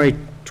 January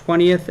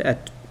 20th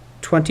at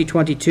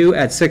 2022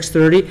 at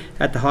 6:30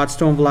 at the Hot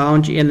Stove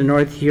Lounge in the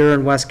North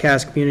Huron West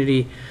Cass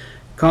Community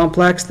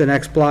Complex. The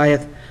next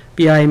Blythe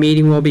BIA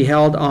meeting will be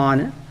held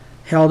on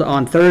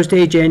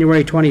Thursday,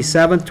 January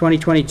 27th,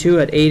 2022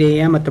 at 8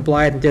 a.m. at the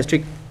Blythe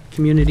District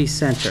Community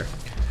Center.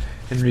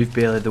 And Reeve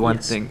Bailey, the one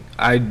thing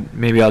I'll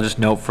just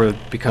note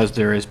because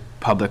there is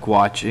public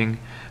watching.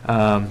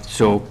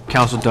 So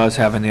council does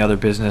have in the other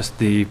business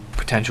the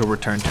potential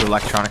return to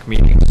electronic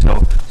meetings.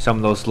 So some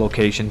of those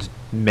locations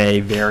may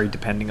vary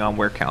depending on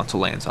where council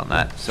lands on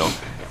that. So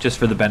just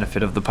for the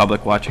benefit of the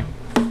public watching.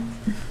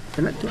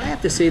 Do I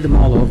have to say them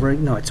all over?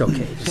 No, it's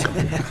okay. It's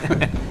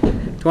okay.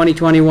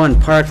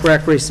 2021 Park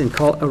Recreation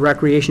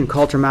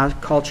Culture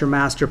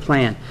Master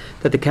Plan.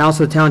 That the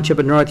Council of the Township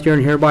of North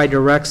Huron hereby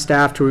directs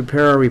staff to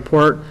prepare a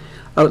report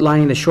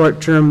outlining the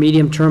short-term,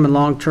 medium-term, and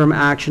long-term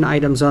action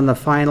items on the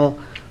final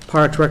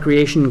Parks,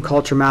 Recreation, and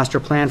Culture Master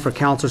Plan for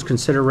Council's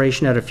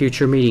consideration at a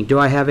future meeting. Do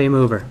I have a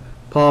mover?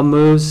 Paul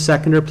moves,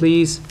 seconder,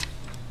 please.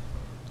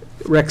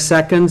 Rick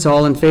seconds,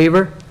 all in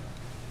favor?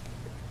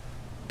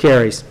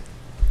 Carries.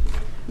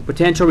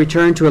 Potential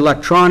return to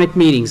electronic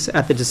meetings.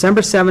 At the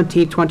December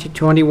 17,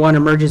 2021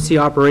 Emergency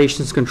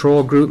Operations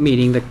Control Group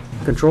meeting, the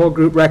control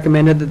group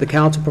recommended that the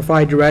council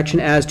provide direction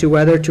as to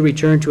whether to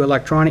return to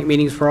electronic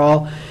meetings for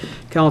all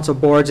council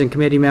boards and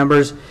committee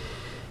members.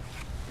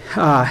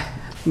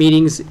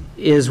 Meetings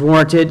is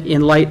warranted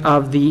in light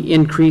of the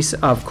increase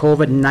of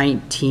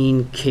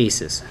COVID-19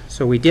 cases.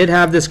 So we did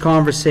have this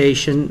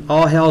conversation.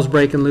 All hell's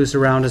breaking loose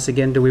around us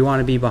again. Do we want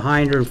to be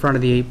behind or in front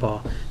of the 8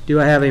 ball? Do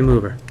I have a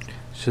mover?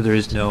 So there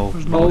is no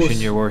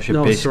motion, Your Worship.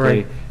 No,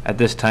 basically, sorry. at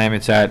this time,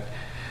 it's at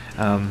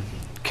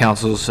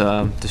council's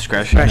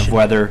discretion of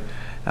whether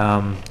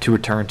to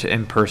return to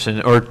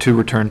in-person or to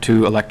return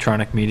to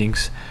electronic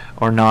meetings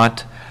or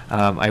not.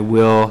 I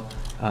will,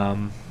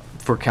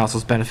 for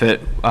council's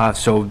benefit,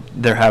 so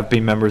there have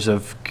been members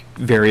of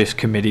various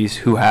committees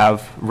who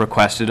have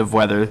requested of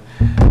whether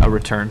a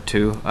return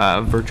to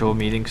virtual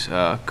meetings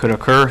could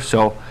occur.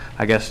 So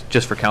I guess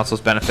just for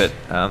council's benefit,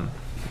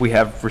 we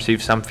have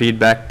received some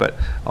feedback, but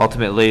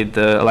ultimately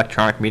the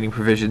electronic meeting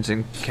provisions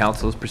in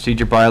council's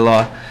procedure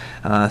bylaw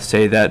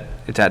say that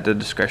it's at the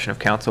discretion of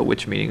council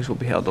which meetings will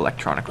be held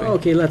electronically.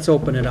 Okay, let's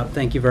open it up.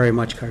 Thank you very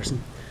much,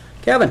 Carson.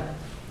 Kevin.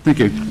 Thank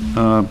you.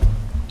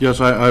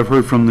 Yes, I've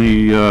heard from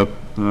the,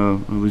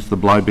 at least the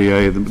Bly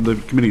BA, the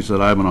committees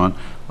that I've been on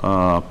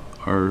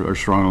are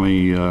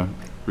strongly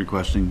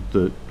requesting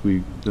that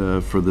we,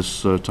 for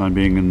this time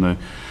being in the,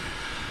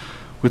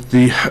 with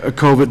the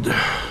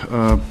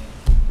COVID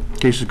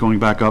cases going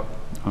back up,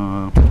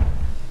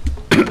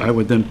 I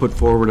would then put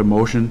forward a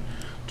motion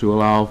to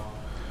allow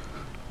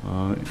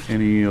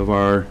any of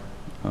our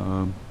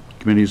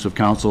committees of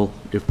council,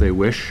 if they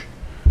wish,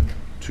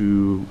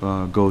 to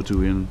go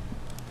to in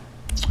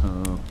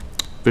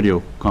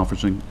video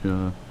conferencing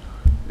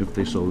if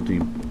they so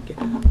deem. Okay.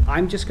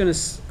 I'm just going to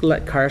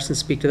let Carson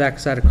speak to that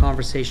because I had a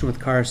conversation with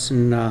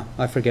Carson,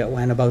 I forget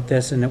when, about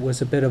this, and it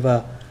was a bit of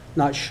a,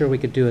 not sure we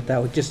could do it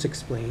that way. Just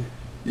explain.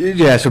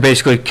 Yeah, so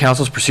basically,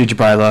 council's procedure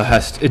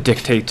bylaw it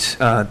dictates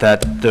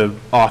that the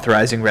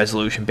authorizing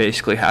resolution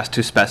basically has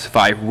to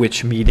specify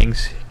which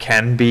meetings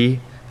can be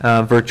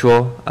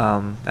virtual,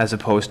 as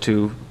opposed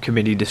to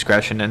committee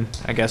discretion, and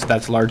I guess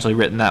that's largely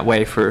written that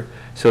way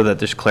so that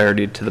there's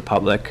clarity to the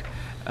public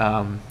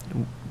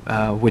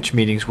which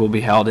meetings will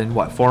be held in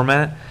what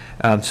format.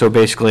 So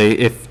basically,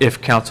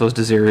 if council is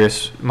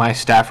desirous, my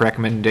staff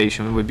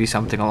recommendation would be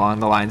something along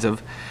the lines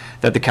of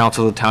that the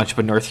council of the Township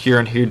of North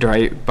Huron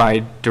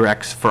hereby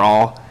directs for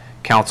all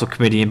council,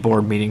 committee, and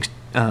board meetings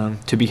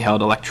to be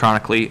held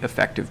electronically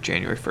effective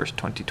January 1st,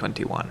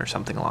 2021, or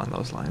something along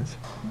those lines.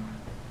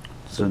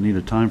 Does that need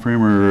a time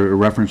frame or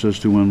references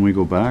to when we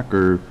go back,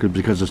 or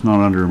because it's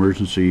not under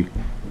emergency?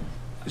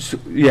 So,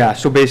 yeah,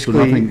 so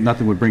basically, so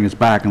nothing would bring us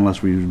back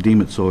unless we deem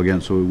it so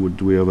again. So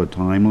do we have a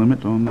time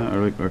limit on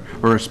that,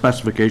 or a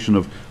specification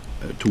of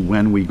to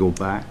when we go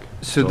back?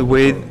 So the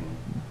way,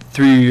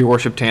 through Your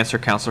Worship, to answer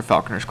Councillor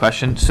Falconer's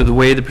question, so the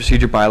way the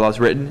procedure bylaw is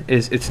written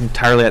is it's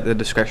entirely at the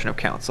discretion of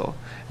council,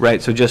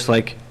 right? So just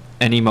like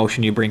any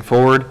motion you bring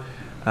forward,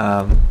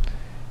 you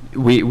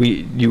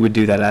would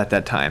do that at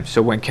that time.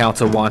 So when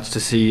council wants to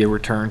see a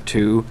return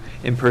to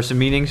in-person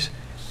meetings,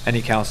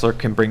 any councillor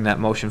can bring that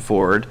motion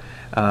forward,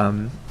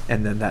 and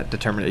then that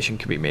determination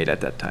can be made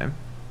at that time.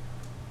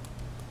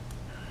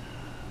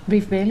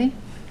 Reeve Bailey?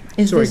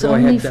 Is Sorry, this go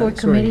only ahead, for sorry,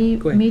 committee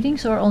go ahead.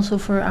 meetings or also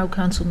for our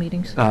council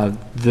meetings?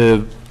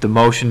 The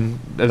motion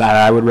that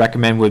I would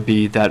recommend would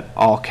be that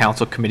all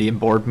council, committee, and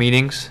board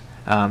meetings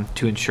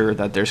to ensure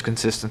that there's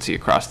consistency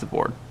across the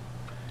board.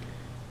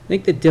 I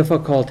think the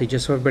difficulty,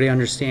 just so everybody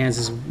understands,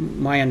 is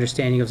my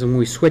understanding is when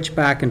we switch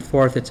back and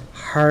forth, it's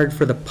hard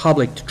for the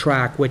public to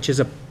track which is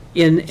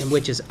in and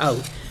which is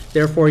out.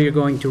 Therefore, you're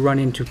going to run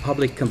into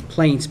public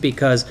complaints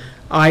because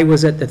I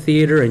was at the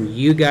theater and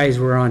you guys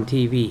were on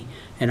TV,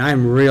 and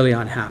I'm really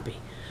unhappy.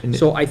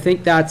 So I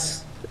think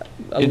that's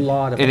a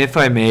lot of it. And if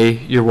I may,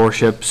 Your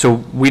Worship, so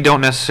we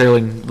don't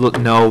necessarily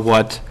know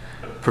what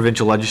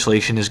provincial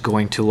legislation is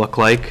going to look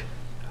like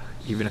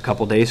even a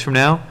couple days from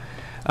now.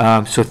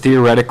 So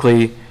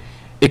theoretically,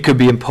 it could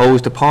be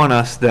imposed upon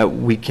us that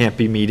we can't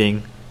be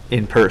meeting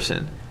in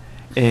person.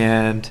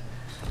 And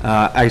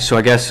so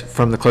I guess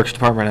from the clerk's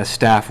department as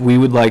staff, we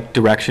would like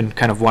direction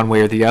kind of one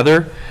way or the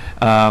other,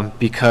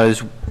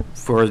 because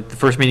for the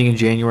first meeting in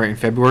January and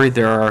February,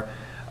 there are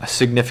a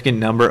significant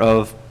number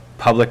of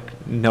public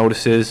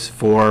notices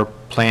for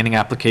planning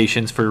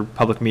applications for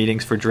public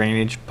meetings, for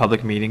drainage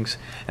public meetings,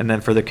 and then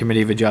for the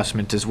Committee of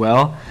Adjustment as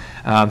well.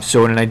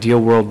 So in an ideal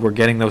world, we're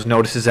getting those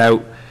notices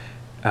out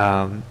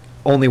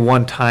only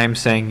one time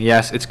saying,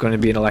 yes, it's going to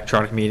be an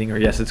electronic meeting, or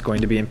yes, it's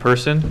going to be in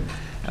person.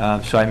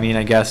 So I mean,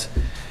 I guess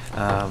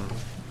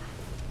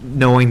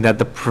knowing that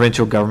the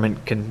provincial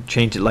government can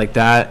change it like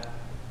that,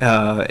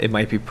 it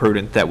might be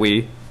prudent that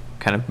we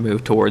kind of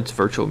move towards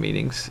virtual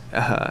meetings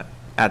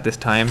at this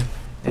time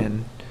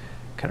and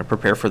kind of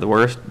prepare for the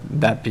worst.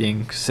 That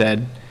being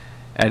said,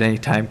 at any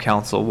time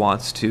council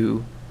wants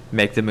to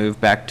make the move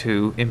back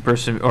to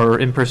in-person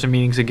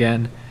meetings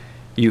again,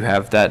 you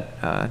have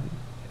that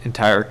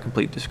entire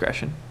complete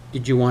discretion.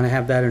 Did you want to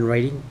have that in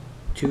writing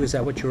too? Is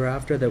that what you were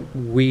after? That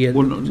we...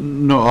 Well,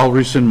 no, I'll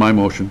rescind my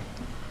motion.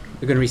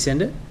 You're going to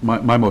rescind it?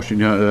 My motion,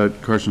 yeah.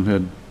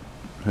 Carson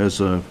has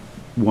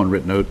one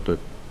written out that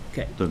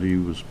he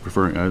was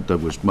preferring, that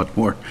was much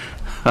more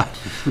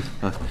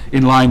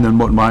in line than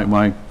what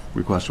my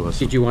request was.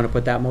 Did you want to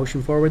put that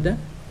motion forward then?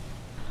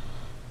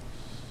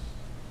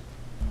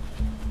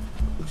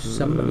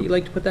 Somebody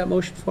like to put that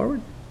motion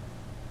forward?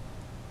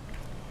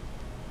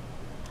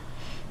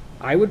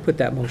 I would put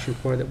that motion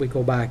forward that we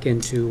go back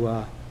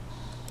into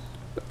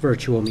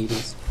virtual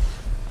meetings.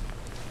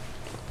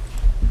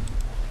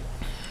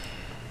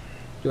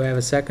 Do I have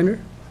a seconder?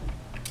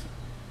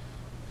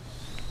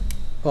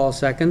 Paul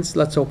seconds.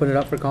 Let's open it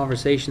up for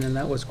conversation, and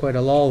that was quite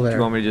a lull there. Do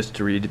you want me just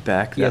to read it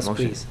back? Yes,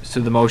 motion? please. So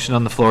the motion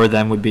on the floor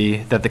then would be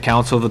that the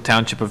Council of the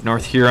Township of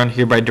North Huron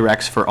hereby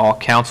directs for all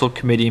council,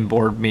 committee, and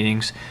board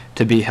meetings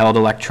to be held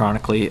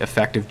electronically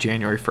effective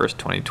January 1st,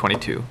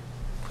 2022.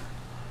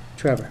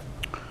 Trevor.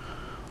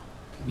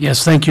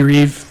 Yes, thank you,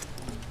 Reeve.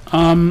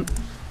 I'll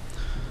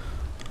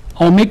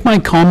make my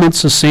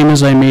comments the same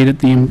as I made at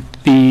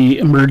the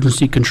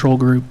emergency control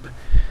group.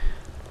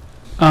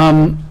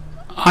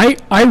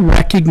 I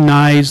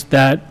recognize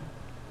that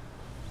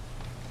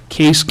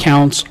case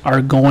counts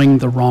are going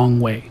the wrong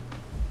way.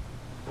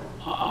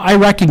 I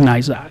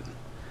recognize that.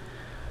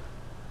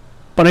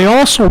 But I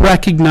also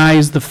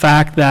recognize the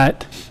fact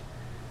that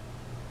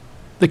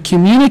the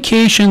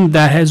communication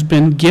that has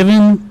been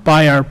given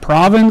by our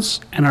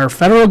province and our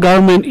federal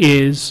government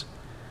is,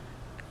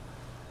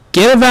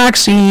 get a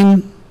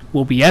vaccine,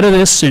 we'll be out of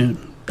this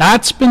soon.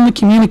 That's been the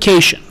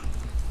communication.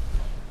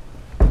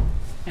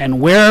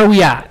 And where are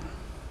we at?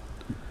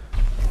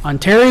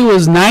 Ontario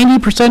is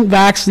 90%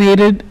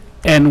 vaccinated,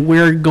 and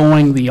we're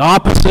going the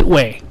opposite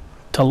way,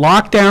 to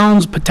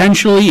lockdowns,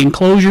 potentially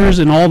enclosures,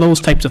 and all those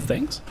types of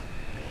things.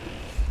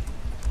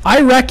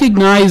 I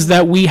recognize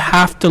that we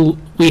have to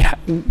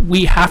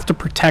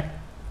protect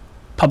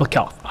public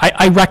health.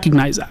 I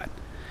recognize that.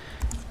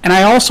 And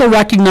I also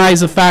recognize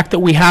the fact that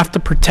we have to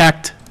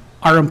protect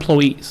our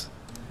employees,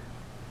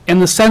 in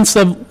the sense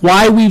of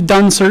why we've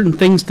done certain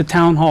things to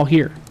Town Hall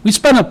here. We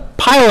spent a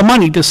pile of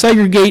money to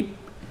segregate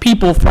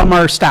people from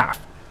our staff.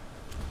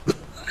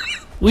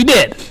 We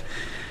did.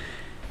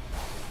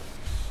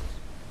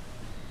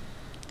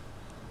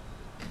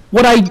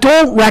 What I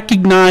don't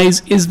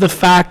recognize is the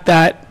fact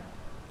that,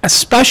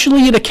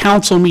 especially at a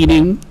council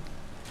meeting,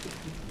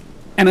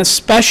 and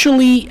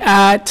especially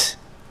at,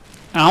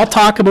 and I'll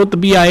talk about the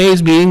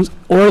BIA's meetings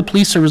or the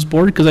police service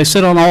board because I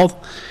sit on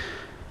all.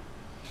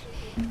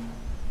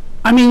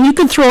 I mean, you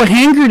can throw a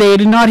hand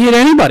grenade and not hit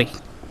anybody.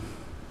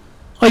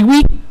 Like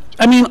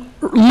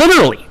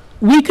literally,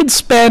 we could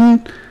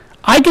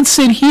I could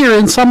sit here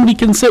and somebody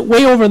can sit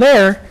way over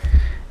there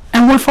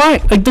and we're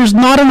fine. Like, there's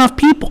not enough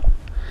people.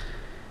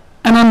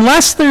 And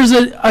unless there's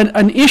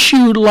an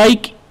issue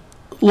like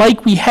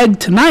we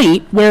had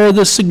tonight, where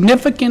the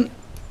significant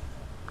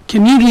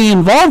community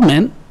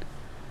involvement,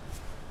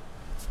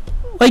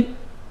 like,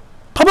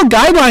 public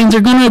guidelines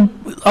are going to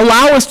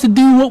allow us to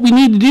do what we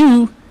need to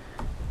do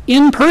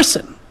in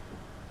person.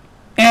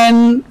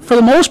 And for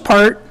the most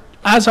part,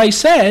 as I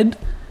said,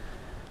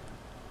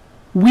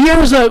 we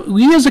as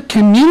a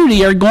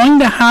community are going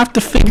to have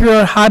to figure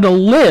out how to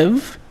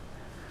live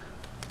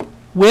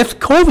with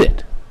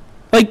COVID.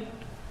 Like,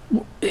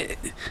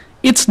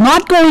 it's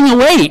not going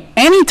away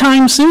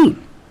anytime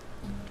soon.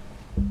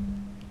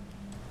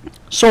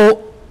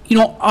 So,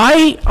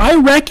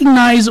 I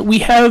recognize that we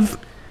have,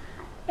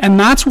 and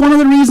that's one of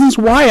the reasons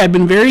why I've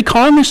been very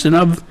cognizant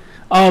of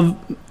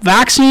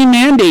vaccine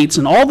mandates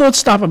and all that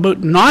stuff, about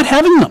not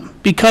having them,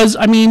 because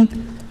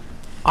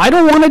I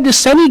don't want to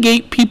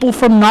disengage people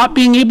from not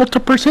being able to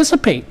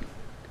participate.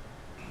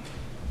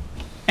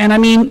 And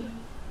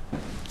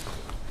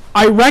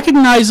I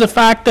recognize the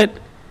fact that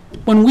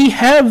when we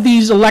have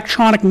these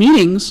electronic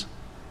meetings,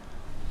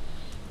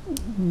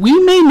 we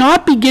may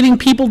not be getting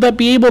people that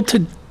be able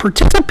to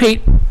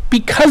participate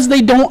because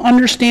they don't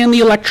understand the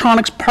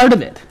electronics part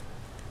of it.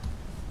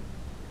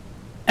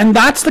 And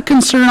that's the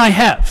concern I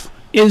have,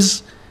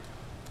 is,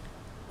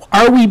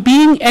 are we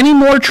being any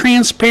more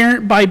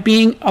transparent by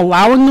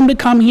allowing them to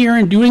come here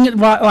and doing it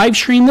live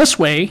stream this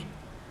way,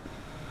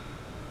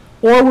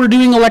 or we're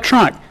doing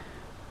electronic?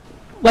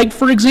 Like,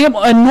 for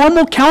example, a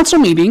normal council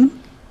meeting,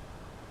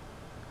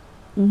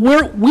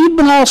 we've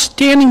been all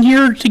standing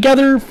here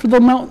together for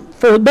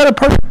the better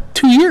part of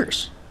 2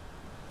 years.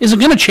 Is it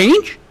going to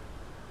change?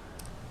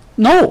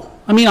 No.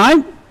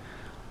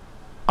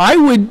 I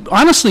would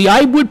honestly,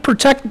 I would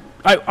protect,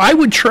 I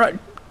would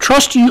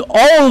trust you,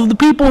 all of the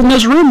people in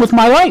this room, with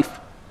my life.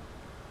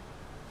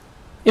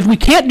 If we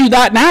can't do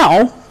that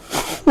now,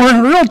 we're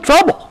in real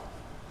trouble.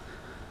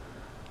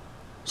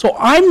 So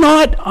I'm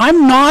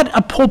not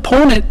a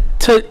proponent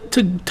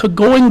to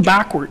going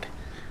backward.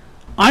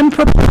 I'm a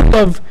proponent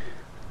of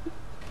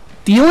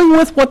dealing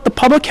with what the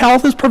public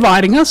health is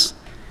providing us.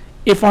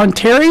 If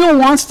Ontario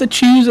wants to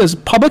choose as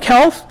public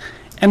health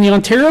and the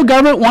Ontario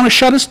government want to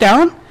shut us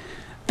down,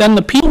 then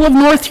the people of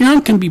North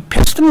Huron can be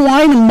pissed and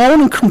whine and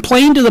moan and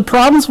complain to the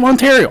province of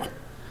Ontario,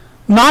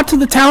 not to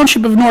the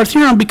township of North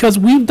Huron, because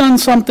we've done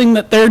something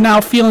that they're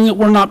now feeling that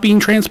we're not being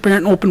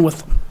transparent and open with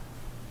them.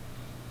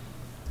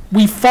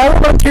 We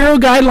followed Ontario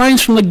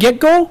guidelines from the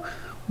get-go.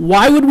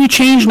 Why would we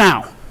change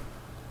now?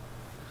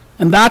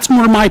 And that's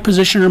where my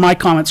position or my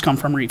comments come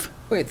from, Reeve.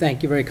 Okay,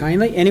 thank you very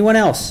kindly. Anyone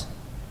else?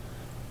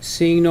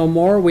 Seeing no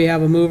more, we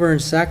have a mover and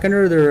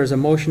seconder. There is a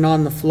motion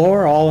on the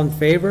floor. All in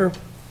favor,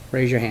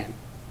 raise your hand.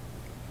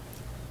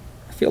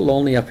 I feel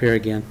lonely up here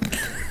again.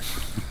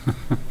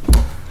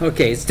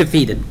 Okay, it's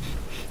defeated.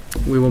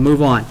 We will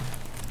move on.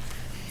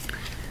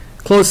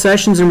 Closed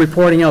sessions and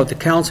reporting out. The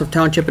Council of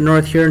Township of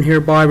North Huron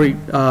hereby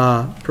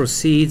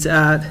proceeds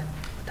at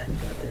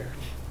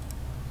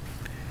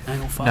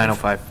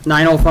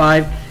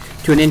 9:05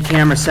 to an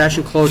in-camera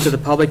session closed to the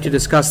public to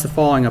discuss the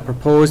following: a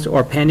proposed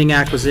or pending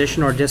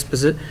acquisition or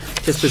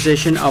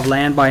disposition of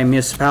land by a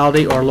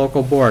municipality or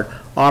local board,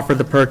 offer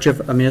the purchase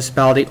of a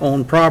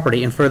municipality-owned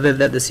property, and further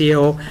that the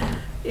CEO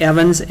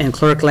Evans and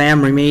Clerk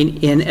Lamb remain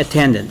in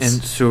attendance.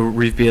 And so,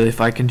 Reeve Bailey, if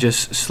I can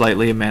just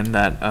slightly amend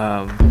that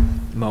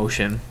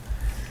motion.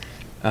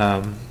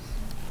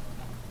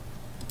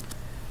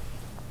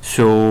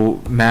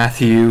 So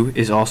Matthew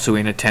is also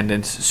in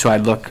attendance, so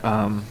I'd look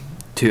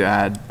to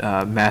add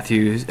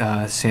Matthew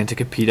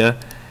Santacapita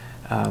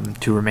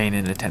to remain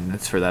in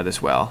attendance for that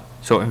as well.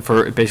 So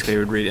basically it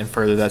would read, and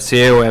further that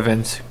CAO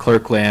Evans,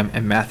 Clerk Lamb,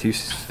 and Matthew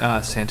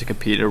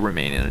Santacapita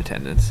remain in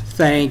attendance.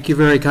 Thank you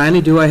very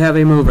kindly. Do I have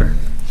a mover?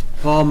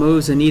 Paul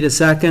moves, Anita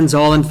seconds.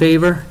 All in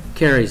favor?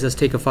 Carries. Let's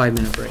take a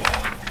 5-minute break.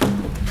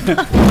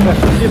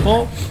 Hey,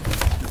 Paul.